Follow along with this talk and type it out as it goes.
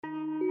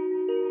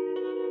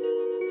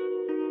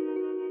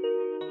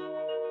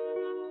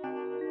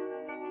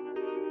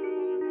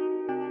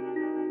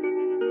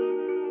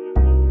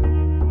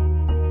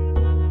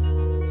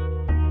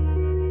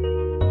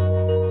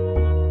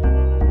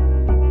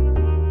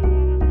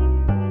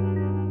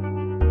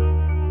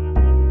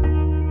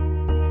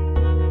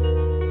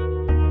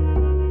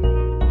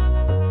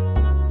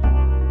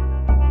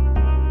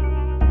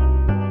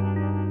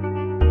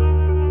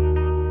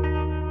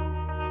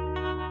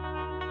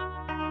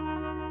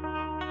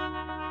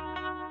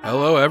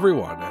Hello,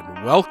 everyone,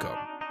 and welcome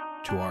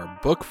to our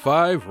Book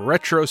 5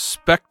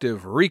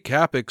 Retrospective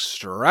Recap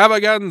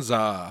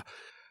Extravaganza.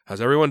 How's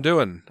everyone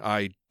doing?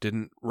 I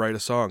didn't write a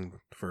song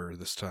for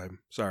this time.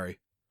 Sorry.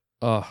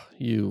 Oh,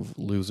 you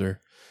loser.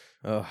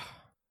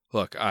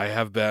 Look, I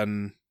have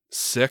been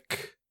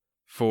sick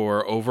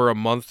for over a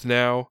month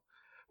now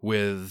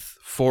with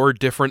 4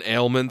 different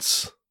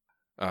ailments.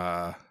 There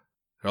are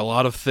a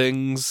lot of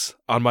things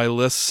on my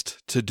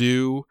list to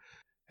do,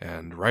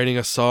 and writing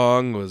a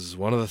song was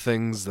one of the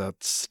things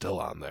that's still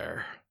on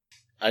there.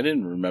 I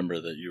didn't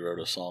remember that you wrote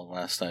a song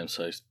last time,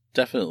 so I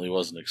definitely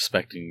wasn't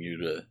expecting you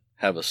to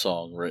have a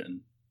song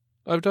written.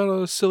 I've done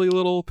a silly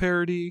little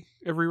parody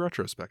every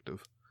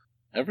retrospective.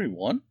 Every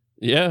one?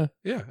 Yeah.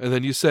 Yeah, and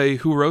then you say,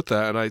 who wrote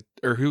that, and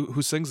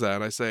who sings that,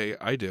 and I say,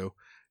 I do.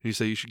 And you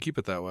say, you should keep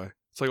it that way.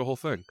 It's like a whole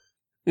thing.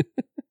 I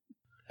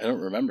don't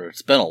remember.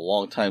 It's been a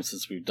long time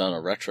since we've done a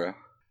retro.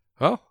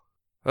 Oh,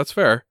 that's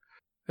fair.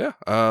 Yeah,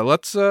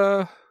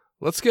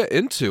 let's get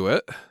into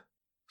it.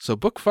 So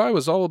Book 5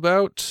 was all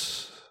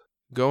about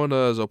going to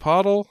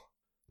Zopatl,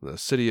 the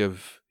city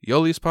of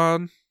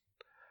Yolispan.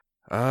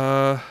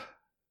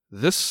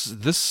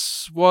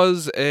 This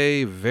was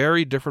a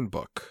very different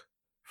book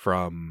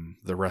from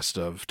the rest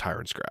of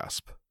Tyrant's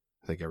Grasp.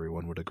 I think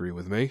everyone would agree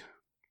with me.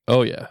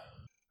 Oh, yeah.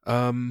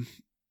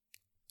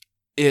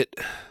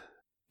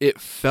 It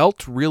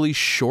felt really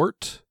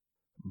short,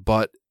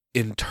 but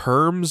in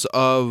terms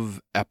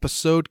of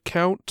episode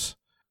count,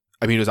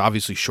 I mean, it was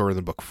obviously shorter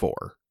than Book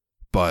 4,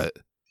 but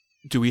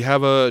do we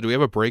have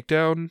a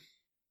breakdown?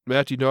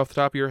 Matt, do you know off the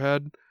top of your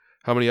head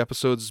how many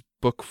episodes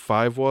Book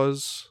 5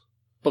 was?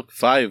 Book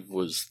 5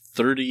 was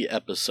 30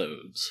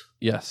 episodes.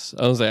 Yes.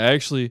 I was like,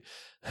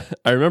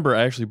 I remember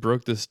I actually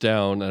broke this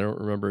down. I don't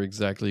remember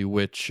exactly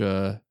which,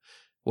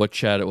 what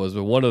chat it was,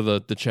 but one of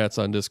the chats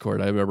on Discord,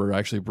 I remember I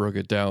actually broke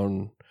it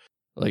down,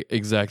 like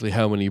exactly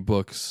how many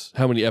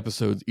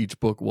episodes each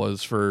book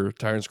was for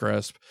Tyrant's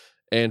Grasp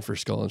and for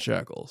Skull and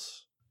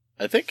Shackles.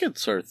 I think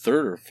it's our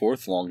third or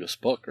fourth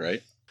longest book,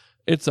 right?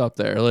 It's up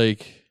there.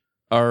 Like,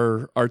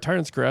 our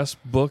Tyrant's Grasp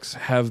books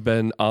have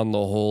been, on the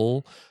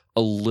whole, a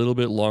little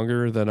bit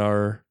longer than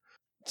our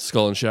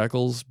Skull and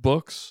Shackles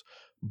books,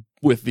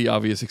 with the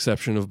obvious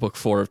exception of Book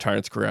 4 of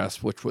Tyrant's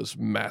Grasp, which was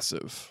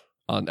massive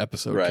on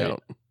episode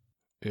count.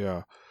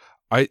 Yeah.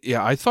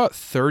 I thought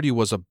 30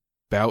 was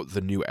about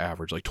the new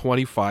average. Like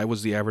 25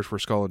 was the average for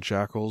Skull and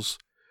Shackles,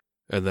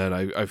 and then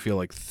I feel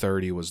like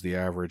 30 was the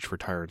average for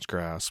Tyrant's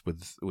Grasp,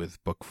 with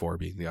Book 4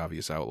 being the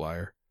obvious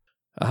outlier.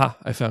 Aha,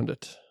 I found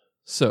it.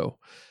 So,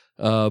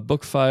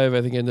 Book 5,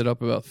 I think, ended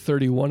up about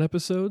 31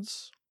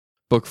 episodes.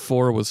 Book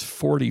 4 was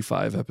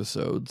 45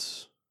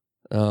 episodes.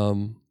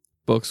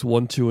 Books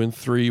 1, 2, and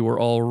 3 were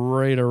all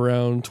right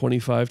around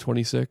 25,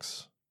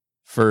 26.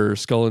 For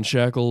Skull and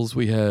Shackles,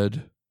 we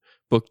had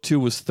Book 2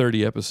 was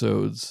 30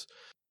 episodes.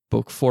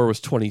 Book 4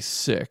 was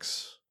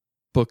 26.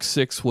 Book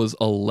 6 was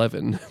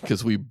 11,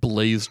 because we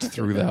blazed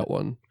through that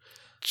one.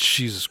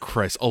 Jesus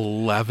Christ,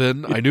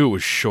 11? I knew it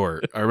was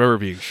short. I remember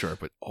being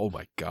short, but oh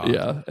my God.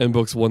 Yeah, and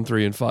Books 1,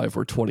 3, and 5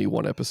 were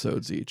 21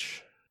 episodes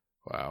each.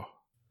 Wow.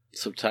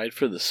 So tied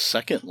for the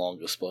second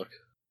longest book.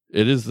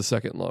 It is the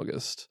second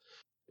longest.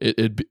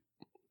 It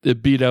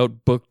beat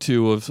out Book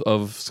 2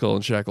 of Skull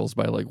and Shackles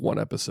by like 1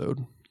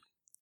 episode.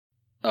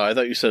 Oh, I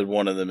thought you said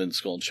one of them in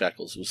Skull and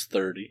Shackles was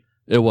 30.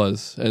 It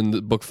was,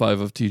 and Book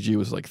 5 of TG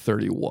was like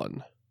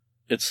 31.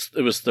 It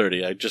was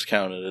 30. I just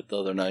counted it the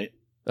other night.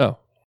 Oh.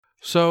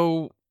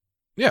 So,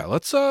 yeah,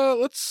 let's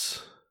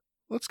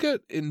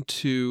get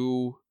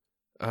into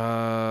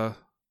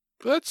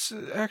let's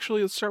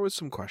start with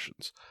some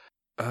questions.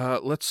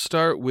 Let's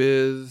start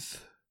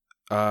with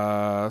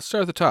at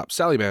the top.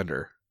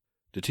 Salamander.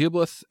 Did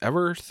Teoblith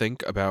ever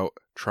think about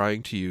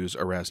trying to use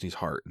Erasni's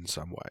heart in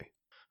some way?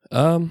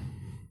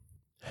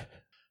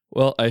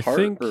 Well, I Heart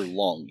think or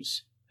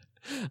lungs?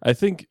 I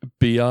think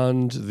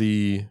beyond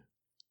the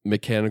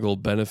mechanical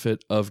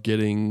benefit of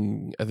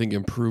getting, I think,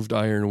 improved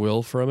iron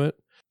will from it,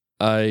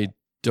 I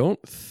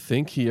don't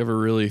think he ever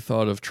really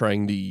thought of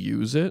trying to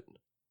use it,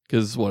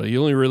 because he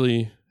only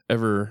really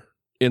ever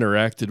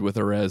interacted with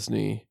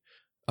Erasni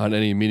on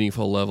any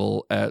meaningful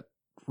level at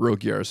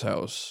Rogiar's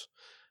house,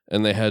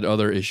 and they had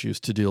other issues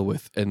to deal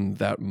with in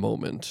that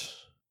moment,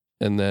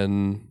 and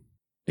then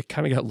it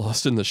kind of got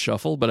lost in the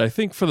shuffle. But I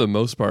think for the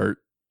most part,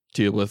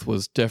 Teoblith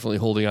was definitely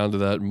holding on to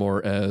that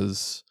more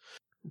as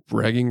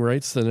bragging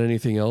rights than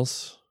anything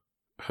else.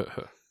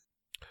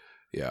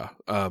 Yeah.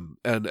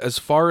 And as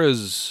far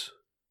as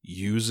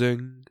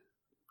using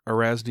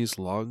Erasni's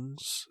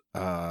lungs,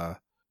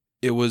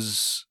 it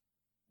was,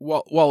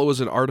 while it was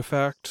an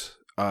artifact,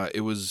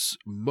 it was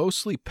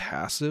mostly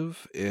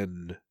passive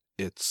in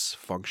its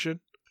function.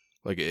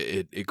 Like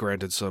it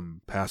granted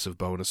some passive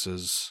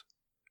bonuses,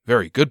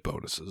 very good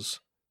bonuses.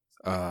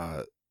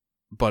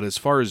 But as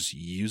far as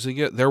using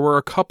it, there were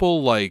a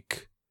couple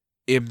like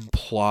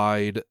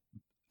implied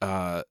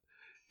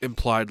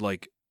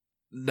like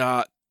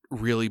not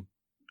really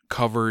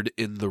covered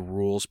in the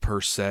rules per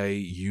se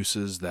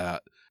uses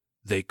that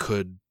they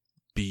could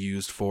be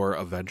used for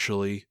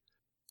eventually.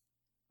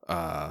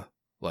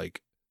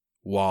 like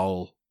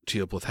while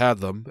Teoblith had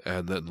them,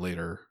 and then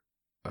later,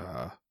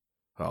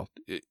 Uhtred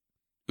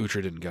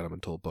didn't get them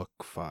until book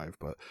 5,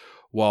 but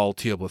while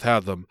Teoblith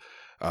had them,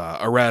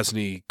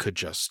 Erasne could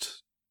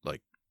just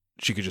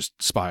she could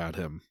just spy on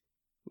him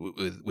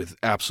with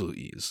absolute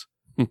ease.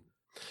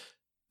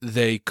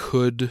 They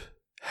could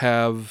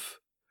have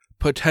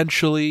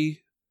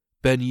potentially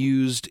been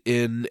used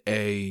in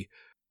a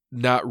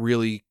not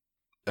really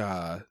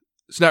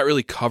it's not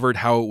really covered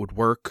how it would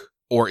work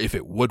or if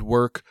it would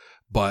work,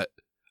 but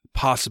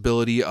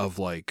possibility of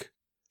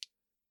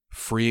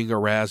freeing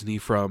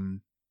Erasne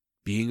from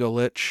being a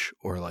lich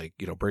or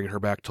bringing her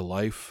back to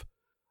life,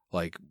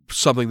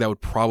 something that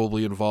would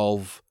probably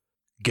involve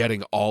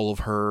getting all of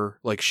her,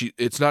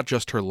 it's not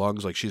just her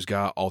lungs, she's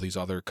got all these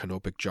other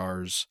canopic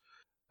jars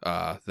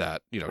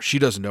that she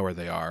doesn't know where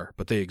they are,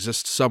 but they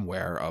exist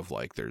somewhere. Of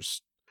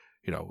there's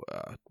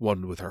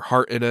one with her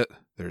heart in it,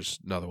 there's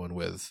another one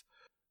with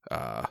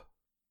I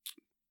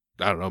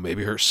don't know,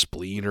 maybe her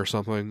spleen or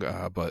something,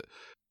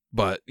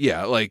 but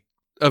yeah,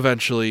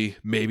 eventually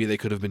maybe they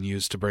could have been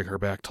used to bring her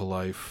back to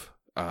life,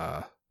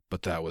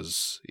 but that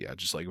was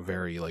just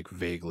very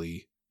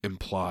vaguely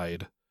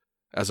implied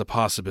as a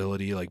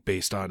possibility,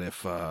 based on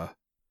if it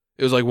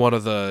was one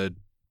of the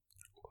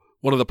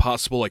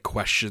possible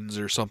questions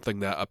or something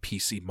that a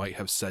PC might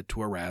have said to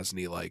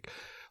Erasne,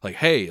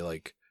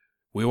 hey,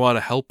 we want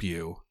to help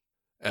you.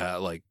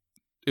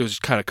 It was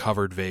kind of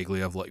covered vaguely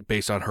of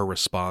based on her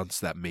response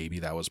that maybe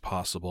that was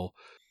possible.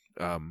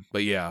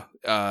 But yeah,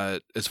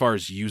 as far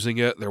as using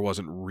it, there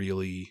wasn't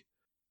really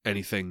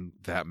anything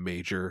that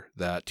major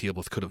that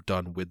Teoblith could have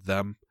done with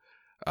them.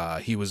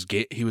 He was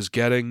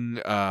getting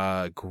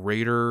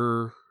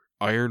greater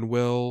iron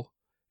will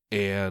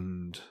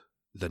and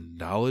the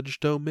knowledge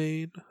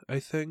domain, I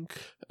think.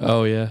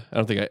 Oh yeah, I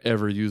don't think I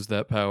ever used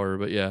that power,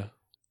 but yeah.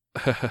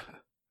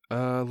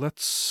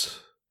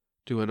 Let's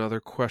do another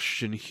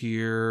question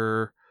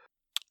here.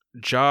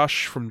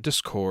 Josh from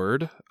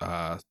Discord,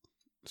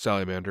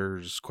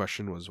 Salamander's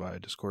question was via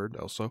Discord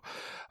also.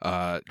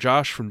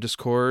 Josh from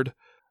Discord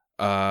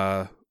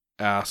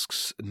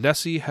asks,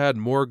 Nessie had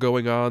more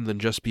going on than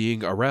just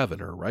being a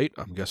Ravener, right?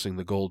 I'm guessing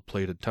the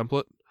gold-plated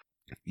template.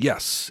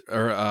 Yes,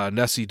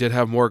 Nessie did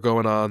have more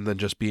going on than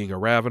just being a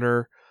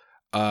Ravener,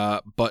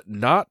 but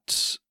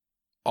not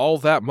all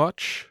that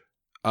much.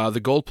 The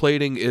gold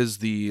plating is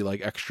the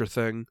extra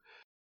thing.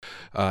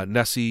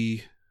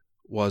 Nessie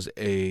was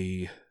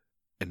an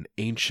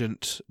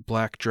ancient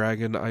black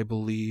dragon, I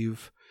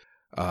believe,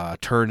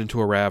 turned into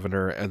a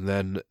Ravener, and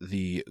then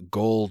the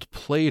gold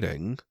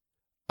plating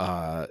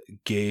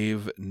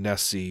gave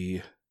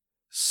Nessie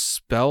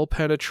spell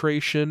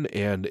penetration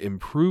and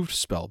improved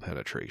spell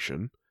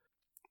penetration.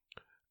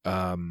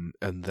 And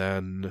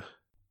then,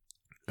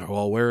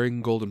 while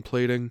wearing golden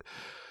plating,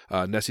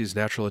 Nessie's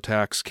natural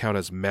attacks count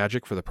as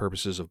magic for the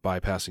purposes of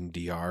bypassing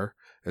DR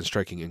and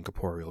striking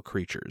incorporeal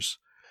creatures.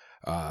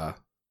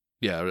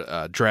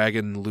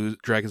 Dragons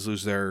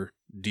lose their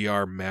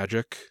DR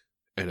magic,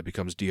 and it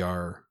becomes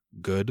DR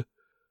good.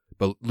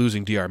 But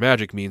losing DR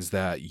magic means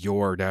that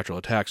your natural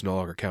attacks no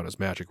longer count as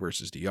magic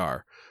versus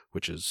DR,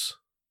 which is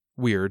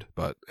weird,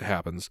 but it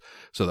happens.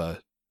 So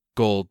the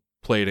gold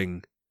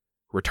plating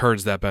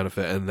returns that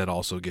benefit and then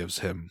also gives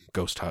him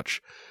Ghost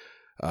Touch.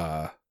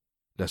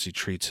 Nessie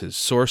treats his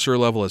sorcerer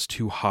level as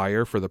 2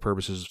 higher for the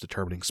purposes of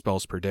determining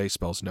spells per day,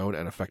 spells known,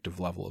 and effective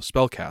level of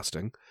spell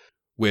casting,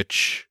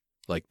 which,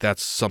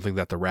 that's something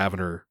that the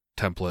Ravener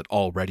template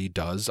already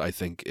does. I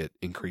think it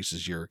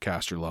increases your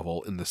caster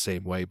level in the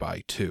same way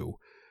by 2.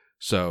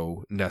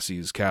 So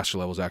Nessie's caster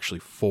level is actually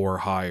 4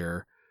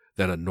 higher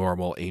than a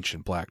normal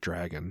ancient black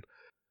dragon.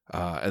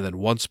 And then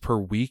once per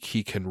week,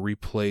 he can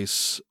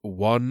replace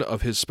one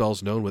of his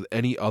spells known with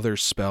any other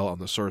spell on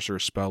the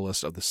sorcerer's spell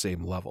list of the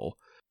same level.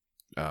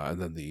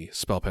 And then the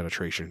spell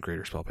penetration,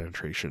 greater spell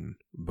penetration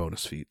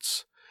bonus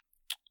feats.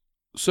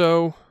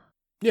 So,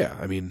 yeah,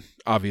 I mean,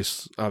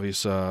 obvious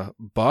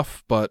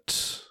buff,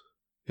 but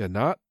yeah,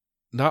 not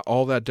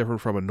all that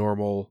different from a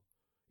normal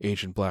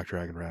ancient black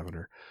dragon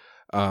Ravener.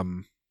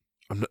 I'm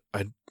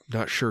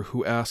not sure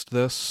who asked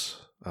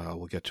this.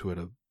 We'll get to it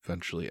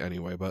eventually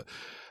anyway, but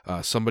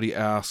somebody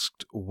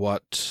asked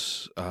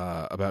what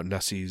about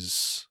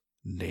Nessie's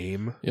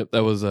name. Yep,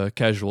 that was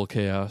Casual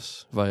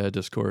Chaos via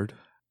Discord.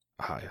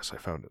 Yes, I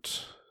found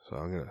it. So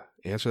I'm going to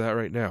answer that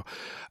right now.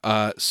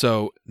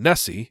 So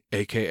Nessie,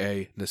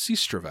 a.k.a.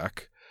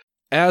 Nessistravek,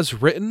 as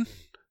written,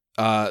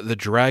 the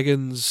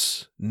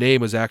dragon's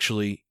name is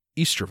actually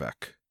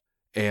Istravek.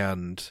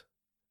 And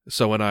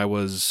so when I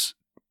was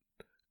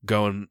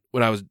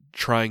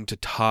trying to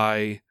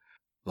tie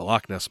the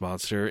Loch Ness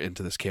Monster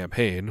into this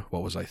campaign,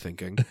 what was I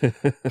thinking?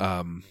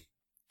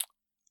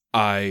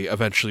 I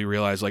eventually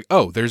realized,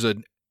 there's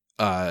an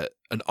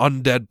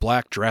undead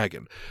black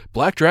dragon.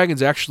 Black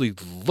dragons actually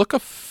look a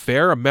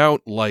fair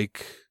amount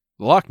like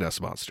the Loch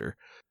Ness Monster.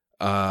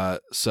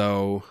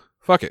 So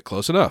fuck it,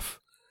 close enough.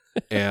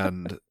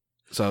 And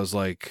so I was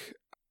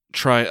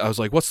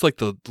what's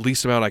the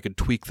least amount I could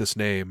tweak this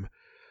name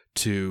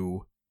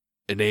to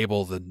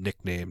enable the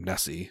nickname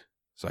Nessie?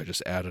 So I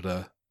just added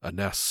a a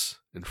Ness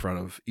in front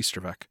of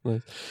Eastervek.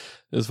 It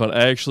was fun.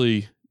 I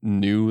actually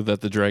knew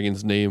that the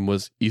dragon's name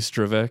was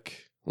Eastervek.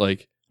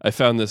 Like, I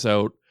found this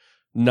out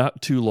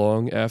not too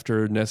long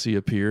after Nessie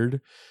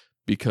appeared,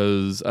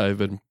 because I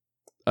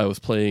was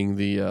playing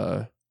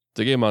the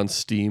game on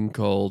Steam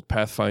called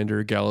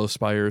Pathfinder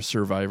Gallowspire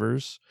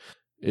Survivors.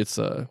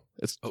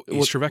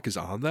 Eastervek is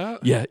on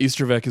that? Yeah,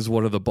 Eastervek is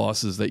one of the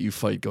bosses that you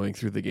fight going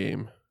through the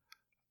game.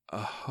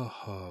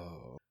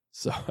 Oh.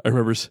 So I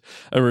remember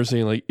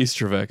seeing like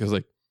Eastervek. I was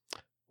like,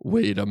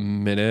 wait a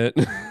minute.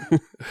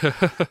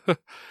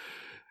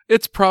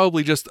 It's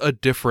probably just a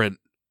different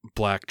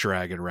Black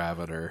Dragon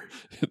Ravener.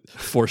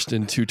 Forced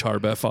into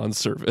Tarbeth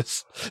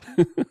service.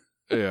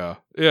 Yeah.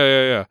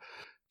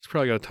 It's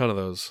probably got a ton of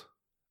those.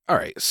 All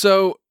right,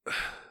 so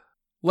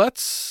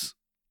let's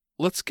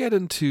get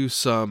into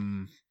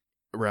some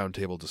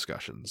roundtable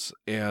discussions.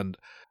 And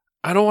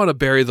I don't want to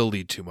bury the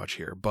lead too much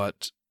here,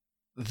 but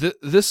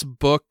this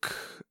book,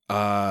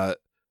 I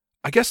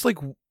guess like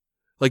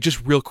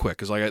just real quick,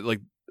 because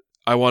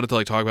I wanted to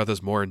like talk about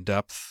this more in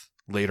depth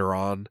later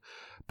on,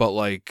 but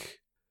like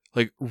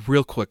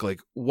real quick,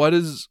 like what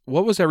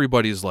was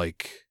everybody's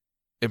like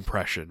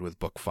impression with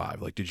book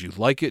 5? Like, did you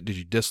like it? Did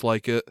you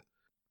dislike it?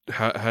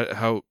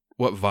 How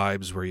what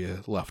vibes were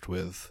you left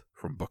with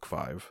from book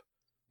 5?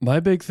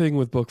 My big thing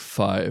with book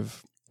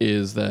 5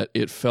 is that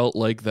it felt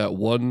like that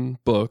one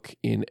book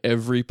in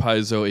every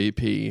Paizo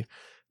AP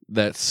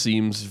that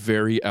seems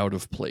very out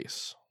of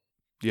place.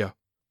 Yeah.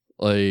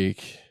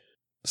 Like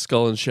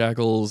Skull and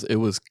Shackles, it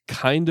was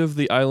kind of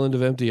the Island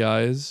of Empty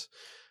Eyes.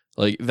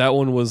 Like that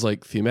one was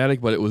like thematic,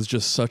 but it was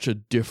just such a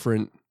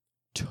different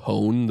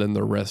tone than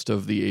the rest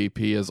of the AP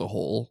as a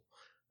whole.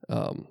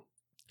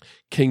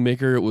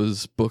 Kingmaker, it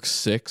was book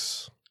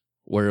 6,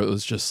 where it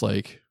was just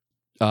like,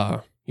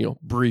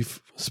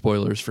 brief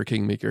spoilers for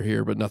Kingmaker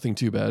here, but nothing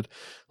too bad.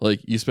 Like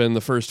you spend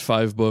the first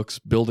 5 books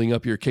building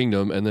up your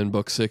kingdom, and then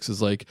book 6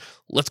 is like,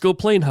 let's go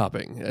plane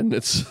hopping. And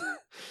it's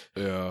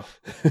yeah.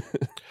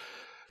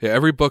 Yeah,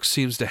 every book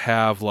seems to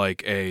have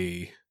like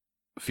a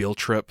field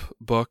trip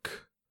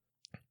book.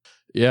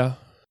 Yeah.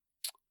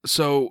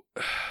 So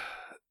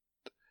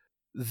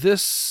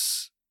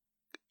this,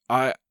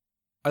 I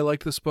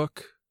liked this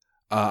book.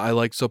 I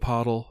liked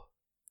Zopotl,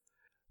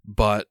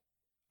 but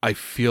I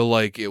feel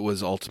like it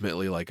was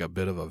ultimately like a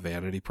bit of a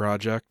vanity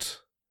project.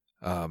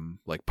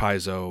 Like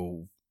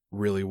Paizo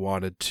really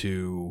wanted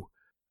to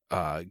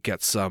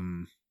get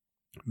some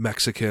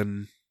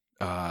Mexican,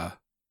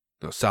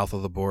 south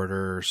of the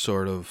border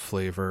sort of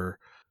flavor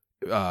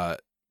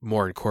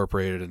more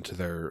incorporated into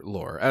their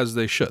lore, as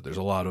they should. There's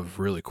a lot of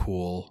really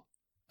cool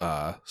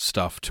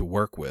stuff to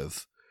work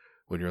with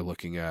when you're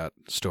looking at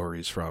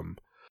stories from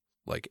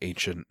like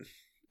ancient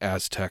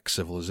Aztec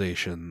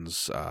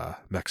civilizations,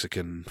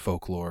 Mexican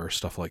folklore,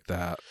 stuff like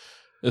that.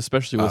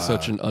 Especially with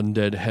such an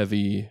undead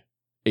heavy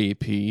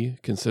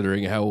AP,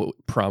 considering how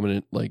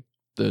prominent like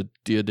the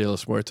Dia de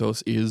los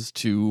Muertos is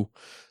to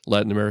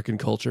Latin American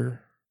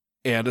culture.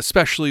 And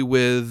especially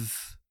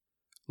with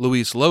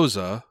Luis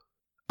Loza,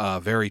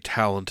 a very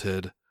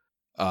talented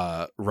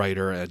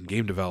writer and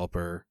game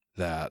developer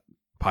that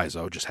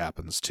Paizo just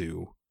happens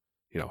to,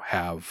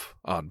 have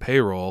on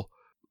payroll.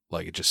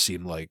 Like, it just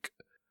seemed like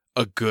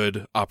a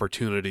good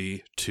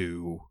opportunity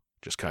to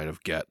just kind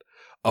of get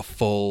a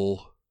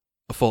full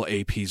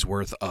AP's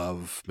worth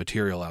of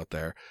material out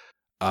there.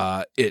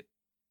 It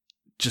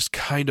just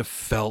kind of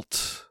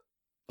felt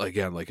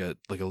again like a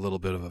little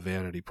bit of a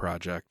vanity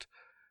project,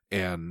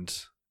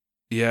 and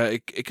yeah,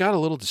 it got a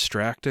little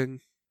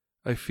distracting.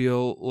 I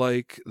feel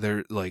like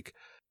they're like,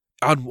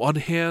 on one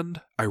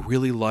hand, I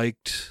really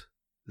liked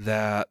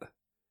that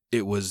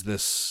it was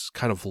this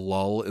kind of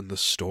lull in the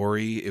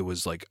story. It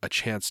was like a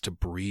chance to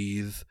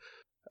breathe,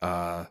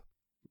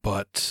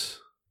 but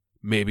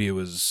maybe it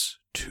was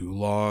too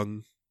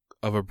long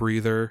of a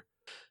breather.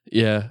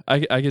 Yeah, I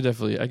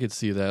could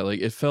see that. Like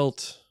it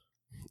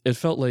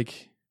felt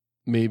like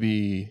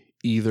maybe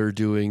either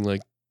doing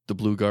like the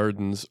Blue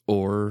Gardens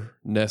or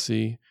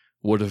Nessie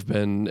would have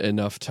been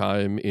enough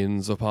time in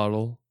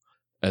Zopotl,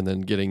 and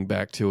then getting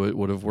back to it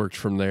would have worked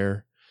from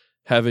there.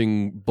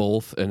 Having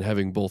both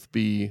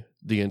be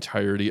the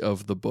entirety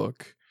of the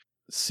book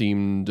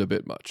seemed a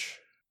bit much.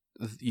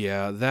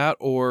 Yeah, that,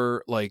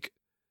 or like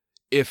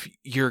if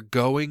you're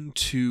going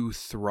to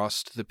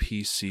thrust the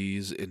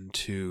PCs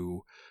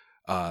into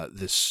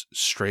this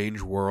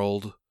strange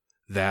world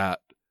that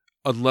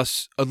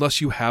unless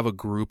you have a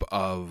group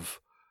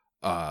of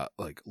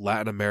like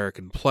Latin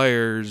American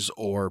players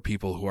or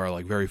people who are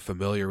like very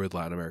familiar with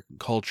Latin American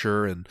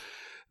culture and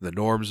the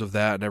norms of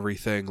that and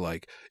everything,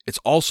 like it's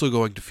also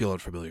going to feel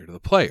unfamiliar to the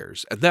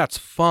players, and that's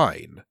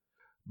fine.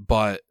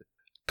 But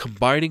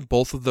combining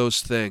both of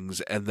those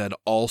things and then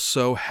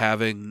also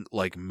having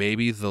like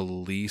maybe the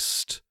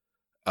least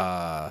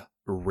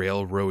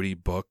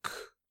railroady book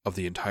of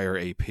the entire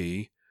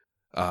AP,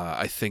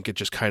 I think it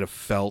just kind of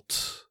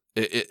felt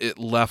it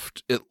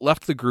left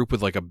the group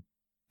with like a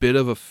bit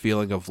of a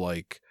feeling of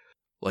like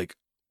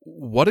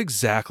what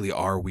exactly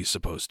are we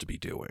supposed to be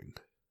doing?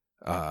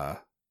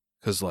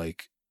 Because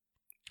like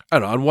I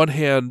don't know. On one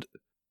hand,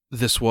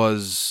 this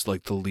was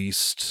like the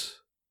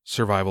least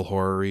survival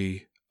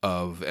horror-y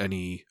of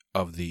any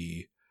of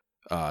the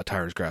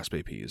Tyrant's Grasp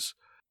APs.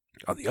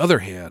 On the other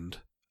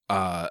hand,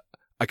 I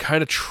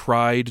kind of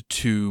tried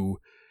to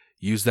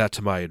use that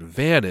to my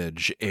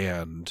advantage,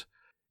 and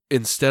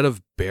instead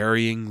of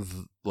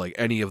burying like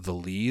any of the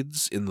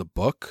leads in the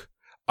book,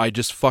 I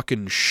just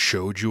fucking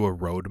showed you a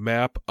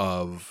roadmap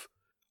of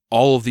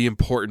all of the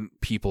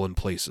important people and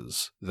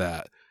places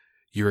that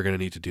you were going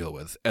to need to deal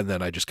with, and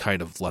then I just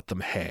kind of let them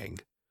hang,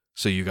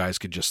 so you guys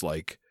could just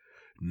like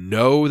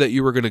know that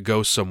you were going to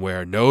go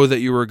somewhere, know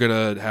that you were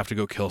going to have to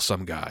go kill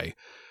some guy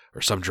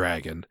or some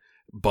dragon,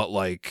 but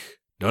like,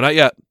 no, not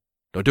yet.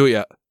 Don't do it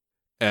yet.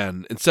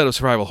 And instead of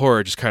survival horror,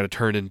 it just kind of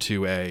turned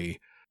into a,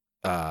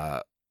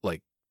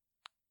 like,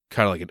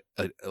 kind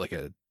of like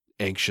a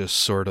anxious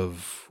sort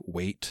of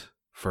wait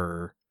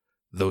for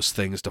those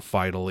things to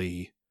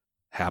finally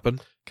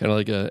happen. Kind of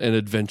like an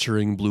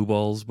adventuring Blue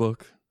Balls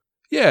book.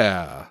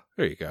 Yeah,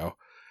 there you go.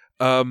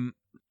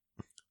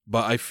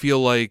 But I feel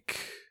like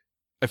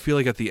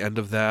at the end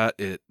of that,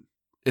 it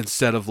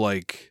instead of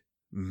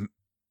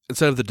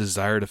the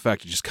desired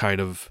effect, it just kind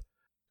of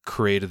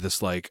created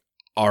this like,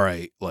 all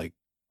right, like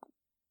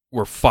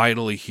we're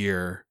finally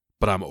here,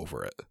 but I'm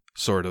over it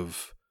sort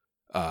of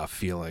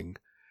feeling.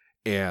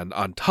 And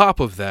on top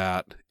of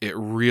that, it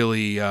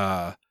really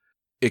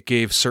it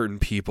gave certain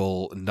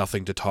people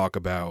nothing to talk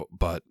about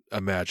but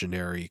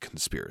imaginary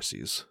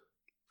conspiracies.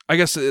 I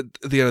guess at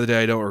the end of the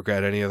day, I don't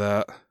regret any of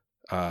that.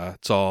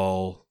 It's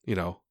all,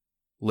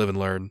 live and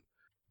learn.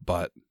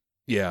 But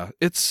yeah,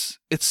 it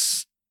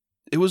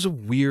was a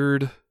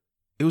weird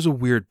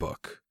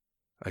book.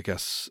 I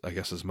guess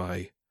is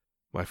my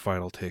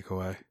final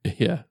takeaway.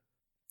 Yeah.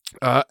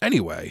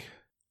 Anyway,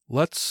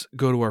 let's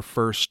go to our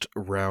first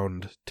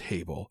round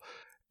table,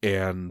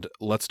 and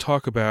let's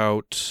talk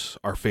about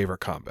our favorite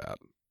combat.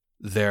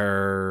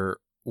 There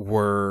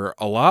were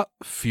a lot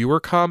fewer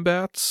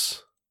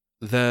combats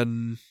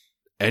than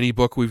any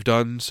book we've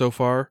done so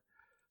far.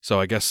 So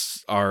I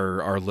guess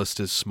our list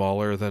is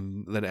smaller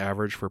than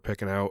average for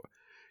picking out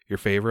your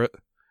favorite.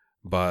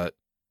 But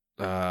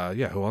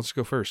who wants to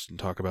go first and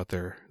talk about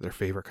their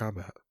favorite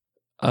combat?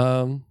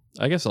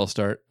 I guess I'll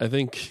start. I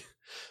think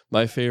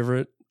my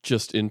favorite,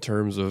 just in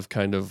terms of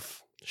kind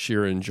of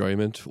sheer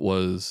enjoyment,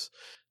 was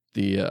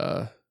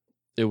the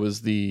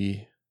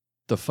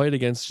fight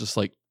against just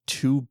like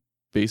two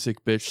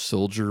basic bitch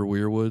soldier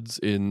weirwoods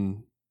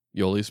in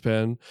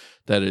Yolispan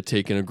that had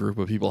taken a group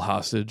of people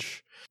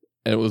hostage.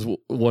 And it was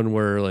one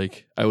where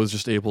like I was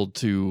just able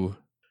to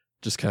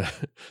just kind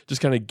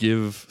of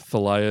give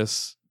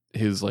Thalias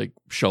his like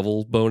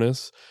shovel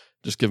bonus,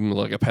 just give him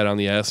like a pat on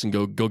the ass and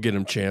go get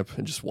him, champ,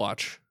 and just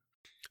watch.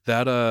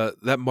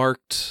 That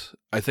marked,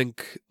 I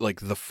think,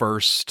 like the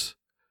first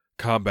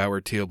combat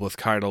where Teal'c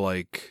kind of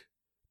like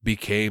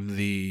became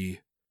the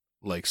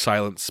like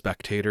silent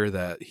spectator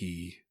that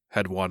he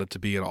had wanted to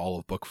be in all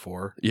of book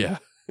 4. Yeah.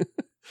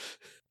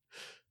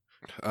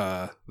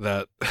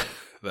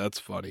 That's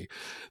funny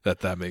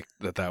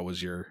that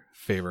was your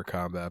favorite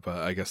combat, but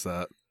I guess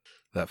that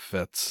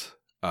fits.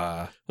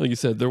 Like you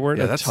said, there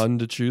weren't a ton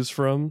to choose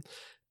from,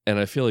 and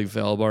I feel like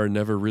Valbar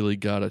never really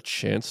got a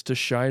chance to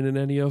shine in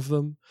any of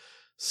them.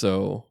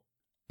 So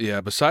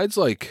yeah, besides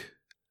like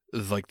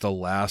the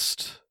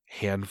last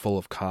handful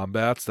of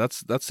combats,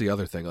 that's the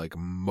other thing. Like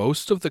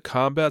most of the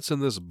combats in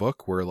this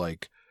book were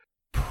like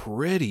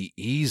pretty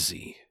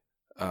easy.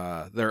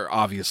 There are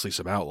obviously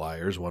some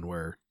outliers, one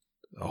where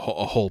a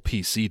whole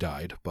PC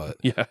died, but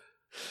yeah.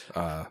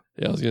 I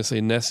was gonna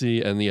say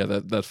Nessie and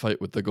that fight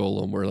with the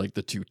golem were like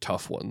the two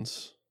tough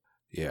ones.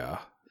 Yeah.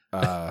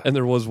 And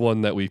there was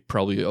one that we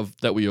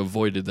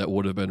avoided that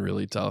would have been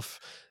really tough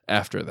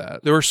after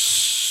that. There were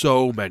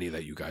so many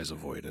that you guys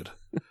avoided.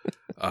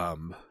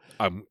 I'm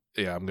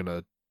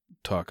gonna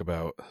talk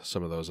about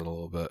some of those in a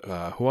little bit.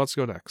 Who wants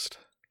to go next?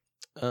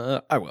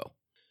 I will.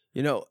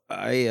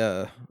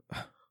 The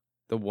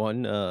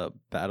one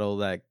battle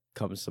that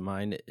comes to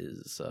mind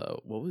is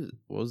what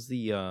was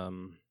the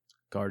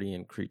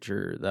guardian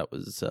creature that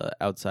was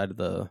outside of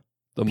the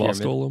moss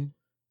golem?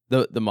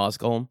 The moss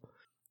golem.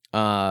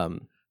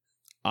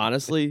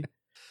 Honestly,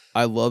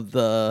 I love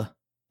the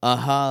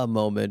aha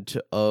moment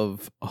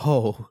of,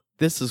 oh,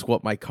 this is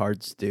what my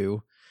cards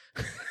do.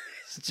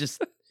 It's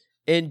just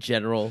in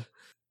general.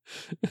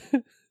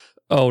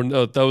 Oh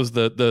no, that was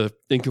the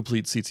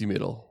incomplete Tsitsi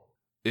Middle.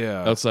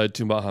 Yeah. Outside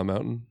Tumaha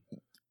Mountain.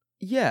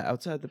 Yeah,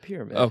 outside the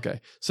pyramid.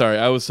 Okay. Sorry,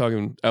 I was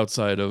talking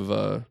outside of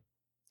the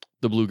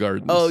Blue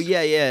Gardens. Oh,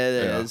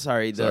 yeah.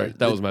 Sorry. That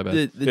was my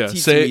bad.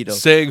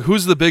 Saying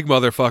who's the big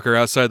motherfucker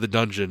outside the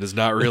dungeon does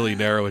not really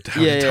narrow it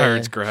down to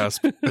Tyrant's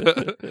Grasp.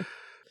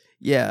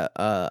 Yeah,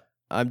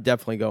 I'm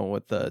definitely going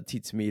with the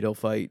Titsumito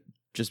fight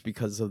just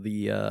because of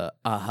the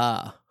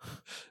aha.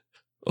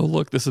 Oh,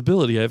 look, this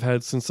ability I've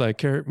had since my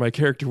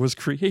character was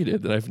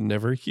created that I've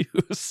never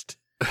used.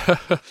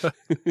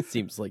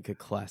 Seems like a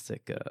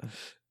classic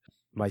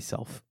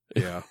myself.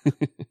 Yeah.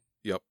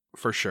 Yep,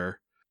 for sure.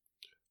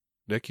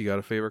 Nick, you got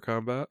a favorite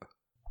combat?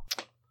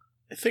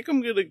 I think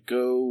I'm going to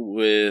go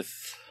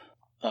with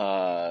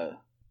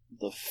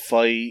the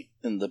fight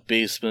in the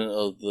basement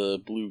of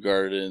the Blue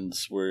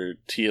Gardens where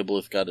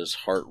Teoblith got his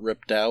heart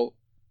ripped out,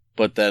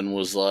 but then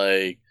was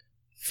like,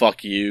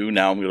 fuck you,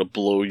 now I'm going to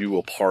blow you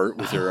apart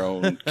with your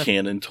own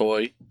cannon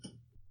toy.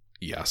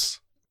 Yes.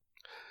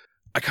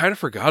 I kind of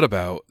forgot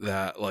about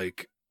that,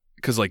 like,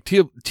 because, like,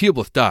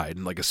 Teoblith died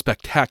in, like, a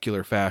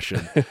spectacular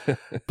fashion.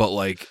 But,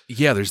 like,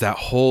 yeah, there's that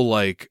whole,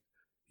 like,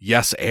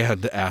 yes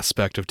and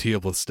aspect of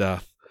Teoblith's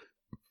death.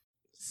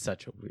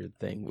 Such a weird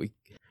thing. We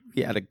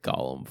had a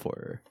golem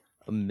for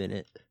a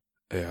minute.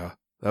 Yeah,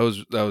 that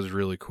was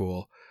really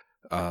cool.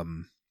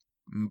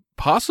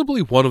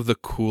 Possibly one of the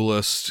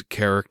coolest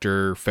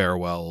character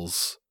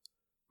farewells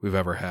we've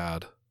ever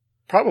had.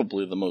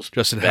 Probably the most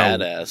just in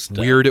badass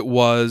how weird it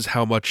was,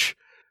 how much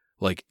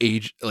like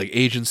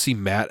agency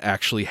Matt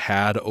actually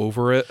had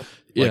over it.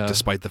 Like,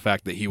 despite the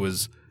fact that he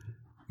was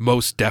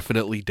most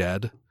definitely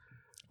dead.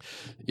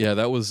 Yeah,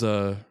 that was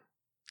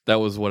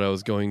what I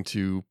was going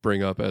to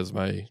bring up as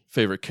my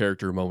favorite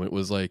character moment,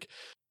 was like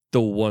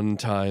the one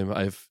time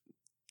I've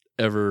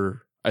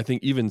ever, I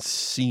think, even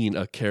seen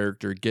a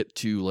character get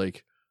to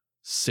like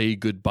say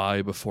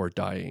goodbye before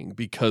dying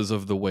because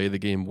of the way the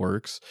game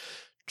works.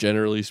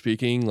 Generally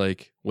speaking,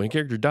 like when a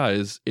character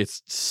dies,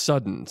 it's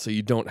sudden, so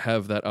you don't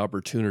have that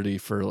opportunity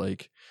for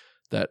like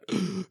that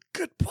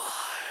goodbye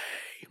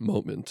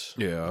moment.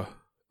 Yeah.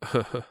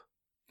 Yeah,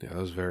 that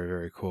was very,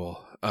 very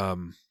cool.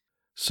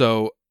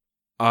 So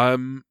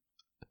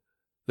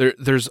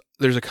there's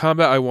a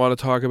combat I want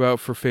to talk about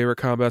for favorite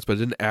combats, but it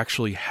didn't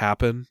actually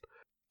happen.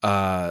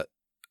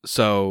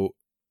 So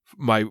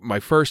my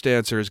first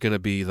answer is going to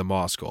be the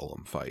Moss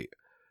Golem fight.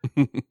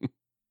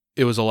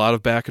 It was a lot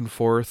of back and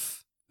forth.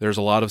 There's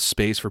a lot of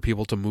space for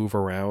people to move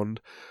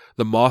around.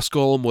 The Moss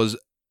Golem was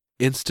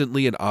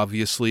instantly and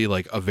obviously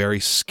like a very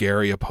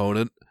scary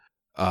opponent.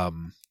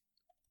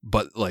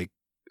 But like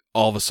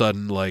all of a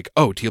sudden, like,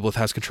 oh, Teoblith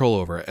has control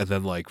over it, and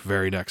then like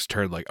very next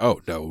turn, like,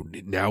 oh no,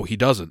 now he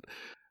doesn't.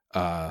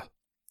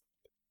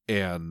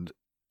 And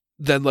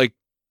then like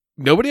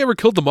nobody ever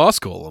killed the Moss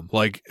Golem.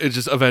 Like, it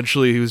just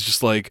eventually he was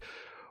just like,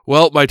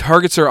 well, my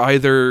targets are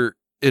either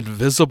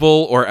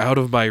invisible or out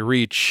of my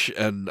reach,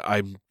 and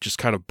I'm just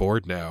kind of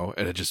bored now.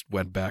 And it just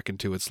went back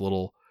into its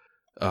little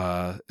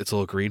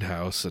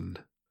greenhouse and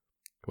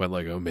went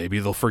like, oh, maybe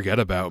they'll forget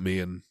about me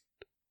and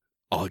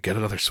I'll get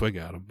another swing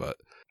at them. But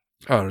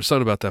I don't know,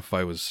 something about that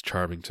fight was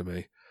charming to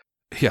me.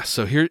 Yeah,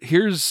 so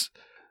here's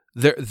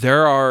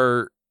there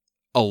are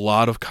a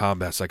lot of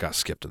combats that got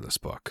skipped in this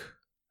book.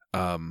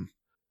 I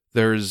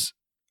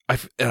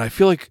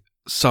feel like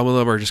some of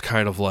them are just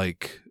kind of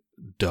like,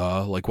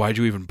 duh, like why'd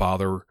you even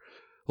bother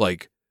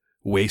like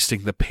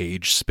wasting the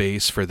page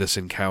space for this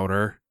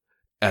encounter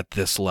at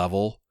this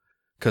level?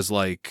 Because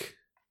like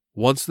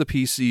once the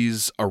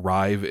PCs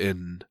arrive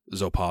in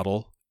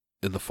Zopotl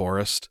in the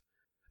forest,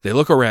 they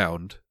look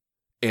around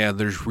and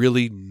there's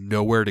really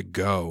nowhere to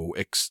go.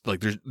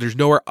 Like there's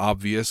nowhere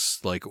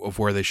obvious like of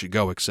where they should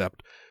go,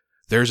 except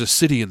there's a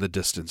city in the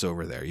distance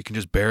over there. You can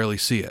just barely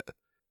see it.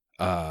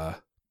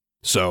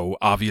 So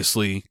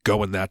obviously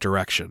go in that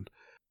direction.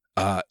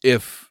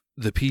 If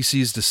the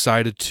PCs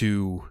decided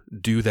to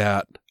do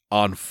that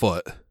on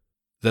foot,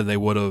 then they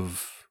would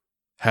have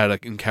had an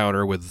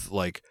encounter with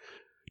like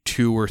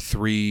 2 or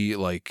 3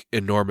 like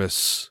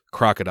enormous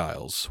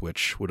crocodiles,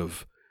 which would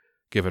have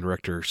given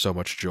Richter so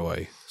much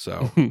joy.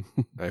 So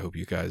I hope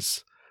you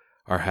guys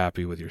are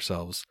happy with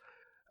yourselves.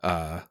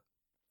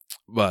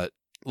 But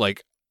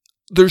like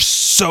there's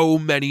so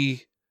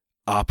many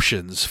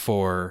options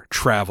for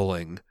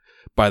traveling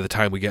by the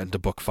time we get into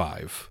book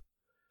 5.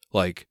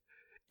 Like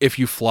if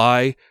you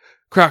fly,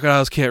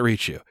 crocodiles can't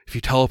reach you. If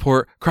you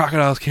teleport,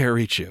 crocodiles can't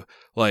reach you.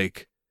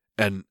 Like,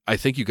 and I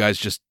think you guys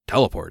just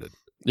teleported.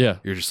 Yeah.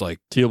 You're just like,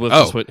 Teoblith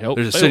oh, just went,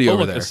 there's a city over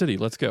look, there. A city,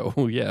 let's go.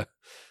 Oh, yeah.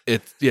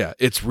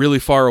 It's really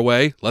far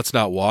away. Let's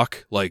not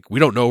walk. Like, we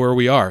don't know where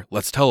we are.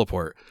 Let's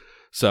teleport.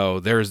 So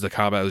there's the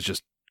combat was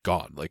just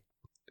gone. Like,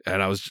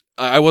 and I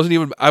wasn't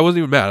even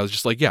mad. I was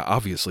just like, yeah,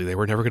 obviously they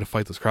were never going to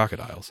fight those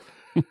crocodiles.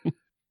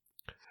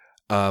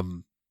 I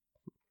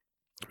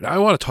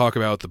want to talk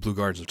about the Blue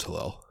Gardens of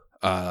Talil.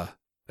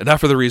 And not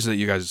for the reason that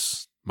you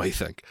guys might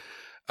think.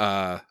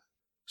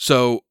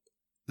 So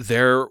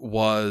there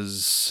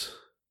was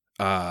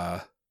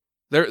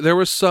there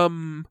was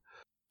some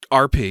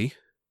RP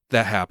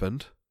that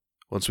happened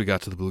once we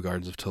got to the Blue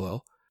Gardens of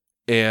Talil,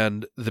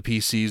 and the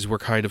PCs were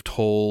kind of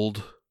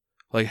told,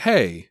 like,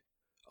 hey,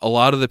 a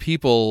lot of the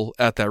people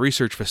at that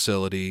research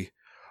facility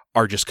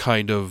are just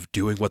kind of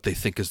doing what they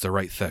think is the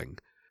right thing.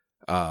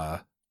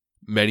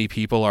 Many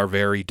people are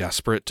very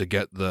desperate to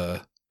get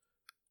the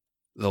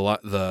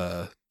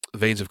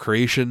veins of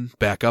creation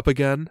back up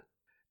again,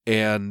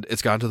 and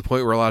it's gotten to the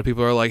point where a lot of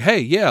people are like, hey,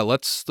 yeah,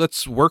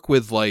 let's work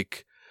with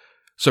like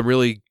some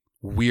really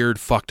weird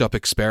fucked up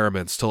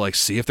experiments to like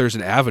see if there's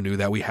an avenue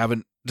that we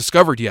haven't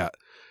discovered yet.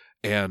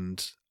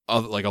 And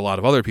like a lot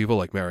of other people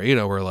like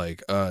Marina were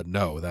like,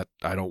 no, that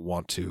I don't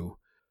want to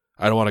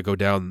go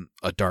down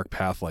a dark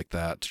path like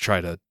that to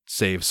try to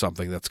save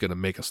something that's going to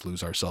make us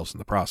lose ourselves in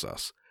the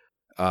process.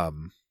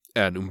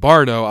 And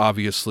Umbarno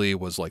obviously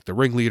was like the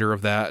ringleader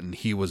of that, and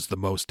he was the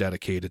most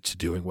dedicated to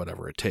doing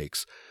whatever it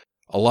takes.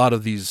 A lot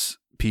of these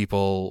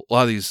people, a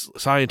lot of these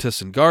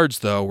scientists and guards,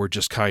 though, were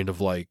just kind of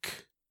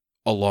like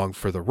along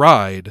for the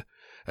ride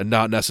and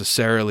not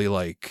necessarily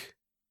like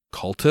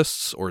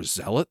cultists or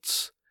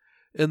zealots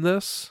in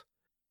this.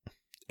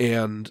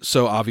 And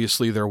so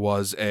obviously there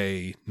was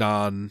a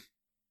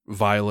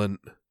non-violent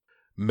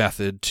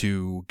method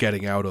to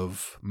getting out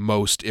of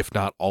most, if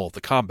not all, of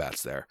the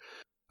combats there.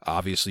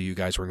 Obviously, you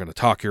guys were going to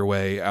talk your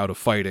way out of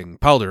fighting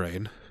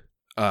Palderein,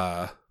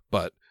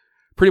 but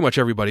pretty much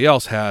everybody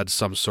else had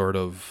some sort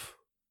of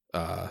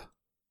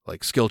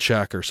like skill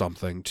check or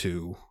something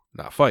to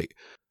not fight.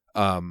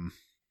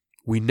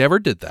 We never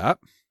did that,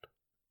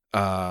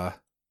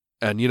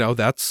 and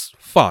that's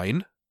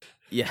fine.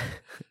 Yeah,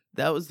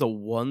 that was the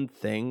one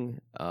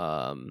thing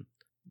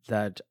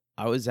that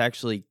I was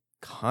actually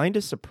kind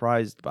of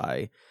surprised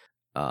by.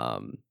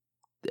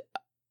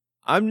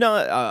 I'm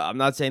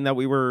not saying that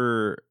we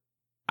were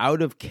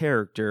out of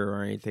character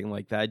or anything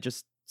like that. It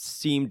just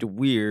seemed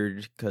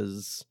weird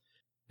because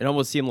it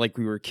almost seemed like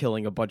we were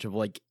killing a bunch of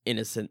like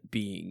innocent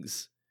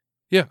beings.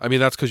 Yeah, I mean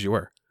that's because you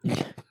were.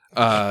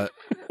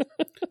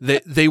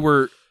 They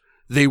were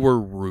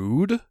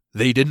rude.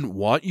 They didn't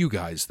want you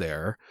guys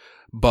there,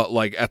 but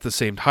like at the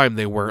same time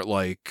they weren't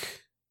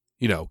like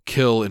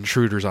kill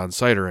intruders on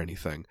sight or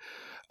anything.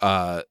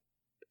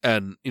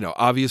 And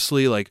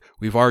obviously, like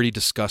we've already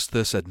discussed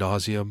this ad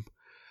nauseum.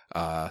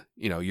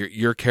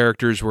 Your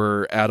characters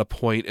were at a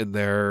point in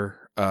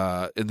their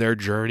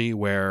journey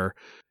where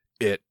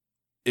it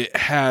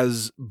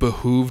has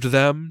behooved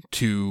them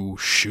to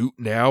shoot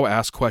now,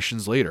 ask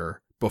questions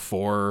later,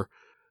 before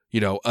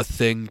a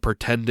thing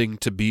pretending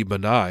to be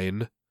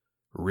benign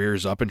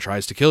rears up and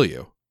tries to kill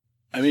you.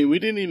 I mean, we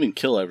didn't even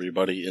kill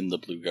everybody in the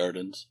Blue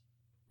Gardens.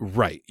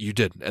 Right, you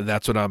didn't, and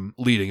that's what I'm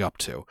leading up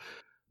to,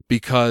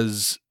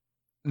 because.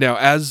 Now,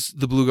 as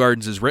the Blue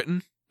Gardens is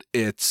written,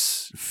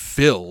 it's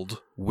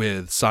filled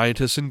with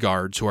scientists and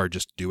guards who are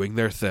just doing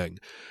their thing.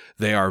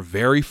 They are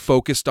very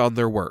focused on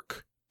their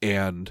work,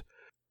 and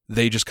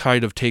they just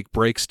kind of take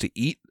breaks to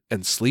eat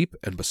and sleep,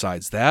 and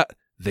besides that,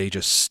 they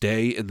just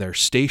stay in their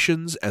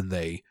stations and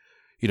they,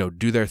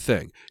 do their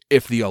thing.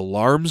 If the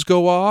alarms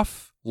go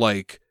off,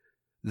 like,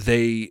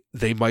 they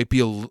might be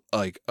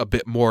a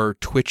bit more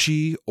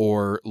twitchy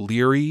or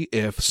leery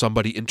if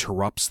somebody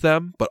interrupts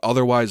them, but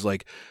otherwise,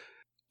 like,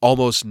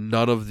 almost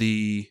none of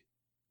the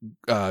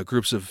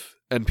groups of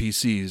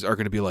NPCs are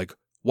going to be like,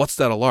 what's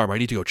that alarm? I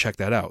need to go check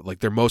that out. Like,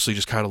 they're mostly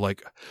just kind of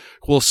like,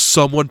 will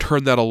someone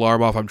turn that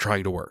alarm off? I'm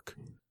trying to work.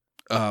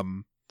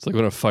 It's like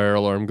when a fire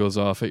alarm goes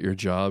off at your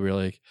job, you're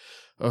like,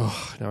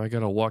 oh, now I got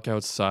to walk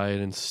outside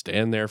and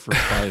stand there for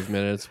 5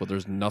 minutes while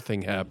there's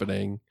nothing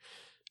happening.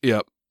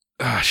 Yep.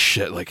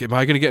 Shit. Like, am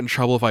I going to get in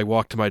trouble if I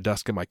walk to my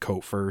desk in my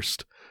coat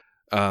first?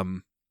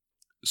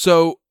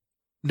 So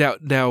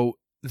now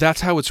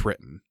that's how it's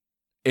written.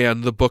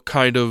 And the book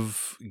kind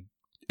of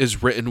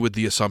is written with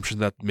the assumption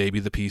that maybe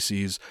the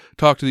PCs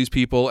talk to these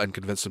people and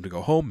convince them to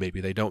go home.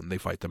 Maybe they don't, and they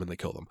fight them and they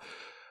kill them.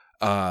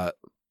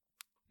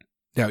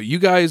 Now, you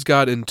guys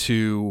got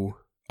into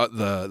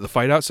the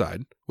fight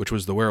outside, which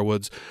was the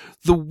werewoods.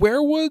 The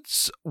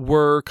werewoods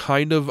were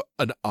kind of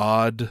an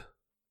odd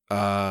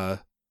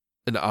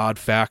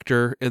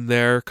factor in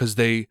there because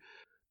they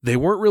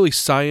weren't really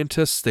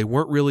scientists. They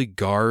weren't really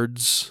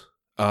guards.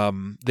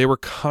 They were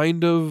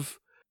kind of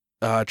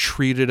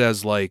treated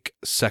as like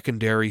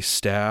secondary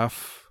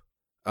staff,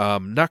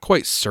 not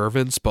quite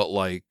servants, but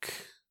like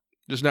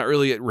just not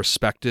really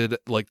respected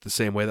like the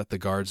same way that the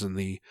guards and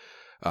the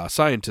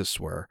scientists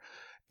were.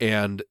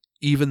 And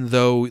even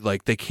though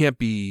like they can't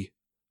be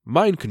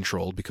mind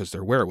controlled because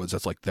they're werewolves,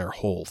 that's like their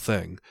whole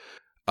thing.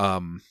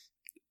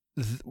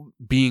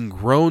 Being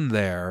grown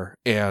there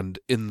and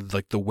in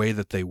like the way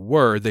that they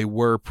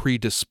were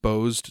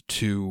predisposed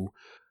to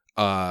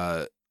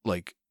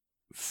like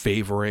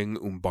favoring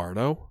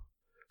Umbarno.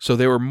 So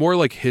they were more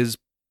like his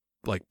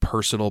like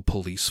personal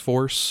police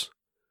force.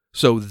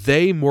 So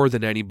they, more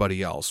than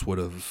anybody else, would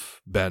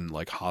have been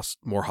like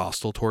more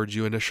hostile towards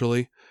you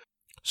initially.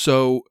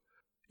 So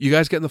you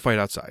guys get in the fight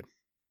outside.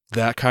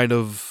 That kind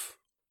of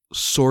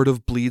sort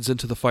of bleeds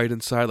into the fight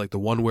inside. Like the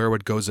one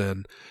werewolf goes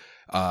in.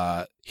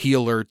 He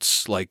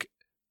alerts like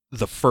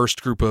the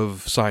first group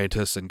of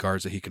scientists and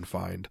guards that he can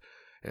find.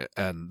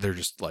 And they're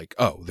just like,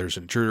 oh, there's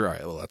an intruder. All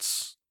right, well,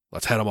 let's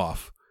head him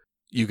off.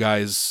 You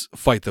guys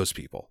fight those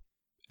people.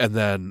 And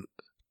then,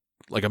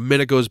 like a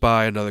minute goes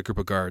by, another group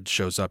of guards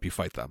shows up, you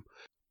fight them.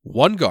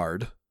 One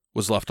guard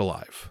was left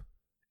alive.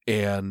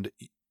 And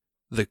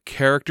the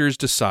characters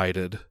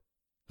decided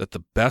that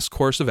the best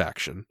course of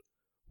action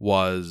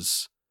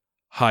was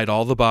hide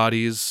all the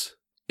bodies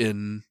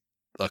in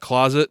a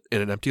closet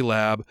in an empty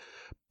lab,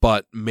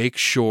 but make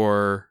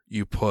sure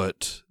you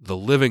put the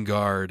living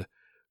guard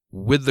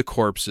with the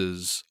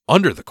corpses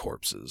under the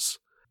corpses.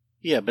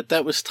 Yeah, but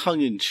that was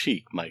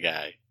tongue-in-cheek, my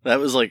guy. That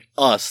was like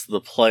us,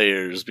 the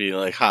players, being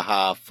like,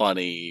 haha,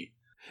 funny.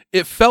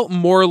 It felt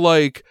more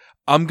like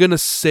I'm going to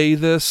say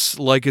this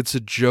like it's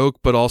a joke,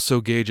 but also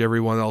gauge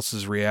everyone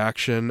else's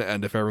reaction.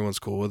 And if everyone's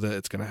cool with it,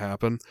 it's going to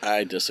happen.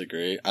 I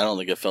disagree. I don't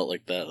think it felt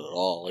like that at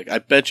all. Like, I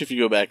bet you if you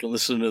go back and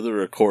listen to the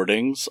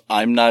recordings,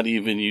 I'm not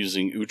even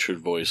using Uhtred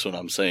voice when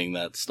I'm saying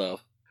that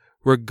stuff.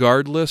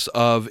 Regardless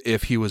of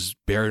if he was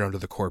buried under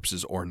the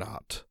corpses or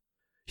not,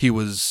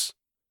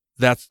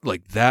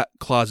 that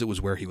closet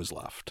was where he was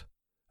left.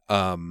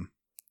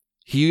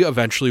 He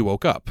eventually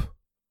woke up.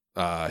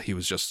 He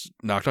was just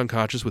knocked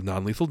unconscious with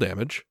non-lethal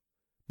damage.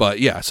 But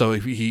yeah, so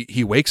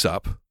he wakes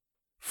up,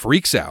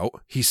 freaks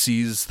out. He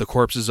sees the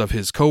corpses of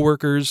his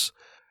coworkers,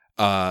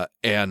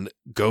 and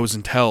goes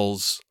and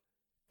tells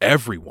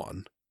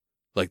everyone.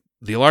 Like,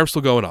 the alarm's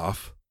still going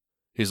off.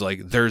 He's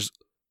like, there's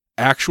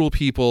actual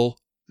people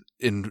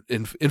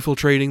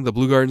infiltrating the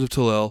Blue Gardens of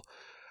Talil.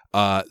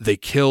 They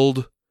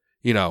killed,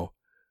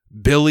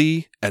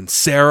 Billy and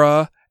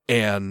Sarah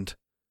and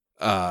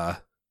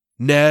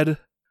Ned.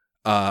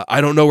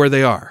 I don't know where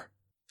they are.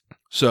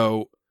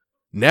 So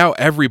now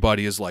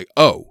everybody is like,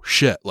 oh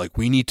shit, like,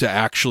 we need to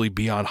actually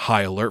be on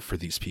high alert for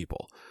these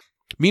people.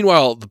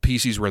 Meanwhile, the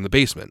PCs were in the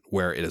basement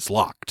where it is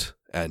locked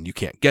and you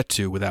can't get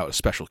to without a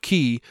special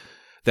key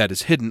that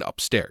is hidden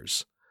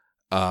upstairs.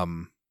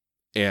 And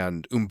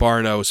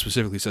Umbarno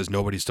specifically says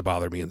nobody's to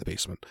bother me in the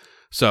basement.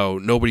 So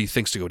nobody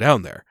thinks to go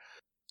down there.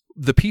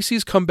 The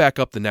PCs come back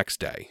up the next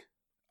day.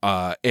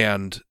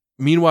 And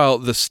meanwhile,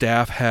 the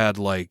staff had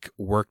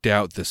worked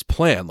out this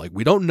plan. Like,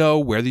 we don't know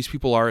where these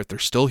people are, if they're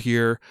still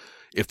here,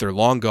 if they're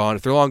long gone.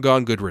 If they're long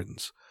gone, good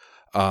riddance.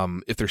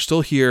 If they're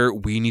still here,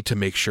 we need to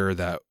make sure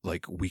that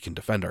we can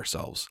defend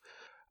ourselves.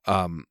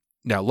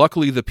 Now,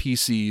 luckily, the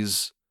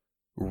PCs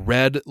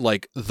read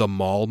the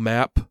mall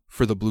map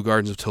for the Blue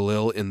Gardens of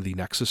Talil in the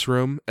Nexus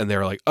room, and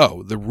they're like,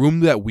 oh, the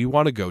room that we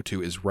want to go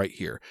to is right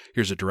here.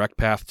 Here's a direct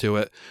path to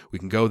it. We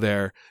can go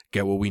there,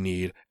 get what we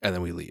need, and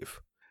then we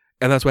leave.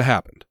 And that's what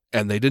happened.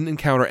 And they didn't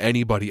encounter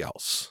anybody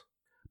else.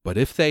 But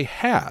if they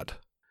had,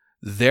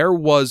 there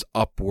was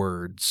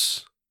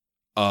upwards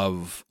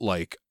of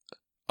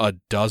a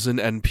dozen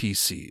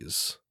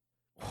NPCs.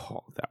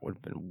 Oh, that would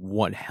have been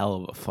one hell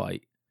of a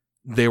fight.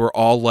 They were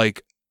all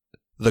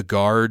the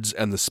guards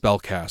and the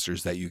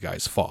spellcasters that you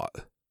guys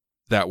fought,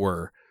 that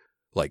were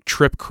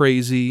trip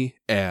crazy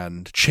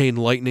and chain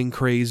lightning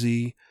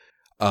crazy.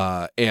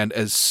 And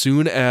as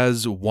soon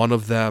as one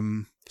of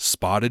them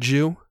spotted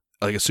you,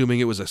 assuming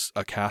it was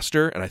a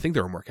caster, and I think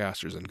there were more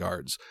casters than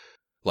guards,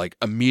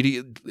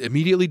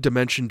 immediately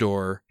Dimension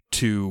Door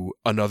to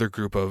another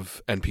group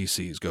of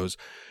NPCs goes,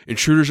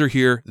 intruders are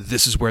here,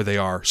 this is where they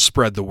are,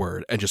 spread the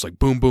word. And just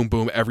boom, boom,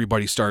 boom,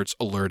 everybody starts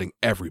alerting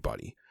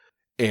everybody.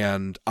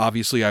 And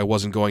obviously I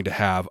wasn't going to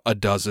have a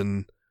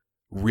dozen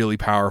really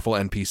powerful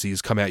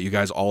NPCs come at you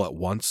guys all at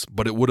once,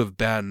 but it would have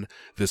been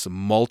this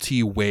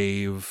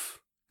multi-wave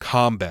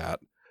combat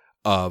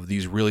of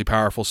these really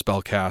powerful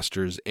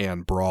spellcasters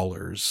and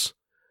brawlers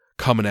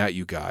coming at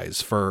you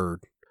guys for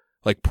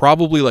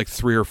probably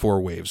 3 or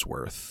 4 waves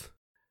worth.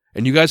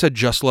 And you guys had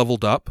just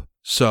leveled up,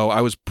 so I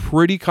was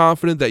pretty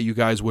confident that you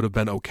guys would have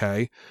been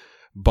okay,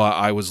 but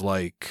I was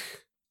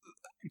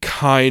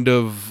kind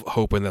of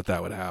hoping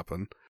that would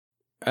happen.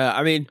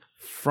 I mean,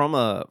 from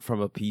a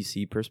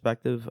PC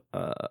perspective,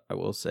 I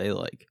will say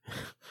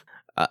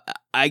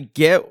I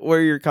get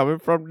where you're coming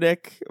from,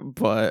 Nick,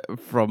 but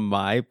from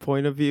my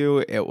point of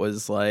view, it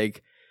was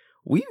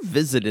we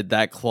visited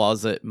that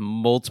closet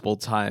multiple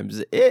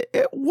times.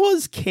 It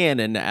was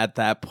canon at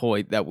that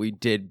point that we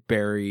did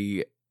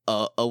bury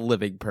a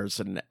living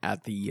person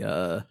at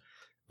the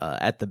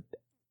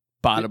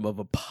bottom of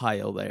a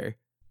pile there.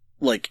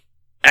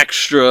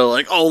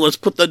 Extra, oh, let's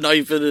put the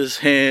knife in his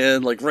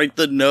hand, write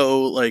the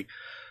note,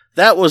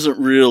 that wasn't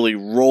really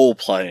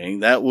role-playing.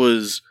 That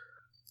was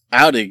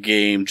out of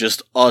game,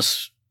 just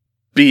us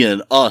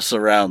being us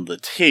around the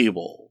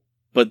table.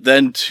 But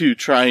then to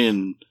try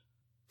and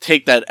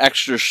take that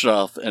extra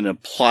stuff and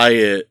apply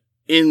it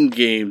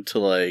in-game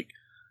to,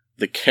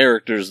 the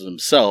characters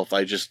themselves,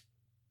 I just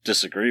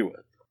disagree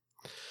with.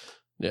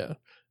 Yeah.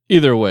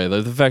 Either way,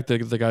 the fact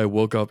that the guy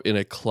woke up in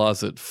a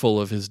closet full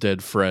of his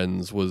dead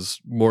friends was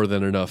more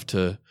than enough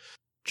to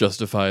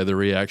justify the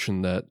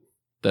reaction that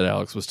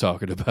Alex was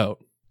talking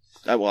about.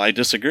 Well, I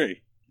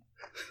disagree.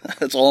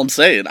 That's all I'm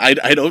saying. I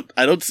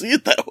don't see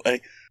it that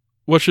way.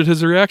 What should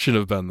his reaction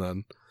have been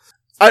then?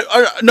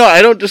 No,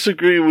 I don't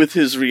disagree with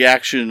his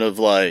reaction of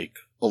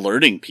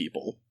alerting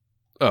people.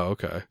 Oh,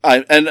 okay.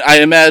 I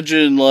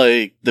imagine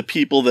the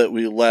people that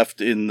we left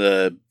in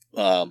the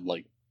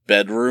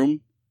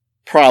bedroom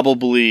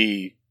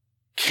probably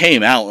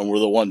came out and were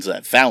the ones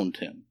that found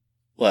him.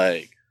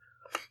 I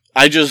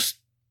just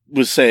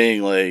was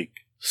saying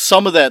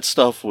some of that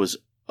stuff was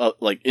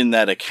in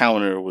that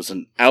encounter was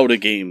an out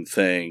of game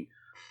thing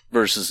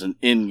versus an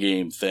in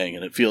game thing,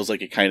 and it feels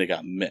like it kind of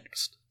got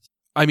mixed.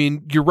 I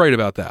mean, you're right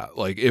about that.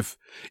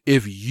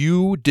 If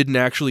you didn't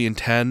actually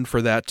intend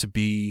for that to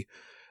be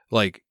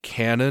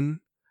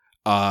canon,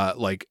 I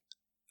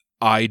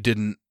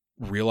didn't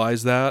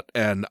realize that,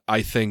 and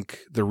I think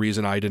the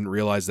reason I didn't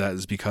realize that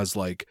is because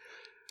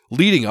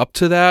leading up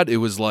to that, it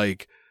was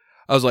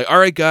I was like, all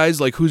right, guys,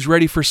 like, who's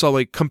ready for some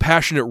like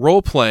compassionate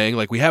role playing?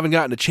 Like, we haven't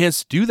gotten a chance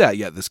to do that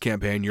yet this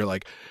campaign. You're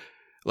like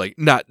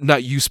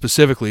not you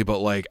specifically, but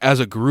like as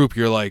a group,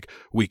 you're like,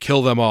 we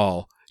kill them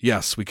all.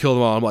 Yes, we kill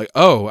them all. I'm like,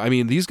 oh, I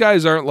mean, these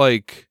guys aren't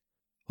like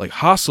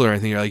hostile or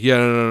anything. You're like,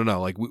 yeah,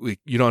 no. Like, we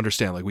you don't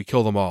understand. Like, we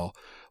kill them all.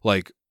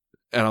 Like,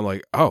 and I'm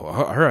like, oh,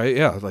 all right,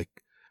 yeah. Like,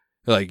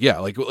 yeah,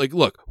 like,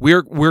 look,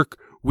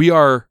 we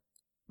are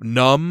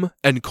numb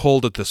and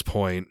cold at this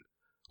point.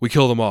 We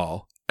kill them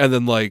all. And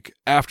then, like,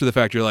 after the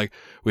fact, you're like,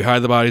 we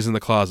hide the bodies in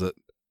the closet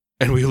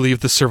and we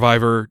leave the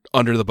survivor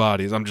under the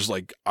bodies. I'm just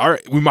like, all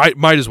right, we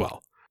might as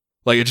well.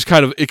 Like, it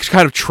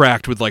kind of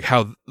tracked with like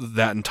how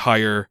that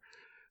entire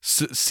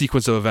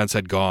sequence of events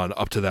had gone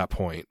up to that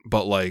point.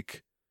 But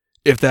like,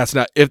 if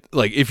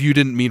you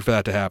didn't mean for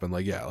that to happen,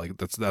 like, yeah, like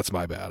that's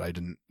my bad. I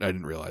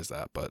didn't realize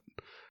that, but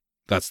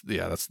that's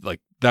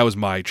like, that was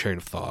my train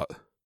of thought.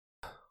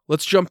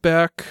 Let's jump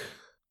back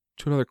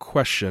to another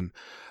question.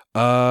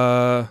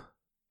 Povo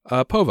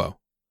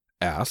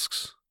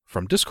asks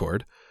from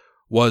Discord,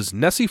 was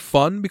Nessie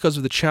fun because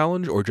of the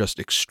challenge or just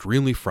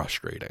extremely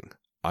frustrating?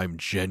 I'm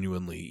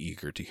genuinely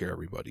eager to hear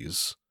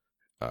everybody's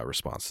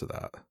response to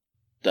that.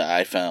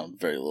 I found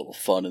very little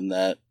fun in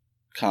that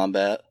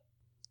combat.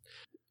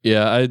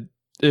 Yeah,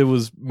 it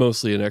was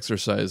mostly an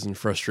exercise in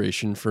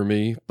frustration for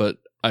me, but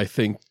I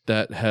think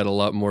that had a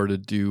lot more to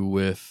do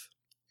with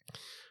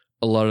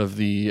a lot of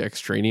the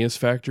extraneous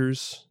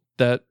factors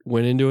that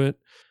went into it.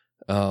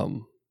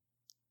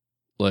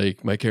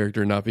 Like my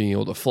character not being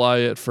able to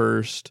fly at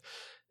first,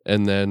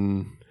 and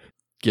then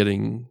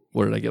getting,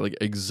 what did I get, like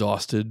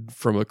exhausted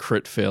from a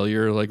crit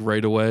failure like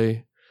right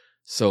away.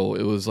 So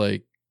it was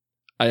like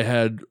I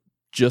had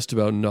just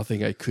about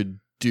nothing I could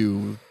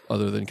do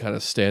other than kind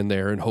of stand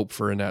there and hope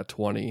for a nat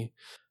 20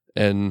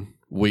 and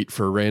wait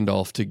for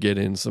Randolph to get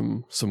in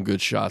some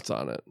good shots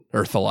on it,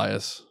 or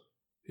Thalias.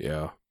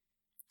 Yeah.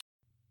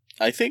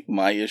 I think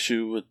my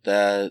issue with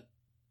that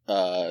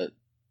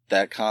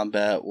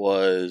combat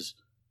was,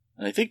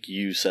 and I think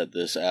you said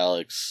this,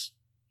 Alex,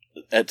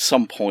 at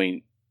some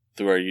point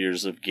through our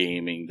years of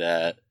gaming,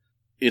 that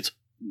it's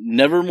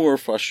never more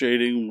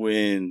frustrating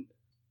when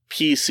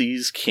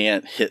PCs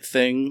can't hit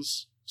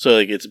things. So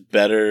like it's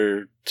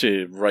better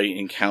to write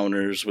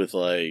encounters with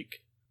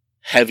like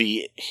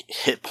heavy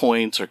hit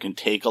points or can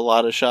take a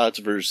lot of shots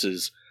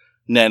versus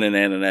nah,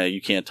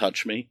 you can't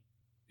touch me.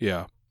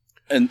 Yeah.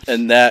 And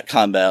that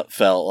combat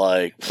felt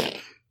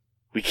like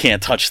we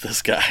can't touch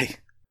this guy.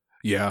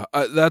 Yeah,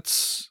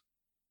 that's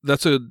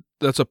a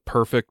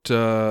perfect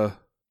way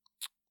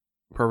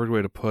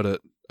to put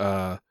it.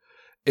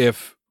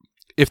 If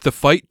the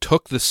fight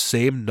took the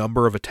same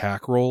number of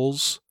attack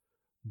rolls,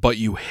 but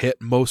you hit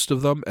most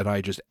of them, and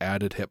I just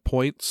added hit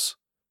points,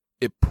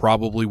 it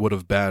probably would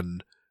have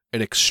been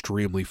an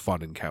extremely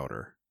fun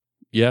encounter.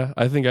 Yeah,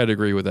 I think I'd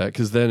agree with that,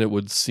 because then it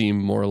would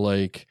seem more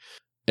like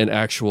an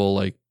actual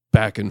like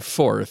back and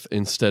forth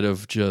instead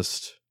of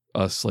just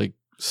us like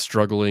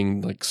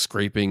struggling, like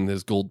scraping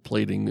this gold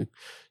plating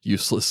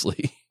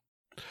uselessly.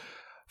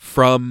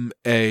 From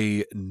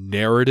a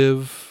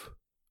narrative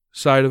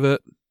side of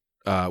it,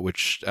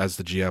 which as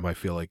the GM, I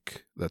feel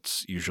like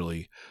that's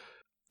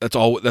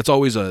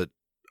always a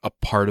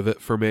part of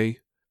it for me.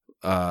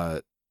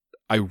 I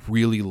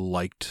really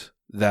liked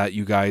that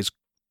you guys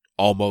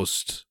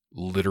almost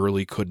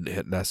literally couldn't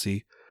hit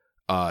Nessie.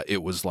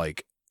 It was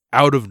like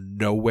out of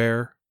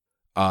nowhere,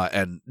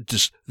 and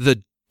just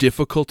the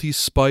difficulty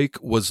spike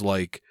was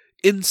like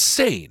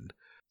insane.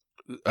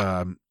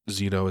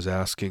 Zeno is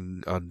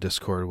asking on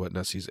Discord what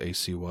Nessie's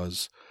AC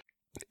was.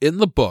 In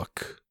the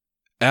book,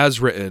 as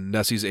written,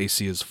 Nessie's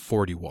AC is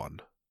 41,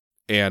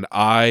 and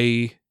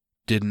I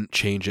didn't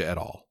change it at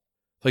all.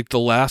 Like the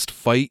last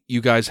fight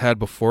you guys had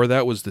before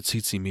that was the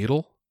Tsitsi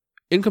Meadle.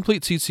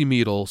 Incomplete Tsitsi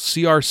Meadle,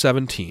 CR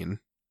 17.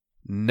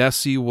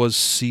 Nessie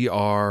was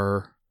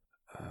CR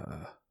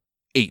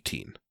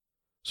 18.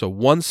 So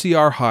 1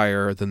 CR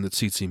higher than the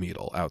Tsitsi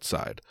Meadle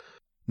outside.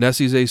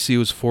 Nessie's AC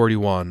was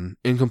 41.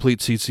 Incomplete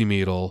Tsitsi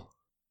Meadle,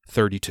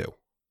 32.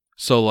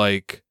 So,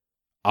 like,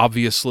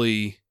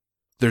 obviously,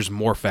 there's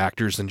more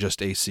factors than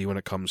just AC when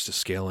it comes to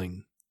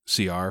scaling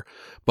CR.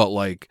 But,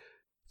 like,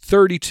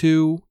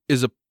 32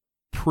 is a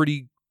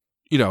pretty,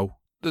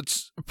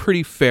 that's a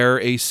pretty fair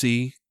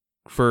AC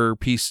for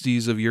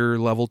PCs of your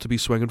level to be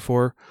swinging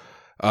for.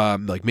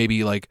 Like,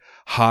 maybe, like,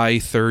 high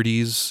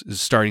 30s is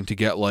starting to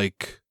get,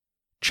 like,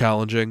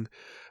 challenging.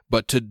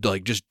 But to,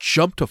 like, just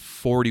jump to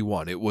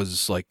 41, it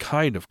was, like,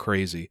 kind of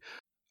crazy.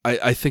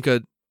 I think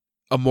a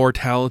more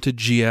talented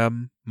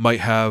GM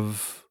might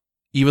have,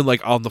 even like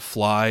on the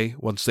fly,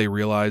 once they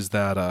realized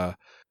that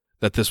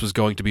that this was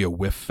going to be a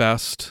whiff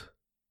fest,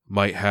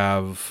 might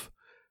have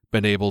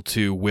been able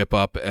to whip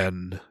up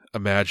an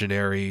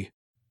imaginary.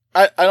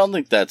 I don't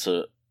think that's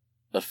a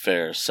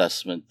fair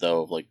assessment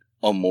though of like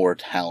a more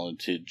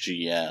talented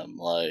GM.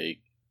 Like,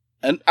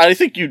 and I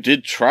think you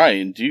did try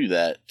and do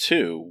that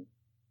too,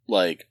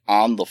 like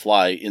on the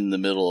fly in the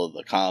middle of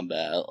the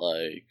combat.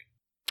 Like,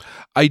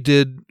 I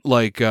did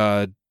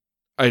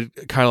I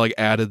kind of like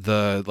added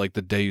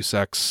the Deus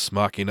Ex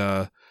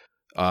Machina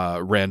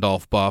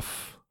Randolph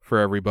buff for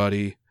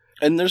everybody.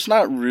 And there's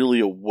not really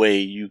a way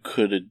you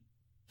could have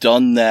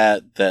done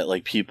that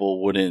like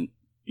people wouldn't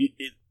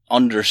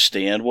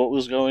understand what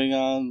was going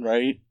on,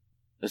 right?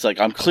 It's like,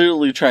 I'm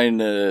clearly trying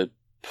to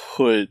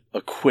put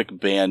a quick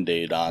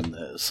Band-Aid on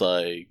this.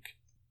 Like,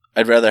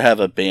 I'd rather have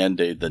a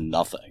Band-Aid than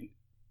nothing.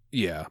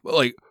 Yeah.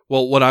 Like,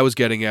 well, what I was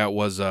getting at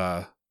was,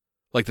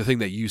 like the thing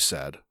that you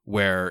said,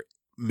 where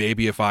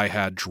maybe if I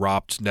had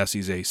dropped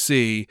Nessie's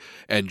AC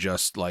and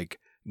just like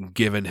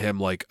given him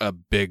like a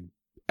big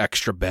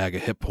extra bag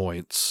of hit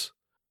points,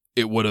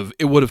 it would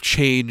have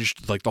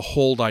changed like the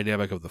whole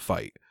dynamic of the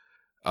fight.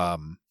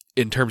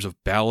 In terms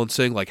of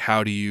balancing, like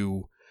how do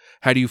you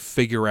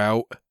figure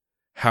out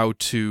how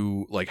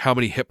to, like, how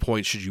many hit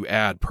points should you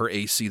add per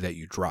AC that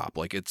you drop?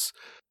 Like, it's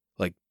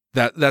like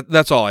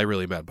that's all I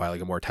really meant by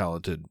like a more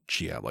talented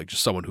GM, like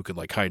just someone who can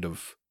like kind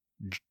of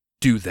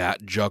do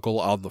that juggle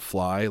on the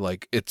fly.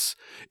 Like it's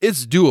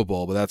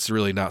doable, but that's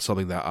really not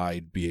something that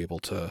I'd be able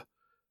to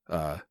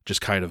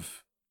just kind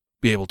of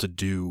be able to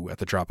do at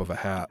the drop of a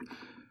hat.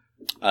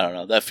 I don't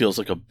know. That feels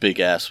like a big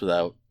ass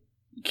without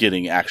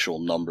getting actual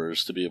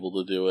numbers to be able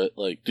to do it.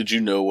 Like, did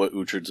you know what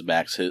Uhtred's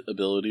max hit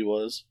ability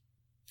was?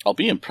 I'll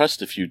be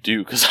impressed if you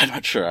do, because I'm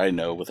not sure I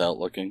know without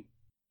looking.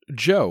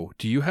 Joe,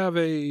 do you have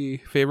a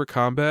favorite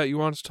combat you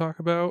want us to talk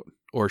about?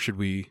 Or should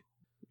we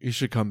You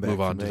should come back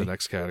move on to to me. the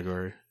next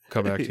category?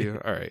 Come back to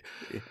you? All right.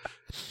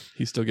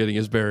 He's still getting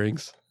his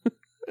bearings.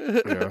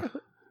 Yeah.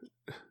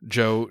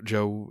 Joe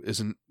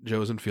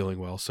isn't feeling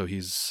well, so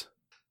he's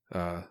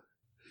having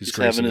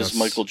his us.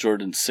 Michael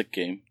Jordan sick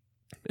game.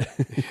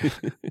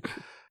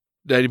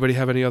 Did anybody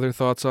have any other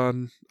thoughts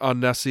on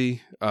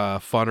Nessie?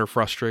 Fun or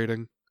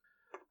frustrating?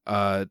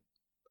 I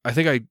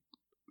think I'm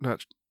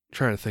not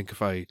trying to think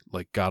if I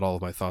like got all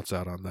of my thoughts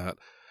out on that.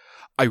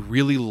 I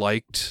really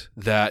liked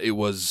that it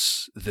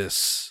was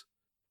this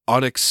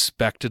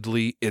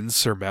unexpectedly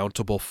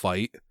insurmountable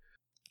fight.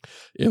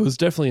 It was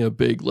definitely a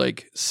big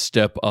like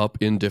step up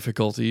in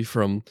difficulty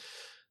from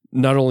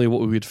not only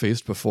what we had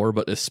faced before,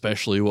 but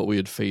especially what we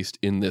had faced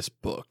in this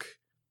book.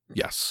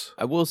 Yes.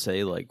 I will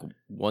say, like,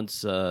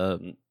 once I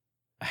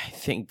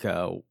think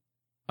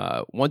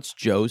once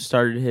Joe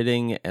started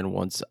hitting, and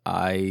once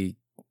I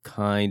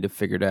kind of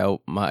figured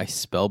out my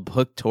spell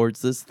book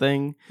towards this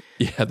thing,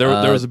 Yeah, there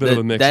was a bit of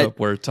a mix-up that-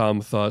 where Tom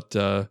thought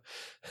that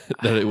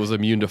it was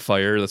immune to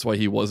fire. That's why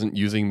he wasn't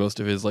using most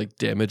of his like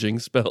damaging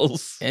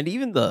spells. and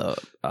even the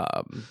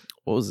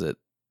what was it?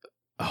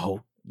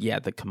 Oh yeah,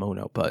 the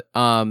kimono. But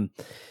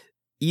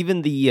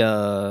even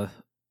the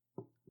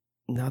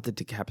not the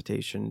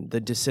decapitation,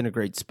 the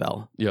disintegrate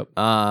spell. Yep.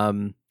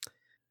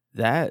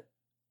 That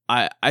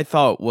I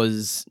thought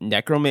was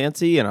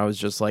necromancy, and I was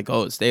just like,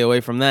 oh, stay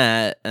away from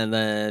that. And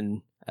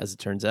then, as it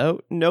turns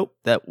out, nope,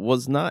 that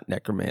was not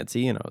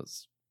necromancy, and I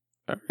was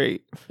all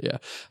right.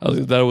 I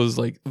think that was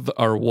like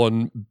our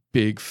one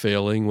big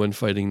failing when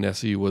fighting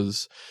Nessie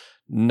was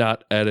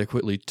not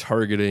adequately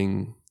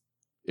targeting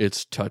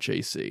its touch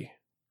AC.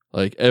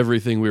 Like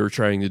everything we were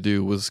trying to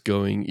do was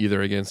going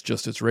either against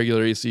just its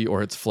regular AC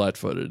or its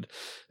flat-footed,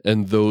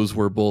 and those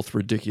were both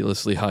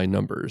ridiculously high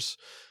numbers.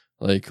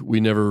 Like we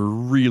never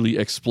really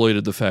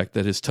exploited the fact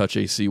that his touch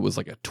AC was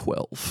like a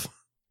 12.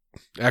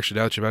 Actually,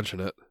 now that you mention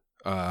it,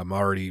 I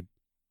already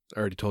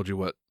told you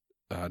what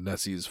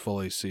Nessie's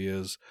full AC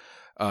is.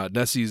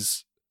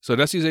 Nessie's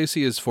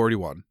AC is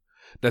 41.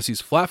 Nessie's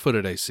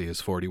flat-footed AC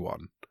is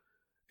 41,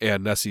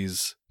 and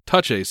Nessie's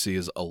touch AC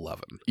is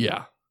 11.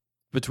 Yeah.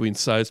 Between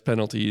size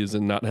penalties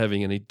and not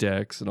having any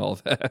decks and all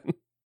that.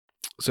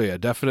 So yeah,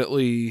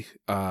 definitely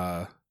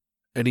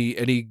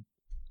any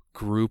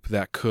group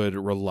that could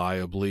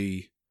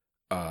reliably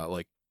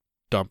like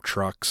dump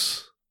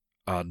trucks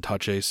on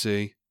touch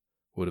AC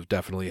would have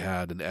definitely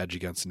had an edge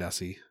against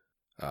Nessie.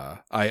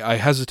 I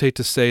hesitate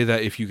to say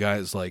that if you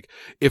guys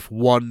if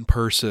one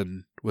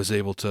person was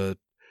able to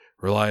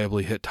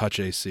reliably hit touch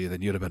AC,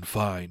 then you'd have been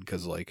fine,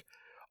 because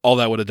all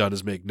that would have done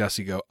is make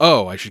Nessie go,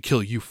 oh, I should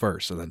kill you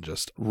first, and then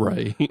just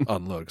Right.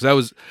 unload.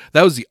 Because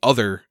that was the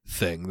other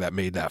thing that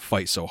made that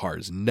fight so hard.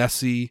 Is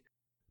Nessie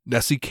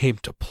came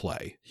to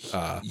play.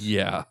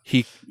 Yeah.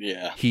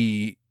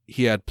 He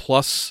had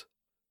plus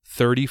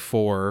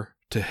 34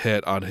 to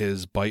hit on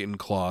his bite and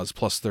claws,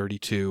 plus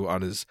 32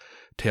 on his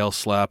tail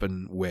slap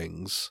and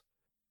wings,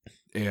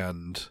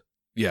 and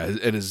yeah,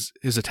 and his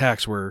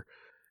attacks were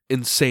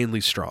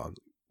insanely strong.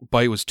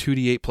 Bite was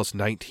 2d8 plus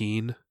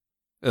 19.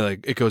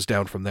 It goes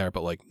down from there,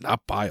 but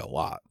not by a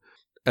lot.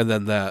 And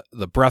then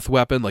the breath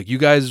weapon, you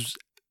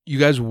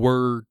guys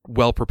were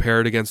well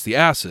prepared against the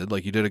acid.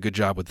 You did a good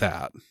job with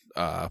that.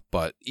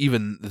 But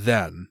even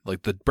then,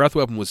 the breath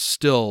weapon was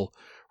still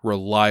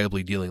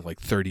reliably dealing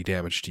 30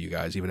 damage to you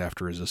guys, even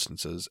after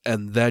resistances.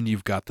 And then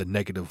you've got the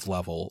negative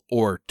level,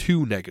 or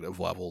 2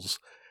 negative levels,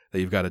 that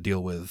you've got to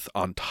deal with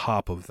on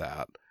top of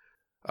that.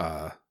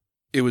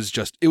 It was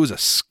a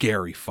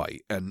scary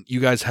fight, and you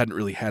guys hadn't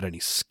really had any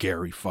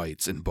scary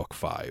fights in Book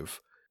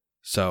 5.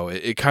 So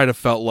it kind of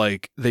felt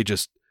like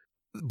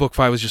Book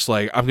 5 was just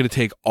I'm going to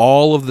take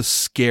all of the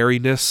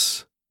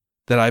scariness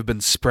that I've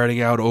been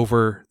spreading out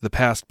over the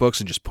past books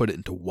and just put it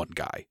into one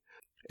guy.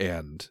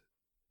 And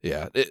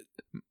yeah,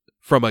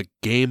 from a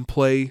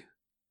gameplay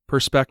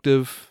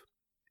perspective,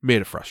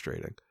 made it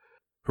frustrating.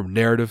 From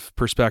narrative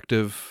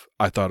perspective,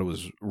 I thought it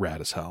was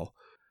rad as hell.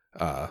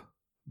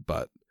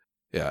 But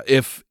yeah,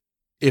 if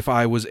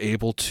I was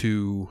able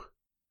to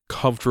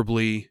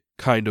comfortably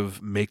kind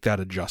of make that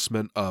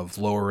adjustment of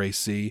lower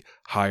AC,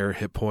 higher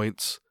hit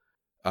points,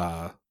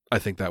 I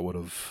think that would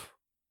have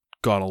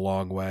gone a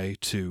long way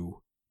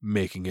to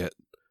making it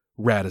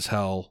rad as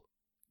hell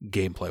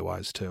gameplay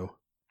wise too.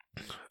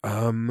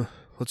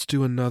 Let's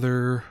do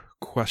another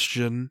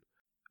question.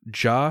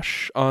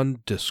 Josh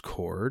on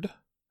Discord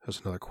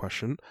has another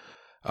question.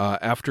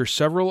 After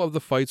several of the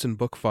fights in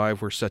Book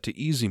 5 were set to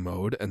easy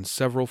mode, and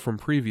several from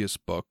previous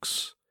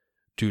books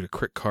due to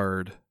crit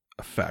card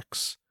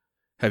effects,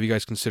 have you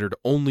guys considered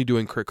only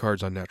doing crit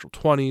cards on natural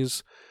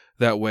 20s?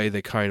 That way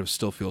they kind of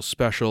still feel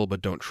special,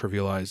 but don't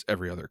trivialize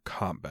every other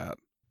combat.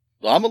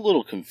 Well, I'm a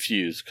little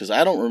confused, because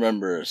I don't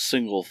remember a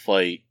single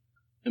fight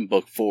in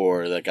Book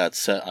 4 that got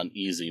set on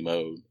easy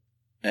mode.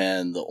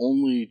 And the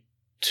only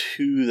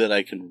two that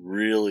I can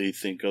really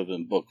think of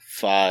in Book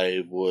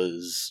 5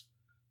 was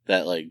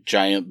that, like,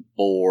 giant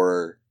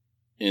boar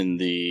in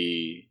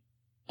the,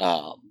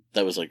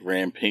 that was, like,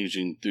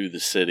 rampaging through the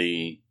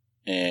city,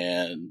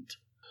 and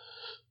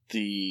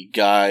the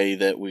guy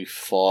that we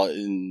fought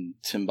in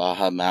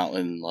Timbaha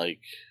Mountain, like,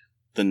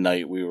 the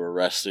night we were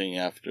resting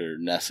after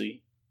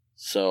Nessie.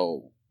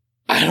 So,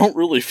 I don't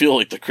really feel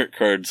like the crit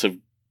cards have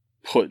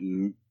put,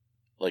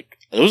 like,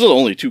 those are the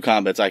only two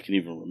combats I can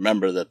even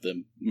remember that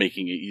them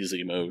making it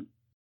easy mode.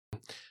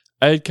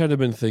 I had kind of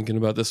been thinking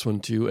about this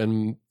one too,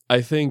 and I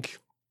think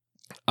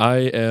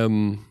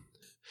I'm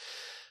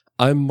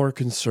more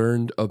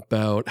concerned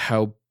about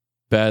how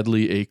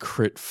badly a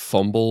crit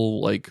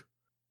fumble, like,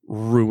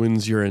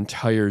 ruins your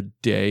entire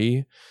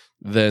day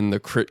than the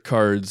crit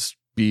cards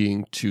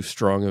being too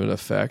strong of an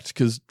effect.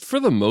 Because for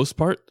the most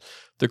part,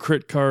 the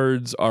crit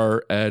cards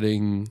are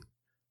adding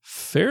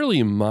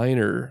fairly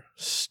minor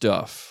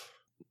stuff.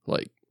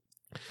 Like,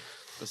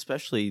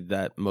 especially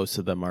that most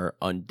of them are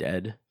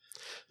undead.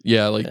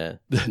 Yeah, like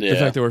the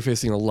fact that we're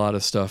facing a lot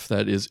of stuff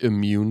that is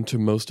immune to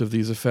most of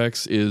these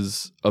effects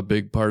is a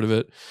big part of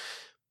it.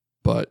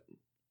 But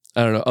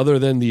I don't know, other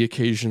than the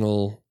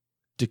occasional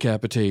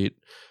decapitate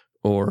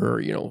or,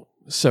 you know,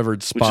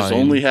 severed spine. Which has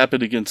only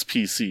happened against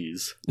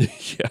PCs.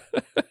 Yeah.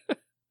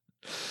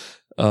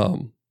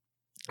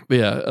 But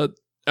yeah,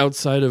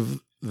 outside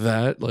of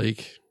that,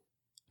 like,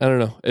 I don't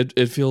know,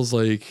 it feels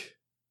like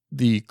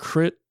the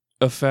crit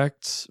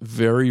effects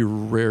very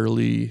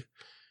rarely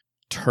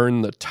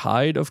turn the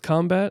tide of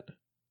combat.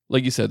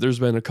 Like you said, there's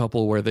been a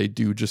couple where they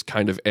do just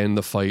kind of end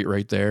the fight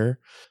right there.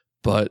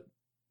 But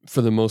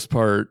for the most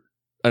part,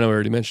 I know I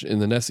already mentioned in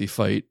the Nessie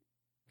fight,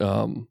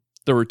 there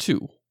were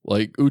two.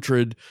 Like,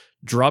 Uhtred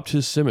dropped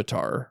his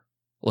scimitar.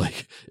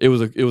 Like, it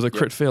was a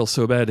crit fail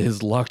so bad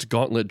his locked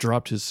gauntlet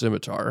dropped his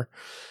scimitar.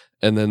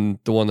 And then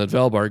the one that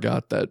Valbar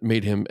got that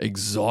made him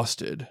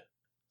exhausted.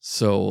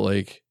 So,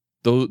 like,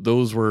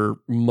 those were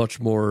much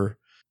more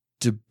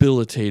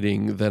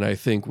debilitating than I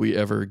think we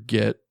ever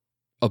get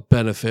a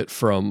benefit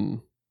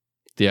from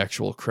the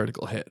actual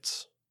critical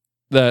hits.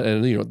 That,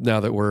 and, you know, now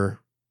that we're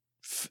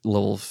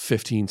level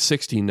 15,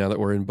 16, now that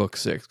we're in book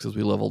 6, because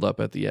we leveled up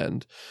at the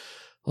end,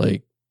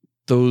 like,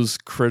 those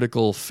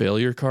critical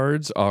failure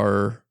cards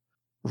are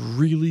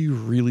really,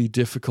 really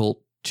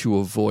difficult to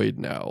avoid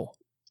now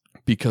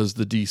because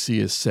the DC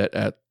is set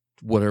at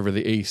whatever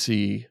the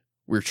AC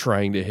we're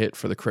trying to hit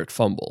for the crit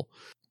fumble.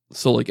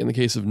 So, like, in the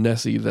case of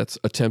Nessie, that's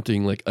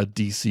attempting, like, a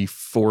DC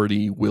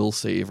 40 will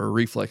save or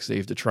reflex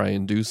save to try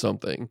and do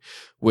something,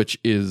 which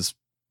is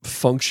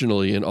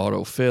functionally an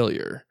auto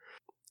failure.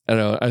 And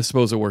I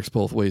suppose it works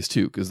both ways,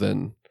 too, because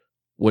then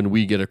when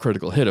we get a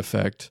critical hit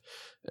effect,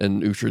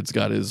 and Uhtred's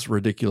got his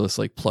ridiculous,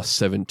 like, plus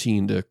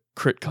 17 to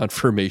crit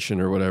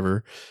confirmation or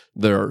whatever,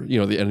 there, you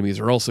know, the enemies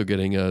are also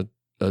getting a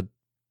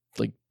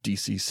like,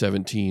 DC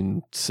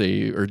 17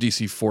 save, or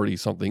DC 40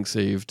 something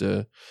save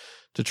to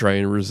try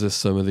and resist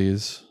some of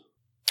these.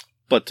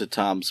 But to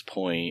Tom's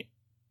point,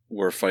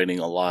 we're fighting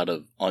a lot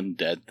of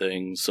undead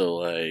things, so,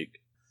 like,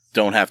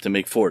 don't have to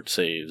make fort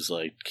saves,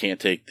 like, can't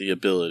take the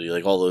ability,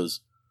 like, all those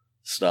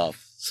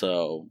stuff.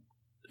 So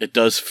it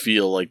does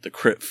feel like the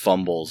crit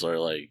fumbles are,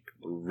 like,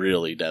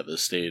 really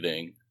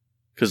devastating.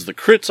 Because the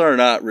crits are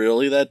not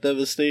really that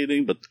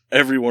devastating, but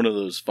every one of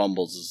those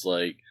fumbles is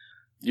like,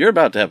 you're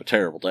about to have a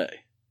terrible day.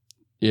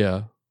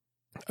 Yeah.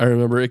 I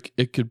remember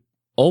it could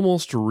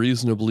almost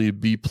reasonably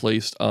be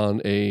placed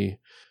on a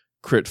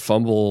crit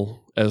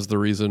fumble as the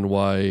reason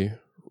why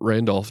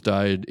Randolph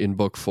died in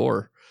book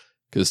 4.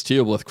 Because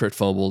Teoblith crit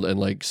fumbled and,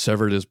 like,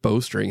 severed his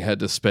bowstring, had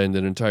to spend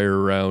an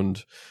entire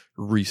round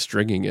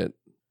restringing it.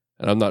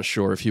 And I'm not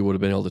sure if he would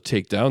have been able to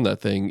take down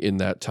that thing in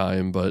that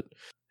time, but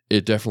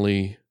it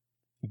definitely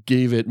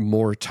gave it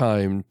more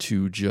time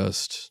to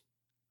just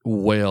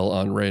wail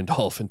on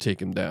Randolph and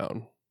take him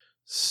down.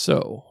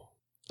 So,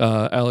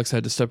 Alex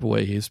had to step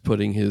away. He's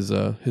putting his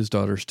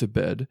daughters to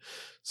bed.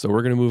 So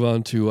we're going to move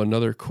on to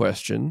another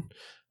question.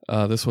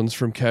 This one's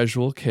from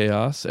Casual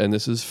Chaos, and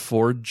this is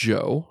for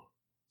Joe.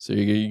 So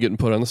you're getting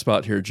put on the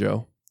spot here,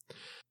 Joe.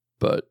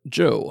 But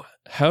Joe,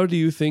 how do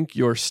you think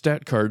your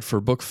stat card for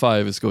Book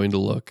 5 is going to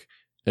look?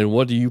 And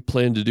what do you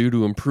plan to do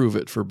to improve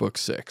it for Book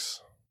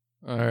 6?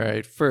 All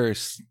right.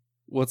 First,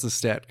 what's a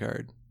stat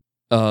card?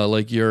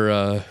 Like your,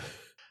 I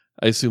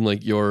assume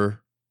like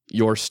your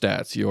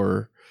stats,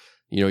 your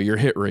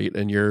hit rate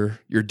and your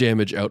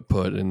damage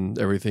output and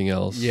everything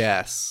else.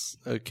 Yes.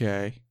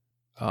 Okay.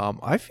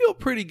 I feel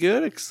pretty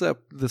good,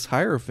 except this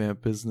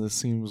Hierophant business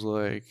seems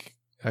like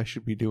I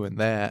should be doing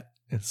that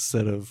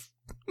instead of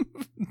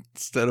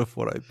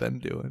what I've been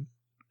doing.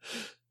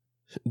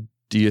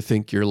 Do you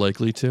think you're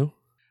likely to?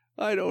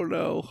 I don't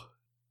know.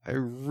 I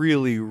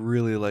really,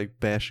 really like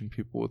bashing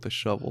people with a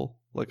shovel.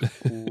 Like,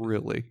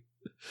 really.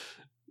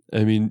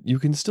 I mean, you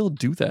can still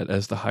do that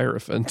as the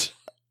Hierophant.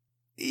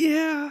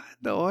 Yeah,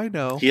 no, I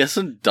know. He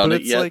hasn't done But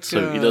it it's yet, like,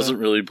 so he doesn't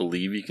really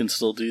believe he can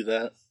still do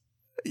that.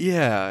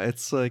 Yeah,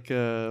 it's like,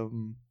 I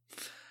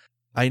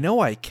know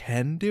I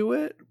can do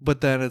it,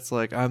 but then it's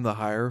like I'm the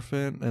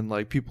Hierophant and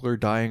like people are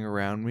dying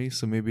around me,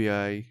 so maybe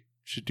I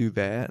should do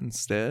that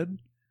instead.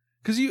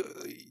 Because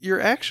your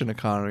action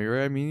economy,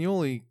 right? I mean, you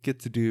only get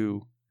to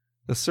do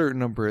a certain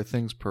number of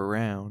things per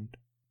round.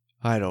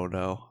 I don't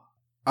know.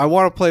 I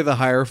want to play the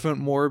Hierophant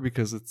more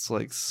because it's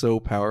like so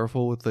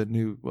powerful with the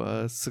new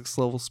 6th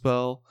level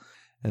spell,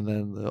 and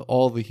then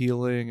all the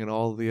healing and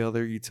all the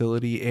other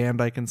utility, and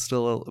I can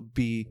still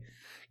be,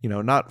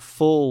 not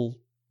full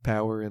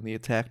power in the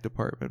attack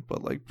department,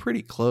 but like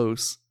pretty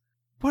close.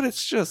 But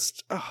it's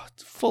just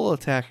full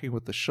attacking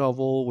with the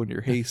shovel when you're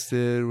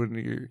hasted, when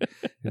you're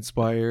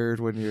inspired,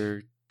 when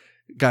you're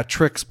got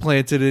tricks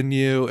planted in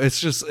you. It's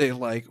just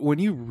like when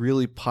you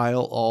really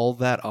pile all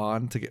that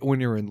on to get,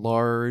 when you're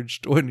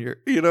enlarged, when you're,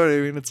 you know what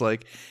I mean? It's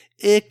like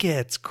it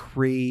gets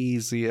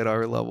crazy at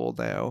our level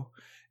now.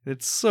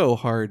 It's so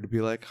hard to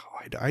be like,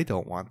 I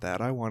don't want that.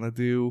 I want to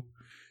do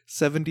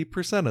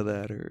 70% of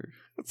that, or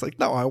it's like,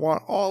 no, I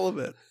want all of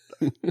it.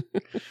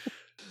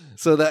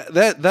 So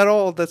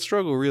that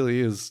struggle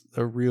really is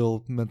a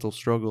real mental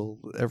struggle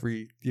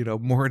every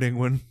morning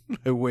when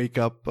I wake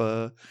up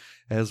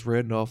as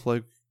Randolph.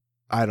 Like,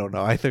 I don't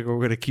know. I think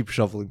we're gonna keep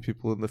shoveling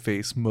people in the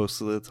face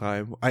most of the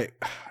time. I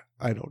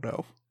don't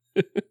know.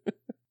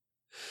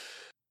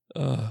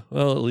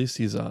 Well, at least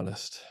he's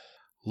honest.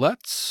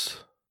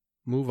 Let's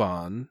move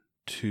on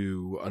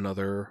to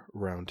another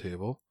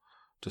roundtable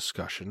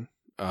discussion.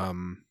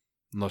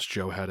 Unless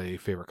Joe had a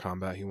favorite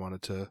combat he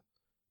wanted to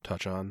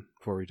touch on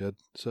before we did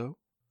so.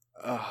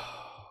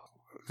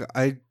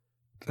 I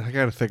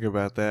gotta think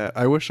about that.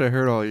 I wish I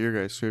heard all your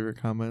guys' favorite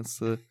comments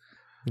to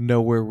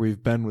know where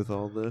we've been with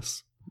all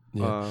this.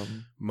 Yeah.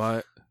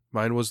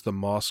 Mine was the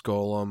Moss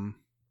Golem.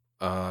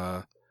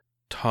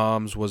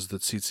 Tom's was the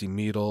Tsitsi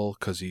Meadle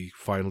because he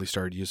finally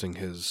started using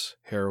his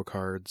hero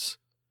cards.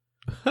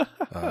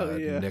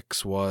 Yeah.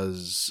 Nick's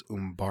was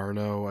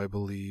Umbarno, I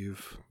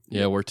believe.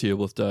 Yeah, where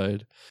Teoblith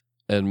died.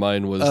 And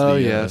mine was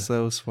yes,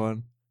 that was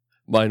fun.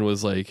 Mine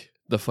was like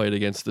the fight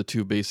against the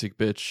 2 basic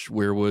bitch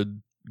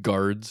Weirwood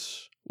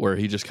guards, where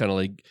he just kind of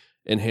like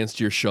enhanced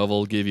your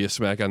shovel, gave you a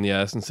smack on the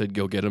ass, and said,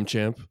 "Go get him,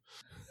 champ."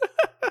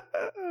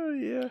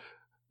 Yeah.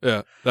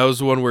 Yeah, that was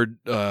the one where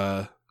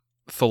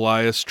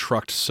Thalias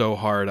trucked so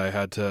hard I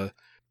had to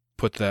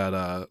put that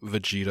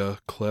Vegeta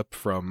clip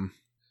from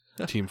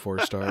Team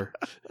 4-Star.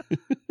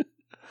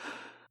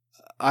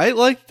 I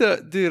like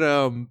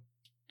the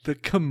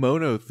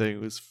kimono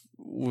thing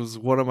was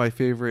one of my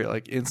favorite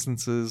like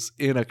instances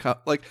in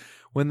like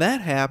when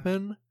that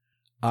happened.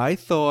 I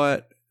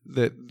thought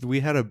that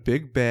we had a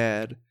big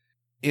bad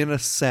in a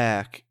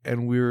sack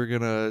and we were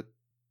gonna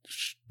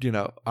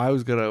I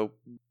was gonna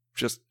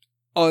just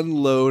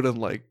unload and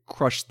like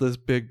crush this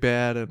big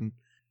bad and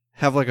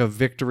have like a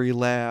victory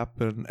lap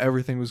and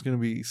everything was gonna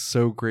be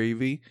so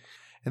gravy,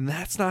 and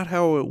that's not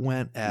how it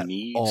went at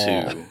Me all.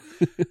 too.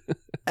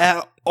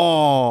 At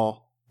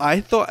all. I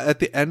thought at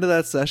the end of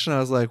that session, I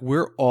was like,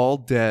 we're all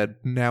dead.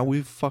 Now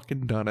we've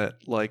fucking done it.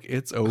 Like,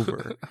 it's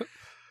over.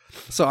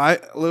 So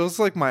it was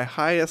like my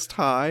highest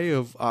high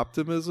of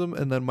optimism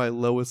and then my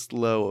lowest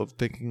low of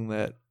thinking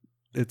that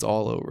it's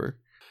all over.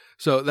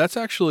 So that's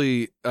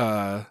actually,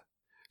 so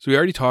we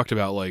already talked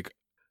about like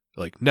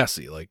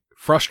Nessie, like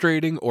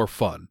frustrating or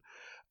fun.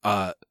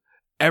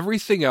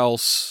 Everything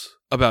else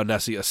about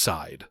Nessie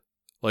aside,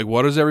 like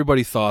what is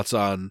everybody's thoughts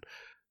on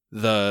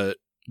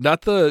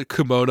not the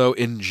kimono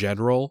in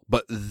general,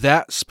 but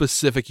that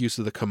specific use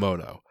of the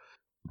kimono?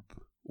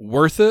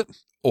 Worth it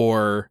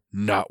or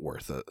not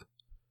worth it?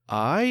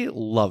 I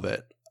love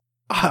it.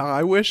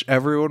 I wish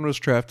everyone was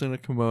trapped in a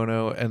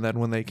kimono, and then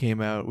when they came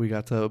out, we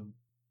got to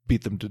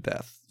beat them to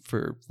death,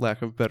 for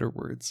lack of better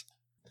words.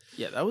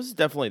 Yeah, that was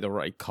definitely the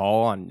right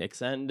call on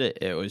Nick's end.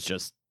 It was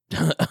just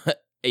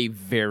a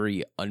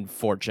very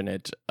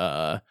unfortunate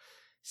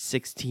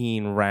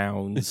 16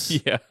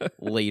 rounds Yeah.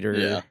 later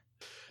Yeah.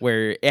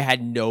 where it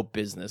had no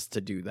business to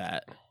do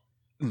that.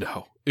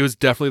 No, it was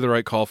definitely the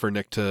right call for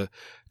Nick to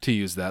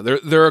use that.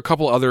 There are a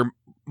couple other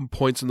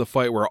points in the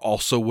fight where it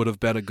also would have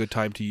been a good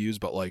time to use,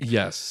 but like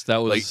Yes, that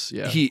was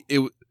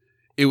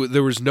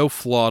there was no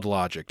flawed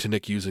logic to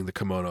Nick using the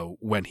kimono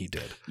when he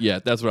did. Yeah,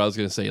 that's what I was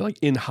going to say. Like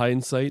in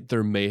hindsight,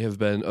 there may have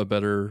been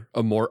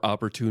a more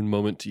opportune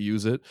moment to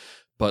use it,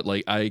 but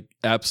like I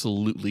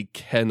absolutely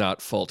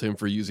cannot fault him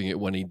for using it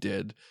when he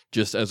did,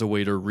 just as a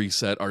way to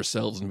reset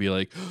ourselves and be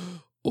like,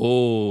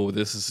 "Oh,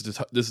 this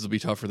will be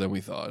tougher than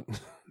we thought."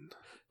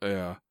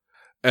 Yeah.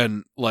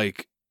 And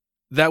like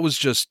that was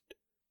just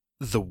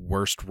the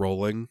worst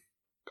rolling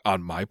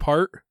on my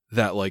part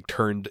that like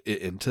turned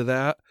it into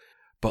that.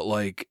 But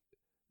like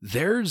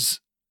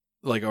there's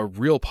like a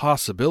real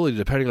possibility,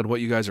 depending on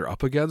what you guys are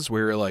up against,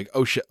 where you're like,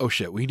 oh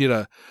shit, we need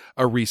a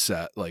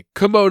reset. Like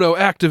kimono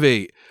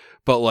activate.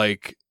 But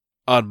like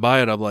on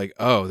mine, I'm like,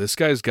 oh, this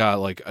guy's got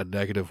like a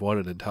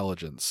 -1 in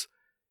intelligence.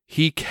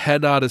 He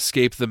cannot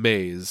escape the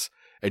maze,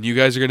 and you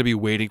guys are going to be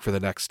waiting for the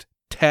next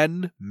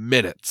 10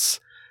 minutes.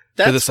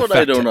 That's what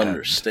I don't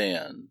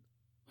understand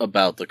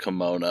about the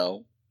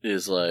kimono,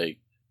 is like,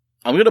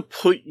 I'm going to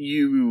put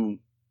you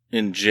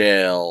in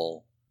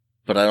jail,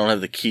 but I don't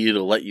have the key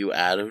to let you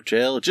out of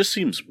jail. It just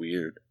seems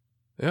weird.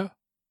 Yeah.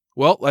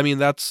 Well, I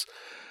mean,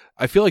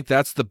 I feel like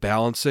that's the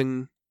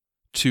balancing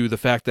to the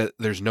fact that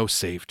there's no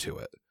save to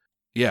it.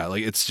 Yeah,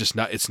 like it's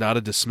not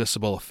a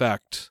dismissible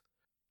effect.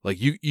 Like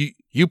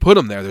you put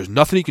him there. There's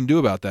nothing you can do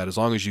about that as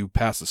long as you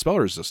pass the spell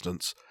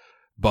resistance.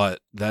 But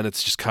then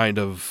it's just kind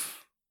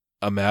of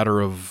a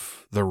matter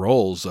of the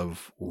rolls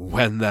of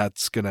when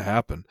that's going to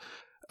happen.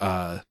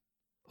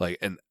 Like,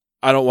 and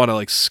I don't want to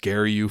like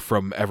scare you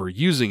from ever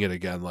using it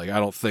again. Like, I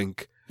don't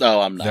think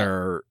I'm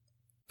not.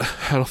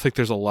 I don't think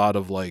there's a lot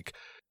of like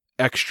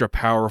extra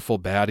powerful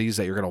baddies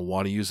that you're going to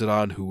want to use it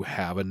on who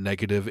have a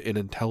negative in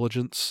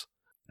intelligence.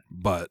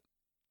 But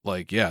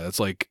like, yeah, that's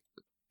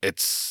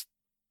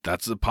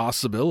a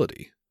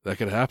possibility that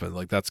can happen.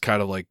 Like, that's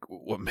kind of like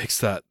what makes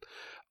that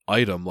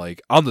item,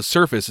 like on the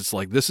surface, it's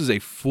like, this is a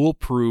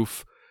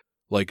foolproof,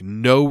 like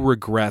no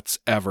regrets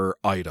ever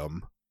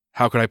item.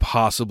 How could I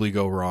possibly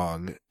go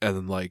wrong? And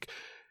then like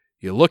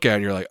you look at it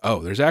and you're like,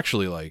 oh, there's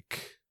actually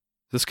like,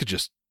 this could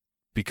just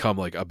become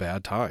like a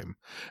bad time.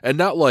 And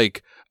not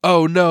like,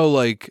 oh no,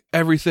 like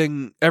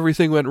everything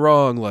went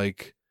wrong,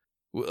 like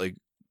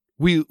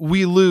we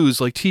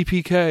lose, like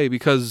TPK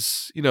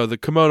because, you know, the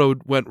kimono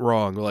went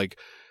wrong. Like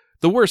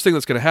the worst thing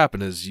that's going to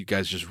happen is you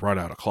guys just run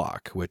out of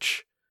clock,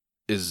 which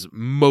is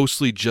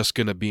mostly just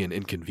going to be an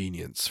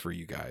inconvenience for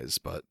you guys.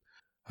 But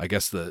I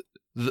guess the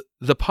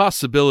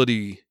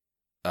possibility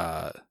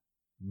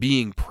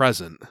being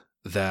present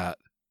that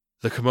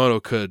the kimono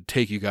could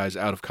take you guys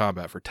out of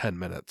combat for 10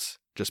 minutes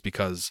just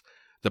because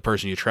the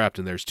person you trapped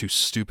in there is too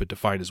stupid to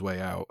find his way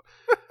out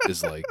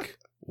is like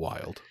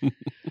wild.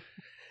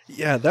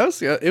 Yeah,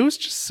 it was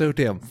just so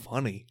damn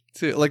funny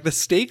too. Like the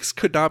stakes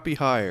could not be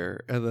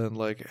higher, and then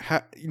like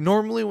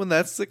normally when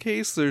that's the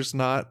case, there's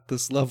not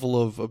this level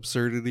of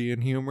absurdity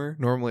and humor.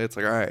 Normally it's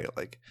like, all right,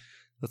 like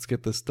let's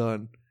get this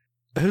done.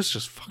 It was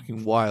just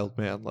fucking wild,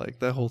 man. Like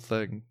that whole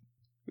thing,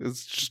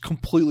 it's just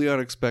completely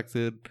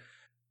unexpected,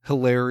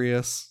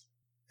 hilarious,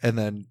 and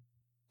then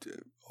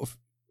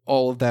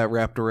all of that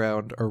wrapped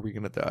around, are we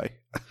gonna die?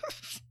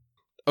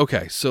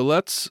 Okay, so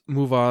let's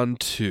move on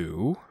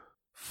to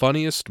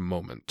funniest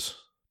moment.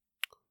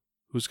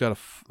 Who's got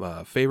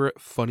a favorite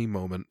funny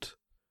moment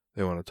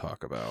they want to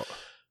talk about?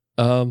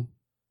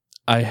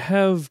 I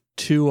have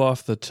two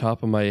off the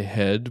top of my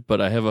head,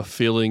 but I have a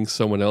feeling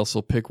someone else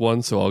will pick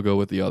one, so I'll go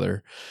with the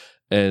other.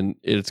 And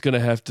it's going to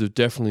have to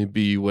definitely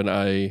be when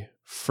I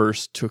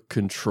first took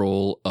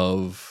control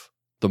of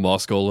the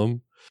Moss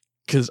Golem,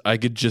 because I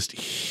could just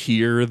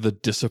hear the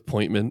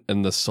disappointment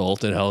and the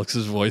salt in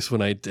Alex's voice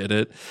when I did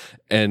it,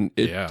 and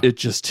it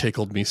just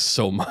tickled me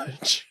so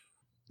much.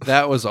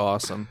 That was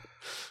awesome.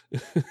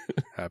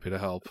 Happy to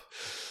help.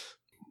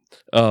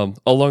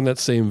 Along that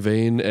same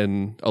vein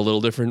and a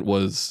little different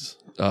was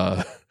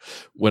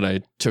when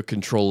I took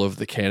control of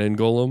the cannon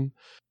golem.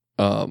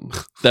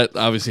 That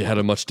obviously had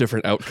a much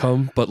different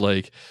outcome, but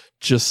like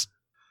just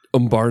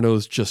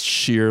Umbarno's just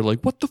sheer like,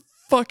 what the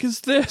fuck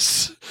is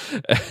this?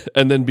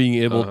 And then being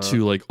able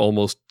to like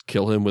almost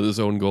kill him with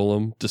his own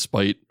golem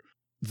despite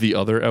the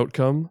other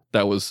outcome.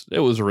 It was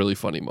a really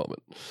funny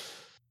moment.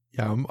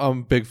 Yeah, I'm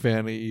a big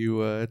fan of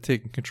you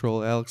taking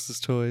control of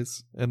Alex's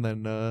toys, and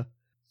then the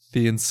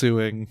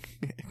ensuing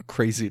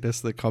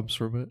craziness that comes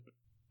from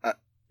it.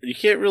 You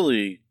can't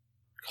really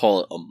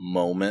call it a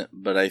moment,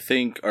 but I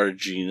think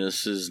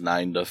Arginus's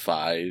 9 to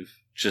 5,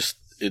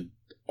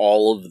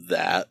 all of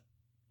that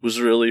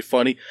was really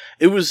funny.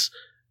 It was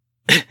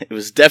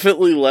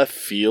definitely left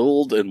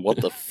field and what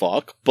the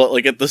fuck, but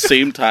like at the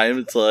same time,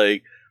 it's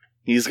like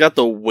he's got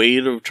the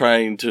weight of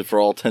trying to, for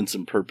all intents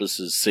and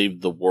purposes,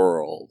 save the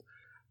world.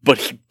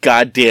 But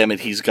God damn it,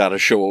 he's got to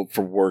show up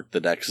for work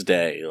the next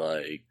day.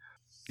 Like,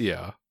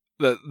 yeah,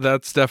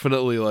 that's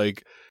definitely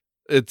like,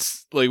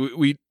 it's like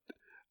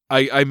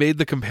I made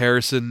the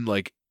comparison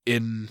like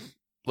in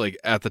like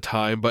at the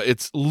time, but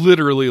it's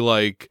literally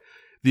like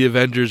the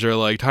Avengers are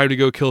like, time to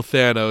go kill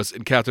Thanos,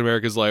 and Captain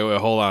America's like, wait,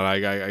 hold on, I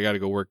got to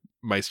go work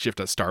my shift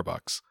at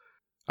Starbucks.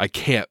 I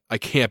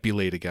can't be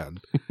late again.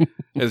 And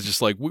it's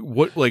just like,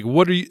 what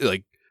are you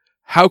like?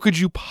 How could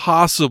you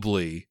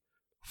possibly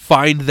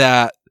find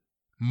that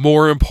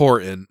more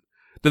important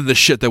than the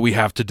shit that we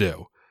have to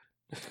do?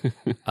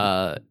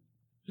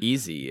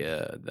 Easy.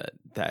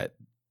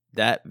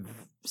 That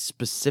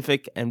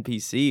specific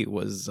NPC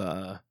was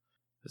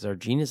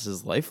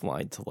Arginus's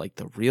lifeline to like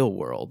the real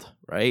world,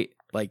 right?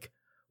 Like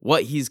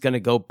what he's gonna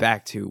go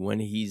back to when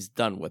he's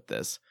done with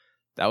this.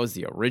 That was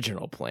the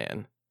original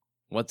plan.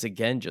 Once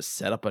again, just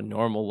set up a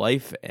normal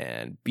life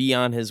and be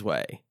on his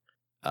way.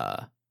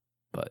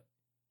 But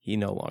he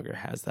no longer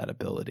has that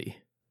ability.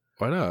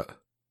 Why not?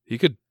 He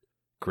could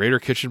Greater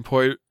Kitchen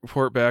port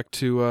back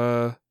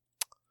to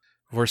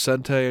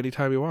Vorcente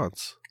anytime he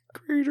wants.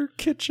 Greater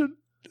Kitchen.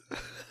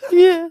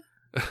 Yeah.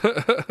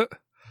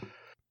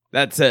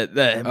 That's it.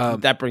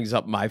 That brings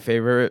up my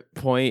favorite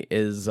point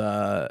is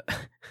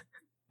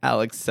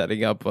Alex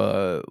setting up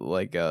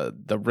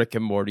the Rick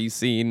and Morty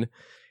scene.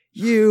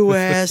 You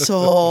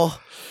asshole.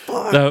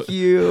 Fuck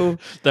you.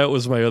 That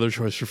was my other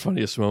choice for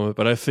funniest moment,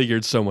 but I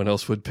figured someone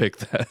else would pick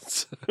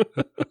that.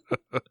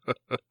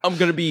 I'm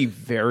going to be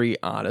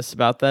very honest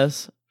about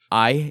this.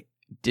 I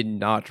did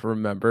not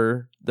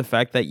remember the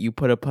fact that you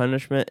put a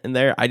punishment in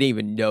there. I didn't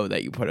even know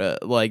that you put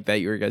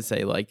that you were going to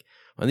say one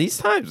of these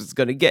times it's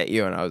going to get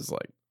you. And I was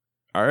like,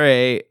 all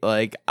right.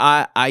 Like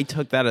I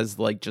took that as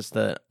just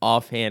an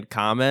offhand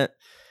comment.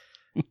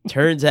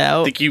 Turns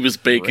out. I think he was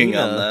baking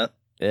on that.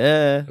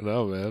 Yeah.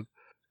 No, man.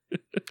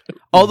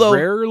 Although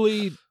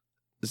rarely.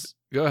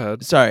 Go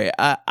ahead. Sorry,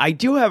 I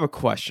do have a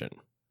question,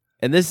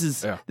 and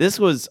this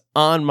was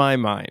on my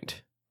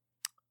mind.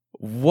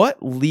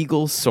 What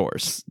legal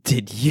source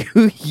did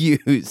you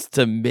use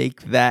to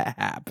make that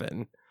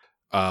happen?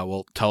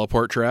 Well,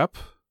 teleport trap,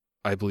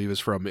 I believe, is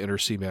from Inner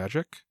Sea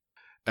Magic,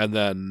 and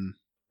then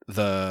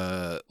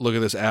the look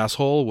at this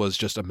asshole was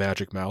just a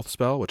magic mouth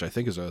spell, which I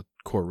think is a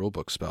core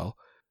rulebook spell,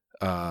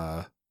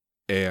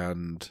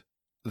 and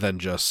then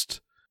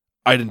just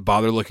I didn't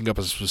bother looking up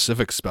a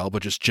specific spell,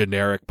 but just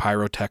generic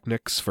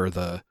pyrotechnics for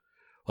the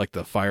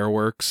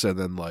fireworks, and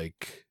then I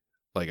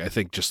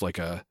think just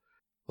a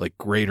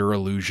greater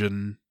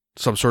illusion,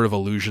 some sort of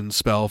illusion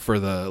spell for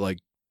the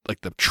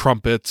like the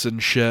trumpets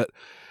and shit,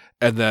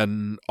 and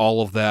then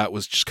all of that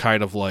was just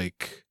kind of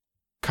like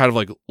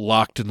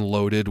locked and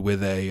loaded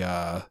with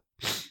a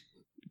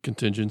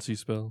contingency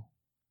spell.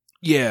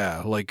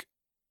 Yeah,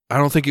 I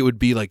don't think it would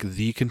be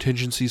the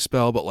contingency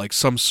spell, but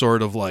some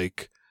sort of I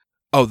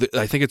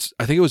think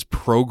it was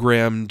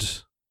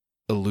programmed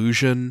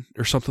illusion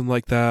or something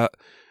like that,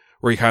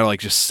 where you kind of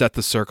just set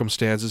the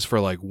circumstances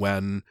for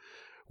when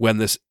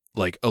this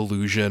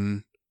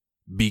illusion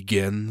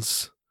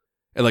begins,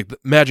 and the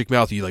magic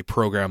mouth you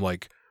program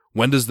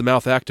when does the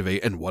mouth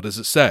activate and what does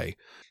it say,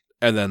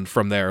 and then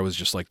from there it was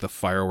just the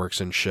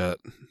fireworks and shit,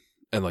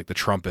 and the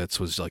trumpets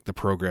was the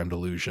programmed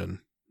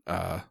illusion.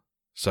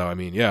 So I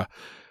mean, yeah.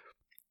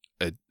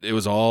 It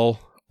was all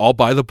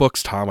by the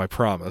books, Tom, I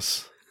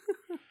promise.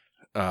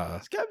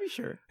 It's gotta be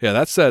sure. Yeah,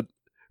 that said,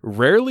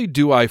 rarely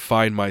do I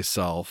find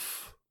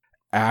myself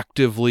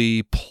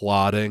actively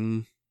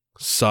plotting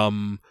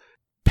some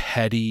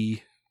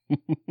petty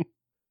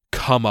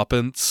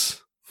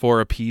comeuppance for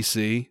a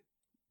PC,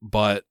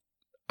 but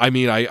I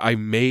mean, I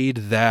made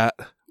that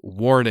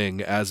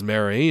warning as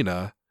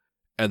Mariana,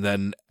 and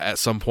then at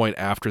some point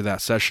after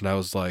that session, I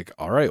was like,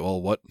 all right,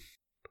 well, what?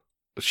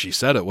 She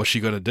said it. What's she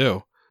going to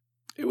do?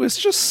 It was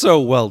just so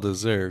well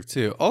deserved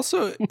too.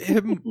 Also,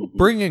 him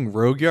bringing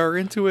Rogyar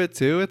into it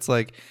too. It's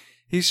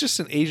he's just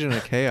an agent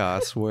of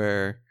chaos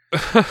where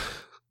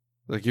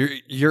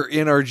you're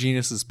in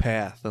Arginus's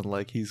path,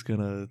 and he's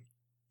gonna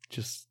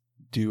just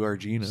do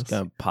Arginus. Just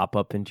gonna pop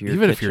up into your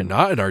even kitchen. If you're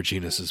not in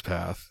Arginus's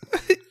path.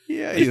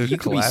 Yeah, you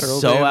could be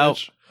so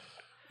out.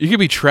 You could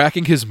be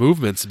tracking his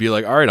movements and be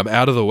like, all right, I'm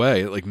out of the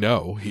way.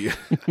 No,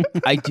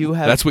 I do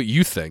have. That's what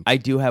you think. I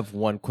do have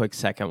one quick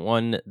second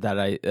one that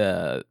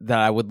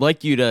I would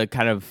like you to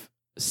kind of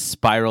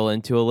spiral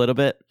into a little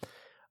bit.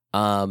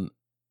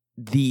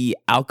 The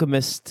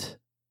alchemist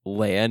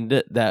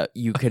land that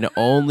you can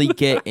only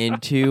get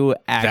into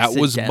accidentally.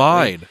 That was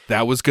mine.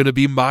 That was going to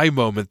be my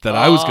moment that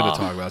I was going to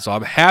talk about. So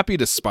I'm happy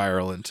to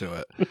spiral into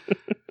it.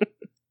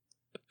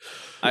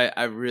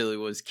 I really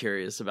was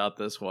curious about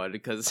this one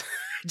because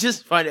I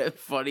just find it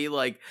funny.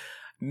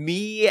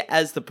 Me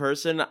as the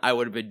person, I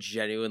would have been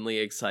genuinely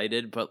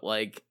excited, but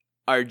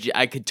RG,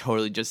 I could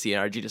totally just see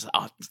an RG just,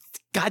 oh,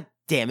 god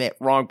damn it,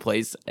 wrong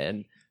place.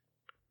 And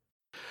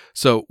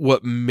so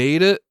what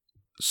made it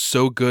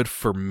so good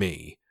for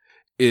me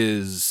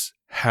is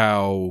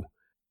how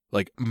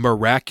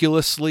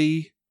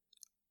miraculously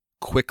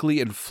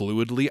quickly and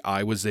fluidly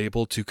I was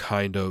able to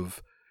kind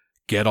of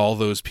get all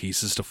those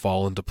pieces to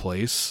fall into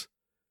place.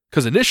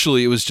 Because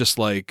initially it was just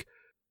it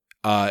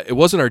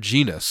wasn't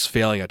Arginus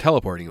failing at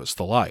teleporting, it was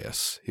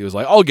Thalias. He was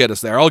like, I'll get us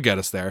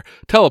there.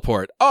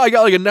 Teleport. Oh, I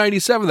got a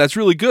 97. That's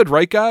really good,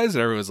 right, guys?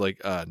 And everyone was like,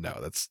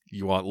 no,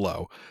 you want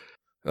low.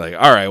 Like,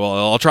 all right,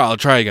 well, I'll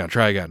try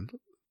again.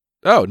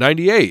 Oh,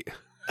 98.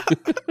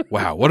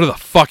 Wow, what are the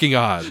fucking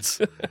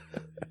odds?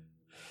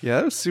 Yeah,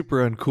 that was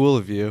super uncool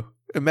of you.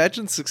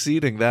 Imagine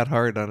succeeding that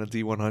hard on a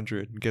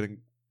D100 and getting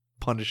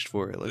punished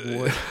for it. Like,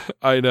 what?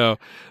 I know.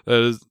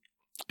 It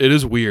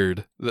is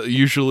weird.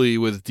 Usually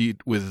with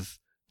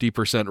D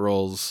percent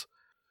rolls,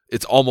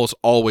 it's almost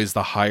always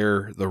the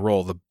higher the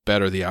roll, the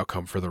better the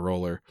outcome for the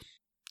roller.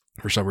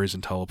 For some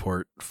reason,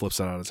 teleport flips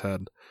that on its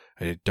head.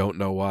 I don't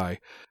know why.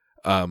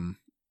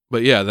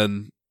 But yeah,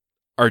 then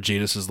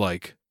Arginus is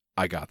like,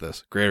 I got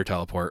this. Greater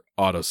teleport,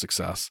 auto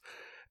success.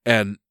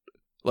 And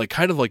like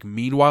kind of like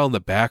meanwhile in the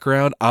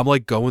background, I'm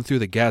like going through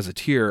the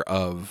gazetteer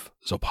of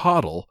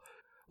Zopotl,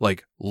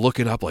 like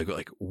looking up like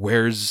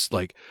where's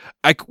like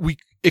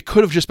it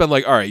could have just been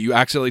like, all right, you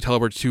accidentally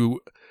teleport to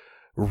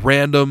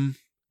random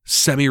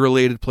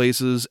semi-related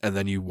places and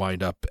then you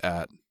wind up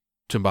at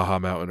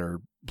Tumbaha Mountain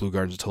or Blue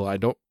Gardens until I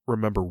don't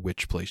remember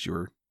which place you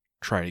were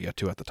trying to get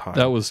to at the time.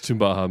 That was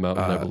Tumbaha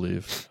Mountain, I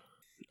believe.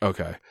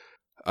 Okay.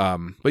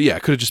 But yeah,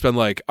 it could have just been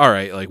like, all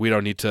right, like we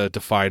don't need to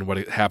define what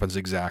it happens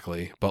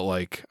exactly. But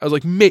like, I was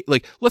like,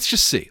 let's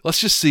just see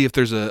if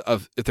there's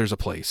a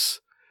place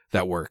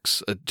that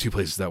works, two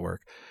places that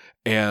work.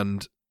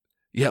 And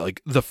yeah,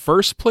 like the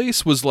first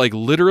place was like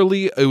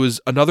literally, it was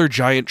another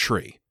giant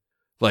tree.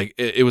 Like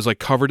it was like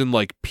covered in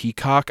like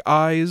peacock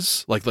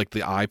eyes, like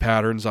the eye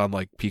patterns on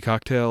like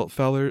peacock tail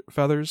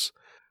feathers.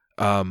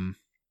 And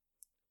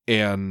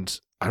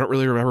I don't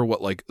really remember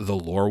what like the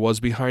lore was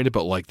behind it,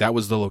 but like that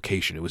was the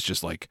location. It was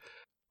just like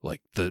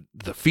the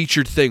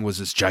featured thing was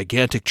this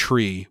gigantic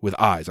tree with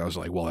eyes. I was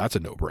like, well, that's a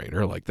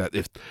no-brainer. Like that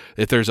if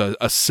there's a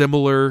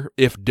similar,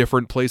 if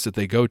different place that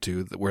they go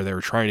to where they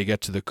were trying to get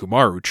to the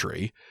Kumaru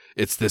tree,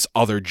 it's this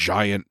other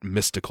giant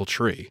mystical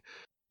tree.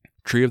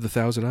 Tree of the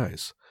Thousand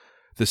Eyes.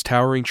 This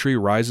towering tree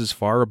rises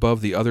far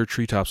above the other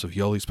treetops of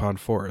Yoli's Pond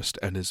Forest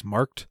and is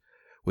marked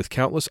with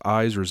countless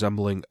eyes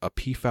resembling a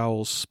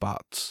peafowl's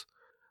spots.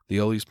 The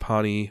Yoli's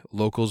Pawnee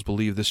locals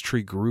believe this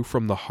tree grew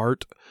from the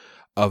heart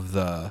of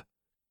the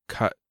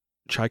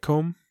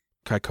Kaikome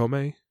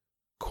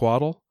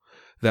Coatl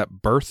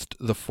that birthed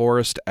the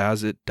forest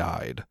as it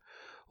died.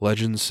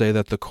 Legends say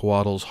that the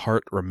Coatl's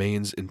heart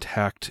remains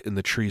intact in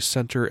the tree's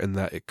center and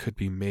that it could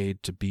be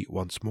made to beat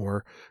once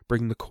more,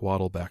 bringing the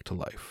Coatl back to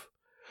life.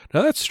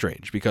 Now that's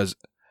strange because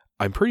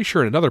I'm pretty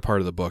sure in another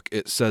part of the book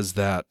it says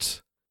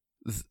that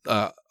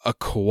a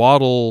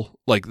Coatl,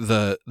 like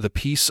the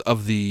piece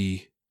of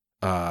the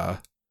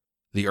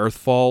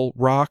Earthfall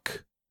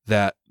rock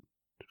that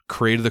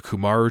created the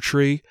Kumaru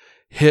tree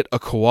hit a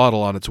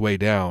Coatl on its way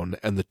down,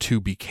 and the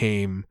two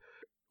became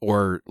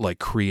or like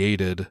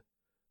created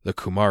the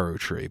Kumaru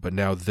tree. But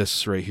now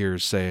this right here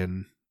is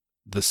saying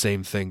the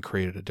same thing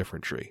created a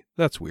different tree.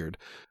 That's weird,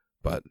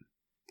 but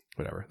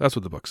whatever. That's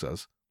what the book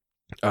says.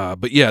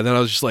 But yeah, then I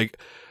was just like,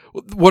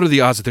 what are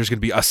the odds that there's going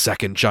to be a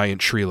second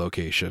giant tree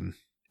location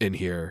in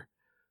here?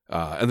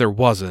 And there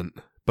wasn't.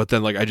 But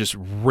then like I just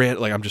ran,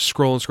 like I'm just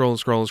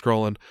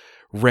scrolling,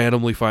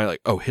 randomly find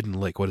like, oh, Hidden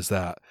Lake, what is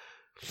that?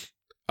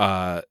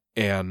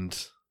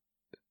 And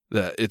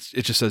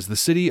it just says the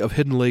city of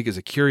Hidden Lake is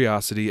a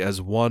curiosity as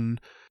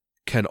one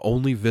can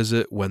only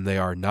visit when they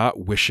are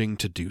not wishing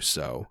to do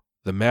so.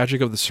 The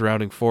magic of the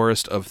surrounding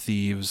forest of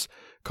thieves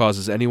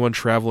causes anyone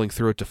traveling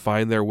through it to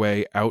find their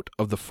way out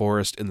of the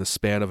forest in the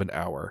span of an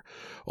hour.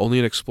 Only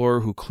an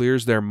explorer who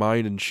clears their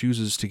mind and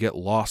chooses to get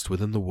lost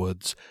within the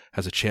woods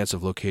has a chance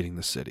of locating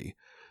the city.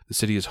 The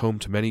city is home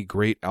to many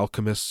great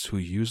alchemists who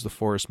use the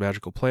forest's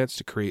magical plants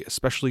to create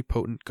especially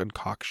potent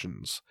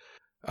concoctions.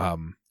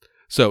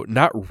 So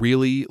not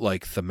really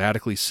like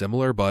thematically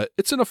similar, but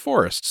it's in a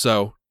forest.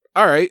 So,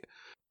 all right.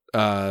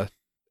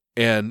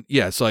 And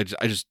yeah, so I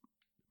just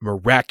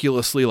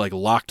miraculously like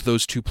locked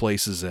those two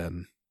places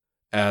in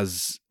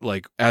as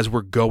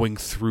we're going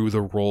through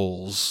the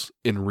rolls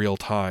in real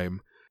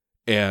time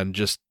and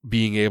just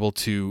being able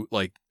to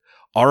like,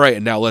 all right,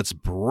 and now let's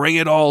bring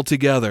it all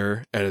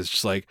together. And it's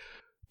just like,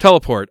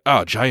 teleport.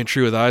 Oh, giant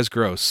tree with eyes.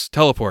 Gross.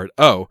 Teleport.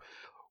 Oh,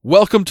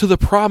 welcome to the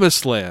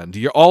promised land.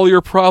 All your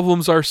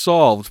problems are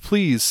solved.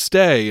 Please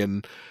stay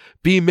and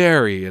be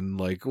merry. And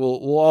like, we'll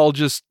all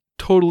just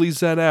totally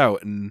zen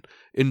out and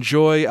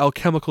enjoy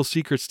alchemical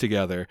secrets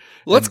together.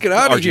 Let's get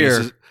out of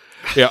here.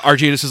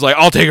 Arginus is like,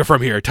 I'll take it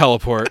from here.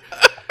 Teleport.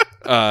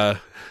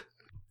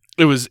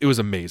 It was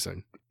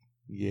amazing.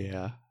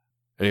 Yeah.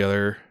 Any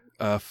other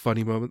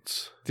funny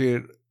moments?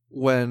 Dude,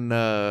 when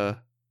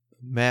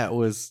Matt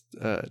was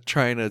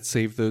trying to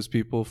save those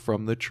people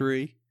from the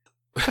tree,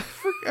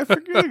 I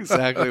forget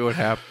exactly what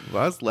happened.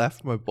 I was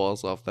laughing my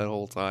balls off that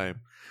whole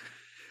time.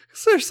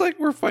 So it's like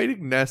we're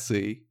fighting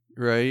Nessie,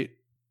 right?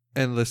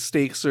 And the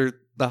stakes are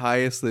the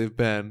highest they've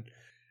been.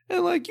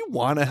 And like you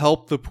want to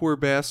help the poor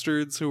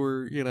bastards who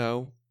are,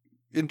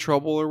 in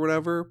trouble or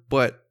whatever,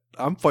 but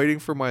I'm fighting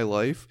for my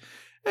life.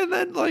 And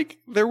then like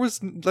there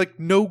was like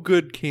no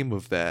good came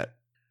of that.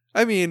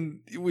 I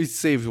mean, we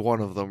saved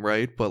one of them,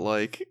 right? But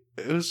like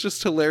it was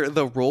just hilarious.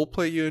 The role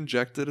play you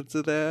injected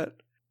into that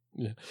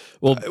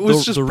Well, It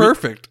was just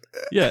perfect.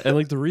 Yeah, and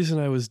like the reason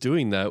I was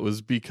doing that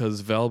was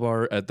because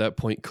Valbar at that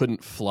point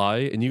couldn't fly,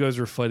 and you guys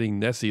were fighting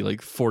Nessie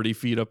like 40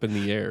 feet up in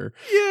the air.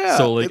 Yeah.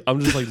 So like I'm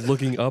just like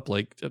looking up,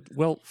 like,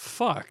 well,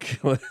 fuck.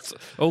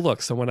 Oh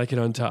look, someone I can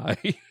untie.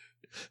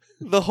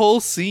 The whole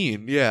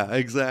scene, yeah,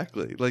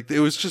 exactly. Like it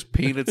was just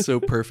painted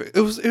so perfect.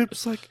 It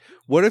was like,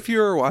 what if you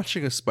were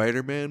watching a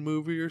Spider-Man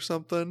movie or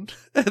something,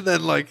 and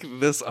then like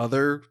this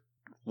other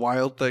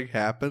wild thing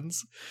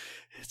happens?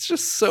 It's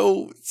just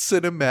so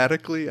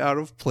cinematically out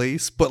of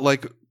place, but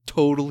like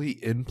totally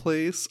in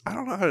place. I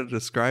don't know how to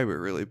describe it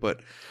really,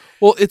 but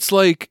Well, it's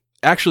like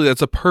actually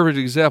that's a perfect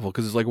example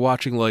because it's like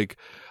watching like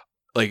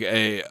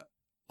a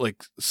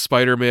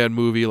Spider-Man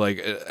movie, like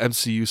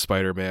MCU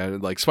Spider-Man,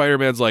 and like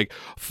Spider-Man's like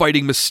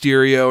fighting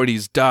Mysterio and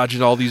he's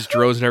dodging all these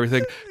drones and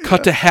everything.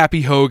 Cut to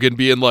Happy Hogan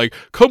being like,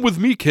 "Come with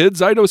me,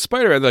 kids. I know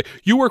Spider-Man." Like,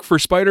 "You work for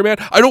Spider-Man?"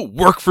 "I don't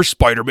work for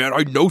Spider-Man.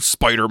 I know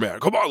Spider-Man.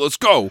 Come on, let's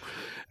go."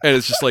 And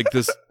it's just like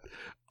this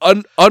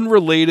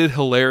unrelated,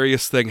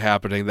 hilarious thing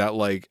happening that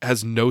like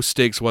has no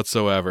stakes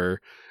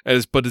whatsoever.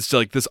 But it's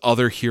like this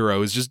other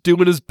hero is just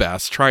doing his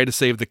best, trying to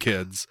save the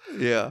kids.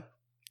 yeah.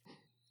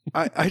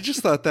 I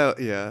just thought that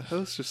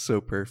was just so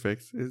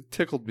perfect. It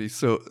tickled me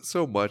so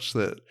much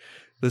that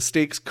the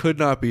stakes could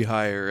not be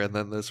higher, and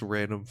then this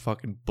random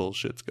fucking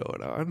bullshit's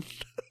going on.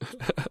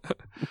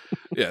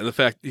 Yeah, and the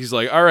fact he's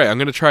like, "All right, I'm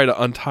gonna try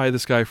to untie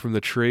this guy from the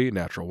tree."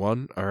 Natural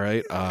one. All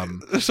right.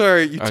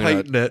 Sorry, you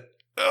tighten it.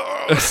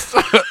 Oh,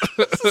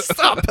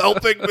 stop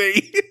helping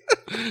me.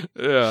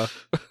 Yeah.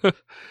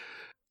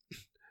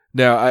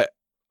 Now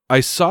I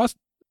saw.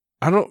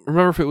 I don't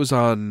remember if it was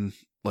on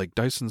like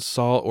Dyson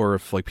Salt or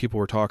if like people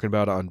were talking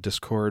about it on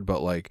Discord,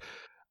 but like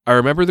I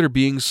remember there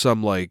being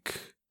some like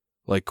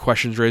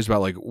questions raised about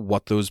like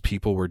what those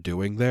people were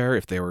doing there,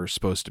 if they were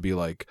supposed to be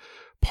like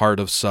part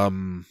of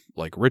some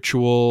like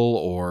ritual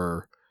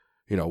or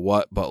you know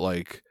what, but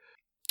like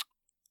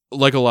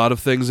a lot of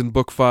things in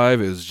book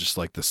 5 is just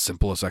like the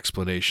simplest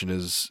explanation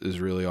is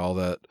really all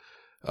that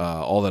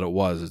it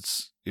was.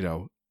 It's, you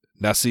know,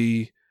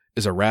 Nessie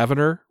is a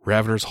Ravener.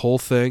 Ravener's whole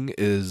thing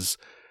is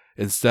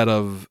instead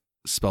of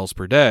spells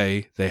per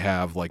day, they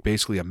have like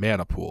basically a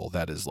mana pool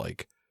that is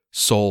like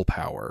soul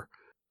power.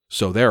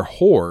 So their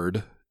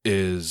horde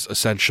is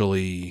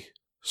essentially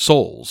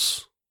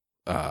souls.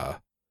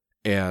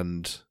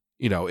 And,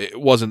 you know, it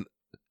wasn't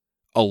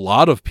a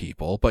lot of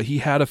people, but he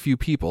had a few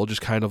people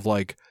just kind of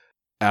like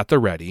at the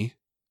ready.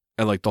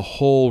 And like the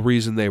whole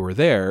reason they were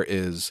there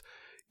is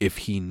if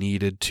he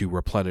needed to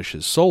replenish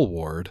his soul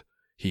ward,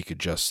 he could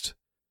just,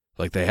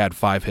 like, they had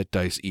 5 hit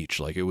dice each.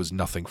 Like it was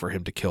nothing for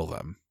him to kill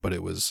them, but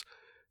it was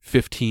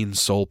 15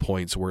 soul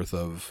points worth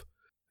of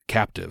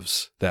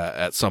captives that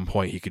at some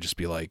point he could just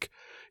be like,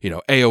 you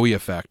know, AoE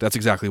effect. That's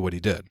exactly what he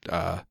did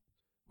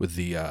with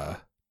the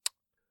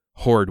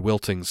horde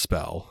wilting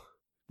spell,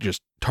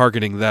 just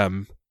targeting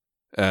them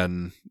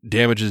and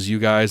damages you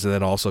guys and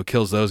then also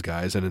kills those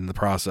guys, and in the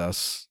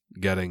process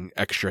getting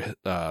extra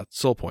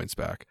soul points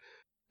back.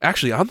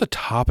 Actually, on the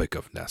topic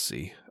of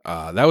Nessie,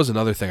 that was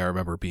another thing I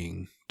remember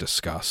being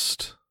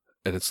discussed,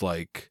 and it's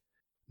like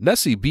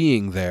Nessie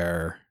being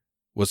there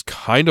was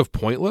kind of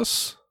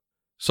pointless.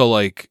 So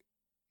like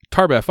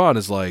Tar-Baphon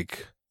is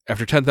like,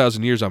 after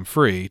 10,000 years I'm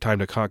free, time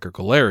to conquer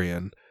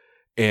Golarion,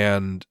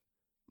 and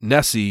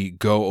Nessie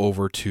go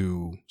over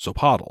to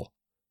Zopatl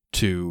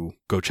to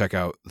go check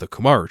out the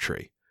Kumaru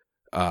tree,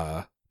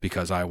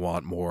 because I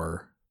want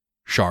more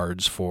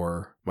shards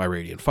for my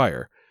Radiant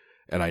Fire.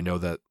 And I know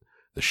that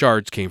the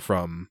shards came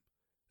from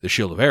the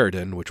Shield of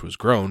Eredin, which was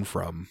grown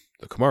from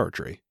the Kumaru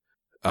tree.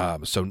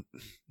 So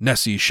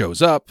Nessie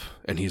shows up,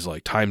 and he's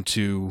like, time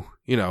to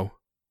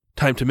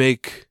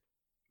make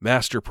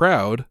Master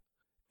proud,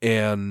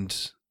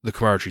 and the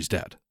Kumaru tree's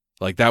dead.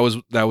 Like that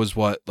was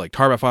what, like,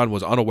 Tar-Baphon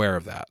was unaware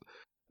of that.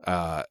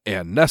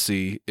 And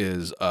Nessie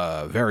is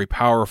a very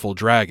powerful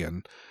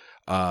dragon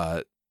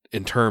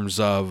in terms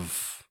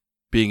of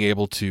being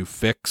able to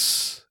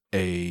fix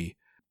a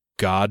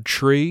god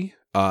tree,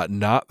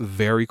 not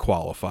very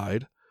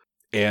qualified.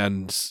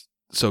 And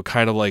so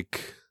kind of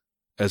like,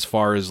 as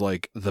far as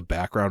like the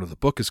background of the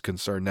book is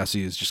concerned,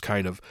 Nessie is just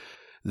kind of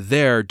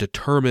there,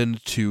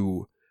 determined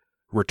to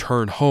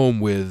return home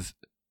with,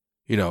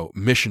 you know,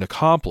 mission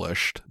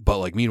accomplished. But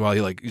like meanwhile,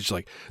 he's just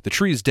like, the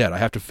tree is dead. I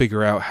have to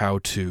figure out how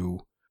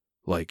to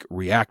like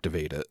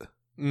reactivate it,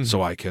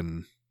 so I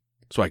can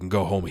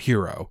go home a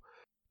hero.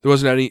 There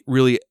wasn't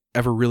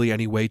ever really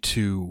any way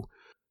to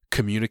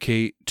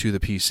communicate to the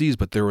PCs,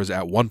 but there was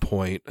at one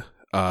point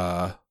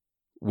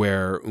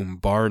where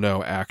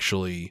Umbarno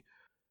actually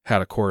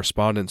had a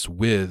correspondence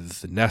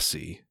with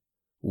Nessie,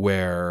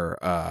 where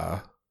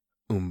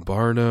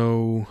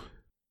Umbarno,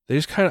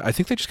 I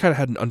think they just kind of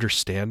had an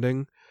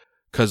understanding,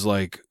 because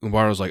like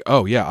Umbarno's like,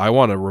 oh yeah, I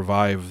want to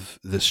revive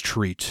this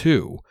tree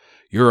too.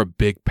 You're a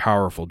big,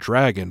 powerful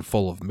dragon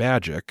full of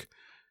magic.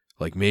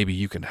 Like, maybe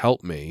you can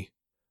help me.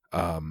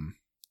 And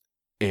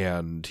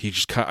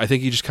I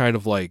think he just kind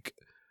of like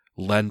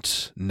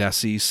lent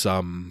Nessie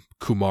some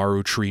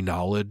Kumaru tree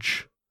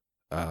knowledge.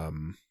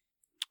 And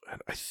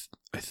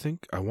I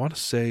think I want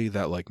to say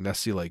that like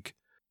Nessie like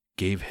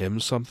gave him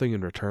something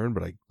in return,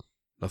 but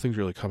nothing's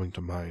really coming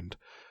to mind.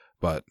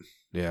 But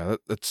yeah,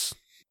 that's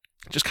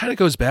just kind of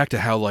goes back to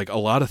how like a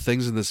lot of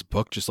things in this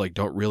book just like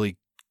don't really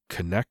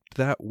connect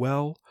that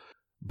well.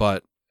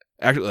 But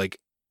actually,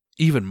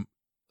 even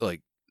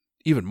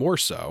more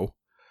so,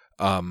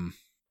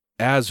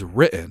 as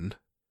written,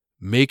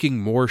 making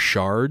more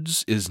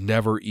shards is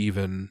never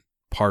even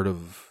part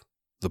of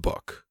the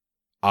book.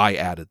 I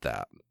added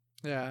that.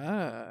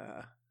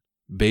 Yeah.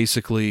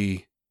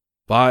 Basically,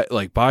 by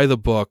the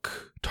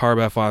book,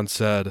 Tar-Baphon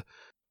said,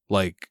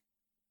 like,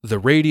 the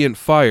Radiant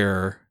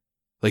Fire,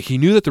 like, he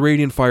knew that the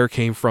Radiant Fire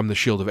came from the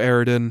Shield of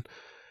Eridan,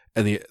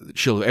 and the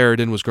Shield of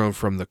Eridan was grown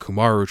from the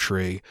Kumaru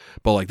tree,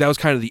 but, like, that was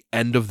kind of the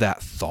end of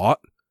that thought.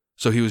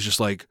 So he was just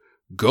like,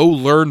 go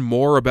learn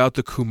more about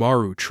the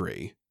Kumaru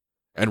tree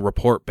and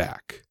report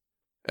back.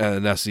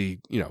 And Nessie,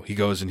 he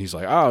goes and he's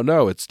like, oh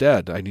no, it's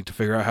dead. I need to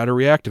figure out how to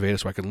reactivate it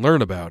so I can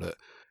learn about it.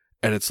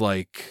 And it's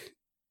like,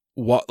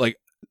 what, like,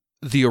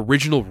 the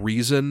original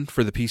reason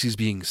for the PCs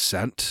being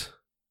sent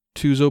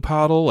to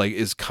Zopatl, like,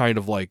 is kind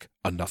of like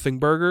a nothing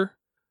burger,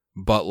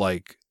 but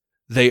like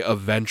there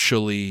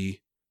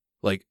eventually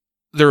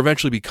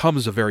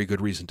becomes a very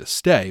good reason to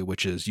stay,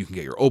 which is you can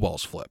get your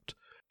O-balls flipped.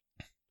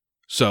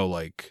 So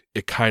like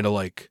it kind of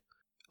like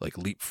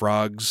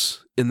leapfrogs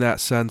in that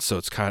sense. So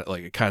it's kind of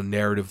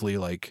narratively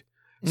like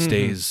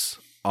stays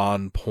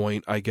on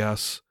point, I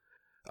guess.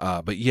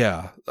 But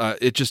yeah,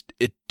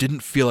 it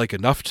didn't feel like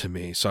enough to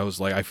me. So I was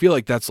like, I feel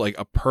like that's like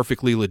a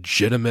perfectly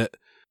legitimate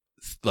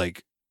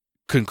like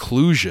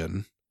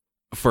conclusion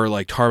for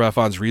like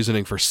Tar-Baphon's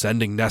reasoning for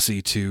sending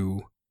Nessie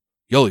to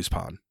Yoli's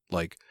Pond.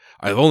 Like,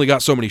 I've only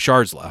got so many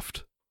shards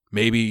left.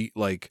 Maybe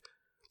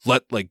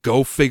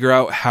go figure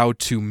out how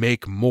to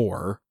make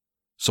more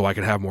so I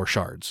can have more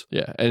shards.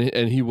 Yeah,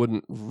 and he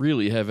wouldn't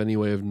really have any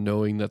way of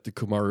knowing that the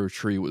Kumaru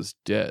tree was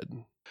dead.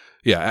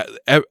 Yeah,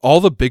 all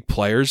the big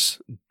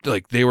players,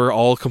 like, they were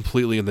all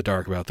completely in the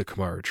dark about the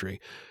Kumaru tree.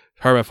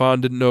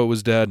 Tar-Baphon didn't know it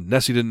was dead.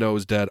 Nessie didn't know it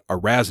was dead.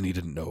 Erasni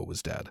didn't know it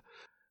was dead.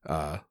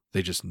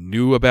 They just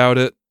knew about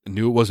it,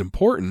 knew it was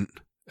important,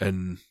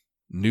 and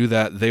knew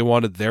that they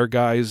wanted their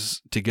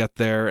guys to get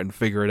there and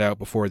figure it out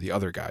before the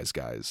other guys.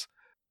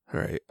 All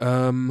right,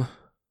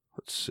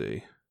 let's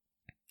see.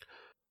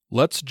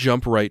 Let's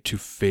jump right to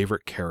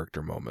favorite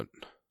character moment.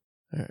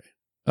 All right.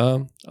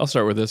 I'll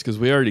start with this because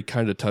we already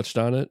kind of touched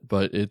on it,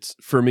 but it's,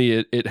 for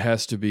me, it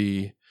has to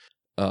be,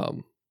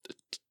 Teoblith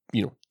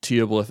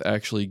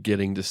actually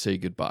getting to say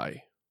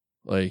goodbye.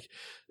 Like,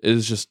 it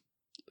is just,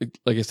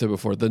 like I said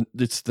before,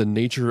 it's the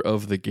nature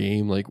of the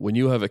game. Like, when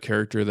you have a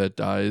character that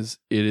dies,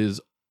 it is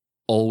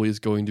always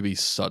going to be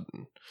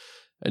sudden.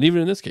 And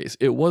even in this case,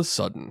 it was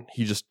sudden.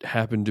 He just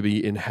happened to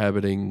be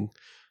inhabiting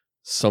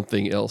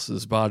something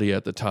else's body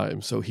at the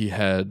time. So he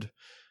had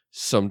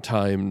some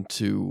time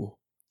to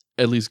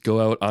at least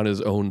go out on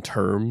his own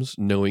terms,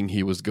 knowing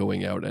he was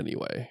going out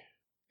anyway.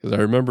 Because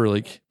I remember,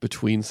 like,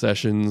 between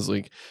sessions,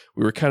 like,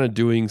 we were kind of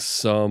doing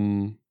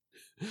some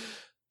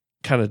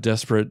kind of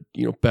desperate,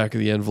 back of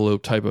the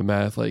envelope type of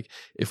math. Like,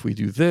 if we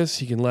do this,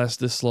 he can last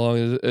this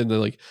long. And then,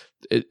 like,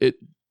 it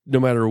no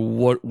matter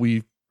what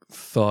we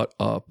thought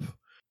up,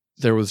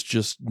 there was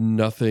just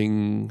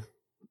nothing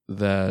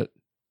that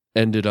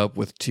ended up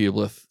with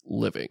Teoblith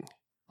living.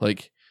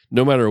 Like,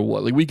 no matter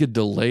what, like, we could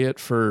delay it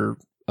for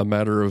a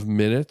matter of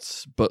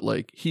minutes, but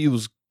like, he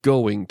was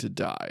going to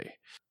die.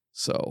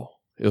 So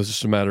it was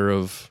just a matter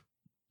of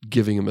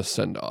giving him a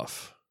send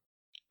off.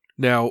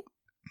 Now,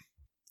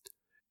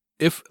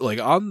 if like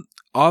on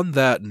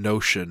that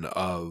notion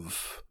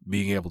of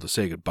being able to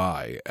say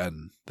goodbye,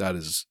 and that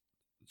is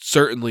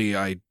certainly,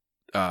 I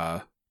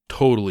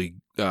totally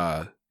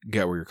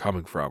get where you're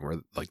coming from,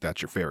 or like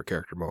that's your favorite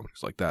character moment.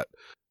 It's like that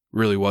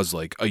really was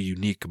like a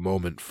unique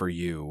moment for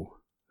you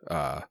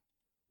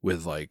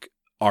with like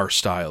our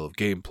style of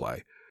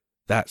gameplay.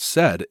 That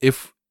said,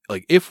 if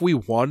we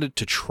wanted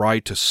to try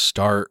to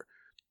start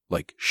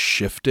like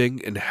shifting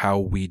in how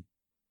we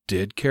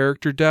did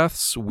character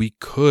deaths, we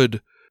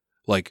could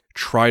like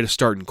try to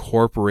start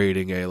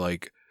incorporating a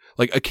like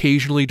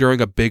occasionally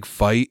during a big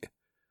fight,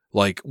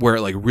 like where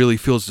it like really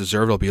feels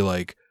deserved, I'll be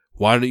like,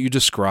 why don't you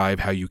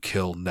describe how you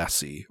kill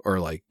Nessie, or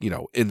like,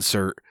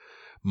 insert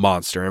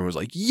monster, and everyone's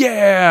like,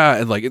 yeah,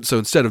 and like, so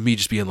instead of me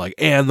just being like,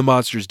 and the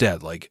monster's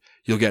dead, like,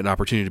 you'll get an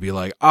opportunity to be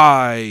like,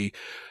 I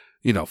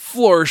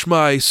flourish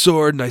my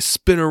sword and I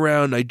spin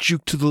around and I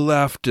juke to the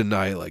left and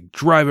I like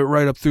drive it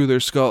right up through their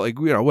skull, like,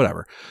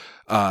 whatever.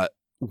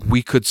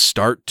 We could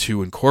start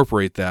to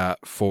incorporate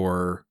that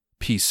for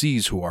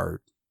PCs who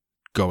are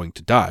going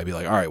to die. Be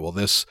like, all right, well,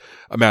 this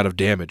amount of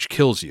damage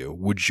kills you.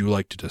 Would you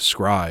like to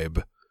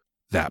describe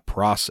that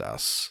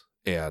process?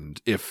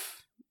 And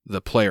if the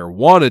player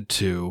wanted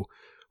to,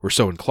 were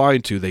so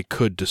inclined to, they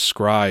could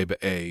describe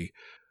a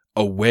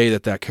way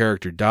that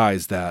character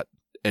dies that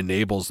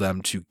enables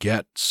them to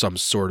get some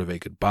sort of a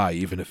goodbye,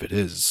 even if it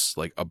is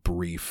like a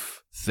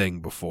brief thing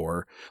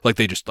before. Like,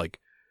 they just like,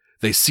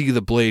 they see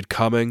the blade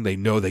coming, they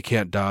know they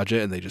can't dodge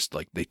it, and they just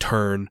like, they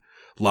turn,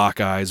 lock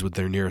eyes with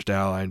their nearest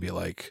ally and be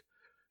like,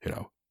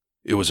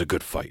 it was a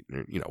good fight,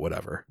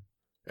 whatever.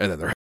 And then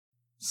they're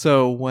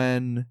So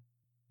when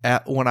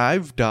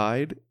I've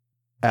died,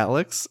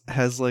 Alex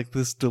has like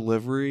this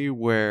delivery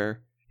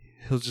where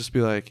he'll just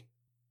be like,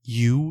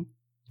 "You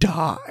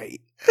die,"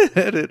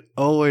 and it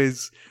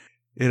always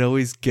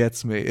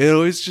gets me. It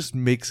always just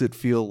makes it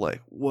feel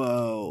like,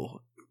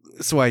 whoa.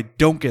 So I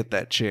don't get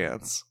that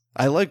chance.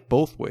 I like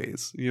both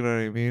ways. You know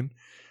what I mean?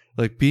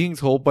 Like being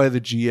told by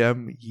the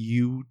GM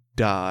you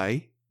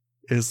die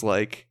is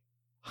like,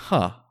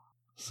 huh.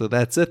 So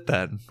that's it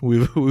then.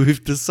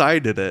 We've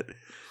decided it.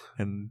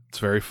 And it's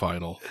very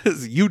final.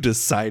 You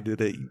decided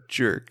it, you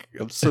jerk.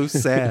 I'm so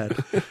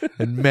sad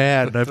and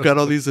mad. I've got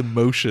all these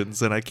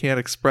emotions and I can't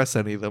express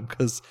any of them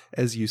because,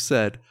 as you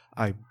said,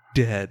 I'm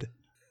dead.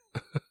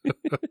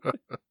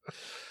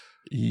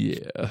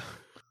 Yeah.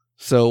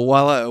 So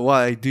while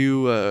I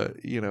do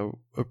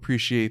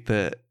appreciate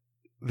that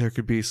there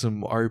could be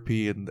some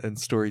RP and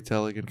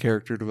storytelling and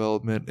character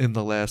development in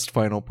the last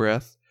final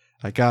breath,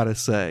 I gotta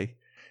say,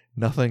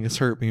 nothing has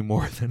hurt me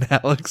more than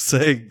Alex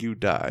saying you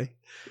die.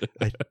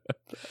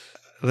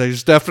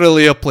 There's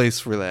definitely a place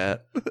for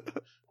that.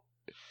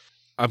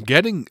 I'm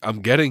getting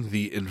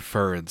the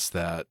inference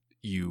that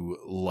you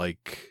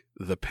like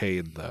the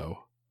pain,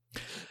 though.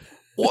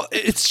 Well,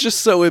 it's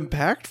just so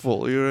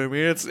impactful, you know what I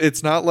mean?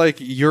 It's not like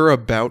you're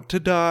about to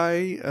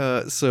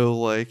die, so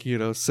like,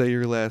 say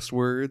your last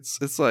words.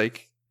 It's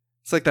like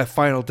that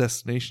Final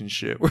Destination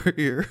shit where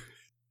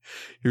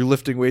you're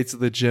lifting weights at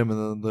the gym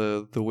and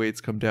then the weights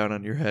come down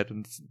on your head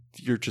and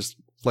you're just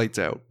lights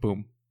out.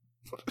 Boom.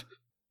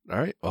 All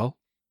right. Well,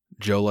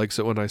 Joe likes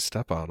it when I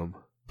step on him.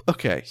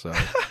 Okay. So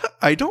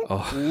I don't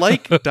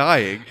like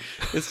dying.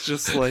 It's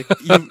just like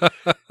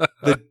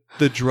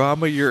the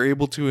drama you're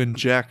able to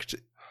inject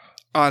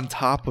on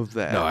top of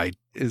that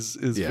is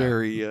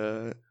very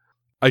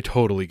I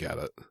totally get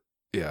it.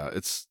 Yeah,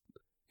 it's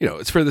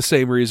it's for the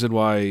same reason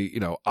why,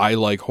 I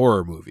like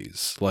horror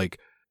movies. Like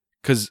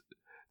cuz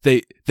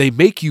they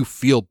make you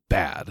feel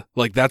bad.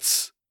 Like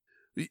that's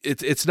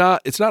it's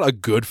not a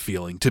good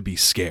feeling to be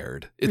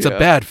scared. It's a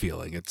bad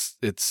feeling.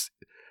 It's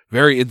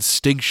very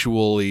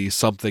instinctually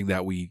something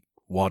that we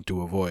want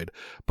to avoid,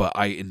 but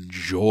I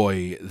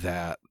enjoy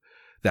that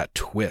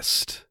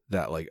twist,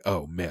 that like,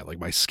 oh man, like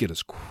my skin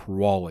is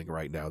crawling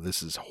right now.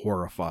 This is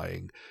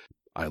horrifying.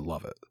 I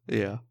love it.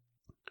 Yeah.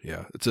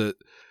 Yeah, it's a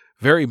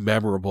very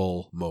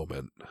memorable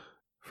moment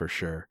for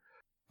sure.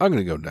 I'm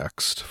going to go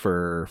next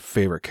for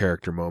favorite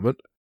character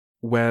moment.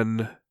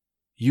 When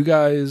you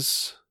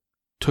guys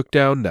took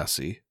down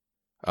Nessie,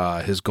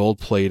 his gold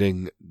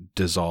plating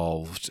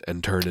dissolved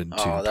and turned into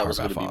that was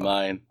going to be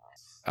mine.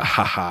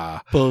 Haha.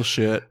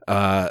 Bullshit.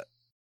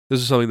 This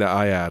is something that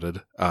I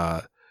added.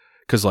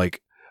 Because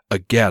like,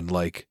 again,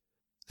 like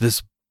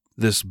this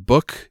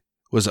book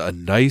was a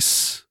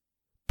nice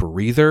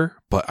breather,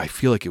 but I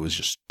feel like it was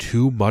just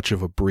too much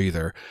of a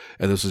breather.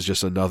 And this is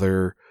just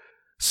another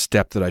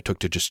step that I took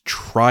to just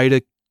try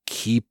to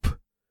keep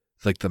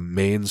like the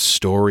main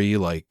story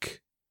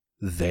like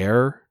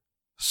there.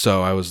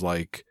 So I was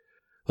like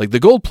the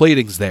gold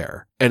plating's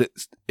there, and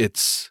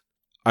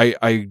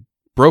I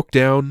broke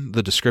down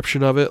the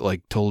description of it,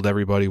 like told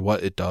everybody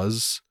what it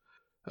does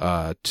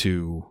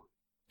to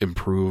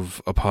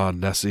improve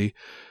upon Nessie.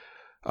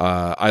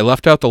 I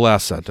left out the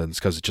last sentence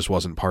because it just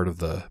wasn't part of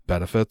the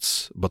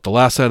benefits, but the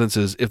last sentence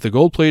is, if the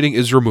gold plating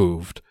is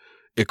removed,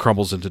 it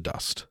crumbles into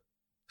dust.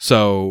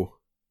 So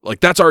like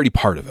that's already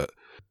part of it.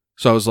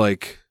 So I was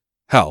like,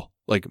 hell,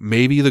 like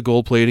maybe the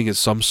gold plating is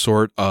some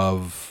sort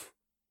of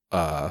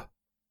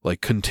like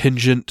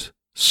contingent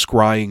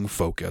scrying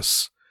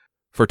focus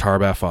for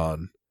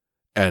Tar-Baphon,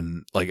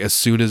 and like as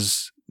soon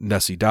as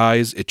Nessie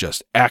dies, it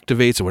just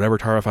activates, and whatever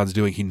Tar-Baphon's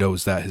doing, he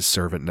knows that his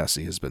servant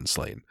Nessie has been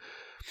slain.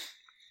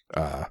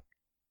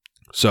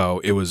 So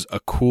it was a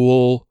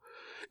cool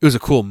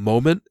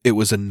moment. It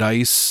was a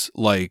nice,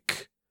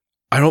 like,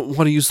 I don't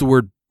want to use the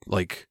word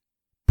like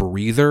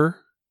breather,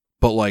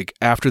 but like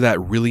after that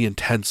really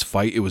intense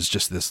fight, it was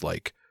just this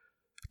like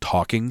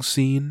talking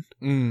scene.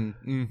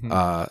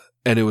 Mm-hmm.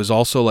 And it was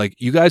also like,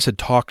 you guys had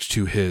talked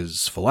to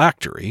his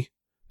phylactery,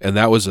 and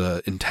that was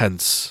a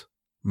intense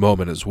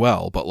moment as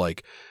well. But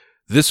like,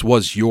 this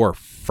was your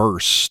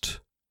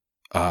first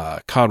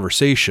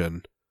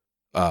conversation,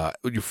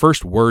 your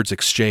first words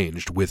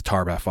exchanged with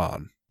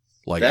Tar-Baphon.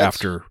 Like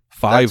after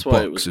 5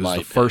 books, it was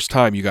the first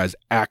time you guys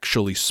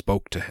actually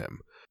spoke to him.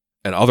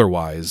 And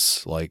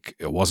otherwise, like,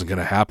 it wasn't going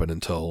to happen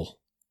until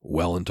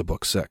well into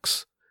book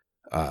 6.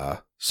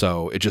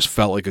 So it just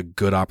felt like a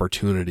good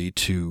opportunity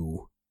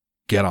to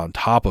get on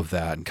top of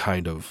that and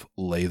kind of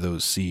lay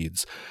those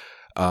seeds.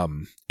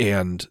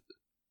 And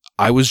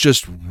I was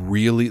just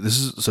really,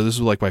 this was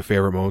like my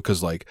favorite moment,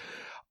 because like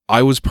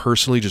I was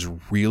personally just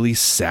really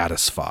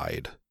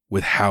satisfied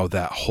with how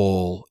that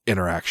whole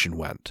interaction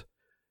went.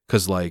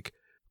 Because like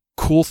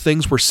cool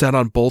things were said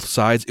on both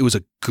sides. It was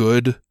a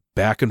good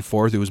back and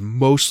forth. It was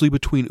mostly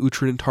between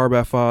Uhtred and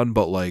Tar-Baphon,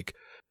 but like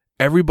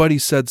everybody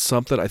said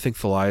something. I think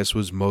Thalias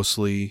was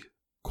mostly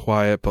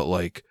quiet, but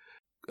like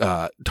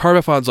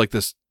Tar-Baphon's like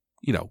this,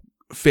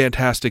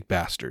 fantastic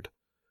bastard.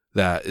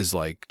 that is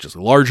like just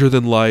larger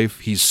than life.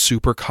 He's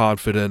super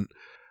confident.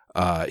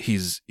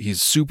 He's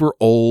super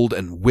old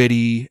and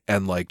witty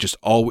and like just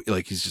always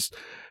like I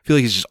feel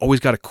like he's just always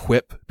got a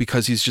quip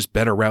because he's just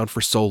been around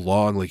for so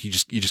long. Like you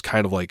just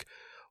kind of like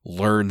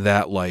learn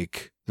that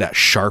like that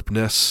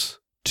sharpness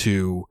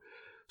to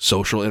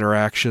social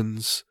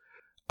interactions.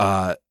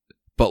 But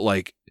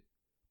like,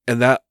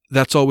 and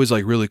that's always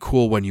like really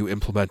cool when you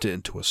implement it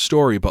into a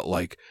story. But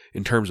like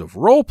in terms of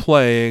role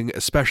playing,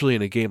 especially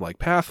in a game like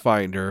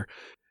Pathfinder,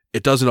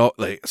 it doesn't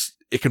like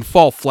it can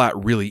fall flat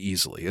really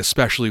easily,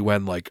 especially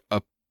when like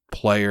a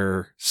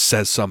player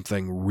says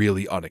something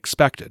really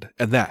unexpected,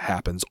 and that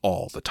happens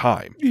all the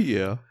time.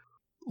 Yeah.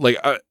 Like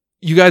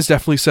you guys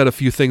definitely said a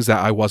few things that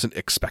I wasn't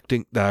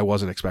expecting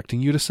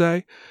you to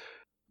say,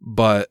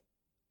 but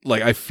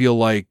like I feel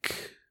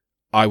like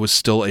I was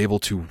still able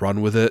to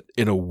run with it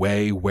in a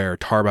way where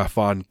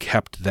Tar-Baphon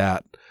kept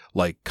that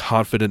like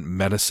confident,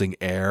 menacing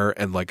air,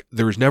 and like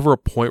there was never a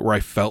point where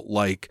I felt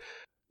like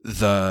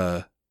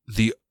the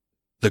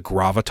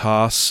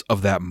gravitas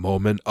of that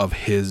moment of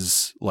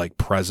his like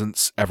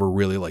presence ever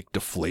really like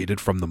deflated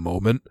from the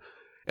moment.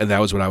 And that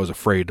was what I was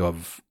afraid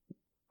of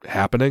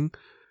happening.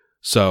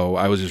 So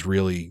I was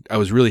really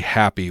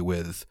happy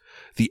with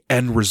the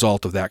end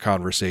result of that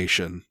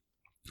conversation.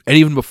 And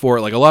even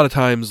before, like a lot of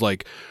times,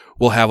 like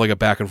we'll have like a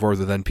back and forth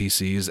with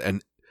NPCs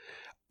and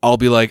I'll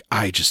be like,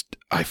 I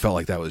felt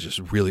like that was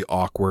just really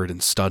awkward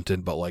and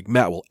stunted, but like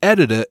Matt will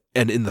edit it.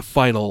 And in the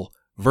final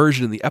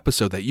version in the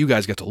episode that you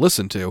guys get to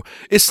listen to,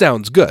 it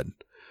sounds good,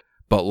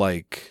 but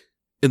like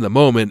in the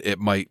moment it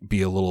might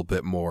be a little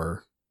bit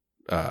more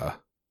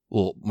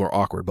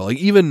awkward. But like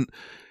even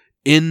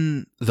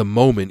in the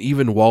moment,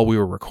 even while we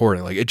were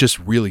recording, like it just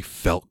really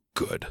felt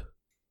good.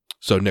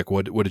 So Nick,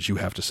 what did you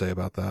have to say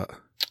about that?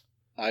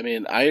 I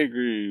mean, I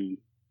agree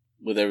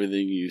with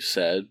everything you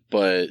said,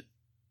 but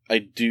I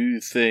do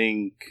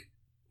think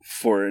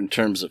for in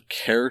terms of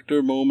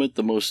character moment,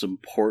 the most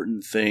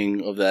important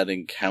thing of that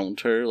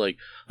encounter, like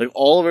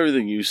all of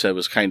everything you said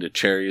was kind of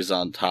cherries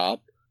on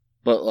top,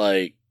 but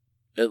like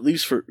at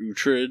least for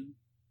Uhtred,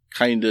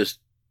 kind of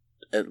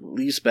at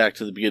least back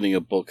to the beginning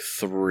of book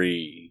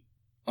 3,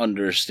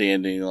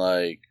 understanding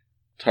like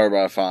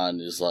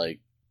Tar-Baphon is like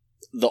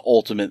the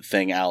ultimate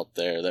thing out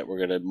there that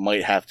we're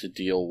might have to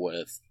deal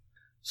with.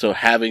 So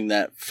having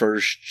that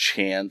first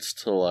chance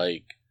to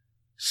like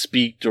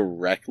speak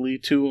directly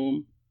to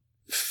him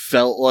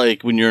felt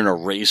like when you're in a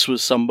race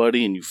with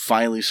somebody and you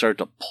finally start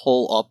to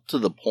pull up to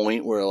the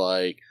point where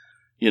like,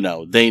 you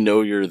know, they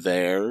know you're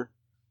there.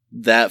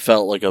 That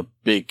felt like a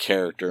big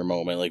character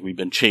moment. Like we've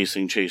been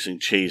chasing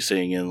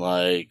and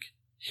like,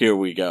 here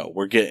we go.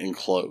 We're getting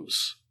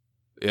close.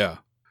 Yeah.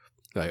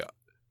 Like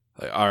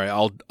all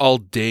right, I'll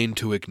deign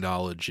to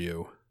acknowledge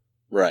you.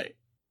 Right.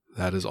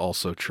 That is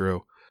also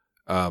true.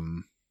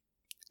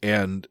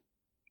 And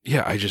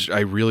yeah, I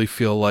really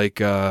feel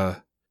like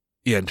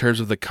in terms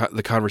of the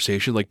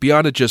conversation, like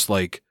beyond it just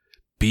like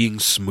being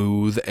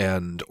smooth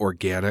and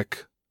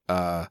organic,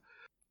 I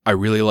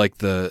really like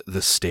the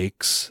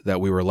stakes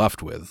that we were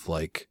left with.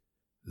 Like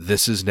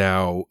this is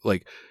now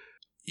like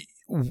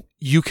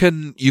you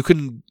can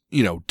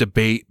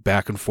debate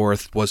back and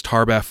forth. Was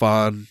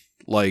Tar-Baphon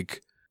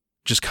like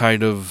just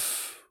kind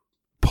of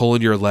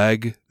pulling your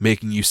leg,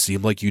 making you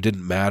seem like you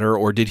didn't matter,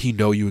 or did he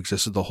know you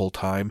existed the whole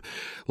time?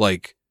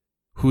 Like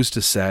who's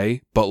to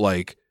say? But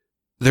like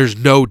there's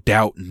no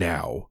doubt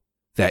now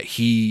that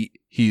he's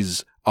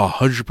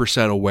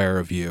 100% aware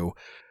of you,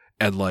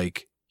 and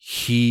like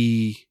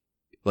he's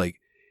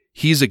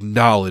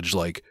acknowledged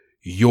like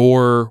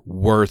you're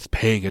worth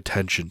paying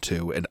attention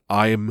to, and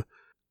I'm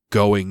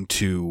going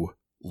to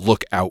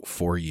look out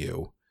for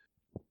you.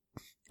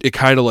 It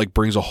kind of like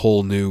brings a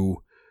whole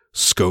new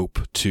scope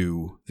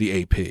to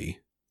the AP,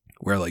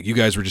 where like you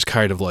guys were just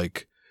kind of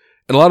like,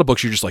 in a lot of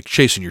books you're just like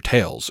chasing your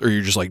tails, or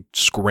you're just like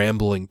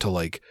scrambling to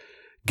like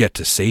get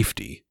to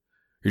safety.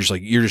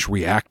 You're just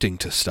reacting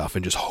to stuff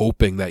and just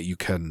hoping that you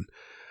can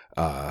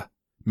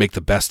make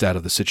the best out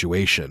of the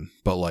situation.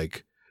 But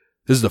like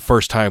this is the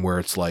first time where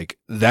it's like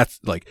that's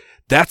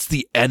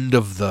the end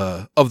of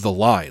the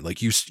line.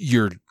 Like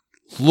you're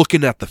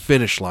looking at the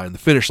finish line. The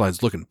finish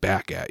line's looking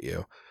back at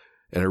you,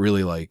 and it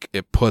really like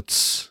it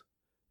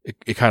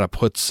kind of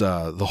puts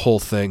the whole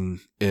thing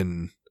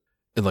in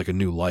like a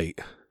new light.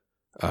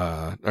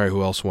 All right,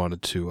 who else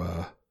wanted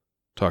to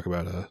talk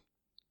about a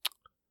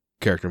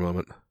character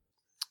moment?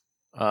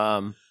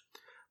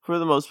 For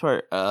the most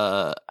part,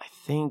 I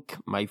think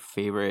my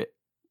favorite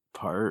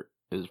part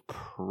is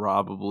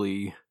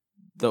probably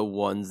the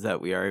ones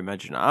that we already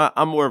mentioned.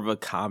 I'm more of a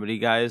comedy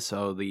guy,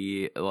 so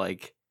the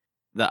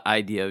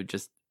idea of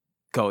just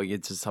going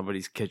into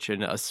somebody's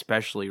kitchen,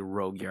 especially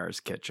Rogyar's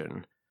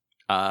kitchen,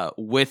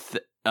 with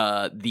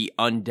the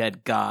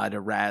undead god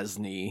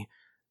Erasni,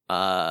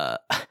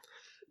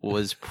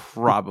 was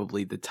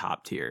probably the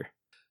top tier.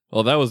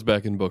 Well, that was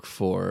back in book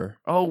 4.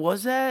 Oh,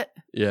 was that?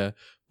 Yeah.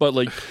 But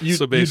like you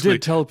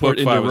did teleport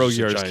into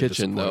Rogyar's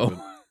kitchen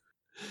though.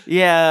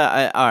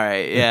 Yeah, all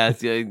right. Yeah,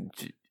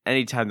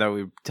 anytime that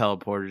we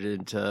teleported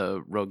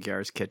into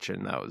Rogiar's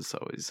kitchen, that was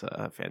always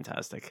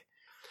fantastic.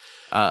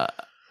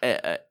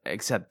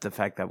 Except the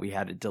fact that we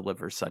had to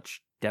deliver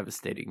such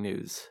devastating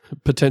news.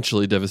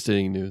 Potentially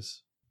devastating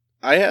news.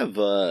 I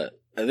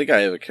think I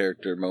have a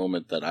character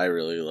moment that I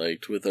really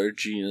liked with our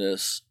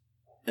genus,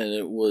 and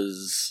it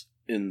was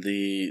in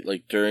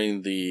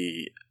during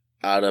the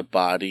out of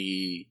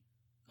body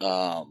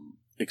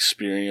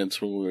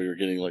experience when we were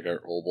getting like our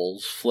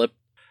obols flipped.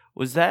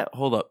 Was that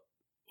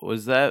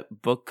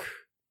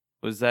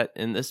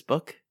in this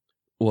book?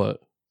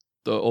 What?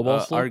 The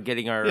Obal Our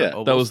getting our Yeah.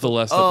 Obal That was the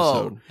slip? last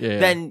episode. Yeah.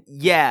 Then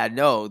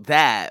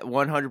that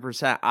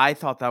 100%. I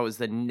thought that was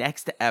the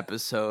next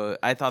episode.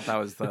 I thought that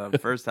was the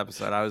first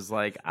episode. I was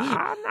like,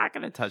 I'm not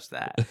gonna touch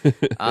that.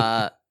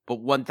 But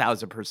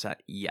 1000%,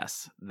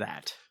 yes,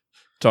 that.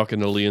 Talking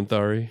to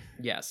Leonthari.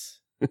 Yes,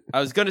 I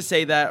was gonna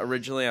say that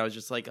originally. I was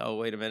just like, oh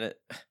wait a minute,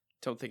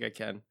 don't think I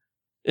can.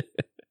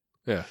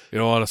 Yeah, you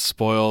don't want to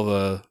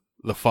spoil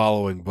the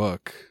following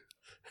book.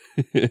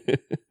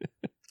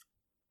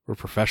 We're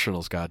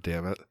professionals,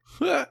 goddammit.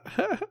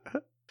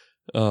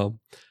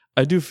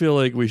 I do feel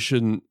like we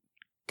shouldn't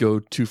go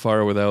too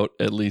far without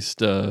at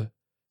least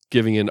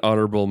giving an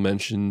honorable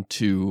mention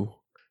to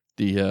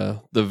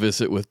the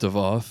visit with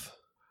Devoth.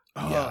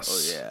 Yes.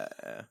 Oh yeah.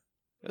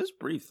 It was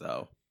brief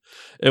though.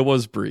 It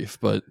was brief,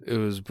 but It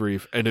was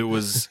brief, and it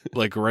was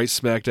like right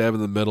smack dab in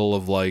the middle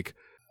of like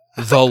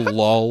the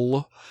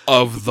lull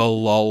of the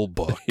lull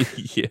book.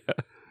 yeah.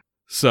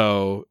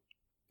 So,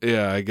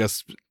 yeah, I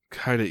guess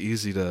kind of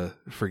easy to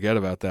forget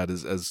about that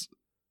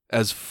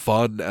as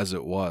fun as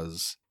it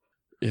was.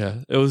 Yeah,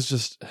 it was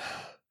just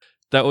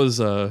it was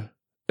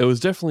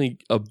definitely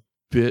a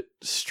bit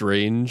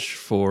strange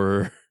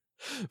for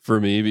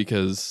me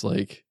because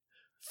like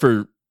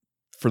for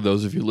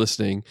those of you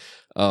listening,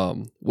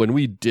 when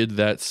we did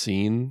that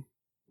scene,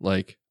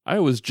 like I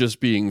was just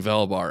being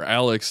Valbar.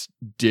 Alex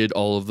did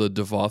all of the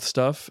Devoth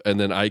stuff, and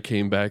then I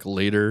came back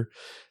later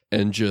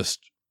and just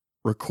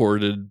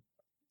recorded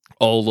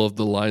all of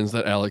the lines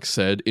that Alex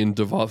said in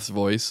Devoth's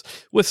voice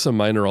with some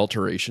minor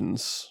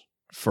alterations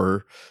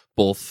for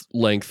both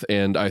length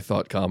and I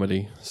thought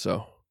comedy.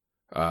 So,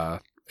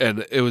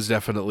 and it was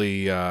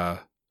definitely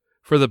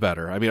for the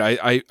better. I mean,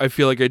 I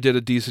feel like I did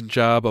a decent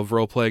job of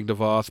role playing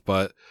Devoth,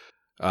 but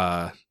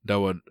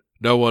no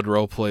one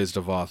role plays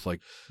Devoth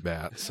like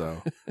Matt.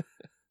 So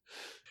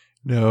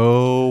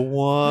No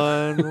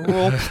one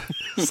role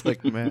plays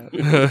like Matt.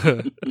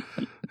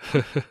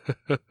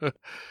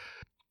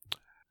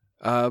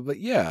 But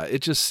yeah,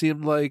 it just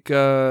seemed like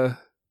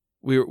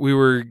we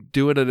were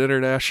doing an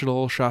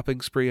international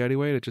shopping spree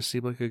anyway. And it just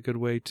seemed like a good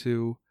way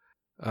to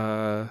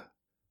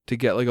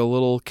get like a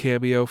little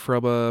cameo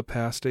from a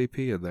past AP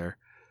in there.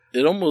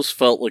 It almost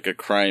felt like a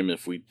crime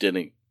if we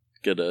didn't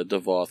get a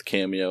Devoth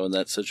cameo in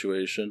that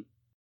situation.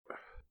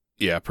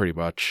 Yeah, pretty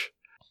much.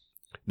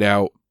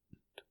 Now,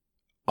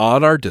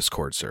 on our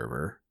Discord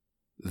server,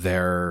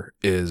 there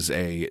is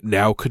a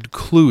now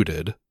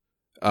concluded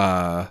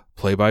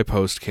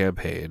play-by-post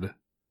campaign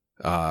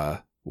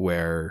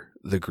where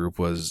the group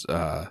was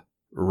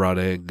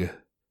running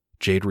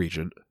Jade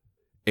Regent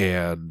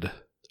and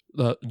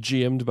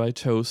GM'd by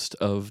Toast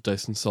of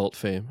Dice and Salt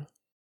fame.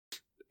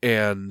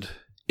 And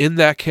in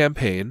that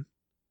campaign,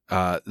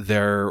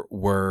 there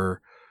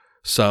were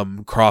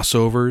some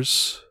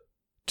crossovers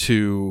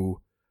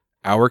to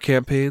our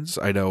campaigns.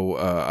 I know,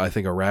 I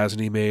think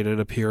Erasni made an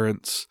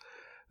appearance.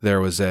 There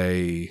was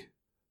they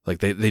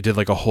did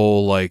like a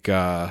whole like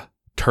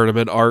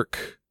tournament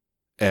arc,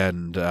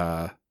 and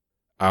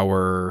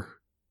our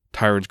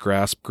Tyrant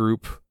Grasp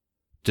group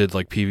did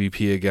like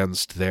PvP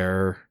against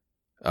their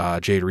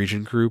Jade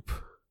Regent group.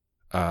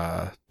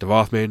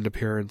 Devoth made an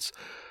appearance.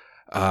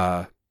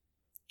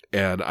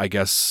 And I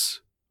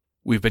guess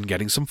we've been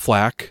getting some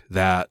flack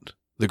that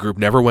the group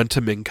never went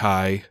to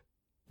Minkai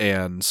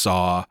and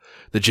saw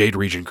the Jade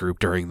Regent group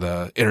during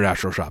the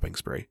international shopping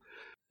spree.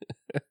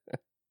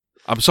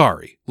 I'm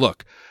sorry.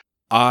 Look,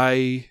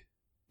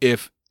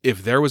 if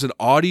there was an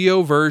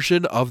audio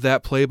version of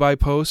that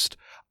play-by-post,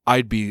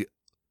 I'd be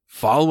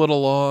following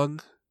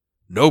along,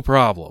 no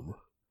problem.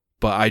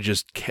 But I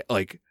just can't,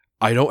 like,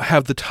 I don't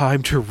have the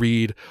time to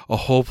read a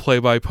whole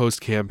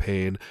play-by-post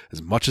campaign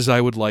as much as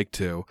I would like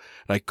to,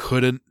 and I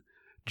couldn't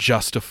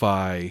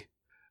justify.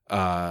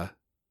 I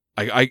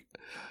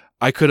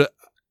could.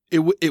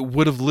 It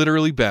would have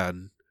literally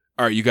been,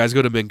 all right, you guys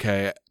go to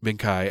Minkai,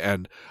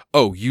 and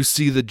you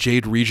see the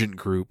Jade Regent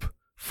group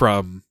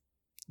from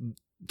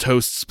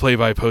Toast's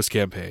play-by-post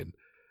campaign.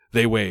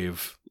 They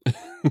wave.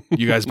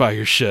 You guys buy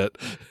your shit.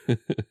 All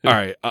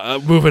right,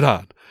 moving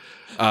on.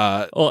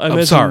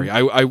 I'm sorry.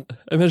 I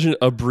imagine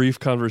a brief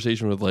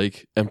conversation with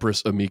like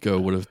Empress Amiko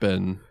would have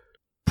been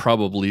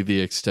probably the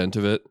extent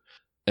of it.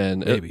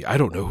 And maybe I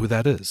don't know who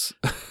that is.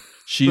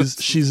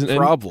 She's an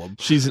problem.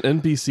 She's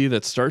an NPC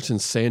that starts in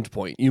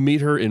Sandpoint. You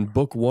meet her in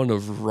book 1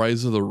 of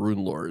Rise of the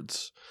Rune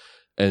Lords,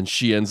 and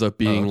she ends up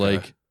being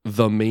like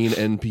the main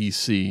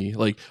NPC.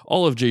 Like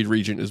all of Jade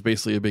Regent is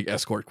basically a big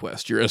escort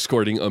quest. You're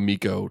escorting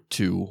Amiko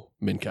to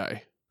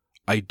Minkai.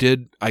 I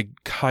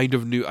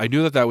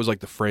knew that was like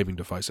the framing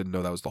device. I didn't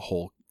know that was the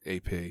whole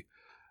AP.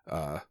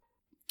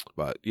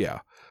 But yeah.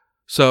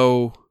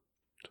 So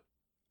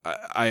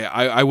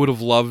I would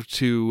have loved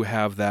to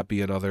have that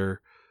be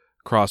another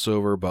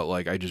crossover, but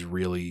like I just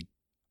really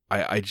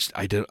I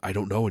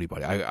don't know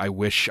anybody. I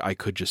wish I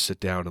could just sit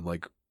down and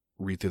like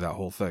read through that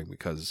whole thing,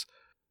 because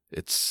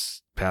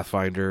it's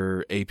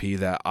Pathfinder AP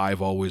that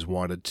I've always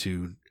wanted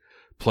to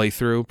play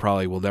through.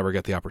 Probably will never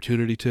get the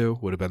opportunity to.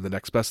 Would have been the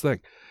next best thing.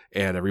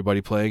 And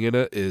everybody playing in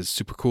it is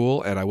super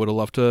cool, and I would have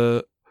loved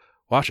to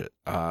watch it.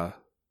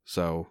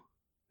 So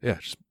yeah,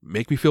 just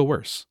make me feel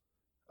worse.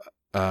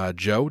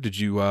 Joe, did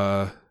you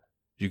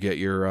get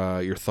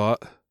your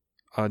thought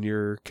on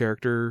your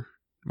character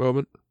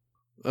moment?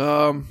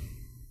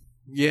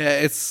 Yeah,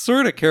 it's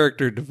sort of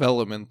character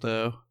development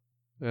though.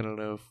 I don't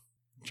know.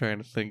 I'm trying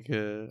to think.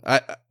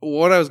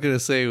 What I was gonna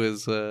say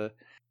was that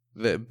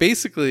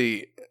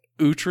basically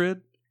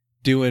Uhtred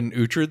doing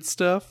Uhtred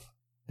stuff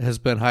has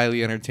been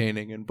highly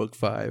entertaining in book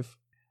 5.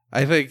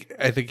 I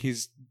think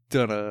he's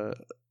done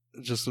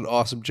just an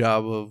awesome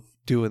job of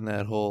doing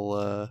that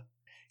whole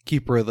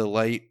Keeper of the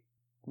Light,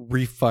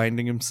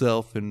 refinding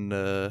himself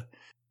and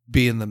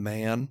being the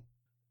man.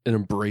 And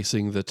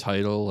embracing the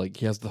title. Like,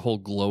 he has the whole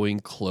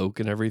glowing cloak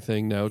and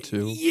everything now,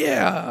 too.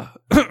 Yeah.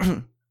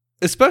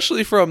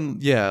 Especially from,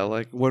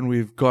 like when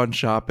we've gone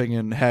shopping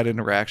and had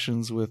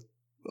interactions with,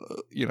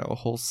 a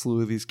whole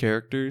slew of these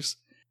characters.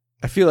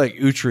 I feel like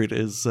Uhtred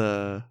is,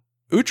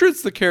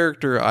 Uhtred's the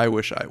character I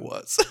wish I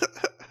was.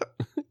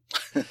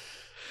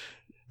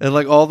 And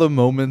like all the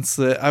moments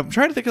that, I'm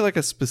trying to think of like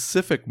a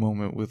specific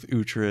moment with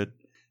Uhtred,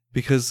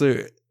 because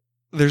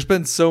there's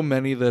been so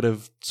many that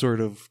have sort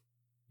of,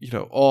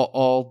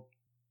 all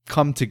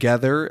come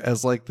together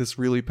as like this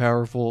really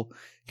powerful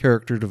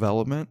character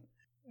development.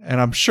 And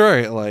I'm sure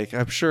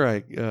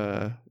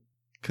I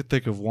could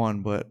think of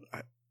one, but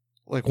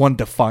like one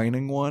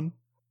defining one.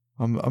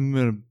 I'm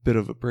in a bit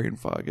of a brain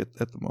fog at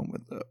the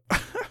moment though.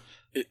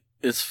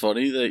 It's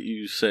funny that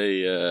you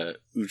say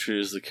Uhtred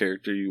is the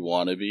character you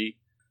want to be,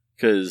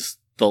 because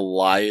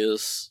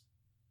Thalias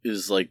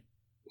is like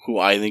who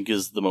I think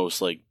is the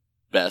most like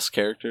best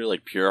character,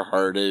 like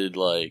pure-hearted,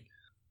 like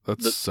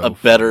a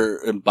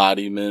better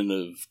embodiment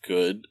of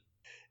good.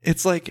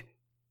 It's like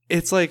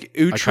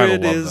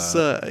Uhtred is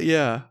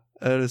that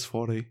is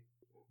funny.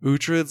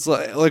 Uhtred's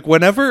like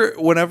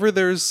whenever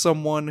there's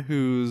someone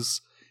who's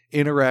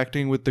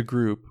interacting with the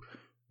group,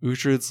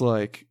 Uhtred's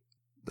like,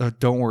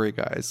 don't worry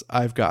guys,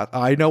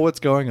 I know what's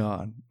going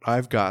on.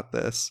 I've got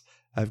this.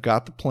 I've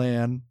got the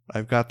plan.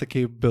 I've got the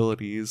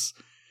capabilities.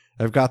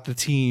 I've got the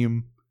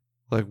team.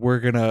 Like we're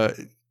gonna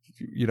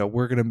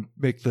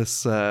make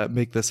this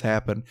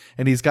happen.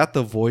 And he's got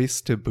the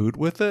voice to boot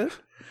with it.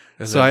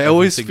 And so I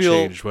always feel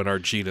changed when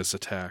Arginus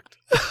attacked.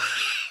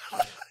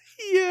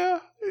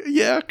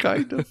 yeah,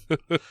 kind of.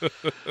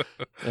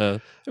 I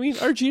mean,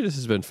 Arginus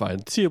has been fine.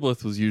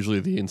 Teoblith was usually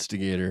the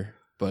instigator,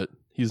 but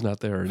he's not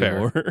there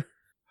anymore.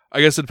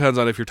 I guess it depends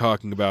on if you're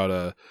talking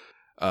about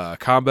a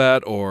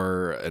combat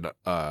or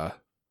a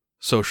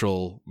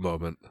social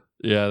moment.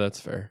 Yeah, that's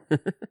fair.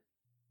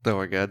 Oh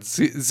my god,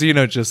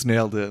 Zeno just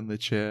nailed it in the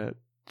chat.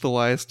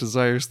 Thalias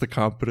desires the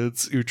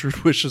competence,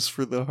 Uhtred wishes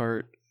for the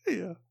heart.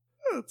 Yeah,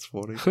 that's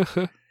funny.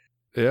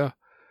 Yeah.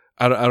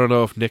 I don't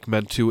know if Nick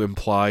meant to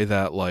imply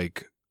that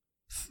like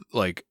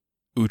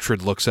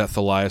Uhtred looks at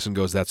Thalias and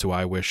goes, "That's who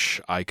I wish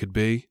I could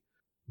be,"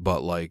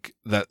 but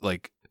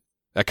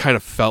that kind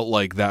of felt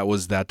like that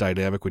was that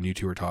dynamic when you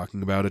two were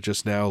talking about it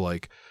just now.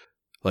 Like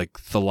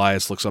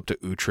Thalias looks up to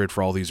Uhtred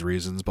for all these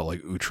reasons, but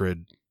like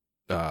Uhtred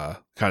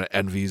kind of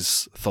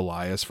envies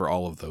Thalias for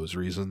all of those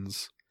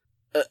reasons.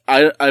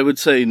 I would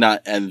say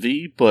not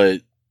envy,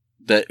 but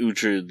that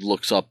Uhtred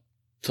looks up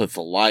to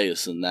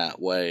Thalias in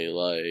that way.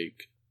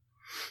 Like,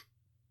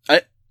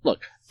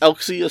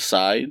 Elxie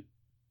aside,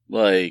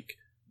 like,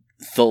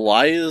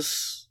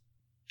 Thalias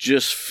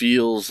just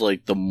feels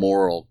like the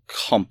moral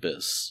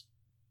compass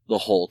the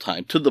whole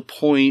time, to the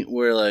point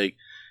where, like,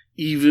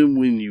 even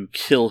when you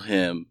kill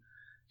him,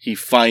 he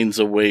finds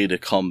a way to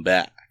come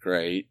back,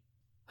 right?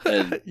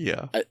 And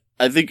yeah.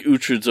 I think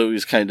Uhtred's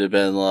always kind of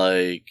been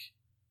like,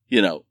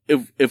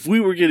 if we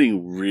were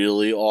getting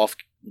really off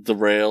the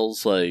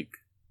rails, like,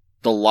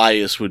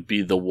 Thalias would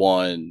be the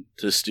one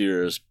to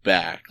steer us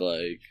back,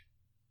 like.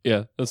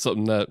 Yeah, that's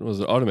something that was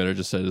an automator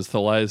just said, is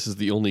Thalias is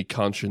the only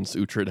conscience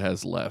Uhtred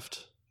has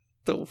left.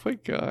 Oh my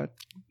god.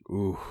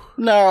 Ooh.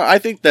 No, I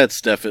think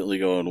that's definitely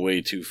going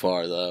way too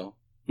far, though.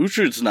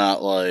 Uhtred's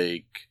not,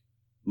 like,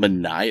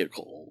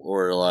 maniacal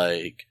or,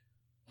 like,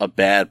 a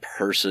bad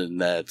person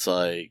that's,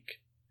 like,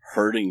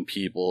 hurting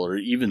people or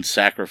even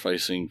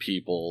sacrificing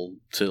people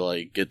to,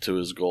 like, get to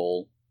his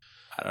goal.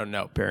 I don't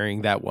know,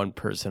 burying that one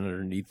person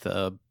underneath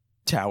a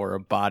tower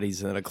of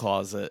bodies in a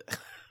closet.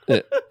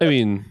 I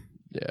mean,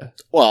 yeah.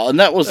 Well, and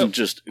that wasn't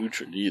just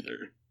Uhtred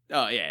either.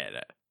 Oh,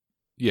 yeah.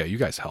 Yeah, you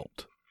guys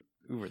helped.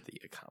 Who were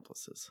the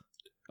accomplices?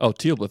 Oh,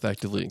 Teoblith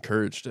actively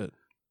encouraged it.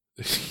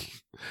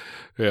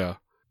 Yeah.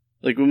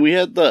 Like, when we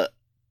had the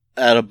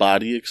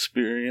out-of-body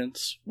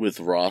experience with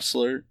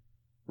Rossler,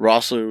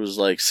 Rossler was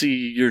like, see,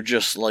 you're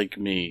just like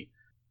me.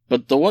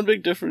 But the one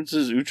big difference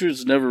is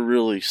Uhtred's never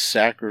really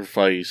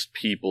sacrificed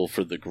people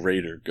for the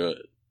greater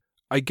good.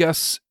 I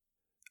guess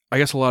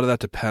a lot of that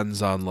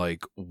depends on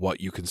like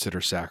what you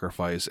consider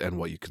sacrifice and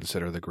what you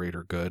consider the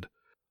greater good.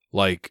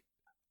 Like,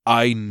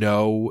 I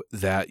know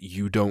that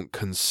you don't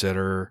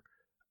consider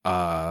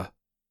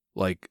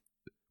like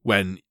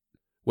when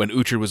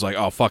Uhtred was like,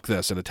 oh fuck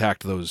this, and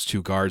attacked those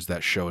two guards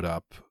that showed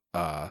up,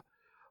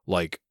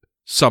 like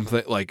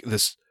something like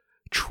this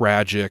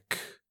tragic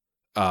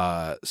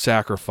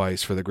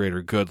sacrifice for the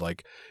greater good,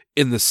 like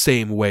in the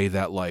same way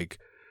that like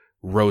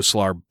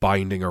Roslar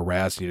binding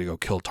Erasni to go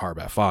kill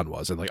Tar-Baphon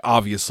was, and like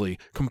obviously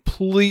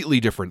completely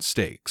different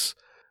stakes.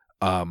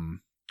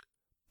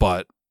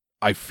 But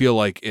I feel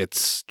like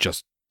it's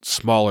just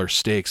smaller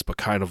stakes, but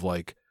kind of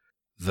like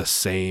the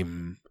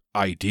same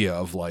idea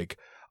of like,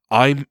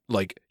 I'm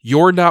like,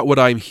 you're not what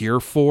I'm here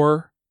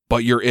for,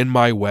 but you're in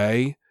my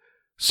way,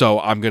 so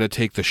I'm going to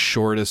take the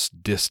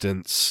shortest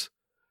distance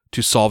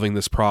to solving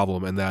this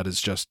problem, and that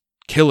is just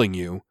killing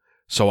you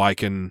so I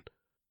can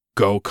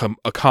go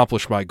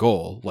accomplish my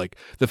goal. Like,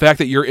 the fact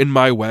that you're in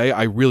my way,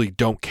 I really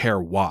don't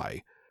care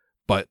why,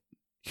 but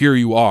here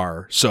you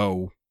are,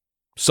 so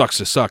sucks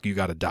to suck, you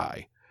gotta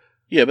die.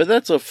 Yeah, but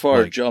that's a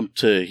far Like- jump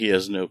to he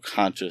has no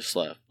conscience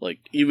left. Like,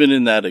 even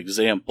in that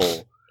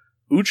example,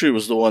 Uhtred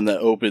was the one that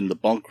opened the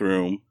bunk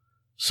room,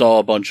 saw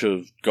a bunch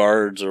of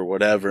guards or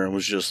whatever, and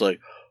was just like,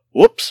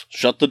 whoops,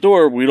 shut the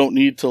door, we don't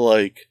need to,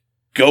 like,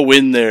 go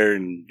in there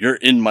and you're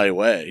in my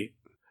way.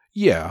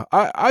 Yeah,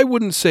 I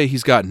wouldn't say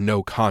he's got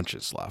no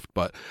conscience left,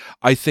 but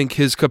I think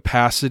his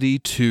capacity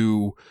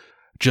to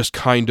just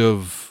kind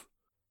of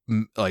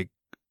like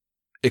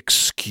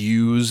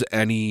excuse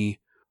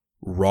any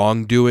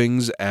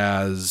wrongdoings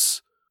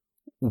as,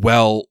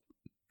 well,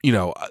 you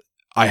know,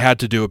 I had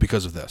to do it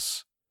because of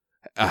this,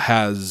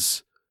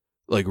 has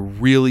like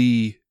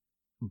really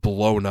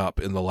blown up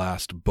in the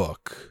last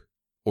book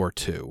or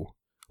two.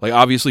 Like,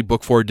 obviously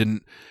book 4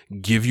 didn't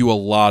give you a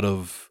lot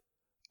of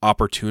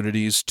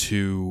opportunities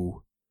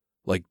to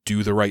like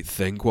do the right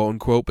thing, quote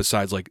unquote,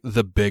 besides like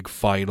the big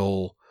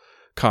final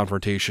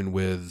confrontation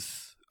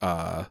with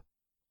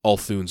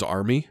Ulthune's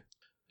army.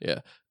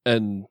 Yeah.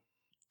 And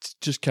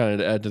just kind of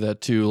to add to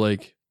that too,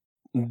 like,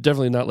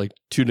 definitely not like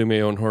tooting my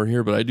own horn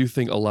here, but I do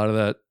think a lot of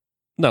that,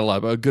 not a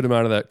lot, but a good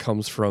amount of that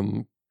comes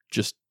from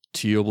just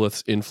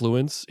Teoblith's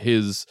influence,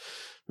 his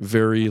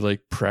very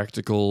like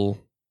practical,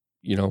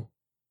 you know,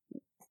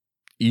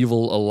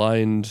 evil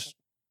aligned,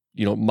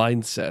 you know,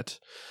 mindset.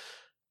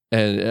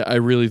 And I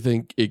really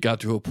think it got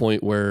to a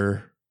point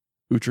where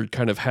Uhtred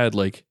kind of had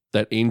like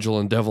that angel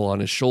and devil on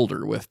his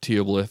shoulder with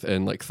Teoblith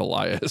and like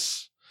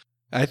Thalias.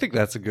 I think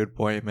that's a good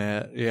point,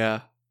 Matt.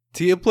 Yeah.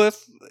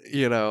 Teoblith,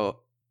 you know,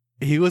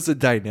 he was a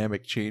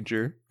dynamic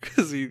changer.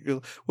 Because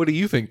what do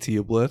you think,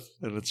 Teoblith?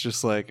 And it's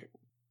just like,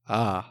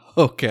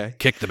 okay.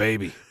 Kick the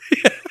baby.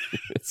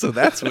 So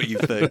that's what you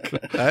think.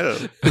 I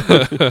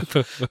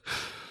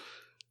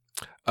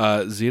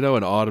don't. Zeno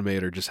and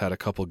Automator just had a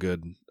couple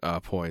good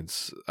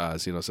points.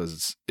 Zeno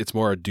says it's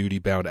more a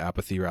duty-bound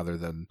apathy rather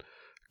than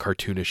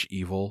cartoonish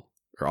evil.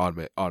 Or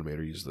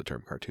Automator uses the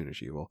term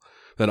cartoonish evil.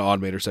 Then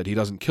Automator said he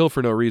doesn't kill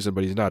for no reason,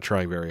 but he's not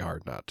trying very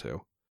hard not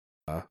to.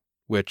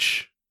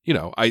 Which, you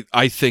know,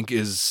 I think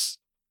is,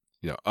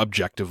 you know,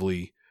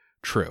 objectively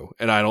true.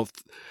 And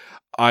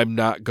I'm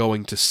not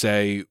going to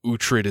say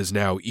Uhtred is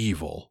now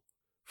evil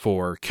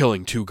for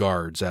killing 2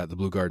 guards at the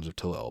Blue Gardens of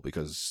Talil,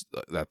 because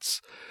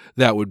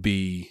that would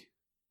be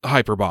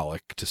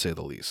hyperbolic, to say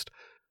the least.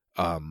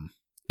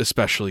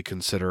 Especially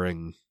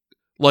considering,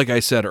 like I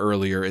said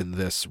earlier in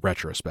this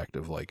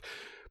retrospective, like,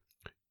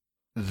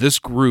 this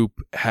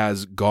group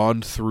has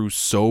gone through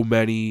so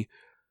many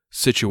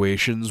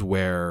situations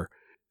where,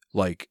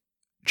 like,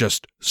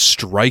 just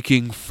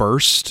striking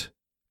first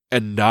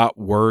and not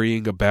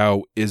worrying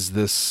about, is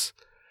this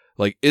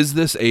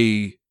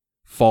a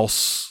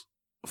false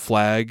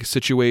flag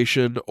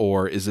situation,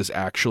 or is this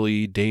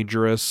actually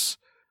dangerous,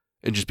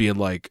 and just being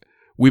like,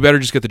 we better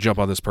just get the jump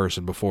on this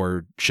person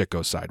before shit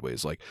goes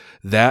sideways. Like,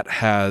 that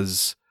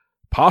has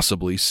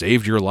possibly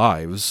saved your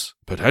lives,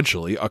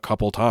 potentially, a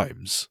couple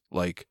times.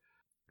 Like,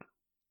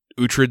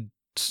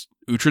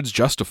 Uhtred's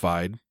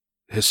justified,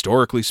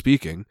 historically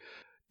speaking,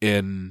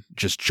 in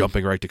just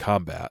jumping right to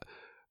combat.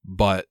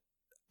 But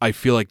I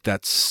feel like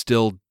that's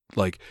still,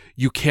 like,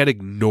 you can't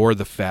ignore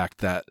the fact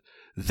that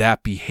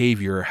that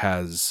behavior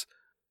has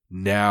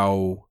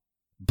now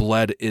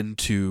bled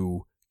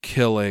into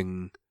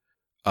killing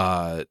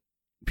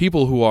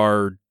people who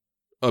are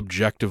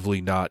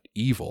objectively not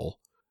evil,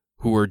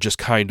 who are just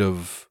kind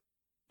of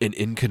an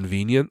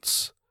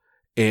inconvenience.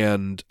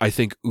 And I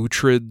think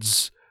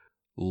Uhtred's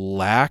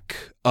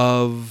lack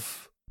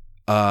of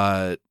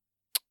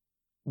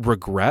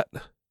regret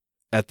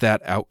at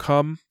that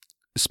outcome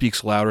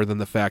speaks louder than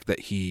the fact that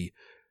he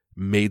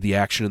made the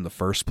action in the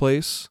first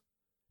place.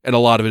 And a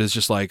lot of it is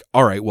just like,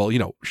 all right, well, you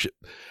know,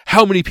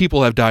 how many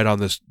people have died on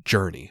this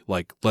journey?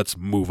 Like, let's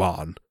move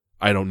on.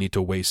 I don't need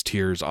to waste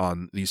tears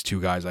on these 2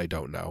 guys I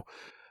don't know.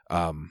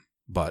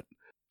 But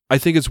I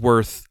think it's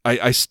worth.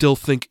 I still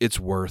think it's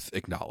worth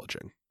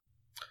acknowledging.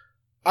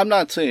 I'm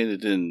not saying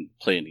it didn't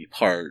play any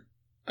part.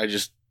 I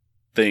just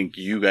think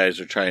you guys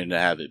are trying to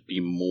have it be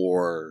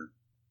more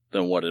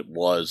than what it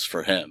was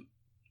for him.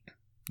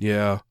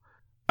 Yeah.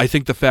 I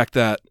think the fact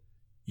that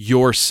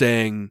you're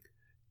saying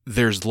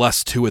there's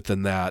less to it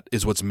than that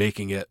is what's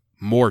making it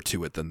more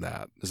to it than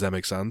that. Does that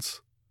make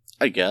sense?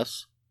 I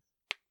guess.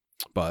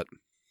 But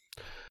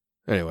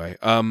anyway,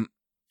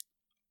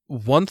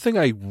 one thing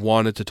I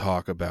wanted to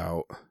talk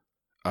about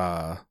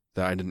that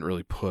I didn't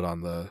really put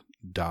on the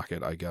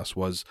docket, I guess,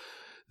 was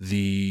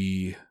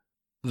the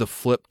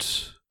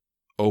flipped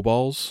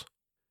O-balls.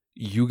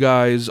 You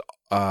guys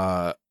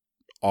are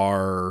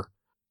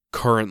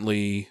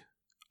currently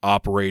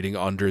operating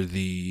under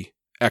the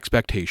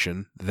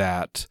expectation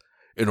that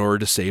in order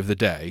to save the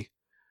day,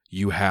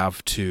 you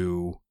have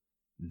to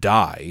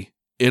die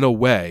in a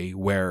way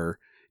where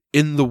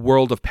in the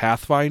world of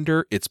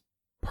Pathfinder, it's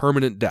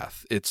permanent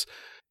death. It's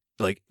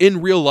like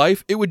in real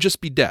life, it would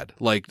just be dead.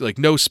 Like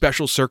no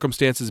special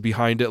circumstances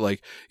behind it.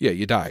 Like, yeah,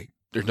 you die.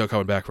 There's no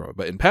coming back from it.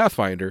 But in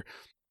Pathfinder,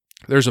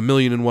 there's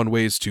 1,000,001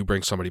 ways to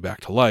bring somebody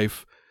back to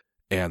life,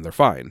 and they're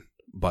fine.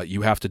 But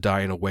you have to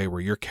die in a way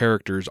where your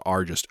characters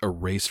are just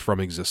erased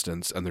from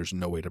existence, and there's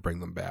no way to bring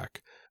them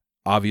back.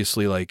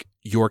 Obviously, like,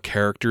 your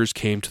characters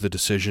came to the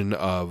decision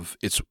of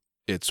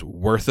it's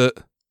worth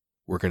it.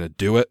 We're going to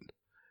do it.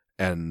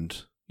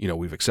 And, you know,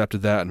 we've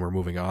accepted that and we're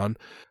moving on.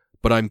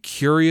 But I'm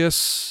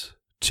curious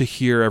to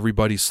hear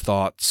everybody's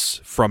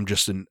thoughts from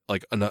just an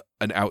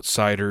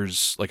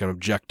outsider's, like an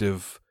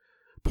objective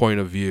point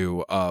of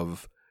view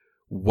of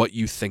what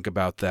you think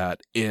about that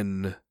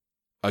in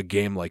a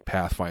game like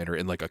Pathfinder,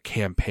 in like a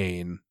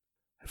campaign,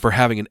 for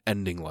having an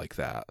ending like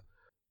that.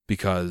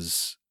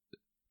 Because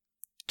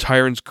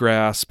Tyrant's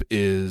Grasp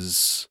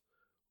is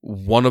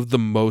one of the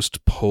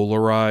most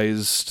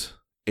polarized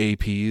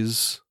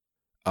APs,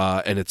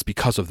 and it's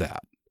because of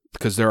that.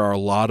 Because there are a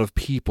lot of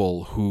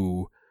people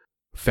who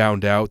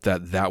found out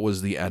that that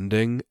was the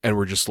ending and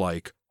were just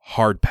like,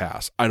 hard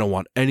pass. I don't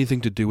want anything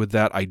to do with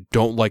that. I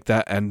don't like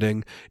that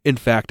ending. In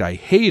fact, I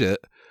hate it.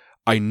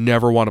 I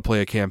never want to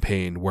play a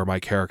campaign where my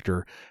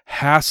character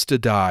has to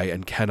die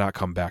and cannot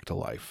come back to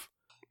life.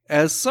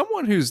 As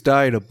someone who's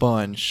died a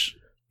bunch,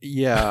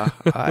 yeah,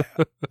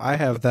 I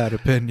have that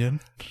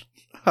opinion.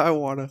 I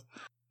want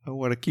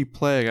to keep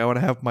playing. I want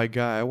to have my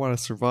guy. I want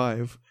to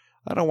survive.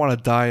 I don't want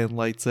to die in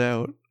lights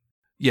out.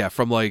 Yeah,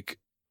 from like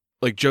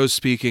Joe's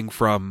speaking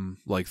from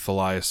like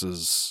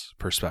Thalias's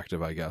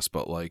perspective, I guess,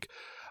 but like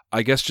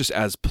I guess just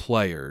as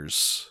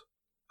players,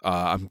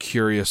 I'm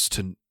curious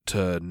to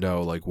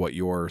know like what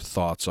your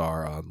thoughts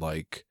are on,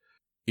 like,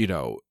 you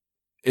know,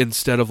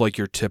 instead of like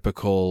your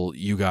typical,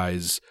 you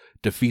guys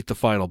defeat the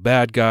final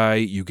bad guy,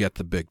 you get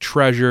the big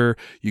treasure,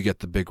 you get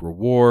the big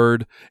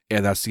reward,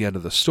 and that's the end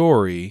of the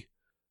story.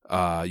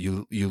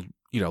 You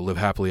know, live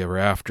happily ever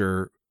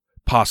after,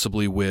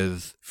 possibly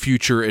with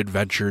future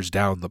adventures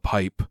down the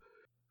pipe.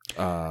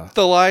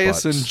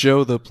 Thalias and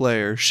Joe the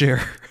player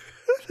share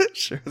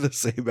the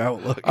same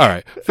outlook. All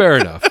right, fair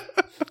enough.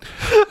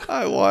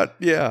 I want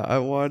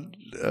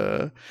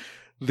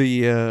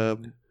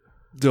the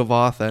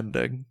Devoth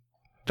ending.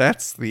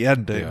 That's the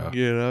ending. Yeah.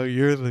 You know,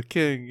 you're the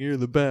king. You're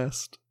the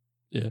best.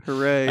 Yeah.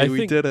 Hooray,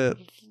 we did it.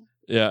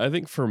 Yeah, I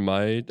think for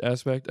my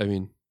aspect, I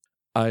mean,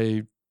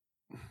 I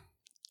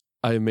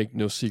make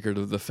no secret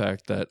of the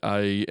fact that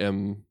I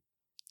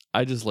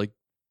just like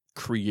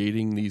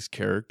creating these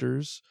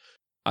characters.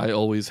 I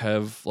always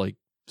have like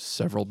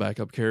several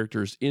backup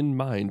characters in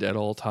mind at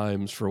all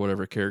times for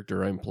whatever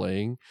character I'm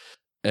playing.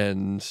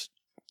 And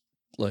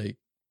like,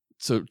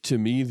 so to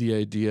me, the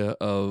idea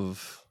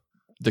of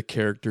the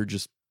character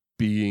just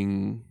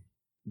being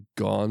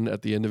gone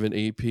at the end of an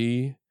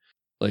AP,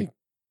 like,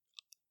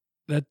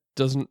 that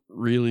doesn't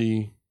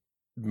really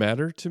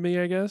matter to me,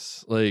 I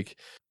guess. Like,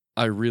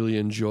 I really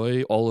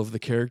enjoy all of the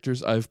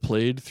characters I've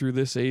played through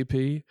this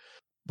AP,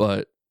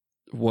 but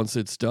once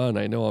it's done,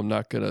 I know I'm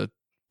not going to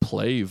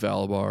play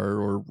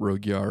Valbar or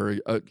Rogyar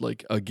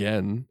like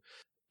again.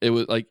 It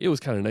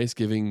was kind of nice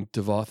giving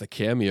Devoth a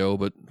cameo,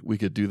 but we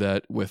could do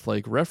that with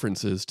like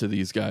references to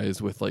these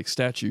guys with like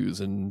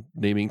statues and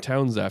naming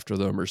towns after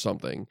them or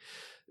something.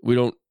 We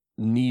don't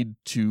need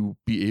to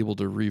be able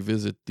to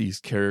revisit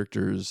these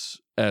characters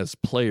as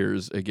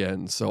players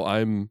again. So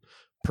I'm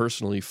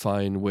personally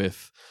fine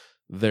with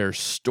their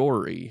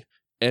story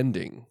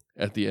ending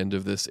at the end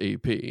of this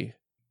AP.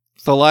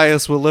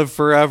 Thalias will live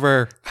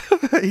forever.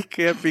 He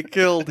can't be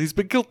killed. He's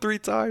been killed 3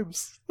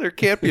 times. There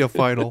can't be a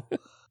final.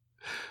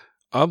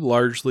 I'm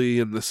largely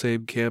in the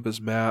same camp as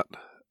Matt.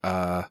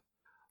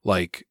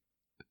 Like,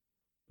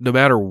 no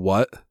matter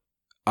what,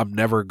 I'm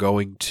never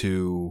going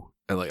to,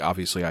 and like,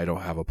 obviously I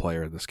don't have a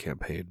player in this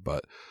campaign,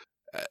 but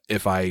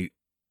if I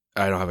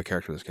don't have a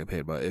character in this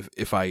campaign, but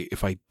if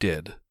I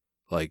did,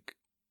 like,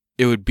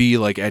 it would be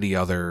like any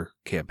other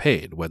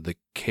campaign. When the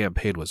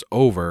campaign was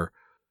over,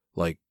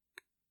 like,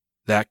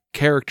 that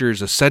character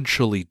is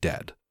essentially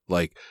dead,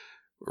 like,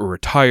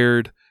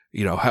 retired,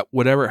 you know,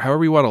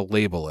 however you want to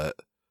label it.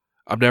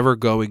 I'm never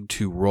going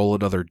to roll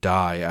another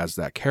die as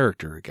that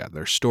character again.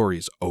 Their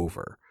story's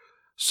over.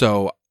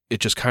 So it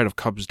just kind of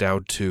comes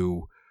down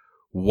to,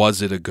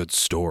 was it a good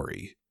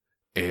story?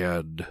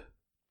 And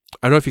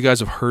I don't know if you guys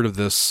have heard of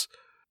this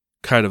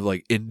kind of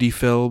like indie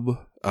film,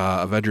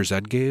 Avengers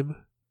Endgame,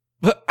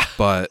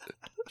 but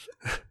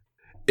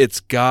it's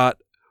got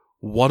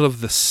one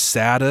of the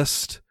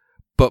saddest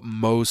but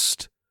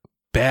most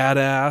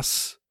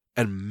badass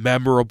and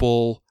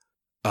memorable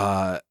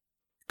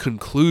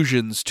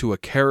conclusions to a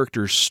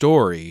character's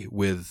story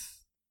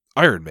with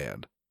Iron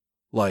Man.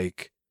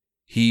 Like,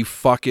 he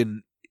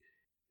fucking...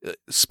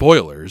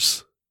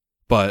 spoilers,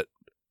 but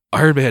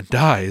Iron Man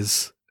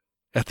dies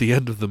at the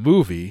end of the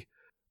movie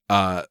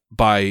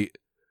by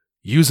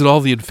using all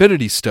the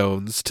Infinity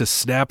Stones to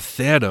snap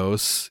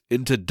Thanos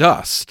into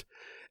dust.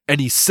 And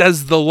he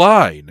says the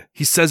line.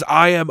 He says,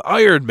 "I am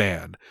Iron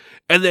Man."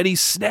 And then he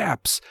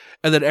snaps.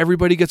 And then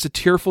everybody gets a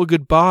tearful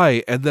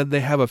goodbye. And then they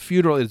have a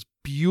funeral. And it's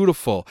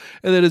beautiful.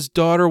 And then his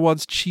daughter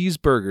wants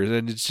cheeseburgers.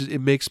 And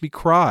it makes me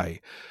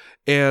cry.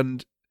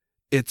 And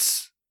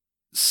it's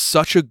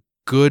such a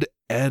good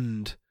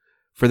end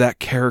for that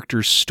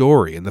character's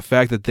story. And the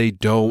fact that they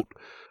don't,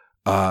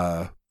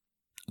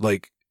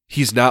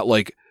 he's not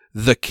like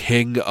the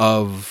king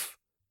of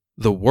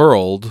the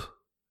world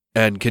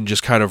and can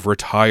just kind of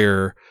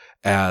retire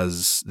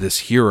as this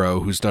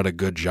hero who's done a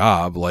good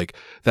job. Like,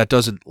 that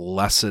doesn't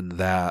lessen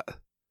that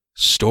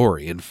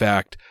story. In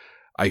fact,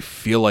 I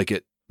feel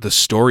like the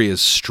story is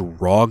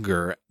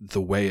stronger the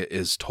way it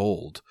is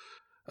told.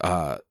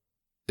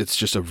 It's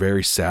just a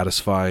very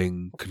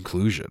satisfying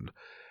conclusion.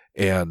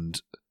 And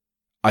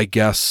I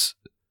guess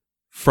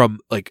from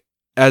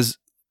as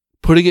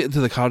putting it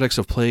into the context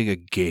of playing a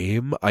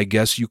game, I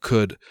guess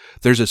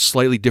there's a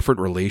slightly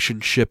different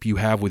relationship you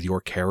have with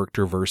your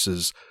character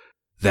versus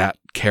that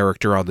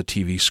character on the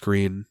TV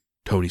screen,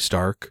 Tony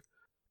Stark.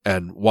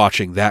 And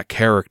watching that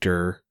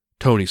character,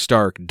 Tony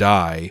Stark,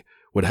 die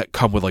would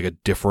come with like a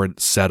different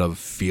set of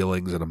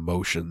feelings and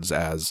emotions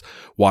as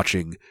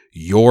watching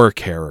your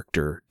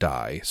character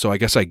die. So I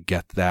guess I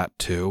get that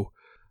too.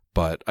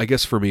 But I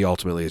guess for me,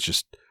 ultimately, it's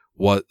just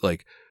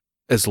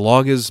as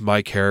long as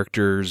my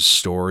character's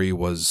story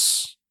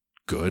was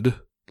good,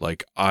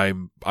 like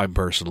I'm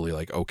personally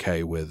like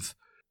okay with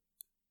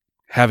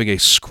having a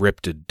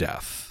scripted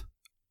death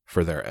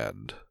for their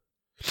end.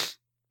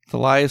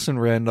 Thalias and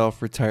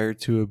Randolph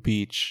retired to a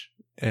beach,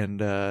 and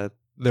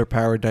their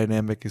power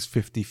dynamic is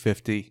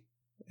 50-50,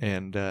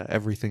 and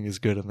everything is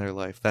good in their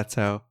life. That's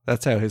how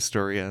his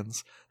story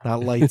ends.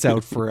 Not lights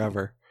out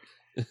forever.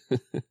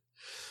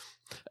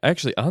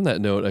 Actually, on that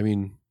note, I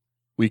mean,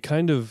 we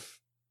kind of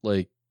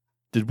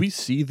did we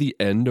see the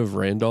end of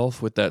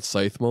Randolph with that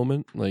scythe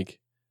moment? Like,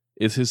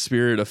 is his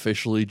spirit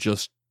officially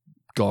just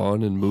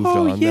gone and moved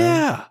on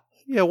now?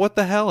 Yeah, what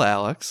the hell,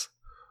 Alex?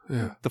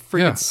 Yeah. The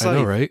freaking scythe. I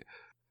know, right?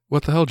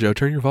 What the hell, Joe?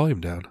 Turn your volume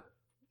down.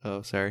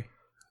 Oh, sorry.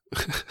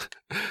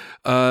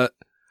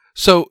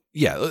 So,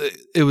 yeah,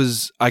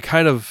 I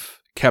kind of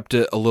kept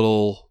it a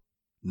little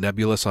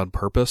nebulous on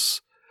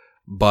purpose,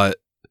 but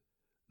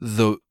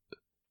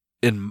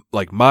in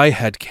my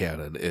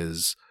headcanon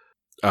is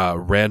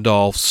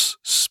Randolph's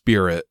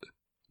spirit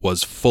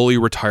was fully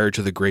retired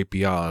to the great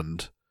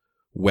beyond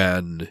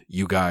when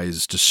you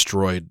guys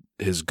destroyed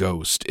his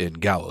ghost in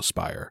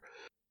Gallowspire.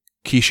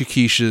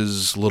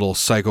 Keisha's little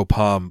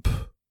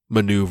psychopomp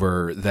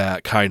maneuver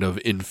that kind of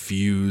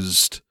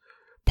infused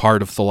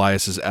part of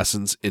Thalias's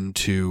essence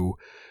into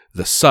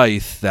the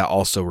scythe that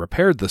also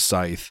repaired the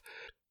scythe,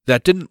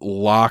 that didn't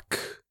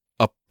lock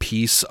a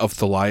piece of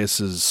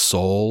Thalias's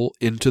soul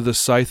into the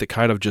scythe. It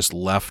kind of just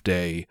left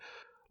an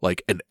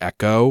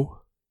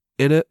echo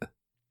in it.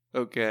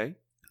 Okay.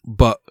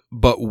 But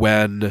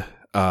when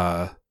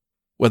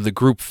the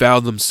group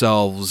found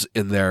themselves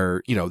in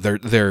their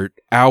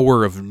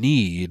hour of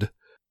need,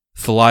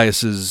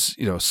 Thalias's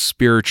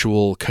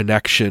spiritual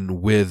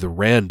connection with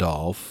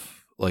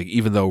Randolph,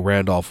 even though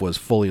Randolph was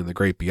fully in the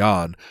great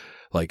beyond,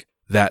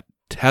 that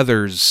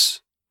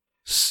tethers,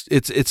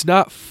 it's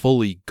not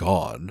fully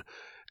gone.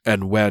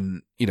 And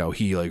when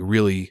he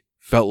really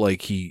felt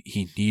like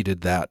he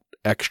needed that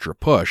extra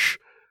push,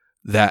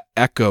 that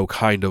echo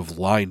kind of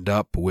lined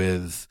up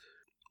with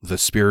the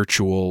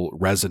spiritual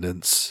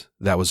resonance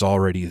that was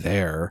already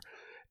there,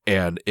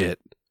 and it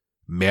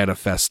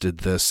manifested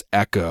this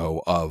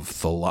echo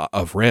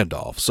of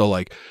Randolph.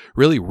 So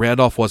really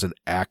Randolph wasn't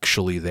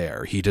actually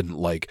there. He didn't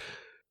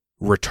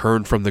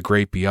return from the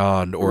great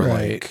beyond or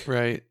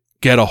right.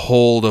 get a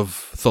hold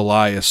of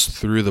Thalias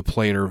through the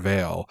planar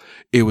veil.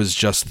 It was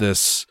just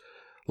this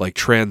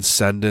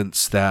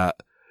transcendence that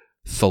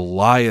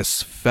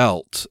Thalias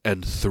felt,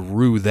 and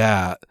through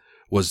that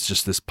was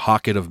just this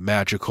pocket of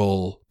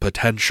magical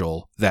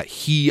potential that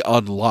he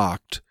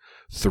unlocked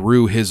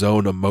through his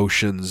own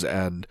emotions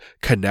and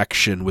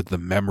connection with the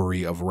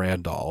memory of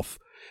Randolph,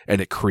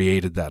 and it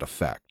created that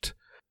effect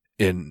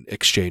in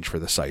exchange for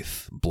the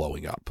scythe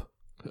blowing up.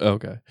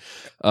 Okay.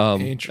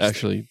 Interesting.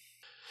 Actually,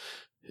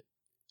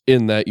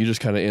 in that, you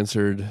just kind of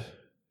answered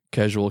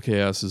Casual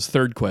Chaos's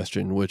third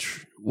question,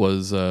 which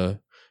was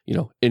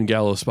in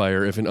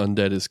Gallowspire, if an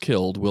undead is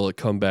killed, will it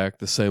come back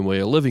the same way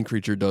a living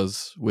creature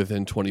does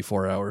within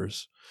 24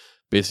 hours?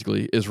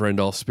 Basically, is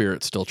Rendolph's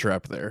spirit still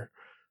trapped there?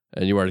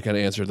 And you already kind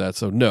of answered that.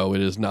 So no,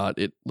 it is not.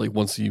 It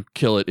once you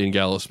kill it in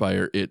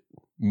Gallowspire, it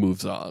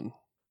moves on.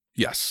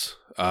 Yes.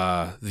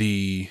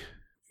 The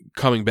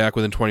coming back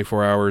within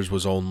 24 hours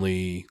was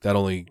only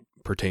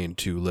pertained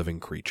to living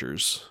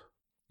creatures.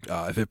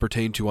 If it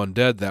pertained to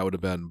undead, that would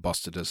have been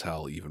busted as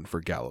hell, even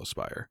for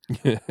Gallowspire.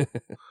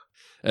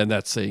 And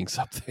that's saying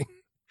something.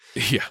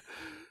 Yeah.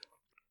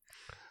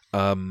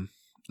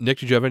 Nick,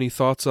 did you have any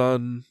thoughts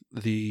on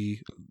the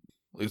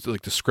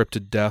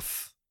scripted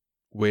death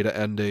way to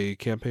end a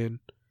campaign?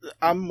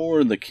 I'm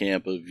more in the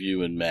camp of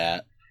you and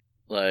Matt.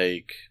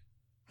 Like,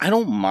 I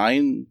don't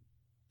mind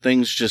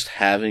things just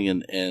having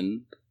an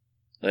end.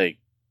 Like,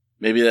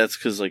 maybe that's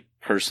because,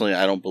 personally,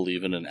 I don't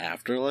believe in an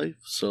afterlife.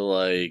 So,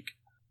 I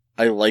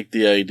like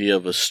the idea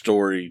of a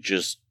story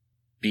just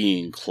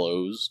being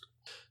closed.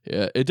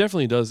 Yeah, it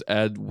definitely does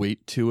add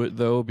weight to it,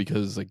 though,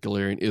 because,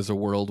 Galarian is a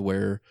world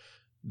where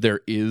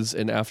there is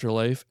an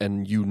afterlife,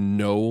 and you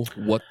know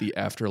what the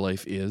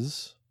afterlife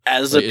is.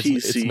 As a PC,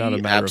 it's not a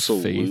matter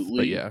absolutely. of faith,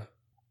 but yeah.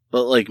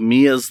 But,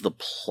 me as the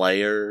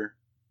player,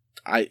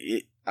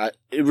 it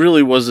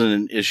really wasn't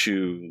an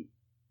issue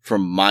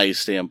from my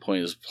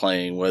standpoint as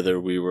playing, whether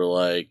we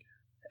were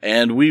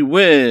and we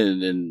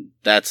win, and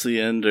that's the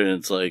end, and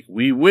it's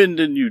we win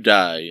and you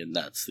die, and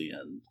that's the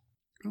end.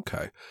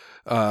 Okay.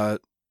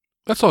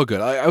 That's all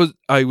good.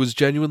 I was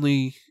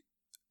genuinely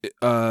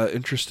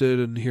interested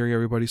in hearing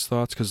everybody's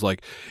thoughts, because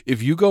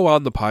if you go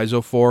on the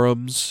Paizo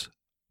forums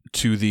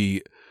to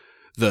the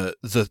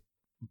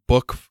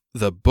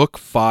book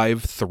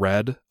 5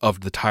 thread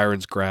of the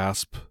Tyrant's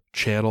Grasp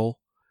channel,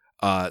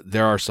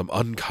 there are some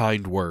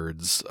unkind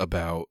words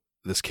about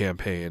this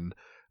campaign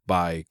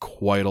by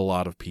quite a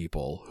lot of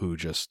people who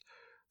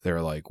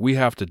they're like, we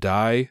have to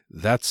die.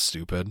 That's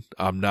stupid.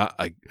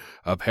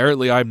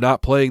 Apparently I'm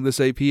not playing this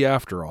AP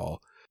after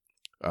all.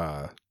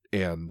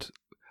 And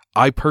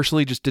I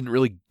personally just didn't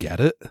really get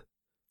it.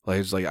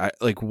 It's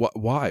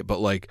why?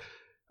 But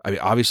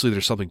obviously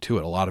there's something to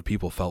it. A lot of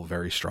people felt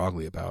very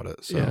strongly about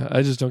it. So. Yeah,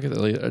 I just don't get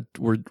that.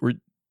 Were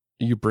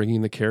you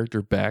bringing the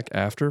character back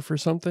after for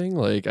something?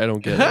 I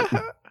don't get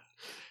it.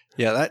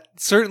 Yeah, that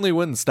certainly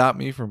wouldn't stop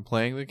me from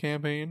playing the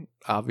campaign,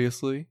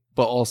 obviously.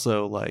 But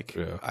also, I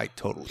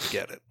totally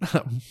get it.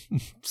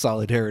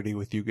 Solidarity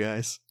with you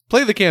guys.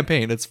 Play the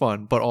campaign, it's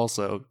fun. But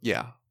also,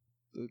 yeah,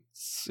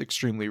 it's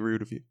extremely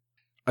rude of you.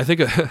 I think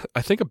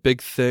a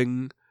big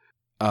thing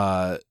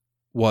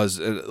was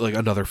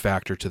another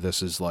factor to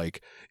this is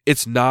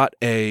it's not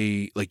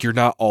you're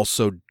not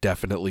also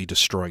definitely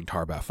destroying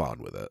Tar-Baphon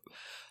with it.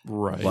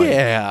 Right.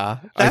 Yeah.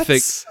 I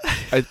think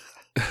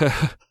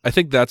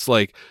that's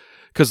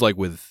because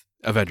with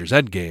Avengers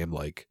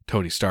Endgame,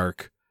 Tony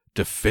Stark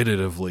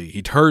definitively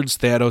he turns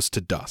Thanos to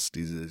dust.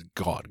 He's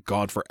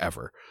gone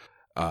forever,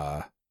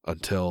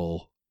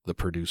 until the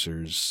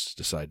producers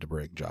decide to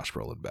bring Josh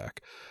Brolin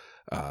back.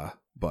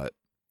 But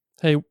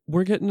hey,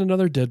 we're getting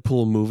another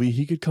Deadpool movie.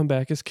 He could come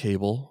back as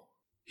Cable.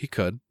 He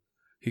could,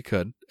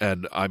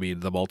 and I mean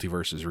the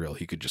multiverse is real.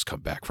 He could just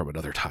come back from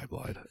another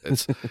timeline.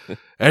 It's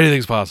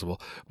anything's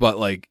possible. But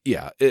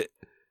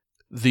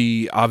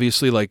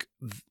obviously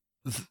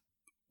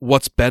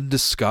what's been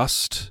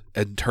discussed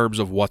in terms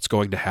of what's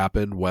going to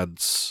happen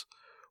once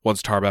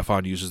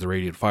Tar-Baphon uses the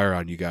Radiant Fire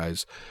on you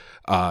guys,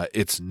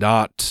 it's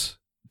not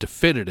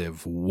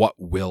definitive what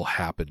will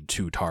happen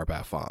to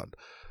Tar-Baphon.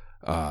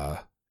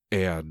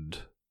 And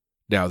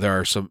now there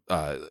are some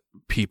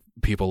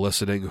people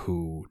listening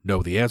who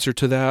know the answer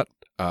to that.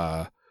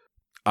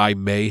 I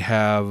may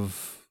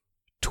have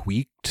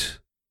tweaked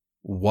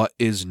what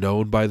is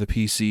known by the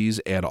PCs,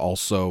 and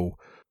also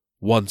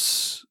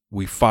once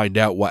we find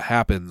out what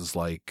happens,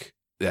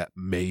 that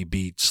may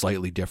be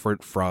slightly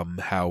different from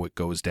how it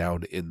goes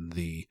down in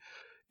the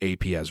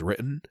AP as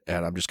written.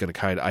 And I'm just going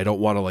to I don't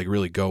want to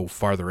really go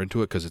farther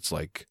into it, because it's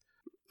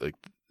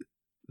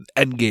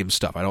end game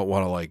stuff. I don't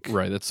want to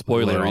right. That's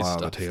spoilery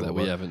stuff table, that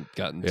we haven't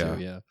gotten to.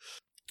 Yeah.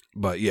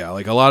 But yeah,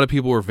 a lot of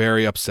people were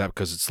very upset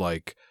because it's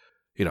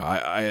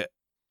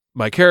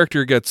my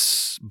character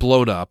gets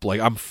blown up.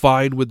 I'm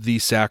fine with the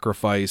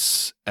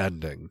sacrifice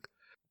ending,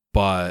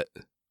 but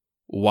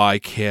why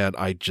can't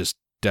I just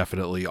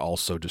definitely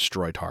also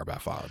destroy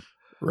Tar-Baphon?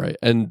 Right.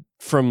 And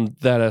from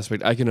that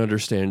aspect, I can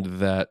understand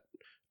that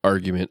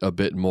argument a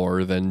bit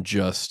more than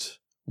just,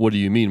 what do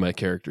you mean my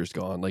character's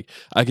gone?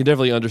 I can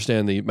definitely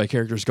understand my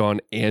character's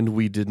gone and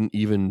we didn't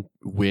even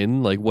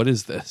win. What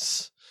is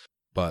this?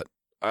 But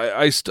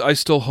I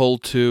still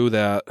hold to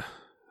that.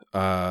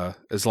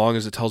 As long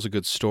as it tells a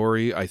good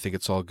story, I think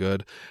it's all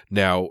good.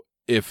 Now,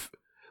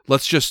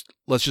 let's just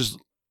look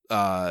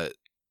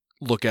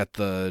at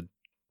the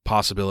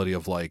possibility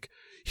of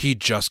he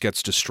just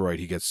gets destroyed.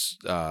 He gets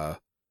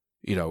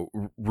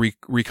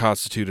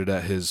reconstituted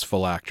at his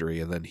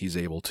phylactery, and then he's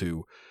able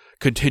to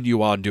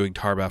continue on doing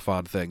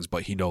Tar-Baphon things,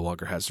 but he no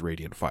longer has the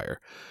Radiant Fire.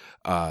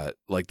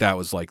 That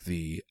was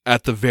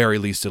at the very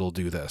least it'll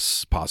do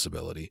this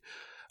possibility.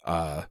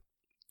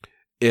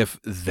 if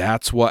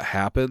that's what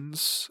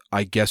happens,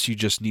 I guess you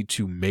just need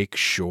to make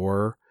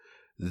sure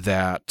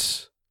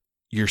that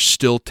you're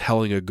still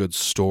telling a good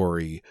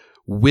story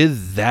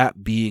with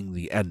that being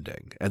the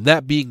ending. And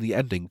that being the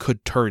ending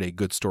could turn a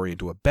good story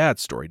into a bad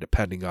story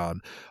depending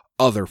on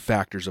other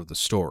factors of the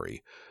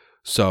story.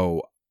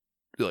 So,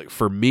 like,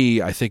 for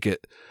me, I think a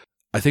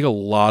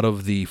lot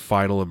of the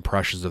final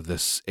impressions of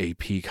this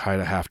AP kind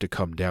of have to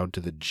come down to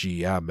the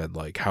GM and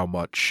like how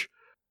much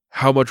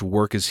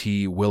work is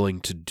he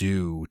willing to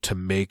do to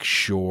make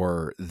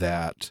sure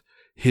that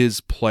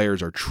his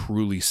players are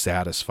truly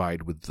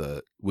satisfied with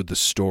the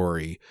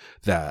story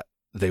that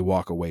they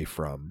walk away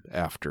from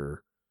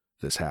after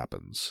this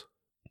happens.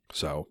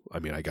 So, I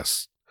mean, I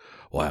guess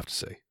we'll have to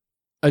see.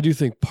 I do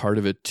think part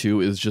of it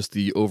too is just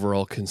the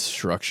overall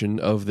construction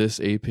of this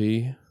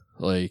AP.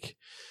 Like,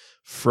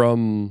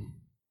 from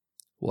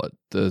what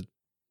I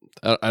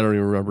don't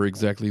even remember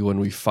exactly when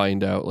we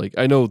find out. Like,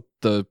 I know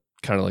the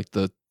kind of like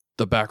the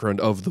background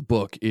of the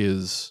book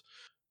is,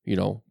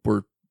 the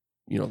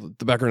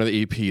background of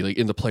the AP, like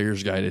in the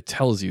player's guide, it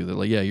tells you that,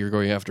 like, yeah, you're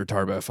going after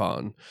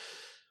Tar-Baphon.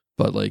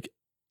 But like,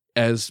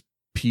 as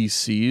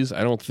PCs,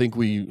 I don't think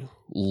we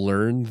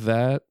learned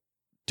that.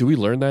 Do we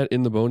learn that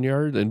in the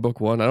Boneyard in book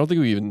 1? I don't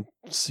think we even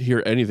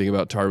hear anything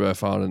about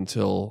Tar-Baphon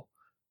until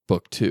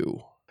book 2.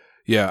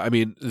 Yeah, I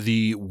mean,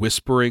 the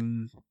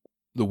Whispering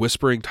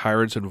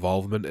Tyrant's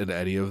involvement in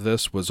any of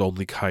this was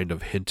only kind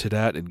of hinted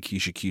at in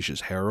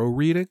Keisha's Harrow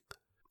reading,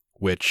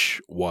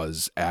 which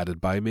was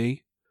added by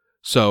me.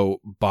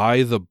 So,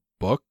 by the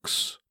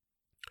books,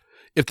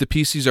 if the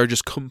PCs are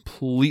just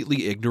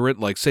completely ignorant,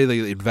 like say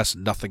they invest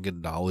nothing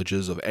in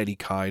knowledges of any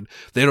kind,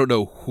 they don't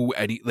know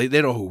they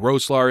don't know who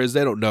Roslar is,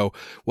 they don't know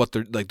what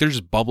they're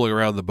just bumbling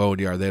around the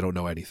Boneyard, they don't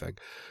know anything.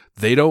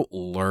 They don't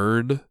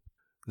learn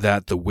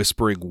that the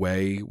Whispering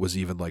Way was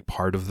even like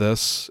part of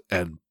this,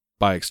 and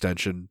by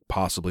extension,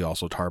 possibly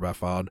also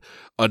Tar-Baphon,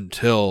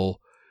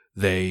 until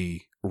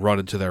they run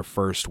into their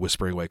first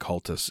Whispering Way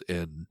cultists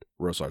in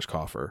Roslar's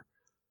Coffer.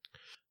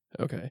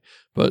 Okay.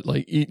 But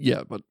like,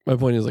 yeah, but my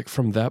point is, like,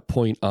 from that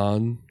point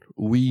on,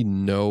 we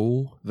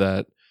know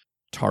that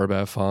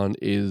Tar-Baphon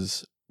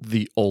is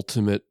the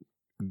ultimate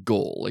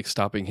goal. Like,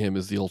 stopping him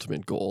is the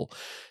ultimate goal.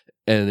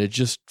 And it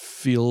just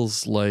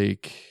feels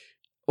like,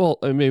 well,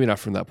 maybe not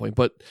from that point,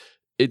 but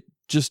it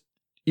just,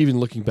 even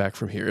looking back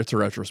from here, it's a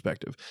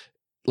retrospective.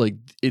 Like,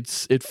 it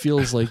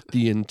feels like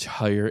the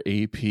entire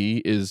AP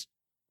is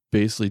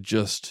basically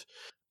just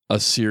a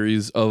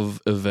series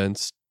of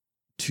events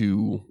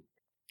to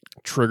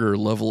trigger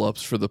level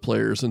ups for the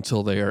players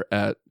until they are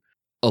at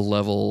a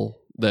level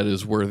that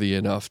is worthy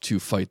enough to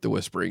fight the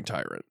Whispering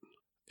Tyrant.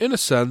 In a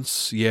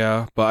sense,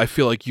 yeah, but I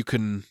feel like you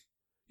can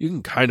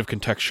kind of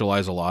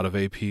contextualize a lot of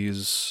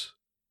APs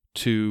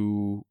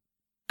to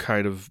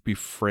kind of be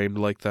framed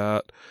like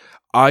that.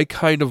 I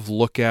kind of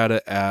look at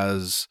it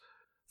as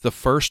the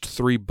first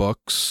 3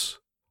 books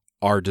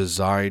are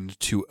designed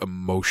to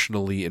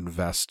emotionally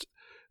invest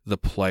the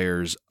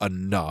players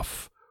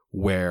enough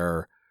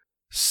where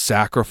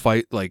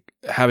sacrifice, like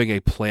having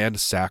a planned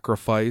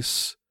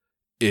sacrifice,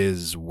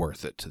 is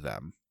worth it to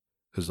them.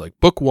 Because like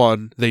book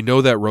 1, they know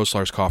that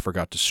Roslar's Coffer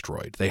got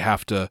destroyed. They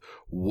have to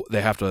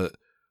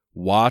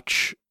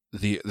watch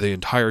the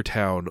entire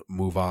town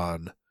move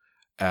on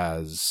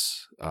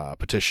as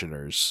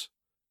petitioners.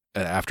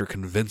 And after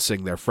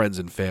convincing their friends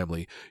and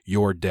family,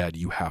 you're dead,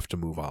 you have to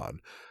move on.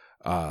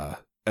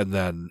 And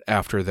then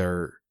after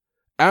they're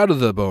out of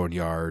the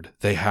Boneyard,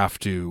 they have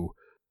to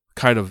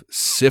kind of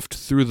sift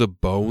through the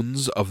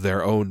bones of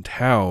their own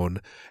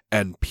town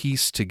and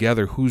piece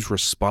together who's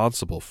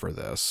responsible for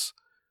this.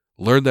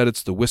 Learn that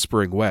it's the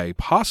Whispering Way,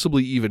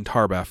 possibly even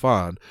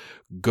Tar-Baphon,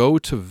 go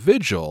to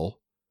Vigil,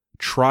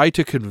 try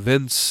to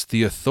convince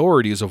the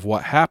authorities of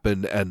what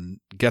happened and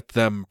get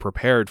them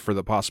prepared for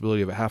the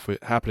possibility of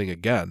it happening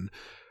again,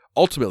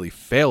 ultimately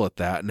fail at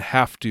that and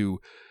have to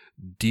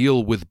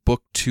deal with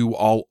book 2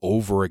 all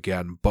over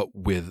again, but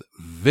with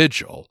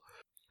Vigil.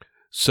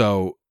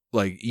 So,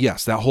 like,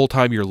 yes, that whole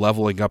time you're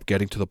leveling up,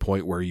 getting to the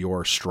point where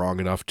you're strong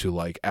enough to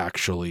like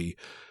actually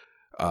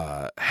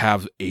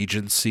have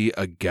agency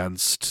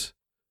against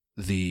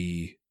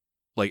the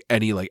like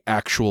any like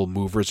actual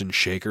movers and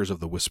shakers of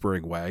the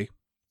Whispering Way.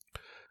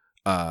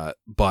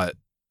 But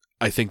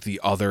I think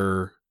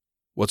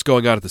what's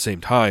going on at the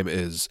same time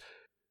is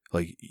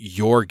like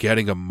you're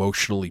getting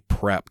emotionally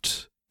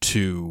prepped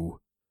to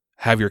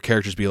have your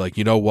characters be like,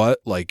 you know what,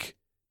 like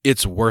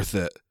it's worth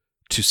it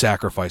to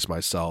sacrifice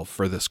myself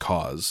for this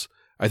cause.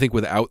 I think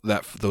without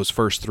those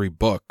first 3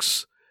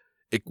 books,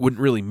 it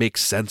wouldn't really make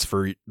sense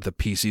for the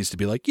PCs to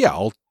be like, yeah,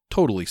 I'll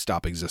totally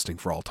stop existing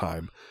for all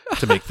time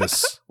to make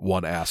this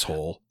one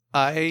asshole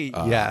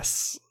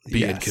Yes.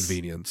 be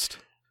inconvenienced.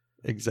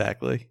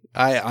 Exactly.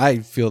 I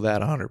feel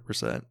that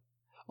 100%.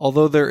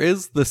 Although there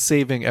is the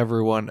saving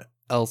everyone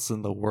else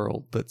in the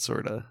world that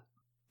sort of...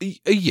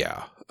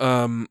 Yeah.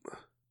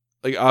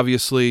 Like,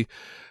 obviously,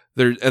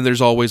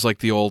 there's always, like,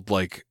 the old,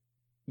 like,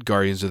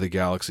 Guardians of the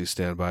Galaxy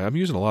standby. I'm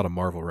using a lot of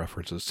Marvel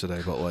references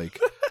today, but, like,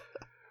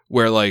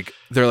 where, like,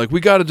 they're like,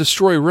 we gotta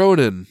destroy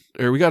Ronan,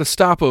 or we gotta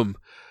stop him.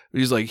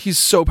 He's like, he's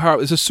so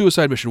powerful. It's a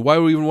suicide mission. Why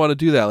would we even want to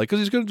do that? Like, because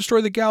he's going to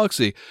destroy the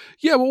galaxy.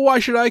 Yeah, well, why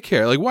should I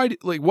care? Like,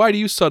 why do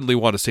you suddenly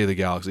want to save the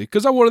galaxy?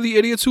 Because I'm one of the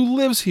idiots who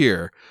lives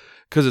here.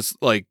 Because it's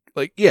like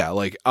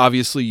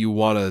obviously you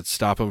want to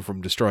stop him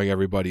from destroying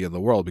everybody in the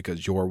world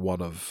because you're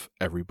one of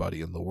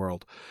everybody in the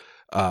world.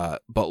 But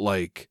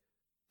like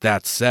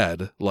that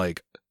said,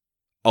 like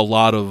a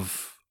lot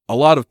of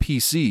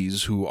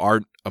PCs who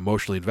aren't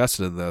emotionally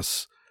invested in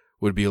this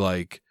would be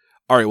like,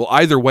 all right, well,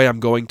 either way, I'm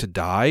going to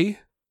die.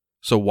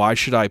 So why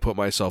should I put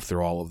myself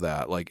through all of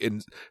that? Like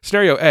in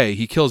scenario A,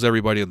 he kills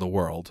everybody in the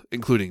world,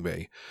 including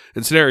me.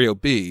 In scenario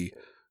B,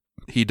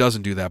 he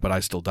doesn't do that, but I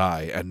still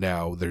die, and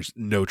now there's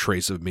no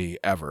trace of me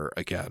ever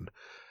again.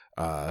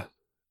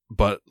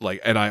 But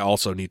like, and I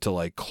also need to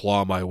like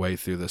claw my way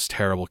through this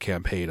terrible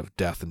campaign of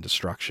death and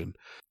destruction.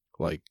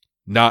 Like,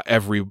 not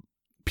every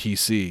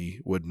PC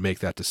would make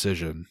that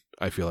decision,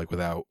 I feel like,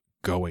 without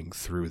going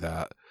through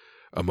that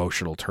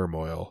emotional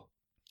turmoil.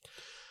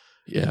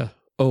 Yeah.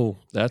 Oh,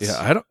 that's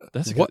I don't.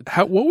 That's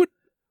what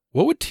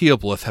would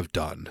Teoblith have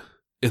done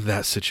in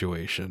that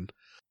situation?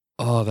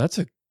 Oh, that's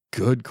a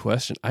good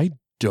question. I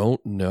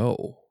don't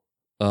know.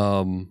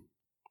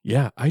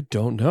 Yeah, I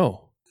don't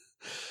know.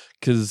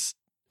 Because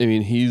I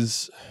mean,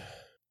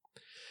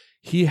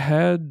 he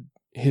had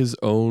his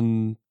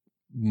own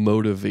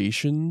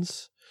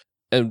motivations,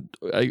 and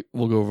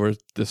we'll go over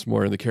this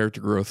more in the character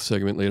growth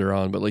segment later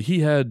on. But like, he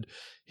had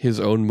his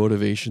own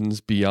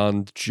motivations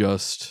beyond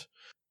just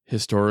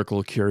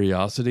historical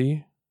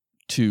curiosity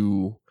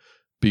to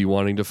be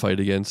wanting to fight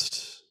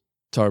against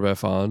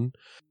Tar-Baphon,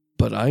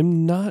 but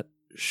I'm not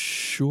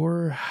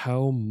sure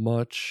how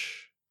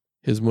much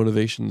his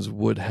motivations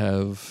would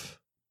have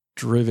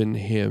driven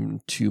him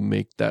to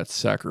make that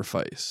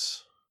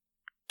sacrifice.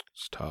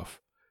 It's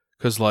tough.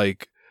 Because,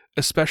 like,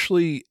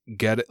 especially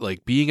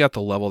being at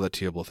the level that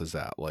Teoblith is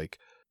at, like,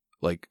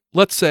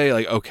 let's say,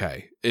 like,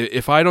 okay,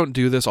 if I don't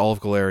do this, all of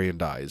Galarian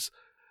dies.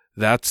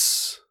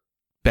 That's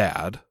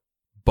bad.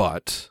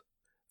 But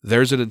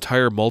there's an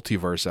entire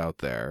multiverse out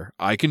there.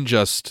 I can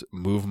just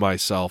move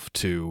myself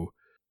to,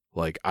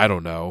 like, I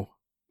don't know,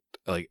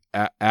 like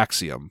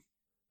Axiom,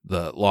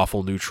 the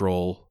lawful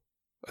neutral,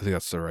 I think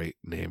that's the right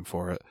name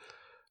for it,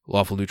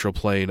 lawful neutral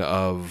plane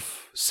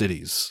of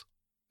cities,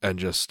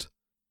 and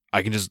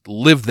I can just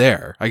live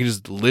there. I can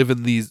just live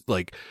in these,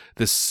 like,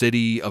 this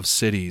city of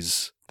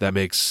cities that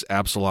makes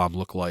Absalom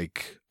look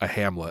like a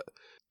hamlet.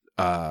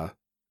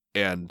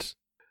 And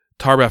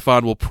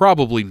Tar-Baphon will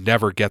probably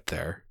never get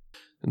there.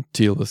 In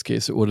Teoblith's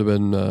case, it would have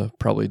been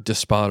probably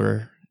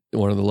Despotter,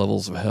 one of the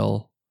levels of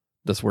hell.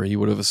 That's where he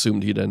would have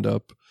assumed he'd end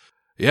up.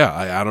 Yeah,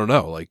 I don't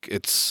know. Like,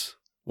 it's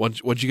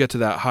once you get to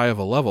that high of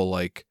a level,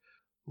 like,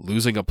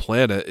 losing a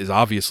planet is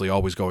obviously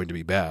always going to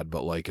be bad,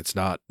 but like, it's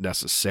not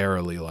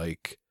necessarily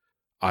like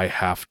I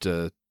have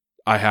to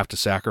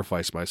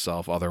sacrifice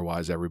myself,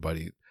 otherwise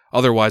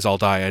I'll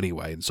die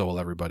anyway, and so will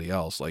everybody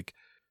else. Like,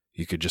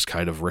 you could just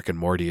kind of Rick and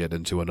Morty it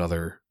into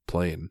another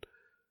plane.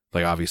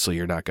 Like, obviously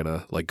you're not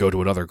gonna like go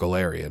to another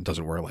Galarian. It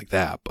doesn't work like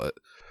that, but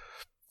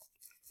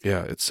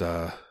yeah, it's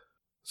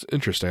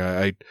interesting.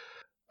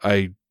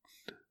 I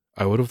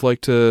would have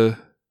liked to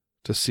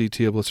see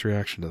Teoblith's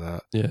reaction to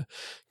that. Yeah,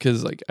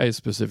 because like, I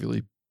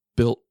specifically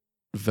built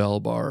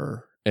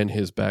Valbar and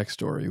his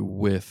backstory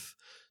with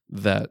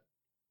that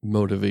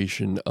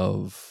motivation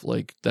of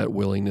like that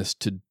willingness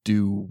to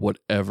do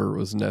whatever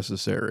was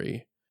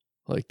necessary.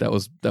 Like, that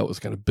was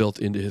kind of built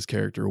into his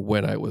character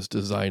when I was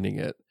designing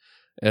it.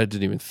 And I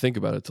didn't even think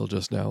about it till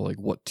just now, like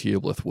what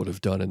Teoblith would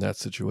have done in that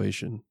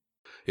situation.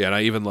 Yeah, and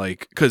I even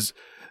like, because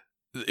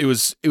it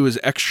was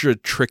extra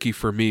tricky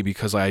for me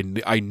because I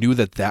knew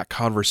that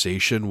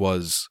conversation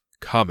was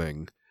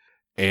coming,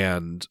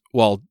 and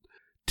while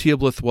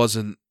Teoblith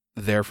wasn't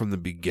there from the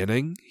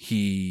beginning,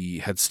 he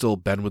had still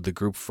been with the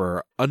group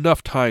for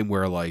enough time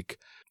where, like,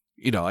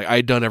 you know, I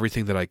had done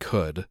everything that I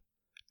could,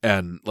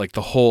 and like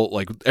the whole,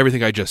 like,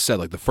 everything I just said,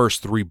 like the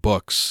first 3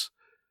 books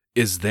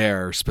is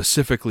there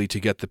specifically to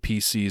get the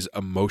PCs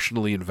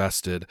emotionally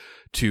invested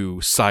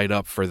to sign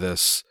up for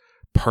this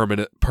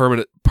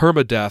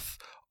permadeath,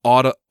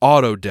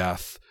 auto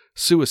death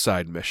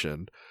suicide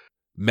mission.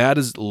 Matt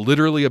is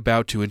literally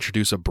about to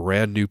introduce a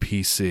brand new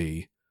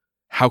PC.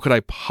 How could I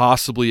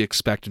possibly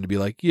expect him to be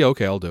like, yeah,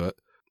 okay, I'll do it?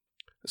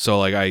 So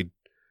like,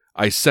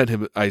 I sent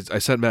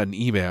Matt an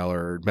email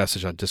or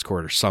message on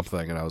Discord or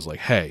something, and I was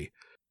like, hey,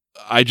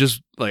 I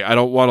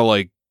don't want to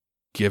like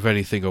give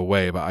anything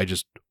away, but I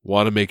just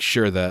want to make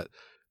sure that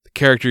the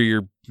character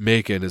you're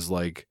making is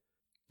like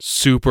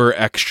super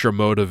extra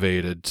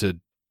motivated to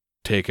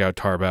take out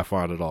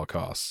Tar-Baphon at all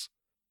costs.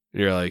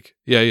 And you're like,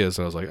 yeah, he is.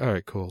 And I was like, all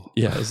right, cool.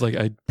 Yeah, it's like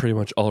I pretty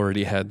much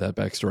already had that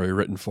backstory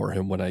written for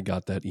him when I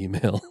got that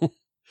email.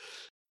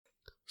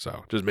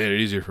 So just made it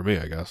easier for me,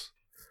 I guess.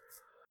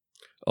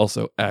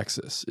 Also,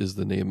 Axis is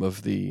the name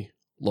of the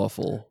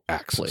lawful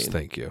Axis, plane.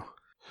 Thank you.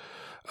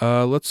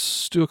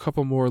 Let's do a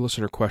couple more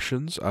listener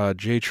questions.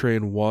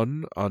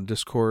 JTrain1 on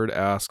Discord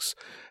asks,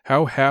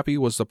 how happy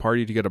was the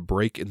party to get a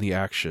break in the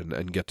action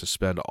and get to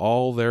spend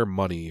all their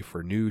money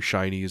for new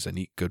shinies and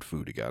eat good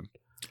food again?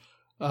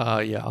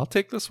 Yeah, I'll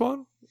take this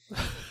one.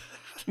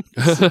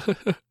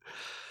 Was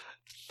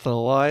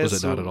Thalias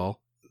it not at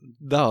all?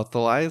 No,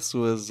 Thalias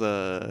was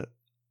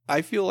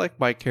I feel like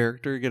my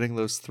character getting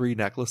those 3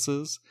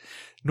 necklaces.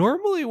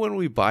 Normally when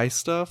we buy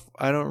stuff,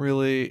 I don't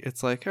really,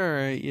 it's like, all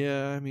right,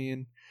 yeah, I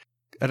mean,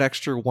 an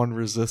extra 1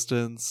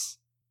 resistance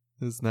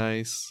is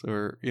nice,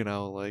 or,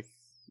 like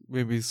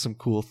maybe some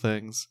cool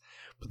things.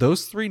 But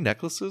those 3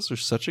 necklaces are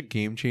such a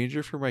game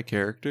changer for my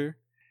character,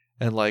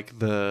 and like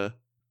the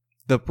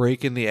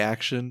break in the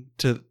action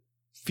to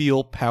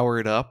feel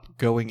powered up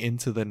going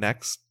into the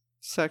next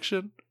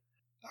section.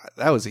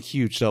 That was a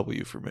huge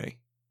W for me.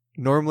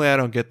 Normally I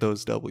don't get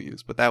those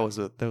W's, but that was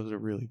a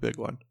really big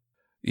one.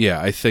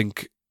 Yeah, I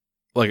think,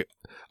 like,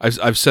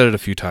 I've said it a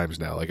few times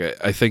now. Like,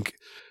 I think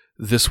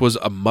this was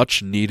a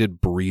much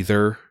needed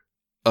breather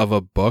of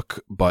a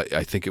book, but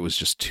I think it was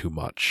just too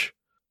much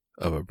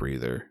of a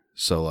breather.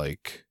 So,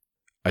 like,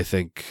 I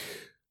think,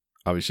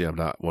 obviously I'm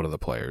not one of the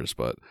players,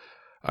 but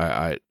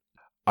I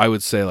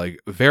would say, like,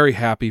 very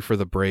happy for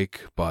the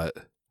break, but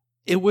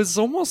it was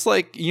almost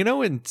like,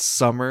 in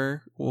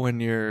summer when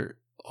you're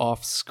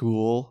off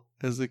school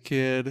as a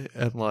kid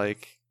and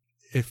like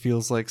it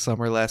feels like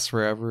summer lasts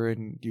forever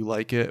and you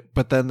like it,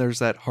 but then there's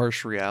that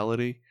harsh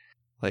reality.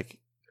 Like,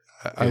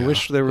 I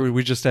wish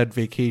we just had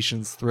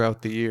vacations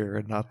throughout the year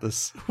and not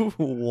this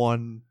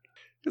one,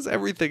 because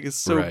everything is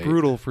so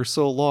brutal for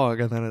so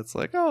long, and then it's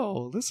like,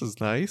 oh, this is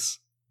nice.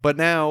 But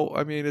now,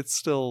 I mean, it's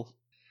still...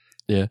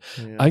 Yeah.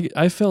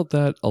 I felt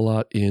that a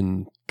lot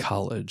in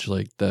college,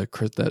 like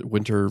that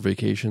winter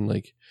vacation,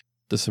 like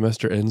the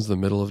semester ends the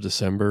middle of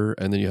December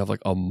and then you have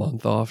like a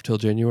month off till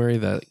January.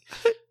 That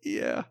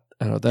yeah.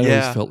 I don't know, that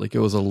always felt like it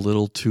was a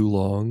little too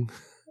long.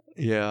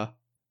 Yeah.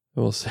 I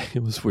will say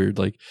it was weird.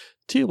 Like,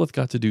 Teal'c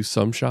got to do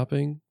some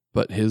shopping,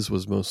 but his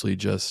was mostly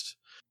just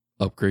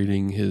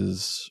upgrading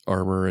his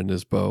armor and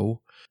his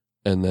bow.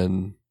 And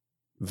then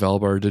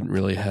Valbar didn't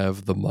really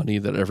have the money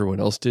that everyone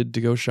else did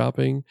to go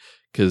shopping,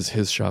 because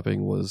his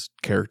shopping was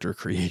character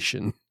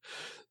creation.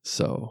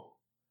 So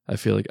I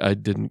feel like I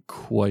didn't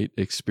quite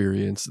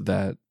experience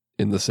that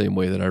in the same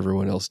way that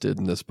everyone else did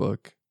in this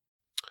book.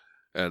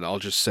 And I'll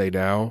just say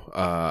now,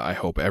 I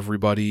hope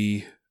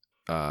everybody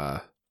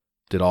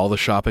did all the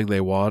shopping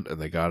they want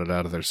and they got it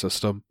out of their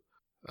system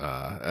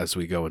as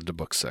we go into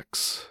book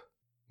 6.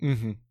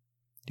 Mm-hmm.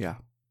 Yeah.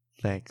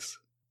 Thanks.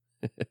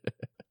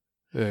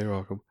 Yeah, you're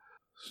welcome.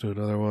 Let's do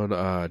another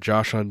one.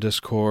 Josh on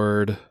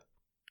Discord.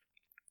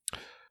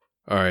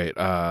 All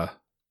right.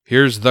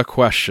 Here's the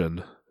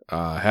question.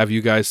 Have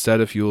you guys said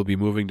if you will be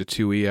moving to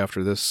 2E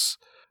after this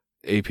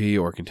AP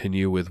or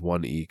continue with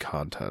 1E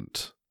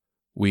content?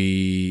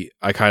 I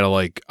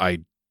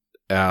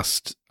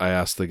asked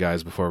the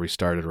guys before we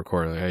started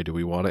recording, like, hey, do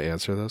we want to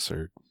answer this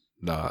or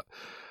not?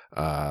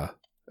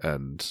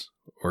 And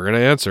we're going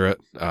to answer it.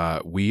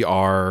 We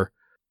are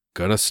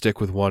going to stick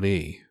with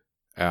 1E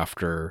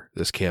after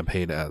this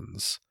campaign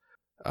ends.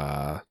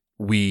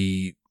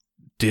 We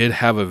did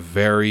have a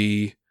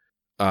very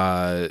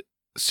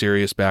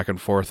serious back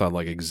and forth on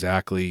like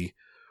exactly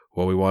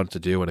what we wanted to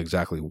do and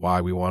exactly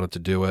why we wanted to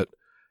do it.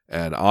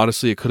 And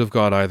honestly, it could have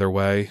gone either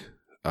way.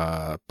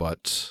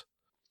 But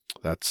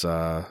that's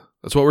what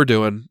we're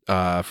doing.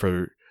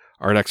 For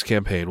our next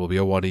campaign will be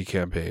a 1E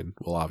campaign.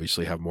 We'll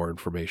obviously have more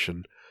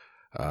information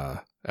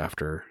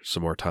after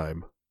some more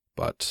time.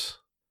 But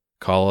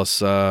call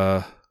us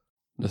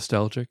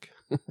nostalgic,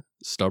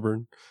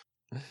 stubborn,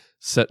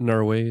 set in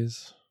our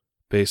ways,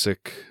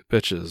 basic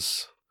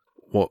bitches,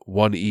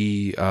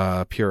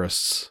 1E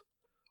purists.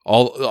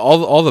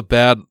 All the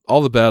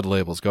bad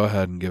labels. Go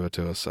ahead and give it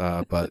to us.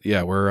 But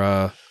yeah,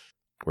 we're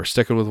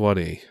sticking with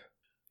 1E.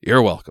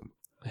 You're welcome.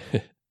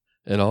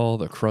 And all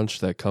the crunch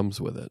that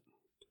comes with it.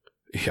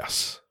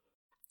 Yes.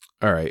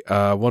 All right.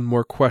 One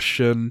more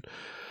question.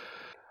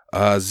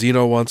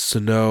 Zeno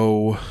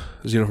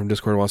from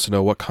Discord wants to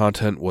know what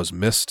content was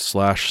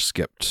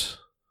missed/skipped.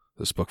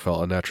 This book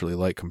felt unnaturally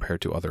light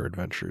compared to other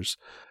adventures.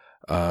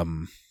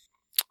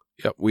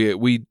 Yeah,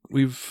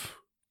 we've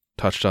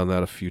touched on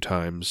that a few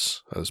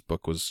times. This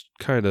book was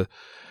kind of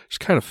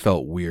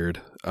felt weird.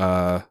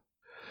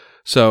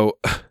 So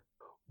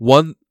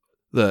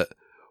the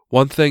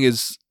one thing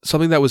is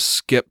something that was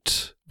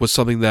skipped was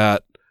something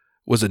that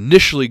was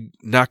initially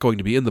not going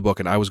to be in the book,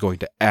 and I was going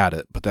to add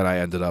it, but then I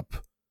ended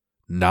up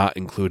not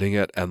including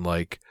it. And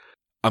like,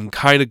 I'm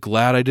kind of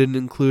glad I didn't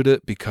include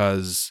it,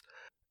 because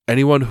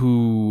anyone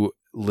who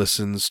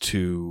listens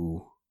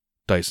to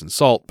Dice and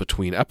Salt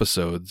between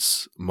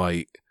episodes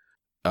might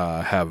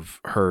have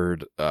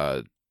heard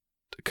a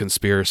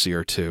conspiracy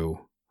or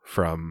two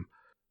from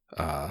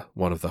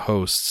one of the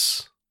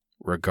hosts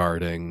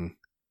regarding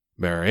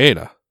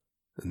Mariana,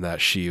 and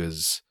that she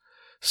is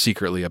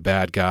secretly a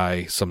bad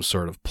guy, some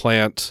sort of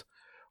plant,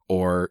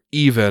 or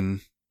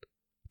even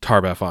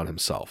Tarbafon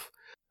himself.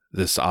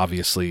 This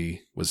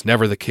obviously was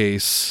never the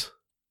case,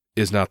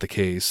 is not the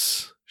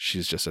case.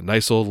 She's just a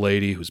nice old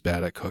lady who's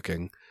bad at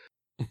cooking.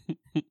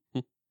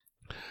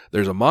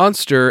 There's a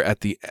monster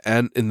at the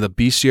end, in the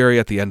bestiary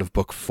at the end of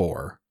book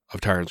 4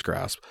 of Tyrant's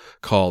Grasp,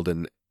 called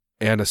an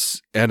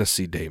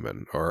Anisi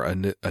daemon or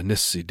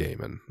Anisi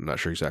daemon. I'm not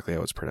sure exactly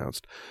how it's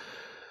pronounced.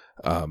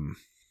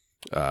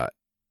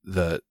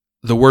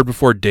 The word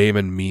before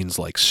daemon means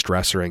like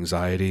stress or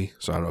anxiety,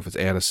 so I don't know if it's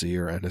Anisi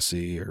or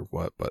Anisi or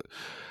what, but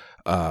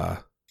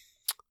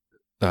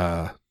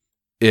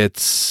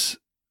it's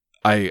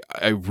I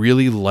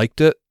really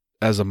liked it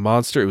as a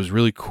monster. It was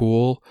really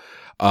cool.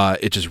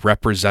 It just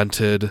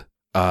represented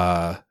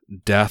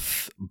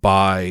death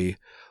by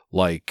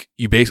like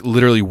you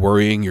literally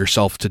worrying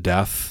yourself to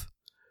death.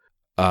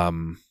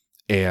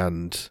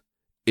 And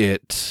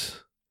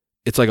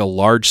it's like a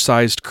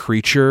large-sized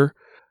creature,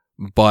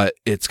 but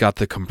it's got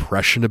the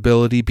compression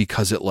ability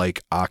because it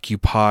like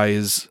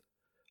occupies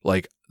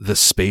like the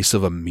space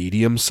of a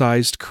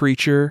medium-sized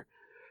creature,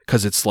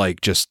 because it's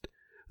like just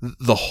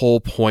the whole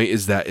point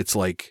is that it's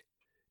like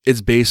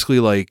it's basically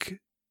like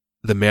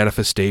the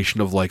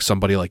manifestation of like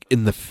somebody like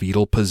in the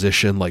fetal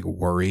position like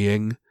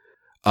worrying,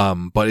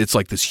 but it's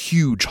like this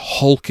huge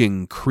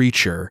hulking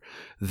creature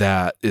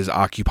that is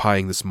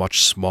occupying this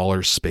much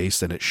smaller space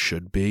than it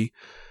should be,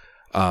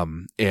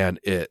 and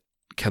it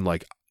can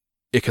like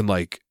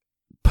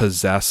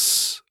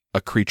possess a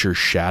creature's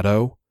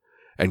shadow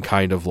and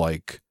kind of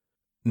like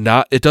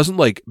not, it doesn't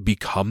like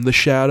become the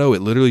shadow,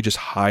 it literally just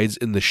hides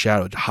in the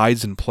shadow, it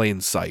hides in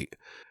plain sight,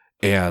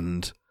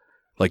 and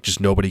like just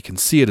nobody can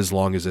see it as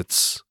long as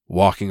it's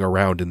walking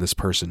around in this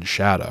person's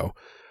shadow.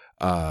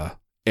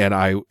 And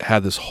I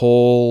had this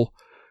whole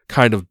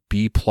kind of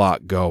B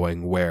plot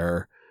going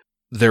where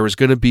there was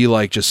going to be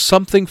like just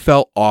something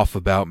felt off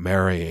about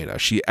Mariana.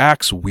 She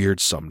acts weird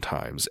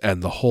sometimes,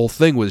 and the whole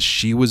thing was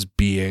she was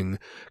being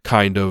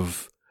kind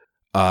of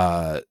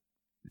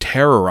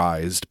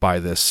terrorized by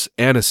this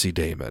Anisi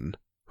daemon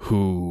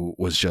who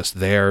was just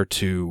there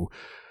to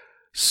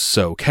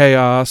sow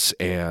chaos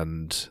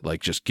and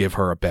like just give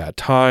her a bad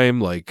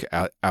time. Like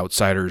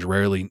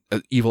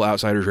evil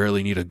outsiders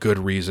rarely need a good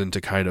reason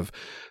to kind of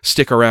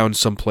stick around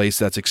some place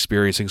that's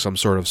experiencing some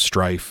sort of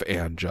strife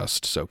and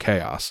just sow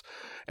chaos.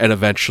 And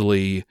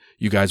eventually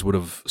you guys would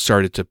have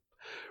started to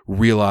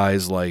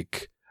realize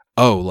like,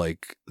 oh,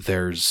 like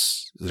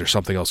there's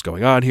something else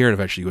going on here, and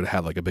eventually you would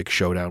have like a big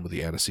showdown with the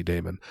Anisi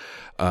daemon.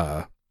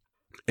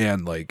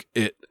 And like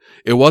it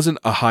wasn't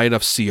a high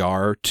enough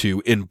CR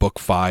to in book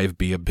 5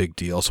 be a big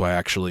deal, so I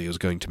actually was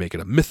going to make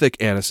it a mythic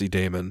Anisi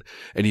daemon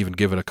and even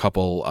give it a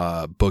couple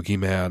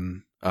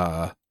boogeyman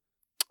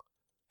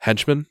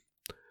henchmen,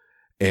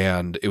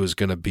 and it was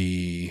going to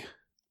be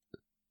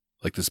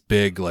like this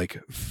big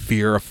like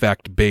fear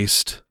effect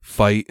based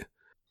fight,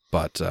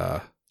 but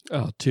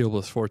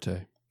Teoblith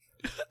Forte.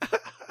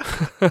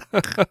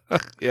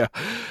 yeah,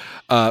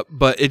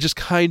 but it just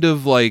kind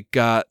of like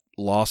got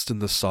lost in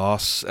the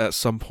sauce at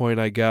some point,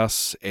 I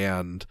guess,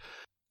 and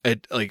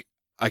it like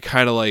I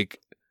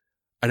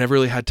never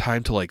really had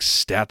time to like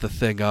stat the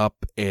thing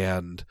up,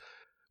 and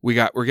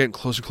we're getting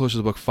closer and closer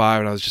to book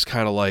 5, and I was just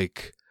kind of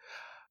like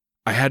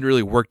I hadn't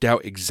really worked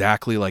out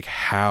exactly like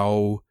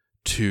how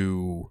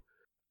to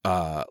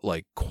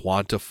like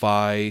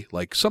quantify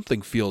like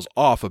something feels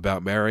off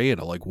about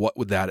Mariana, like what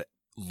would that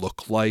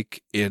look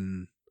like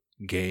in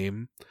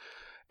game,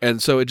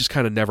 and so it just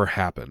kind of never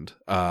happened.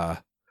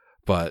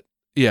 But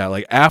yeah,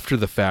 like after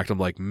the fact, I'm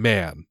like,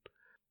 man,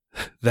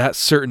 that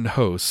certain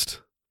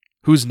host,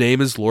 whose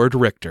name is Lord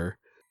Richter,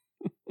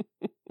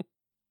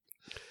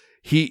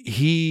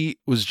 he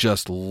was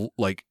just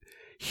like,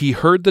 he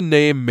heard the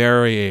name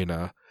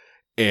Mariana,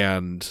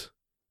 and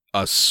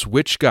a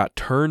switch got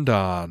turned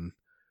on,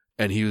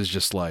 and he was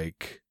just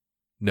like,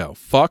 no,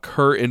 fuck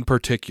her in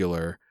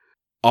particular.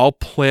 I'll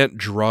plant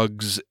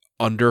drugs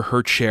under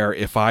her chair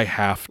if I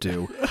have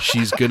to.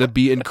 She's gonna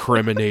be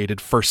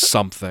incriminated for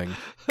something.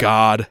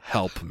 God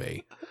help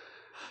me.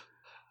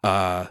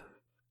 I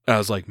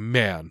was like,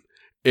 man,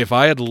 if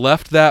I had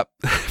left that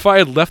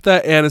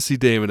Anisi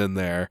daemon in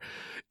there,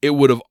 it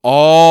would have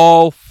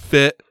all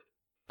fit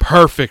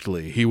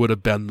perfectly. He would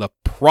have been the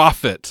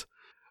prophet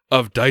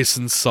of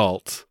Dyson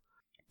Salt,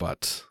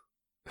 but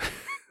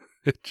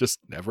it just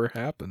never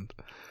happened.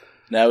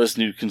 Now his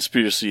new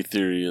conspiracy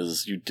theory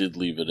is you did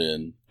leave it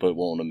in, but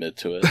won't admit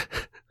to it.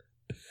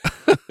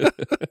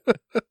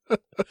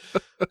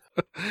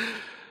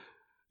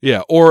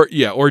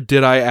 Or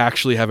did I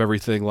actually have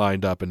everything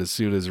lined up? And as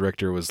soon as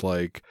Richter was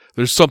like,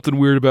 "There's something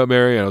weird about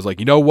Mary," I was like,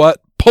 "You know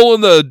what?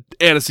 Pulling the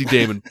Anisi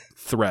daemon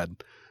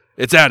thread.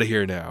 It's out of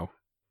here now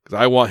because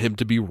I want him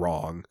to be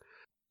wrong."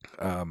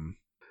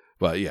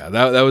 But yeah,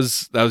 that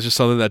was just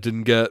something that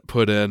didn't get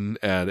put in,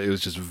 and it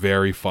was just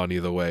very funny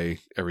the way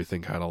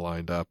everything kind of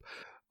lined up.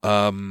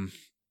 I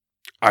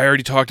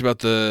already talked about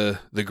the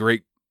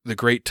great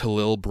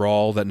Talil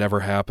brawl that never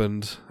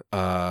happened.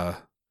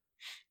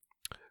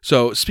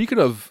 So speaking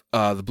of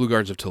the Blue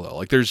Gardens of Talil,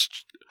 like there's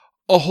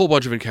a whole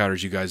bunch of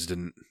encounters you guys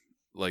didn't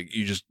like,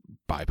 you just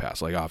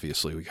bypass. Like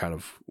obviously we kind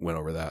of went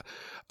over that.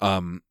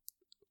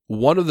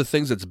 One of the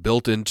things that's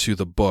built into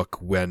the book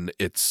when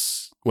it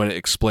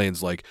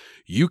explains like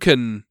you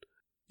can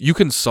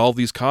solve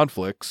these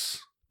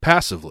conflicts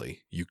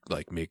passively. You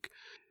like make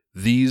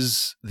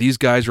these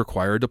guys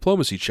require a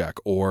diplomacy check,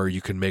 or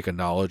you can make a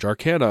knowledge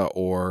arcana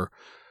or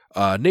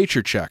a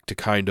nature check to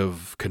kind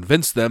of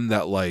convince them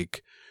that,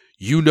 like,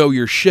 you know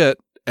your shit,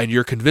 and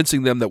you're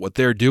convincing them that what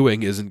they're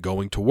doing isn't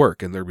going to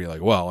work. And they'll be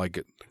like, well, I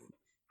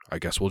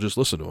guess we'll just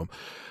listen to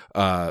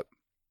them.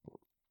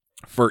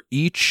 For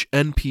each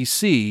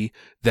NPC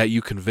that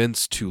you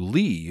convince to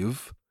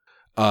leave,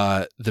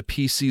 the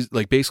PCs,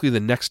 like, basically the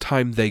next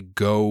time they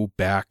go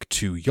back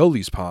to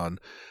Yoli's Pond,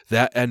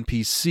 that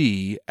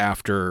NPC,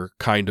 after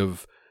kind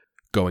of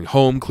going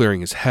home,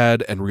 clearing his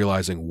head, and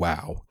realizing,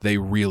 wow, they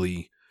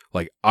really,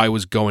 like, I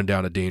was going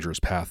down a dangerous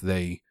path.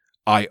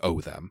 I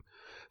owe them.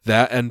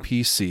 That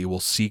NPC will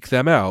seek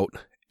them out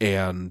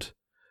and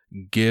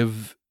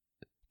give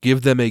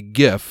them a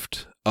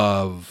gift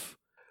of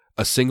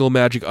a single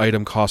magic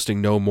item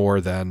costing no more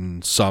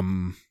than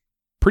some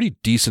pretty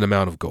decent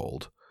amount of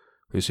gold.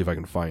 Let me see if I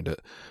can find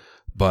it.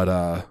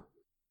 But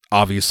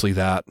obviously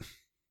that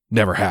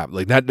never happened.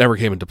 Like, that never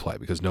came into play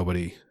because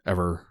nobody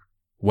ever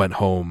went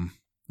home.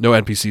 No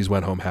NPCs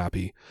went home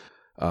happy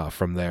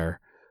from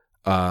there.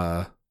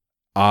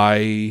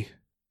 I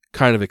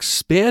kind of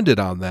expanded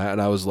on that,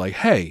 and I was like,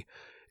 hey,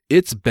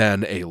 it's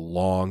been a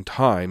long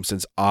time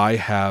since I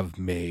have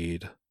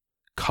made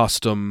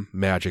custom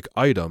magic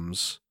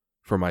items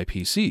for my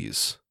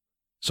PCs.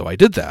 So I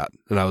did that,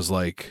 and I was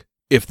like,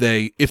 if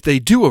they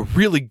do a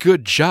really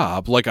good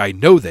job, like I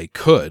know they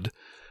could,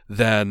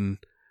 then,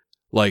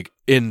 like,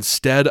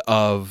 instead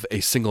of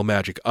a single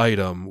magic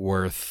item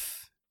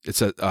worth, it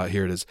says,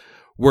 here it is,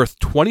 worth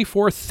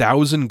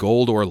 24,000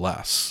 gold or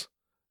less.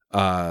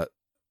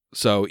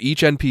 So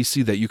each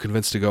NPC that you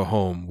convinced to go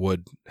home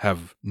would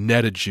have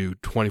netted you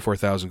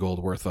 24,000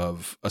 gold worth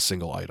of a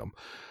single item.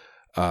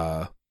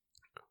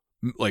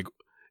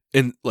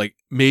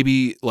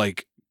 Maybe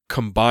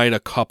combine a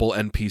couple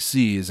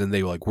NPCs and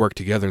they, like, work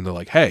together, and they're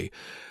like, hey,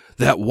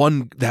 that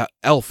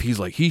elf, he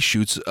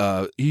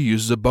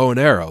uses a bow and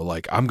arrow.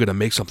 Like, I'm going to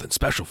make something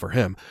special for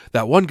him.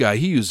 That one guy,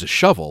 he used a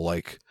shovel.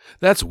 Like,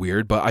 that's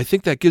weird, but I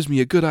think that gives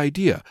me a good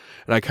idea.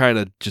 And I kind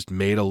of just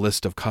made a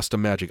list of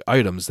custom magic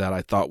items that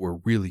I thought were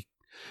really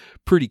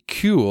pretty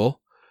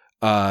cool,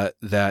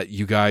 that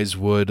you guys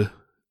would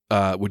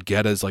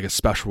get as, like, a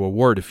special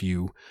reward if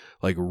you,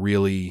 like,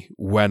 really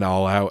went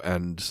all out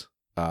and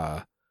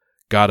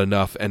got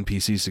enough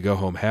NPCs to go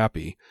home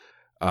happy.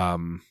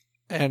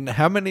 And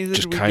how many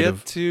did we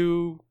get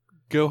to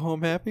go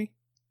home happy?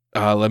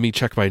 Let me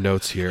check my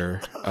notes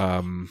here.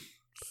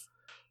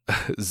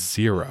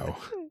 0.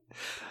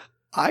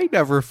 I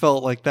never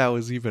felt like that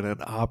was even an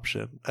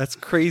option. That's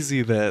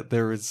crazy that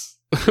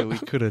we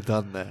could have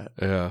done that.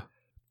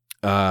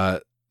 Yeah.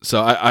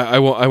 So I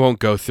won't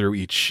go through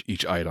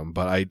each item,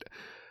 but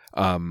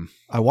I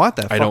want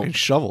that fucking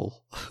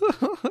shovel.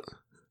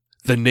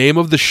 The name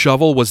of the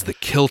shovel was the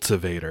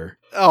Kiltivator.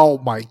 Oh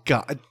my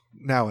god.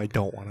 Now I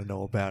don't want to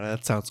know about it.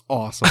 That sounds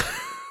awesome.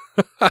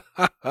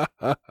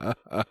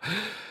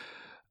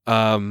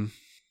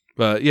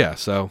 But yeah,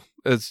 so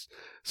it's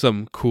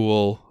some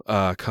cool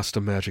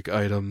custom magic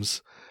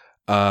items.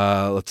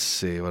 Let's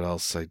see what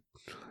else.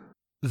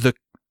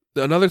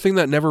 Another thing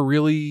that never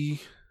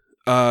really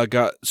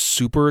got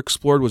super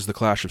explored was the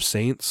Clash of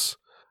Saints.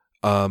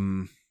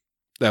 That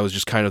was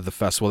just kind of the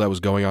festival that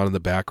was going on in the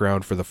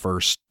background for the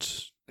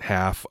first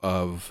half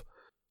of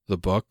the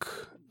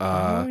book.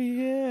 Oh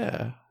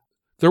yeah.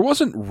 There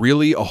wasn't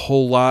really a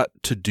whole lot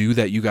to do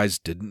that you guys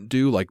didn't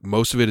do. Like,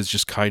 most of it is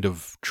just kind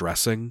of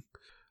dressing.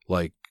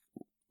 Like,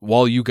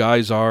 while you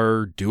guys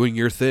are doing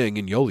your thing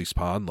in Yoli's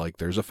Pond, like,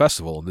 there's a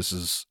festival, and this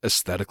is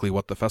aesthetically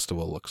what the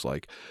festival looks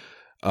like.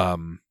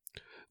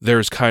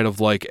 There's kind of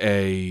like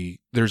I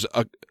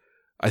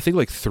think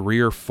like 3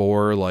 or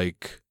 4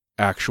 like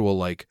actual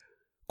like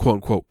quote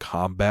unquote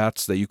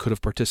combats that you could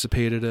have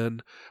participated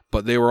in,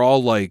 but they were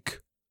all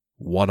like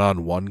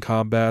one-on-one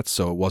combats,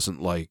 so it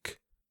wasn't like,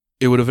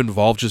 it would have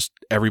involved just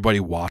everybody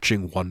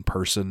watching one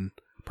person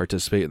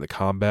participate in the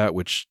combat,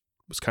 which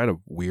was kind of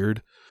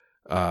weird.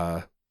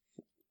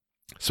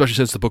 Especially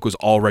since the book was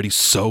already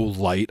so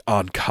light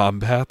on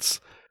combats.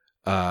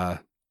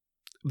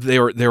 They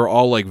were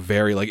all like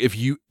very, like,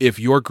 if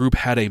your group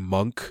had a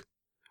monk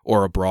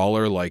or a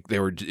brawler, like,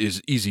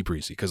 is easy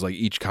breezy, because like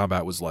each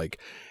combat was like,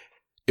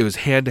 it was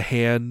hand to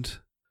hand,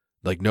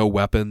 like no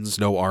weapons,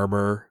 no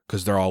armor,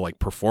 because they're all like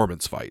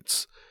performance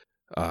fights.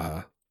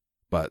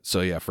 But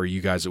so yeah, for you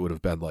guys, it would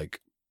have been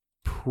like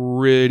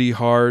pretty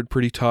hard,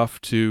 pretty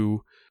tough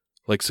to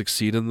like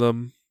succeed in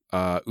them.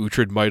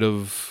 Uhtred might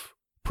have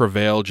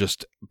prevailed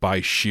just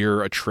by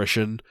sheer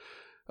attrition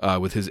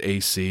with his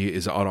AC,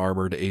 his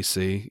unarmored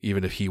AC,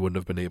 even if he wouldn't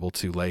have been able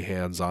to lay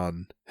hands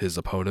on his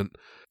opponent.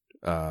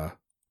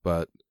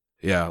 But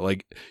yeah,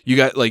 like you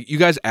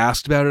guys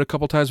asked about it a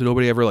couple times, but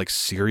nobody ever like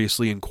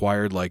seriously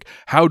inquired like,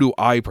 how do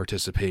I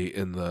participate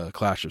in the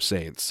Clash of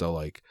Saints? So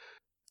like,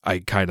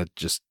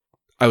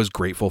 I was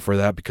grateful for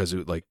that, because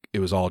it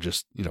was all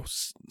just, you know,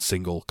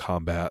 single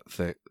combat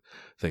thing.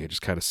 It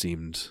just kind of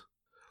seemed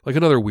like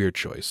another weird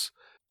choice.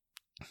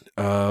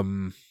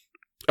 Oh,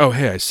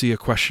 hey, I see a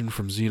question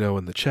from Zeno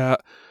in the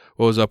chat.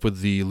 what was up with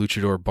the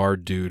luchador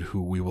bard dude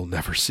who we will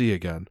never see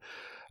again?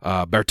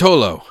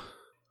 Bartolo.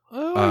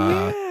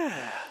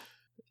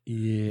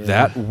 Yeah.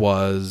 That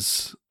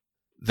was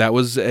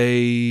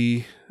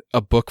a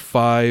book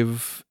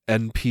 5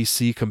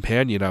 NPC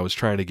companion I was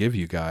trying to give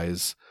you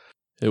guys.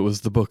 It was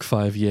the book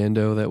 5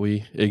 Yando that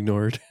we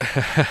ignored.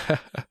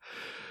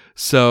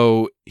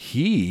 So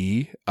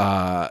he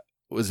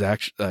was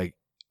actually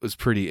was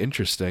pretty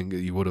interesting.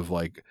 You would have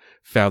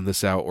found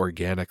this out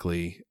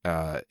organically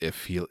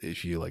if you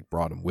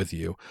brought him with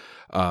you.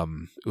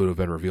 It would have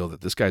been revealed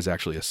that this guy's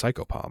actually a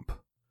psychopomp.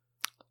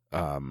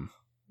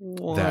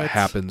 That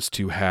happens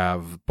to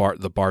have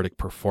the bardic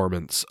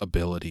performance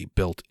ability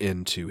built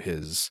into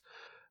his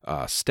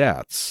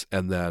stats,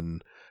 and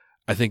then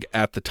I think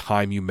at the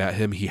time you met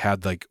him, he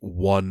had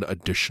one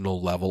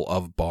additional level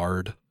of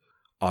bard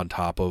on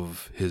top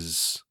of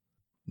his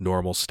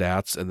normal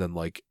stats, and then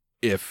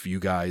if you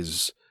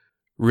guys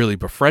really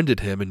befriended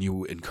him and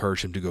you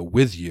encouraged him to go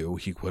with you,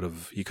 he could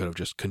have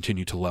just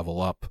continued to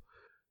level up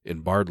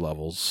in bard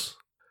levels.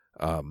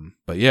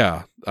 But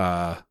yeah,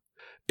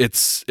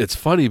 it's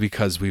funny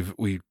because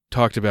we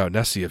talked about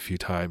Nessie a few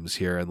times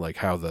here, and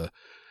how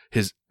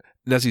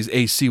Nessie's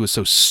AC was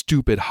so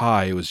stupid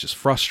high, it was just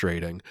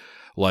frustrating.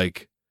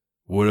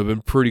 Would have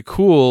been pretty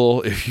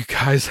cool if you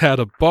guys had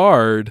a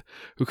bard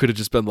who could have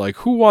just been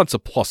who wants a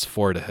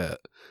 +4 to hit?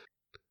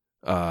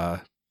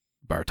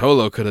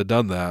 Bartolo could have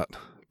done that,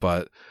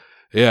 but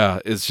yeah,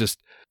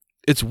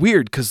 it's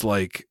weird because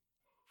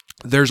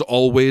there's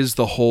always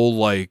the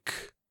whole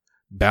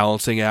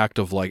balancing act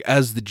of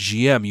as the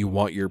GM, you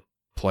want your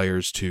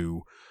players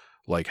to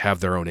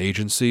have their own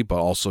agency, but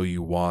also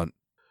you want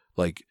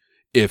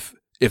if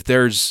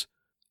there's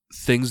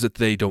things that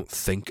they don't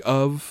think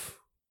of,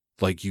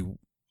 you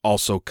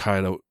also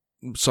kind of,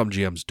 some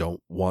GMs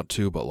don't want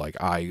to, but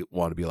I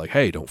want to be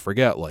hey, don't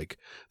forget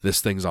this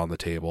thing's on the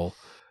table.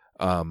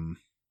 And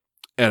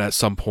at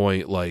some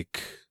point where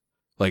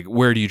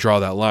do you draw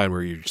that line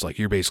where you're just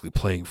you're basically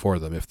playing for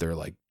them if they're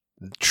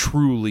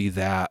truly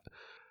that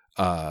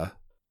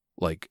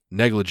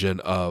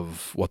negligent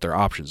of what their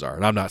options are.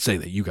 And I'm not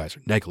saying that you guys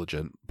are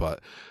negligent, but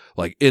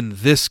in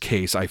this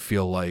case I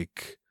feel I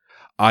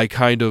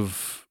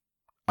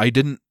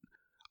didn't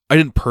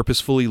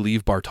purposefully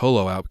leave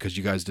Bartolo out because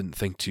you guys didn't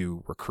think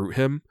to recruit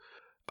him.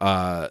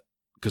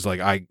 Because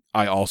I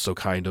also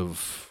kind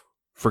of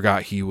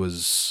forgot he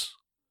was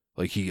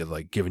he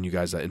had given you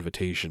guys that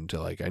invitation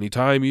to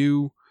anytime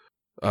you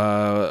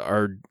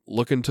are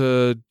looking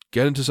to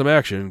get into some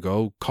action,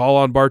 go call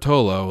on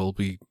Bartolo. He'll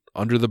be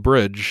under the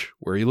bridge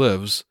where he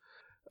lives.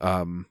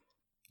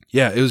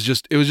 Yeah, it was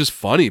just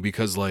funny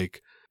because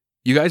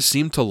you guys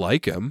seemed to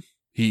like him.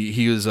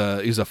 He's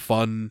a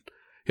fun.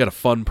 He had a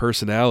fun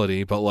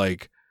personality, but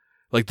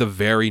the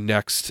very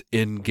next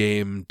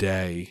in-game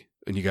day,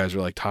 and you guys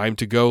are time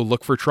to go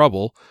look for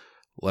trouble.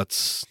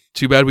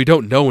 Too bad we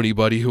don't know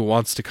anybody who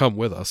wants to come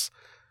with us.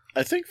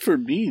 I think for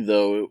me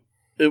though,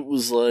 it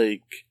was I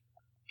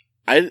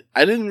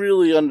didn't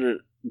really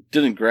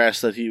didn't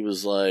grasp that he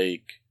was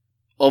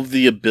of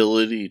the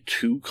ability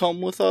to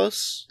come with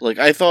us.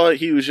 I thought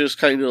he was just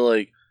kind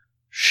of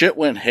shit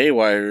went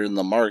haywire in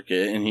the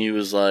market, and he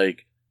was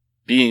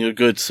being a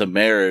good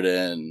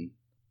Samaritan.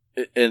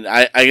 And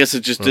I guess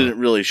it just didn't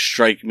really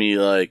strike me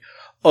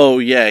oh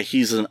yeah,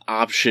 he's an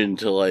option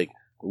to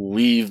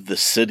leave the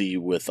city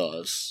with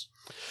us.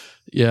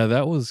 Yeah,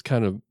 that was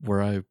kind of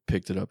where I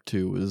picked it up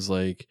too. Is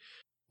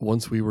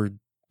once we were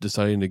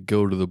deciding to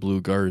go to the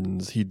Blue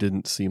Gardens, he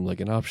didn't seem like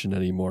an option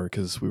anymore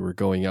because we were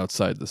going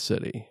outside the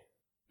city.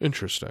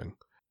 Interesting,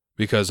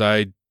 because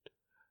I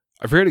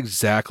forget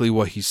exactly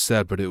what he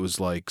said, but it was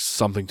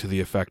something to the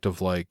effect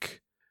of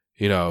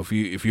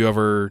if you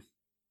ever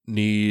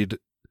need.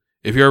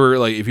 If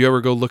you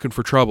ever go looking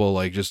for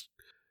trouble, just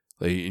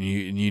and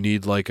you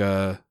need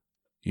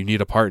you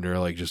need a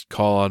partner, just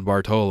call on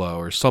Bartolo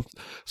or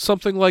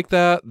something like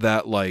that.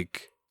 That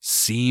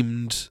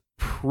seemed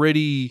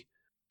pretty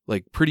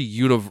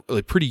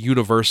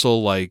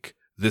universal.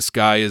 This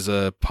guy is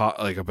a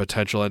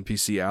potential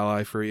NPC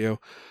ally for you.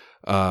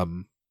 But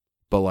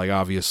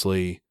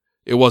obviously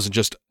it wasn't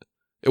just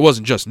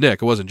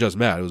Nick, it wasn't just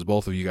Matt. It was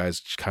both of you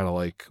guys. Kind of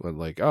went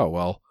oh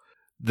well.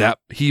 That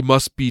he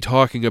must be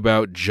talking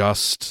about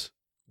just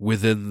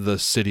within the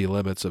city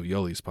limits of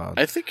Yoli's Pond.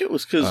 I think it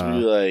was because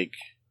we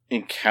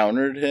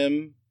encountered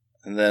him,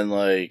 and then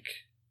it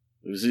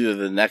was either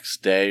the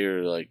next day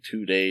or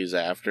 2 days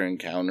after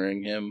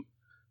encountering him,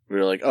 we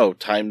were oh,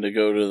 time to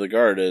go to the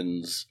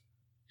gardens.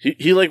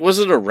 He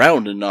wasn't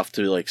around enough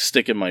to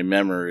stick in my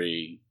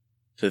memory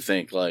to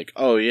think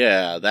oh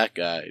yeah, that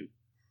guy.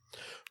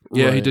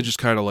 Yeah, Right. He did just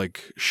kind of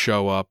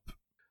show up.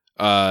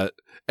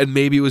 And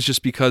maybe it was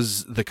just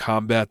because the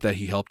combat that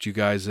he helped you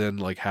guys in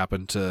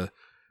happened to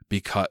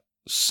be cut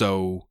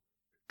so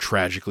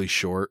tragically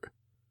short.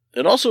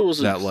 It also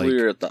wasn't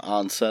clear at the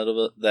onset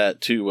of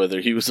that too, whether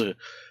he was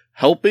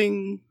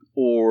helping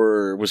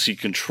or was he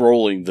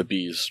controlling the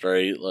beast,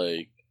 right?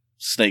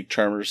 Snake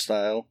charmer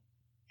style.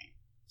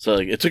 So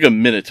it took a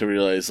minute to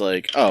realize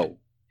oh,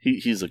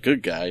 he's a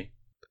good guy.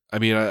 I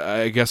mean,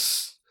 I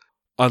guess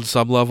on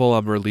some level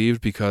I'm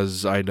relieved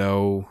because I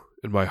know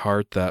in my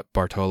heart that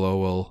Bartolo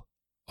will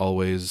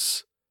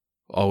always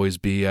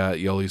be at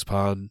Yoli's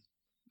Pond,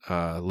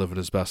 living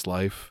his best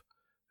life,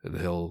 and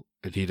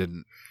he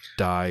didn't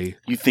die.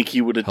 You think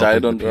he would have helping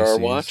died the under our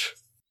PCs. watch?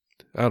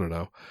 I don't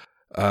know.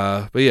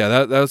 But yeah,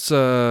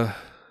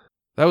 that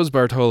was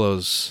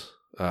Bartolo's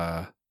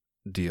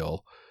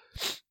deal.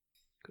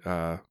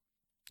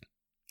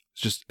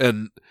 Just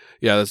and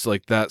yeah, that's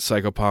like that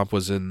psychopomp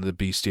was in the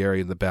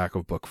bestiary in the back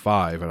of book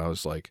 5, and I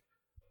was like,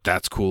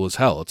 that's cool as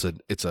hell. It's a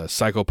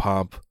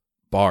psychopomp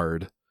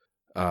bard.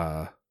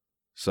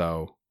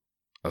 So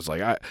I was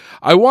like,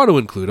 I want to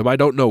include him. I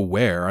don't know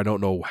where, I don't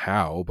know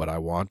how, but I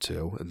want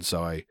to. And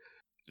so I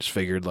just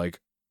figured like,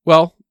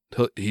 well,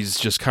 he's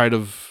just kind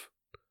of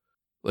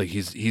like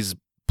he's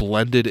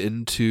blended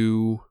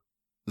into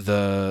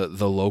the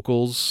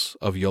locals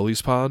of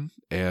Yoli's Pond,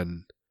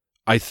 and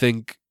I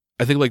think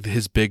like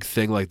his big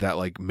thing like that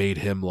like made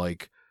him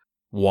like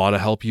want to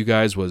help you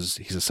guys was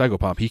he's a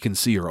psychopomp. He can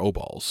see your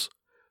O-balls.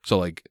 So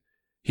like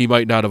he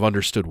might not have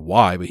understood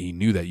why, but he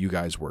knew that you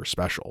guys were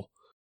special.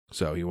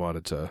 So he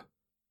wanted to,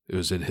 it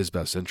was in his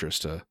best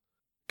interest to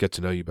get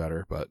to know you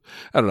better. But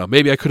I don't know,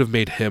 maybe I could have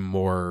made him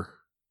more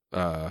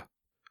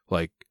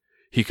like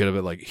he could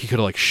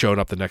have shown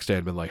up the next day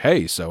and been like,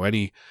 "Hey, so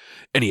any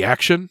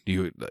action?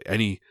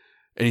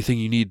 Anything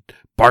you need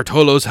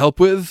Bartolo's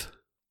help with?"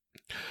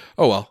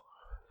 Oh well.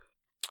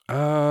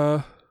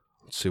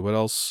 Let's see what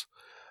else.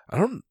 I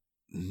don't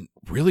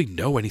really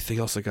know anything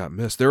else that got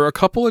missed. There are a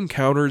couple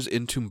encounters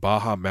in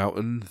Tumbaha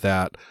Mountain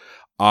that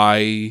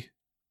I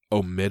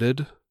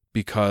omitted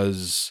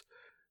because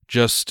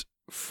just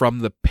from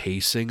the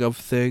pacing of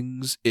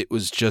things, it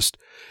was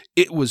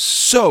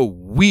so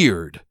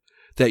weird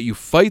that you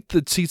fight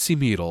the Tsitsi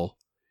Beetle,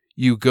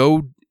 you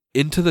go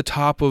into the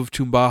top of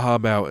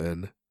Tumbaha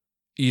Mountain,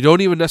 you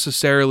don't even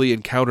necessarily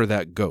encounter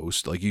that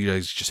ghost. Like, you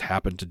guys just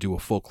happen to do a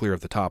full clear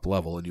of the top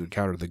level and you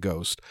encounter the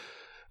ghost.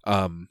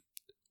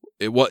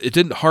 It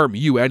didn't harm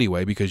you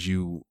anyway because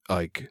you,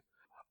 like,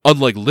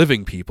 unlike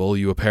living people,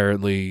 you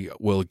apparently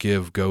will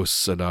give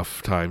ghosts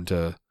enough time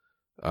to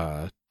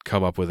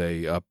come up with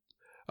a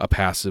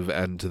passive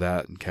end to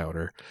that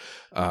encounter.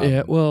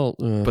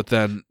 But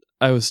then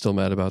I was still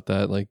mad about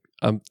that. Like,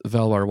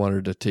 Valmar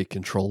wanted to take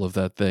control of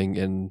that thing,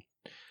 and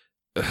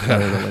I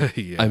don't know, like,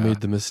 yeah. I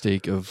made the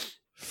mistake of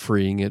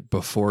freeing it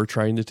before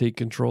trying to take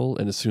control,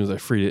 and as soon as I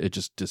freed it, it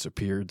just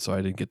disappeared, so I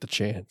didn't get the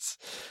chance.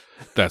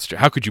 That's true.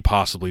 How could you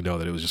possibly know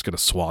that it was just going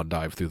to swan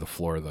dive through the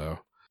floor, though?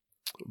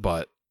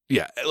 But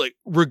yeah, like,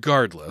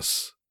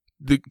 regardless,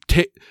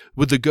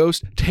 with the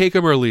ghost, take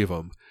him or leave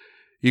him.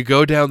 You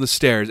go down the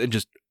stairs and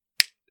just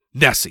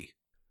Nessie.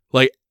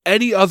 Like,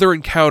 any other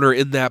encounter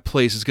in that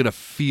place is going to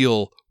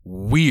feel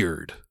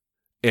weird.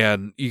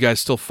 And you guys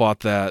still fought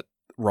that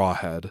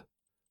Rawhead,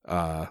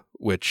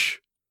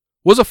 which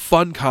was a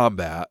fun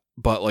combat,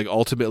 but like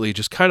ultimately it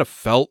just kind of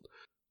felt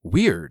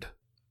weird.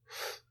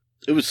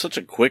 It was such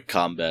a quick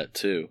combat,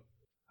 too.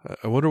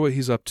 I wonder what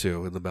he's up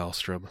to in the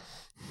Maelstrom.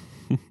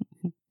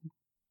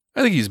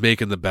 I think he's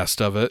making the best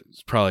of it.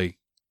 He's probably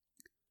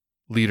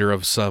leader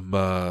of some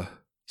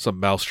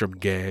Maelstrom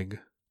gang.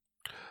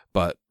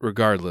 But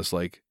regardless,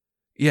 like,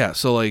 yeah,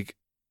 so like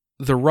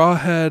the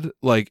Rawhead,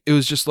 like, it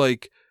was just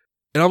like,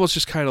 it almost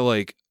just kind of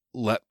like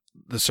let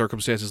the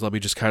circumstances let me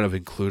just kind of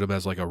include him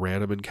as like a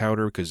random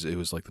encounter because it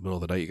was like the middle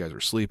of the night, you guys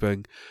were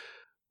sleeping,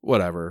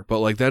 whatever. But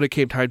like then it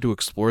came time to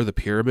explore the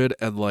pyramid,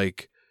 and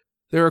like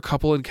there are a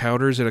couple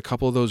encounters in a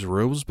couple of those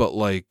rooms, but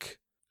like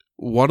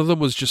one of them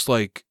was just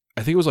like,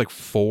 I think it was like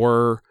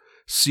 4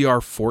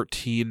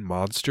 CR-14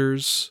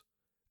 monsters,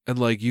 and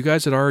like you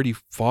guys had already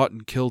fought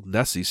and killed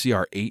Nessie,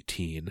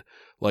 CR-18.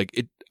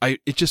 Like I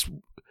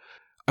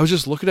was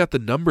just looking at the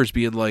numbers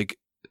being like,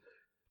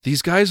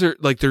 these guys are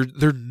like,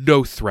 they're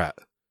no threat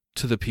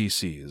to the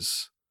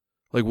PCs.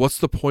 Like, what's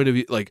the point of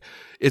it? Like,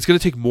 it's going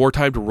to take more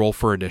time to roll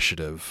for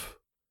initiative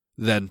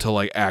than to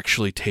like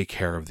actually take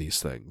care of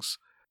these things.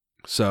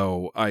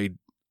 So I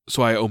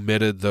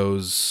omitted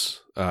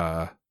those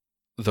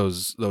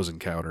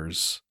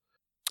encounters.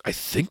 I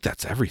think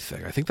that's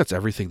everything. I think that's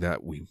everything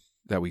that we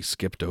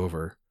skipped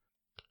over.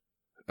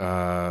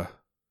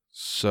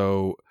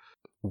 So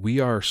we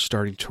are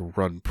starting to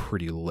run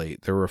pretty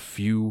late. There were a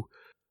few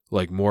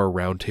like more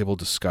roundtable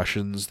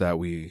discussions that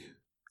we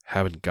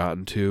haven't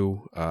gotten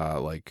to,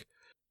 like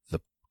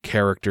the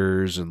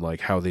characters and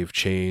like how they've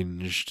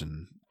changed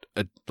and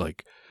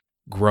like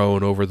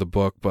grown over the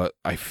book, but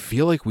I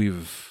feel like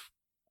we've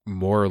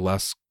more or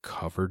less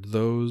covered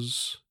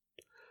those.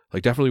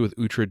 Like definitely with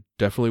Uhtred,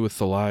 definitely with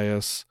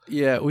Thalias.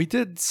 Yeah, we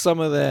did some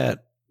of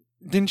that.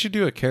 Didn't you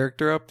do a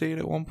character update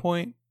at one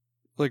point?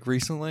 Like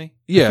recently?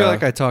 Yeah. I feel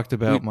like I talked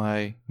about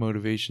my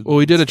motivation. Well,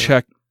 we did a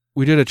check.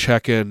 We did a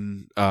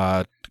check-in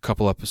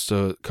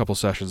couple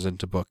sessions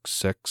into book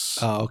 6.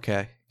 Oh,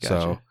 okay.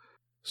 Gotcha.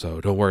 So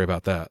don't worry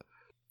about that.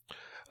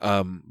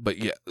 But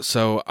yeah,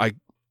 so I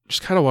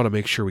just kind of want to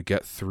make sure we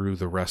get through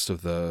the rest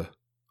of the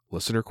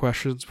listener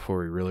questions before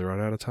we really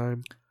run out of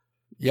time.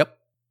 Yep.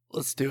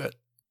 Let's do it.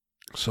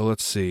 So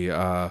let's see.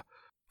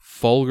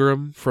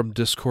 Fulgrim from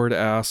Discord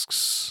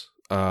asks,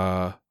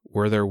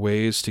 were there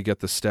ways to get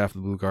the staff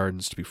in the Blue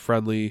Gardens to be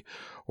friendly,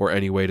 or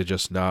any way to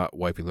just not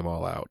wiping them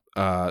all out?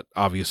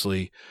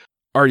 Obviously,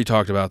 already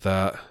talked about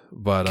that,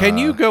 but Can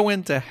you go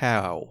into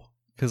how?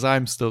 Because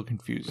I'm still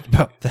confused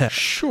about that.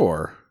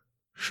 Sure.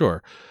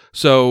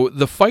 So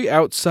the fight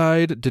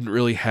outside didn't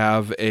really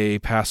have a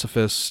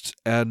pacifist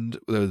end.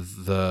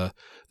 The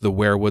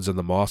werewoods and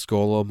the moss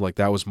golem, like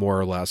that was more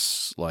or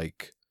less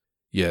like,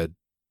 yeah,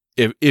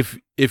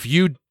 if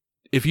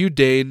you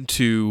deign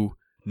to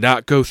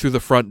not go through the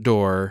front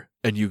door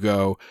and you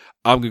go,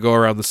 I'm gonna go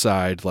around the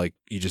side, like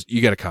you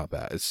get a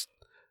combat. It's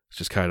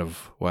just kind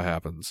of what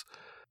happens.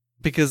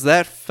 Because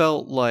that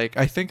felt like,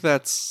 I think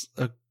that's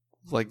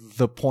like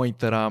the point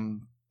that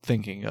I'm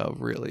thinking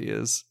of really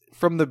is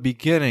from the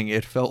beginning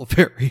it felt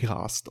very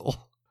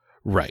hostile.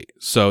 Right.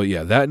 So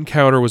yeah, that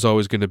encounter was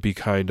always going to be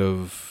kind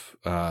of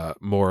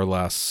more or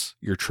less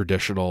your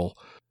traditional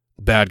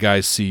bad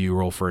guys see you,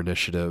 roll for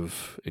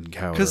initiative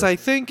encounter. Because I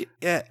think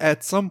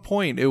at some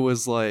point it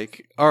was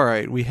like, all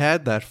right, we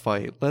had that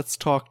fight, let's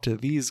talk to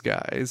these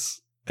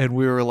guys. And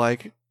we were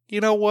like, you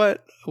know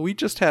what? We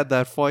just had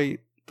that fight.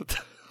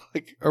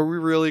 Like, are we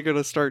really going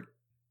to start?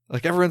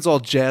 Like, everyone's all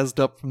jazzed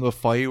up from the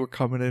fight. We're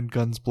coming in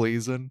guns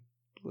blazing.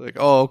 Like,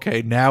 oh,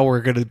 okay, now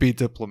we're going to be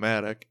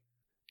diplomatic.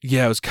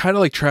 Yeah, it was kind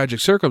of like tragic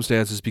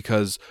circumstances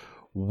because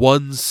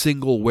one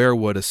single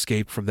werewood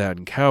escaped from that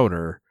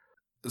encounter.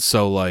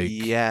 So, like,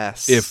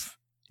 yes,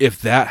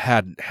 if that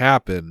hadn't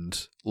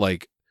happened,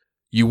 like,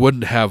 you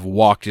wouldn't have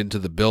walked into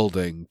the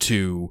building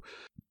to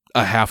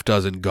a half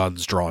dozen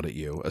guns drawn at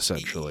you,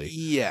 essentially.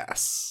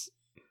 Yes.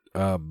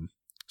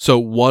 So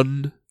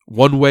one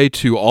way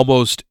to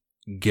almost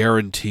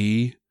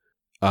guarantee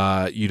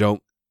you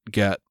don't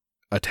get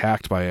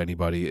attacked by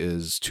anybody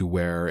is to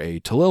wear a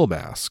Talil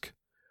mask,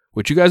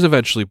 which you guys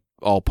eventually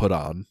all put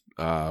on,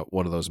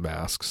 one of those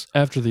masks.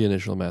 After the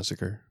initial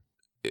massacre.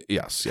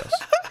 Yes.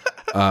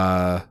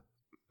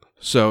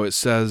 So it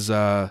says,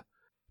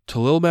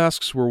 Talil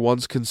masks were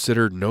once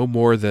considered no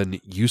more than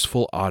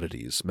useful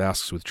oddities,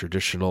 masks with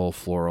traditional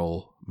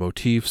floral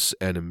motifs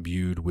and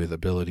imbued with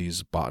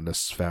abilities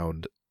botanists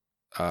found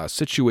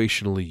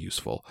situationally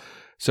useful.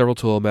 Several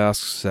Talil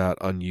masks sat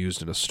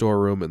unused in a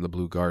storeroom in the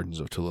Blue Gardens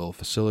of Talil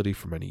facility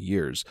for many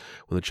years.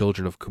 When the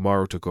children of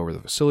Kumaru took over the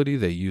facility,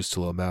 they used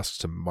Talil masks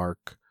to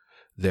mark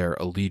their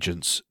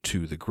allegiance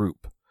to the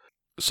group.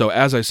 So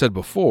as I said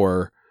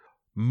before,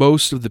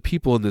 most of the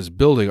people in this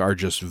building are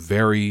just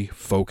very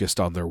focused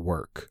on their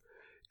work.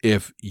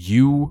 If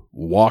you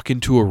walk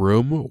into a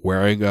room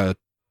wearing a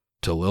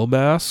Talil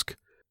mask,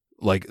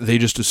 like, they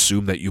just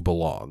assume that you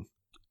belong.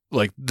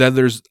 Like, then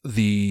there's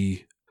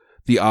the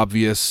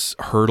obvious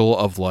hurdle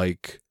of,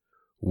 like,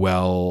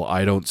 well,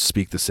 I don't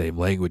speak the same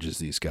language as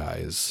these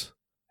guys,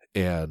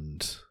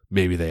 and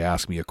maybe they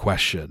ask me a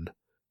question,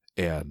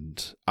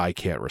 and I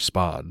can't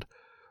respond.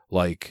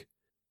 Like,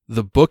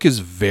 the book is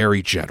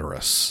very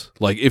generous.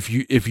 Like, if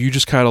you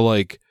just kind of,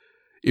 like,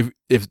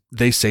 if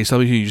they say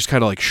something to you, you just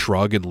kind of, like,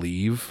 shrug and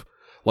leave.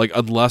 Like,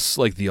 unless,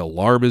 like, the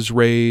alarm is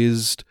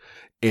raised,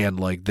 and,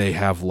 like, they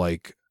have,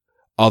 like,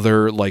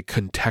 other, like,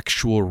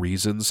 contextual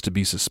reasons to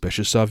be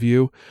suspicious of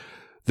you,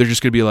 they're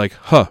just going to be like,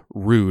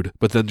 rude,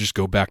 but then just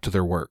go back to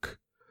their work.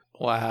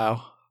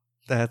 Wow.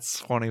 That's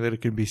funny that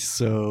it can be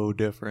so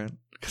different,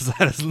 because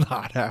that is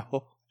not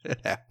how it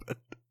happened.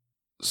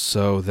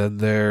 So then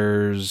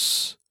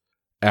there's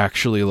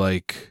actually,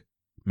 like,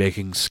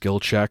 making skill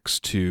checks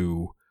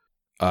to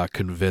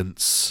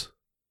convince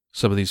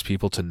some of these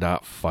people to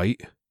not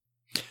fight.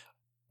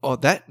 Oh,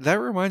 that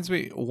reminds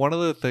me, one of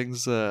the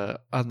things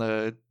on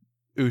the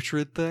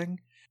Uhtred thing,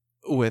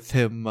 with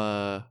him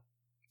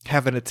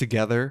having it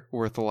together,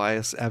 where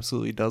Thalias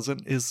absolutely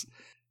doesn't, is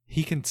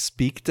he can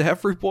speak to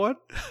everyone.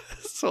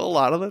 So a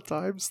lot of the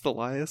times,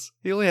 Thalias,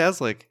 he only has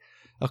like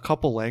a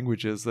couple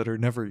languages that are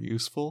never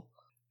useful.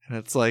 And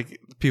it's like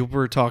people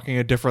are talking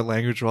a different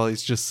language while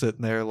he's just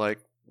sitting there like,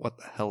 what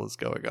the hell is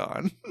going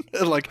on?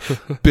 And like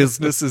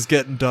business is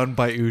getting done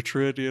by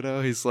Uhtred, you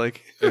know? He's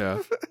like,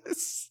 Yeah.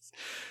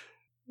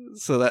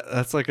 So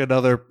that's like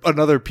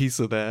another piece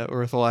of that,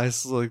 where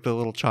Thalias is like the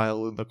little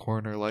child in the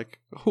corner, like,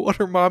 what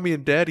are mommy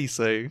and daddy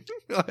saying?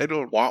 I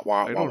don't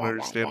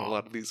understand a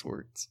lot of these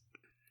words.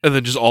 And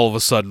then just all of a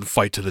sudden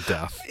fight to the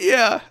death.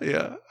 Yeah.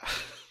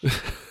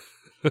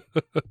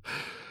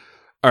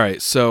 All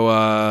right,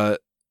 so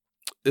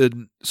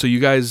so you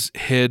guys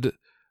hid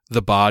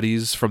the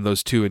bodies from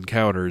those two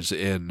encounters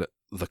in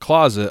the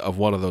closet of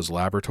one of those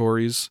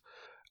laboratories.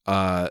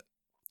 There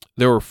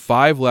were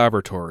 5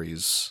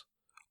 laboratories,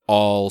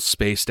 all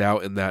spaced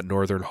out in that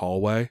northern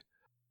hallway.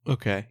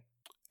 Okay.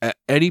 At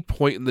any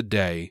point in the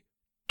day,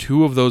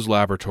 2 of those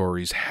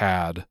laboratories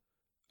had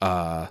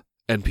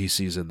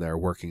NPCs in there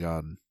working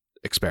on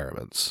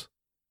experiments.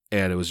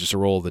 And it was just a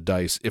roll of the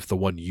dice if the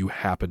one you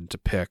happened to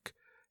pick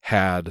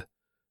had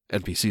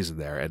NPCs in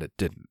there, and it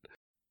didn't.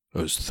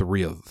 It was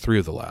three of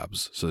the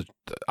labs, so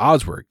the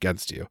odds were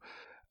against you.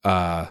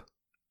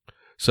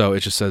 So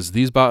it just says,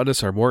 these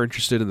botanists are more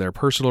interested in their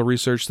personal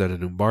research than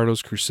in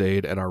Umbarno's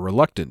crusade and are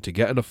reluctant to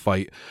get in a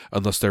fight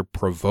unless they're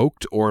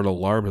provoked or an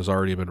alarm has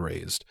already been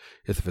raised.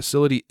 If the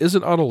facility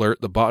isn't on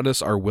alert, the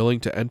botanists are willing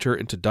to enter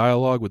into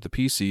dialogue with the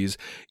PCs,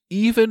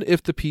 even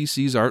if the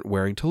PCs aren't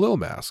wearing Talil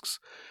masks.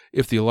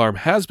 If the alarm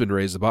has been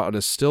raised, the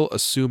botanists still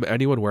assume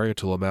anyone wearing a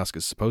Talil mask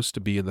is supposed to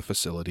be in the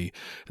facility,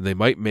 and they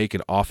might make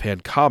an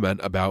offhand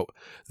comment about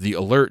the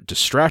alert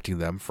distracting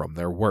them from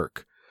their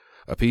work.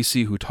 A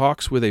PC who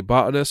talks with a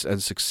botanist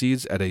and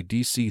succeeds at a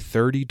DC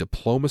 30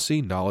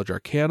 diplomacy, knowledge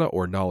arcana,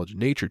 or knowledge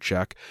nature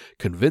check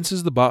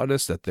convinces the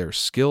botanist that their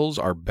skills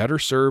are better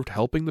served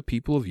helping the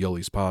people of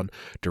Yolispan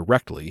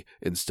directly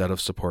instead of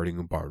supporting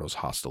Umbarno's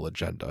hostile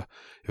agenda.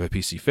 If a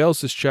PC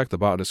fails this check, the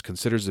botanist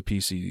considers the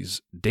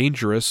PCs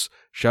dangerous,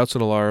 shouts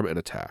an alarm, and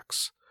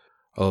attacks.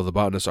 Although the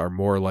botanists are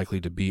more likely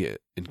to be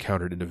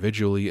encountered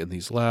individually in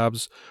these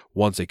labs,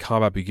 once a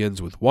combat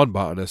begins with one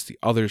botanist, the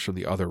others from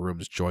the other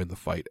rooms join the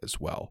fight as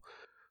well.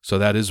 So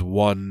that is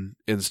one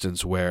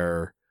instance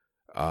where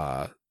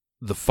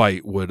the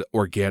fight would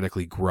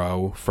organically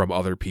grow from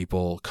other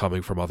people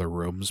coming from other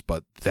rooms,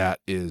 but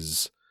that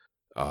is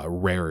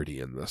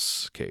rarity in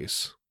this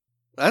case.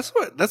 That's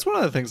one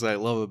of the things I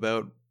love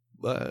about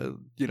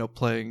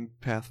playing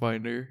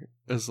Pathfinder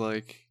is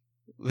like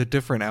the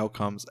different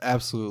outcomes,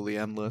 absolutely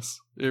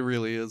endless. It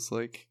really is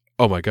like,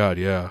 oh my god,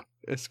 yeah.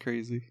 It's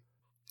crazy.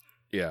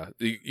 Yeah,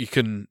 you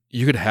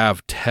could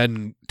have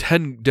 10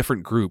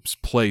 different groups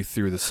play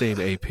through the same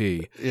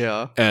AP.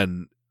 Yeah.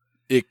 And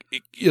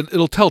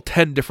it'll tell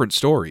 10 different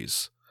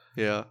stories.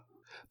 Yeah.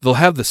 They'll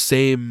have the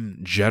same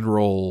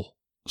general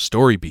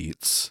story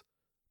beats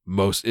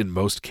in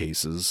most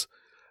cases,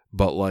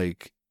 but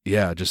like,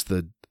 yeah, just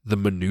the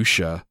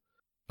minutia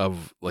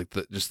of like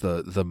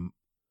the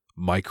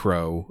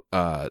micro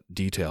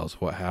details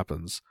of what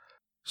happens.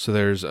 So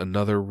there's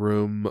another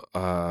room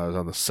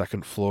on the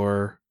second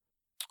floor.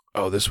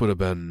 Oh, this would have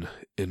been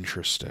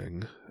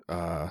interesting.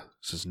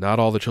 Says, not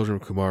all the children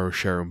of Kumaru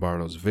share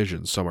Umbarno's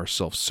vision. Some are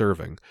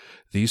self-serving.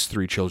 These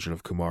 3 children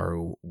of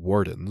Kumaru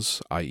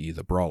wardens, i.e.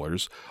 the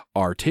brawlers,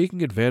 are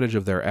taking advantage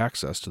of their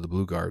access to the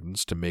Blue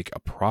Gardens to make a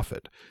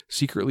profit,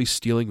 secretly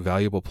stealing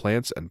valuable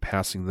plants and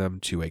passing them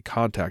to a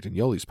contact in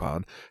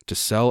Yolispan to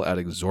sell at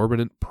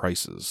exorbitant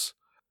prices.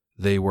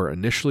 They were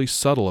initially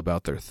subtle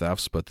about their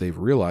thefts, but they've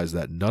realized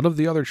that none of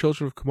the other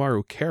children of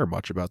Kumaru care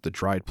much about the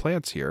dried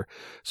plants here,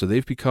 so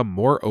they've become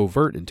more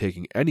overt in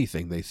taking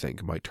anything they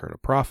think might turn a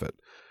profit.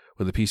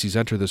 When the PCs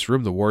enter this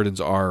room, the wardens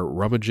are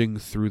rummaging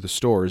through the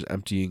stores,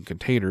 emptying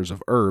containers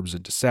of herbs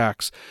into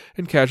sacks,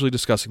 and casually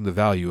discussing the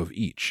value of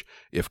each.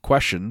 If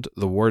questioned,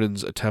 the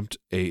wardens attempt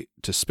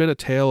to spin a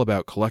tale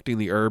about collecting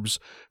the herbs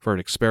for an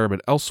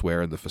experiment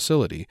elsewhere in the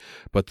facility,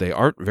 but they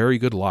aren't very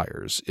good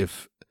liars.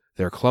 If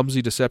their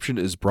clumsy deception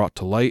is brought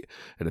to light,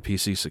 and a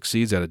PC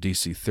succeeds at a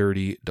DC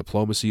 30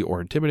 diplomacy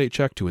or intimidate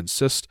check to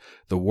insist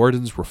the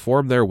wardens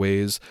reform their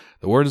ways,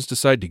 the wardens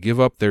decide to give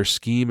up their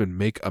scheme and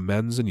make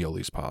amends in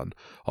Yolispan.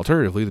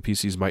 Alternatively, the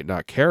PCs might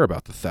not care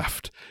about the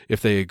theft.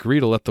 If they agree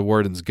to let the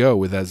wardens go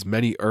with as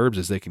many herbs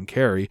as they can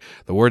carry,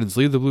 the wardens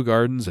leave the Blue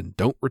Gardens and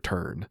don't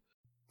return.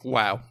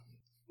 Wow.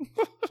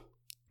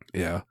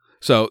 Yeah.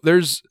 So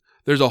there's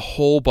a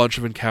whole bunch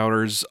of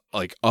encounters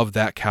like of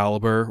that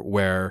caliber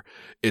where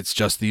it's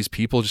just these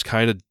people just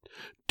kind of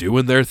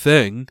doing their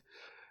thing,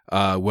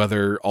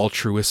 whether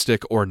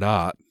altruistic or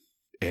not.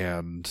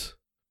 And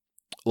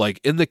like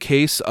in the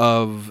case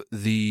of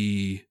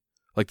the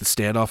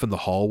standoff in the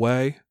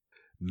hallway,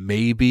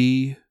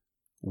 maybe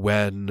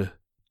when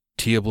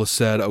Teoblis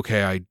said,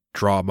 okay,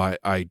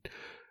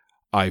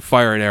 I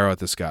fire an arrow at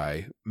this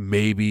guy,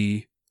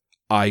 maybe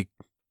I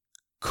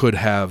could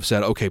have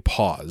said, okay,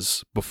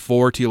 pause.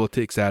 Before Teoblis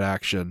takes that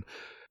action,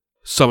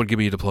 someone give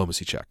me a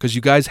diplomacy check. Because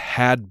you guys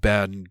had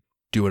been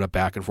doing a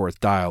back and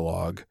forth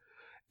dialogue,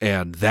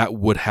 and that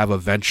would have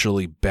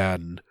eventually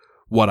been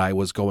what I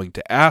was going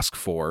to ask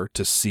for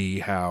to see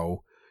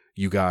how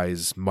you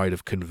guys might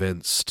have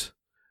convinced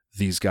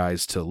these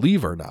guys to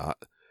leave or not.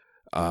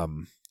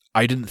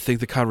 I didn't think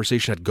the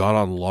conversation had gone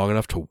on long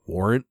enough to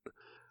warrant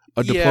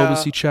a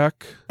diplomacy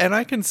check. And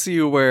I can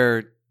see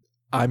where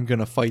I'm going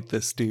to fight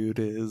this dude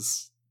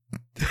is...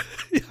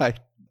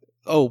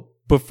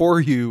 before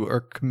you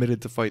are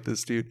committed to fight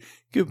this dude,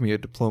 give me a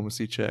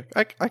diplomacy check.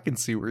 I can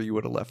see where you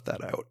would have left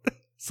that out.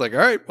 It's like, all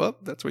right, well,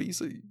 that's what you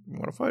say. You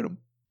want to fight him.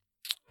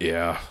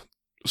 Yeah.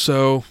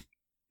 So,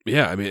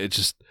 yeah, I mean, it's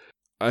just,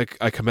 I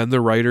commend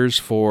the writers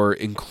for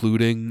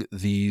including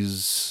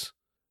these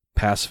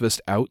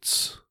pacifist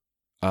outs.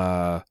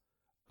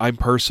 I'm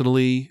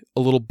personally a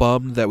little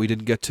bummed that we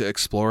didn't get to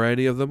explore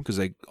any of them because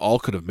they all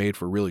could have made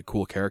for really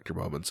cool character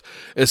moments,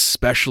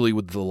 especially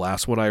with the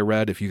last one I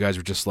read. If you guys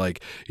were just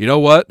like, you know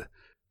what?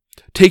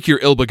 Take your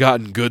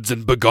ill-begotten goods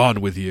and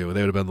begone with you.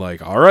 They would have been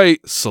like, all right,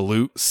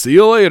 salute, see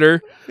you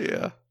later.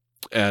 Yeah.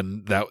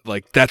 And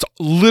that's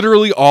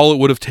literally all it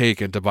would have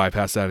taken to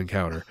bypass that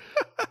encounter.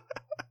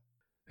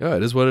 Yeah,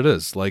 it is what it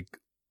is. Like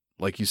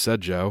you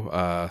said,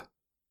 Joe,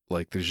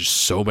 there's just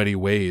so many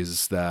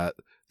ways that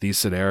these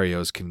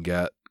scenarios can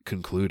get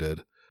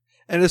concluded.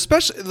 And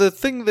especially the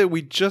thing that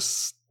we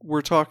just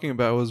were talking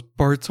about was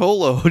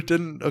Bartolo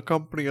didn't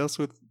accompany us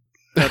with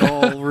at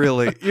all,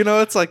 really. You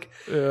know, it's like,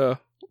 Yeah.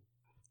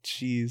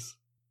 jeez,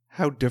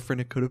 how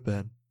different it could have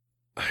been.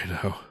 I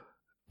know.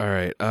 All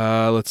right.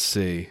 Let's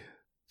see.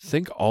 I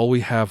think all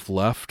we have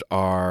left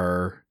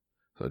are.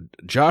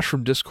 Josh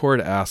from Discord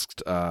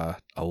asked a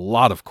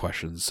lot of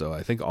questions, so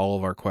I think all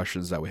of our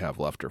questions that we have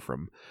left are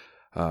from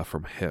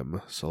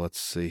him. So let's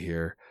see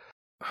here.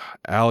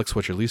 Alex,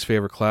 what's your least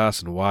favorite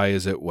class, and why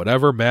is it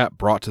whatever Matt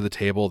brought to the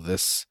table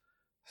this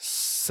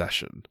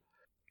session?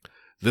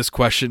 This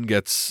question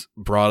gets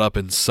brought up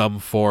in some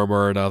form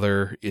or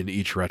another in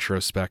each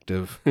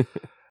retrospective.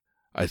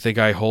 I think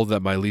I hold that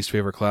my least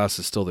favorite class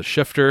is still the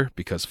Shifter,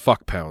 because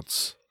fuck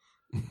Pounce.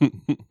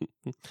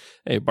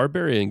 Hey,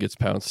 Barbarian gets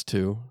pounced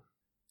too.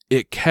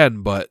 It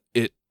can, but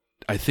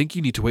I think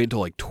you need to wait until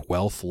like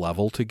 12th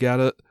level to get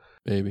it.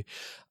 Maybe.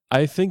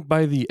 I think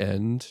by the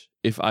end,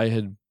 if I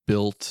had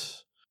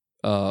built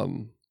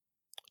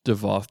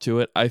Devoth to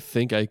it, I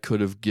think I could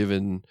have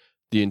given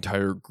the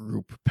entire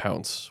group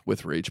pounce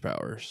with rage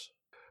powers.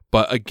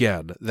 But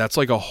again, that's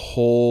like a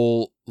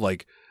whole,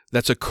 like,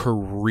 that's a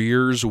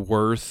career's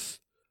worth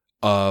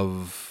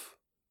of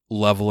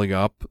leveling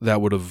up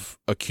that would have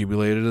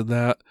accumulated in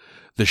that.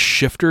 The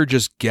Shifter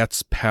just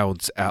gets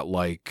pounce at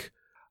like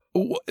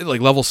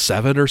level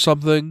 7 or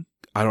something.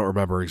 I don't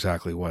remember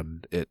exactly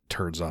when it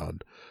turns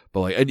on.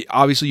 But like, and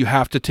obviously you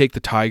have to take the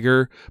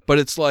Tiger, but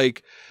it's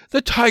like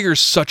the Tiger's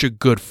such a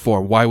good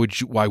form. Why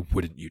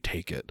wouldn't you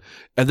take it?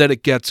 And then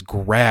it gets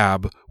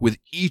grab with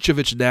each of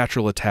its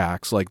natural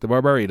attacks. Like the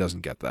Barbarian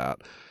doesn't get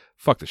that.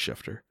 Fuck the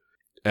Shifter.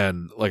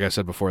 And like I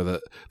said before,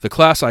 the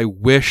class I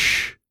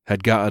wish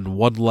had gotten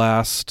one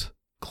last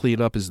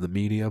cleanup is the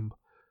Medium.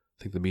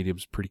 I think the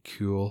Medium's pretty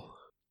cool.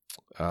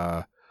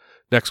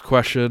 Next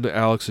question.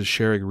 Alex is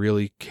sharing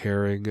really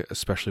caring,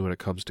 especially when it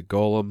comes to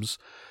golems.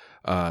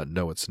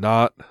 No, it's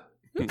not,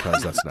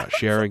 because that's not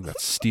sharing,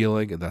 that's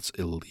stealing, and that's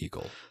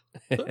illegal.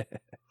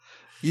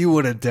 You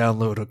wouldn't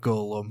download a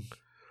golem.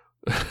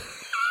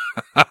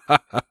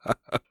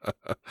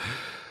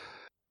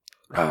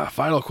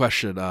 Final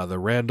question. The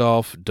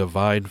Randolph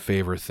Divine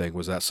Favor thing,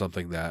 was that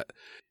something that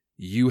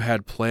you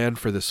had planned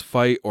for this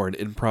fight, or an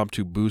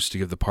impromptu boost to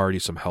give the party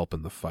some help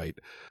in the fight?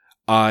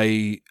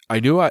 I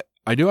knew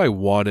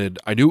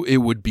it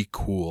would be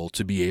cool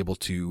to be able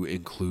to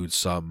include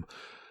some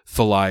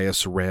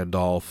Thalias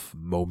Randolph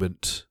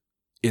moment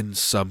in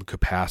some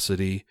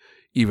capacity,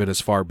 even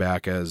as far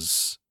back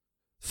as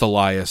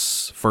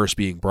Thalias first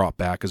being brought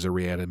back as a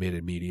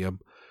reanimated medium.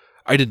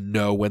 I didn't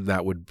know when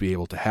that would be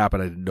able to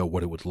happen. I didn't know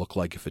what it would look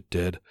like if it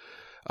did.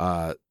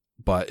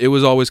 But it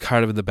was always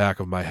kind of in the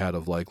back of my head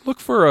of like, look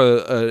for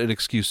an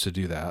excuse to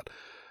do that.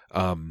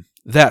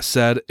 That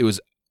said, it was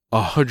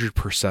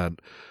 100%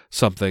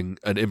 something,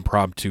 an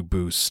impromptu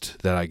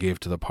boost that I gave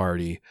to the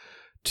party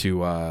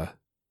to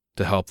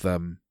help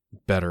them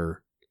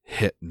better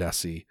hit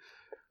Nessie.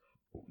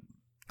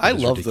 I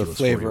As love the ridiculous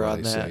flavor 40 on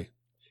they that. say.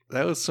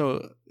 That was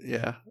so,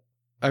 yeah.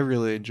 I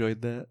really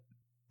enjoyed that.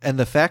 And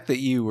the fact that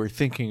you were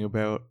thinking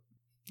about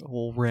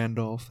old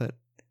Randolph, that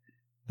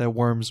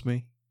warms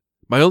me.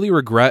 My only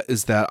regret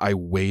is that I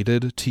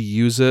waited to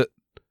use it.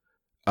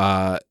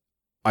 I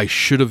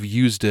should have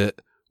used it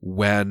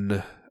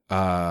when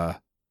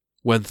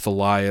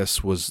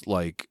Thalias was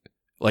like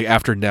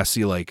after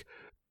Nessie like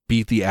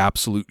beat the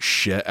absolute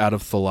shit out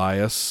of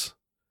Thalias,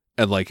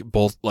 and like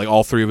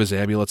all three of his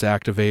amulets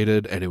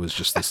activated, and it was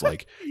just this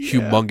like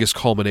humongous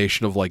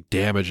culmination of like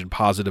damage and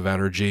positive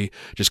energy,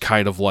 just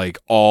kind of like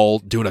all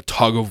doing a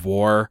tug of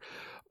war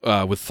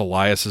with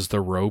Thalias as the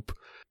rope.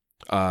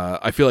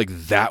 I feel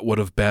like that would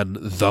have been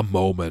the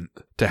moment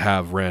to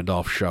have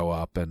Randolph show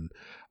up, and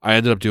I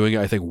ended up doing it,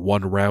 I think,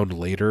 one round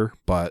later,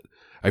 but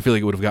I feel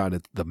like it would have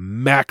gotten the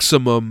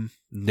maximum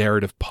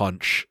narrative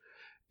punch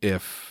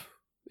if,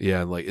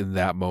 like in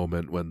that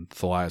moment when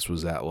Thalias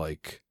was at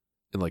like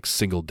in like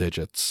single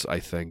digits, I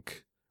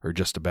think, or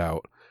just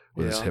about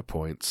with his hit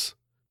points.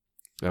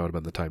 That would have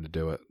been the time to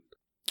do it.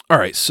 All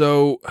right,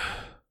 so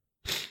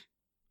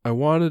I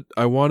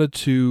wanted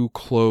to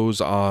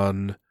close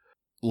on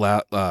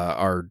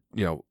our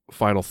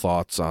final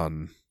thoughts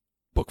on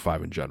Book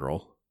 5 in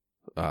general.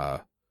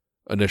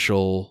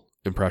 Initial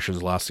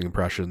impressions, lasting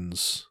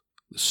impressions,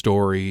 the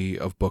story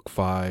of Book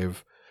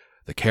 5,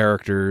 the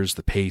characters,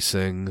 the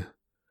pacing.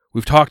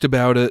 We've talked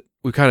about it.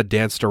 We've kind of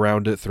danced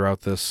around it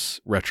throughout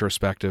this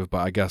retrospective, but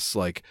I guess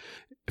like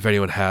if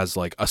anyone has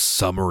like a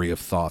summary of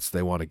thoughts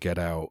they want to get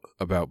out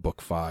about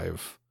Book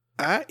 5.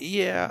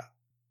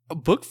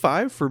 Book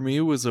 5 for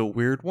me was a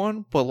weird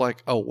one, but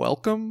like a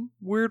welcome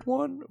weird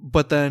one,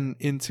 but then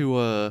into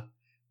a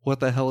what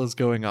the hell is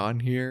going on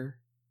here?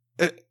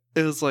 It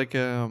was like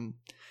how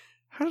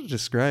to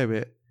describe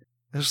it?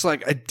 It's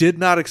like I did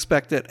not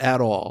expect it at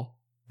all.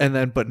 And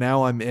then but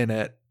now I'm in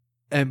it.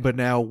 But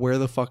now where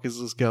the fuck is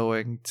this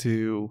going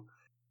to?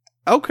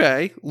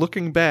 Okay,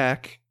 looking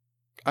back,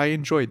 I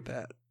enjoyed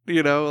that.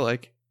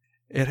 Like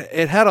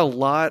it had a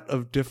lot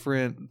of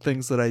different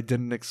things that I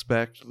didn't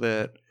expect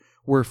that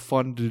were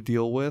fun to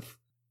deal with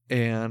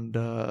and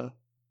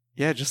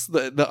yeah, just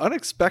the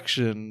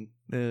unexpected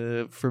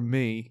for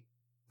me.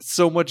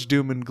 So much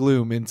doom and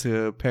gloom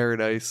into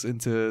paradise,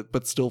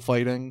 but still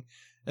fighting,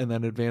 and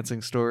then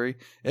advancing story.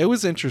 It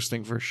was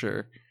interesting for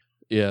sure.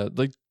 Yeah,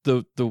 like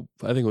the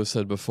I think it was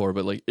said before,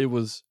 but like it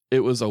was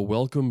a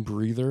welcome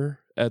breather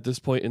at this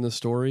point in the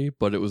story,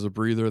 but it was a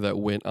breather that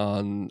went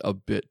on a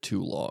bit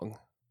too long.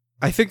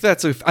 I think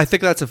that's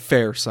a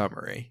fair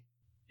summary.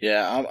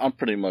 Yeah, I'm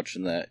pretty much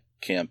in that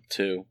camp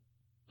too.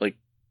 Like,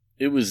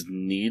 it was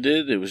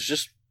needed. It was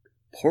just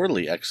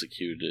poorly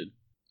executed.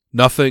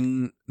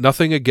 Nothing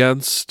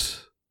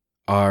against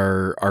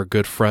our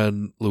good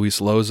friend Luis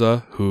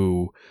Loza,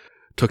 who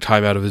took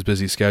time out of his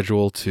busy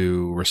schedule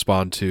to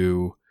respond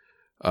to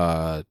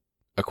a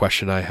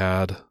question I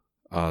had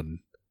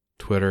on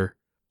Twitter.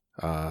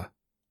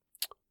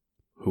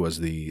 Who was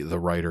the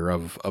writer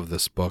of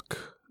this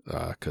book?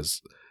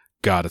 Because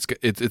God,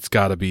 it's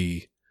got to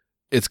be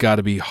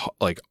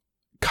like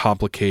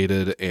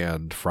complicated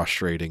and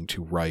frustrating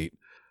to write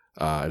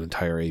an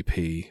entire AP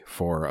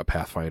for a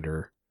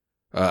Pathfinder,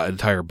 an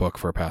entire book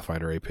for a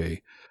Pathfinder AP,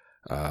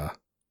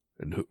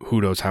 and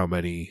who knows how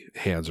many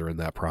hands are in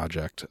that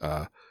project.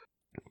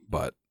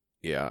 But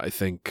yeah, I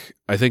think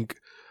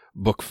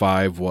Book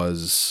 5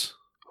 was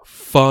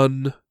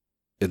fun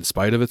in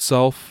spite of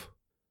itself.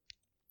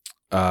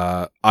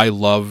 I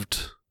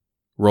loved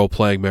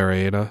role-playing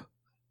Mariana.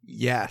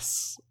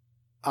 Yes.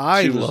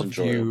 I She was love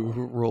enjoyable. you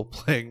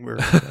role-playing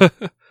Marina.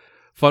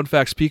 Fun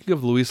fact, speaking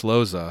of Luis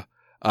Loza,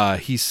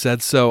 he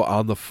said so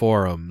on the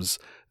forums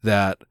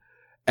that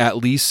at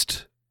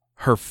least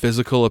her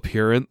physical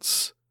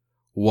appearance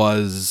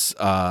was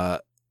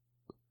what's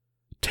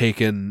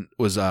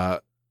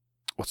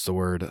the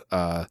word?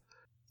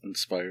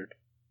 Inspired.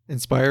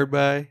 Inspired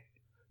by?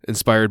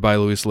 Inspired by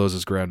Luis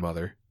Loza's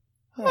grandmother.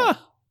 Huh.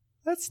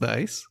 That's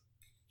nice.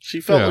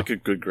 She felt Yeah. like a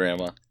good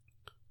grandma.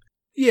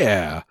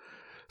 Yeah.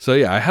 So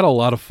yeah, I had a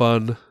lot of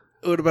fun.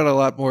 It would have been a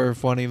lot more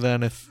funny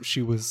than if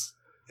she was,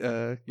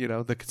 the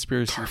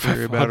conspiracy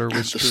theory about her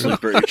was The true.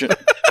 sleeper agent.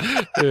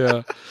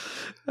 Yeah.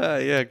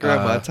 Yeah,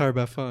 Grandma, it's hard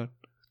about fun.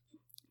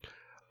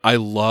 I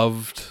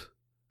loved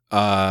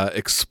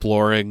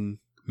exploring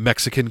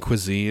Mexican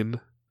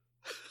cuisine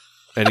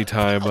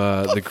anytime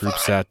the group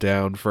sat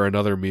down for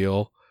another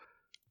meal.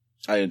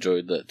 I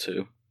enjoyed that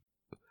too.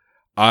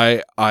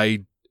 I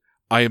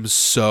am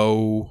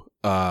so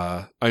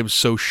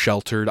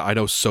sheltered. I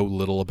know so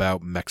little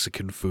about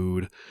Mexican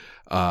food.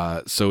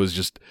 So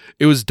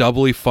it was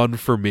doubly fun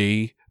for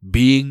me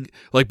being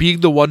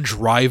the one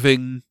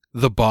driving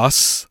the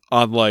bus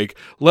on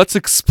let's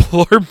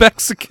explore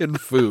Mexican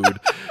food.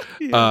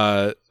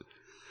 Yeah.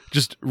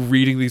 Just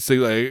reading these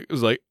things, it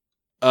was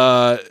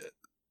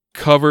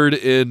covered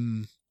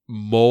in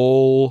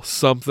mole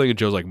something, and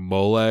Joe's like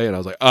mole, and I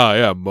was like, oh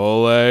yeah,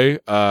 mole. And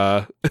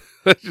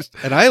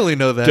I only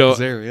know that Don't-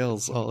 because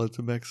Ariel's all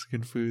into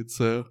Mexican food,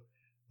 so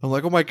I'm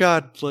like, oh my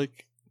god,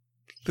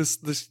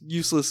 this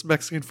useless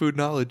Mexican food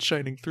knowledge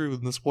shining through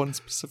in this one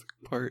specific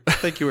part.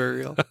 Thank you,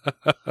 Ariel.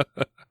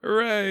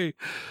 Hooray!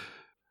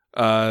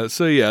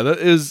 So yeah,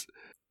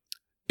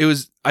 it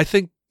was. I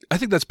think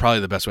that's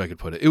probably the best way I could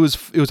put it. It was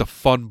a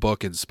fun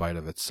book in spite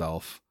of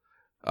itself.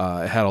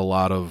 It had a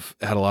lot of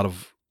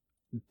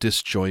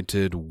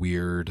disjointed,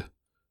 weird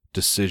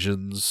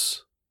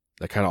decisions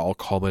that kind of all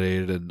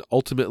culminated and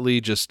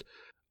ultimately just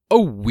a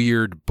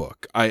weird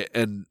book. I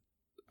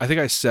think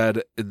I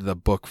said in the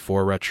book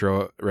for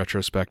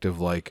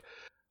retrospective,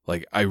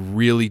 I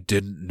really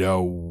didn't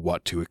know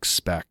what to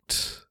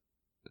expect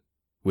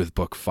with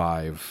book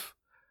 5.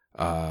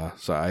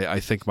 So I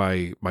think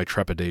my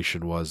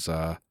trepidation was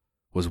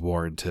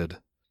warranted.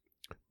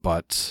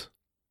 But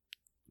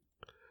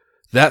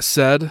that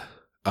said,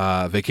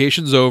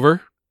 vacation's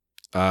over.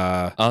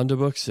 On to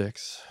book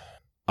 6.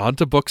 On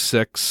to book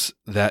 6.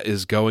 That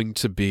is going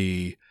to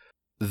be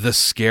the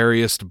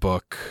scariest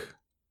book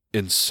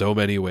in so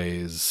many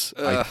ways,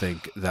 I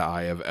think, that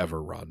I have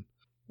ever run.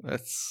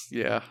 That's,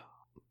 yeah.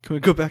 Can we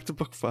go back to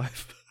book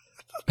 5?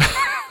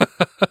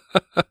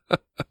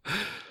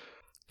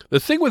 The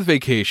thing with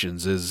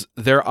vacations is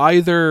they're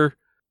either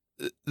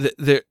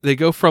they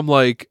go from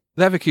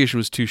that vacation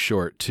was too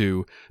short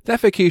to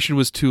that vacation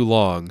was too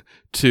long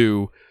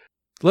to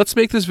let's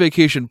make this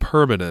vacation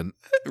permanent,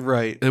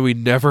 Right. and we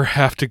never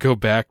have to go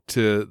back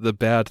to the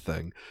bad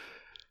thing.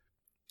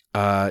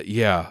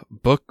 Yeah,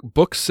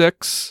 book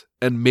 6,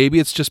 and maybe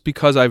it's just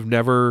because I've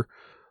never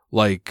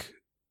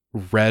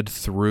read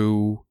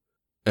through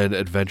an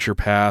adventure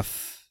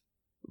path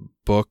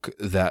book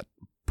that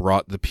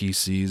brought the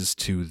PCs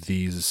to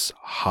these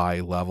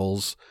high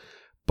levels,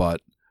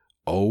 but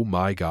oh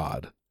my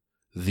god,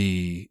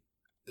 the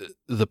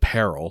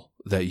peril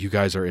that you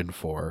guys are in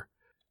for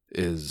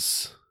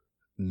is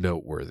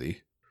noteworthy.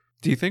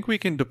 Do you think we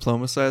can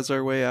diplomatize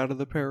our way out of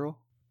the peril?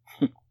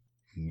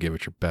 Give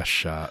it your best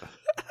shot.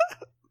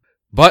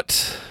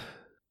 But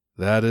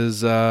that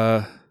is it's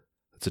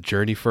a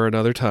journey for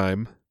another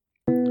time.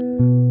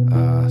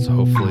 So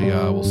hopefully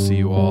we'll see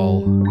you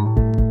all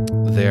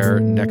there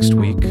next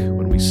week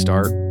when we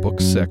start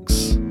book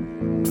 6.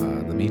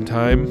 In the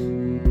meantime,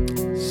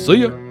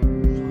 see ya.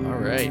 All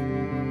right.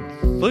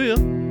 See ya.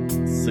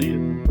 See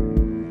ya.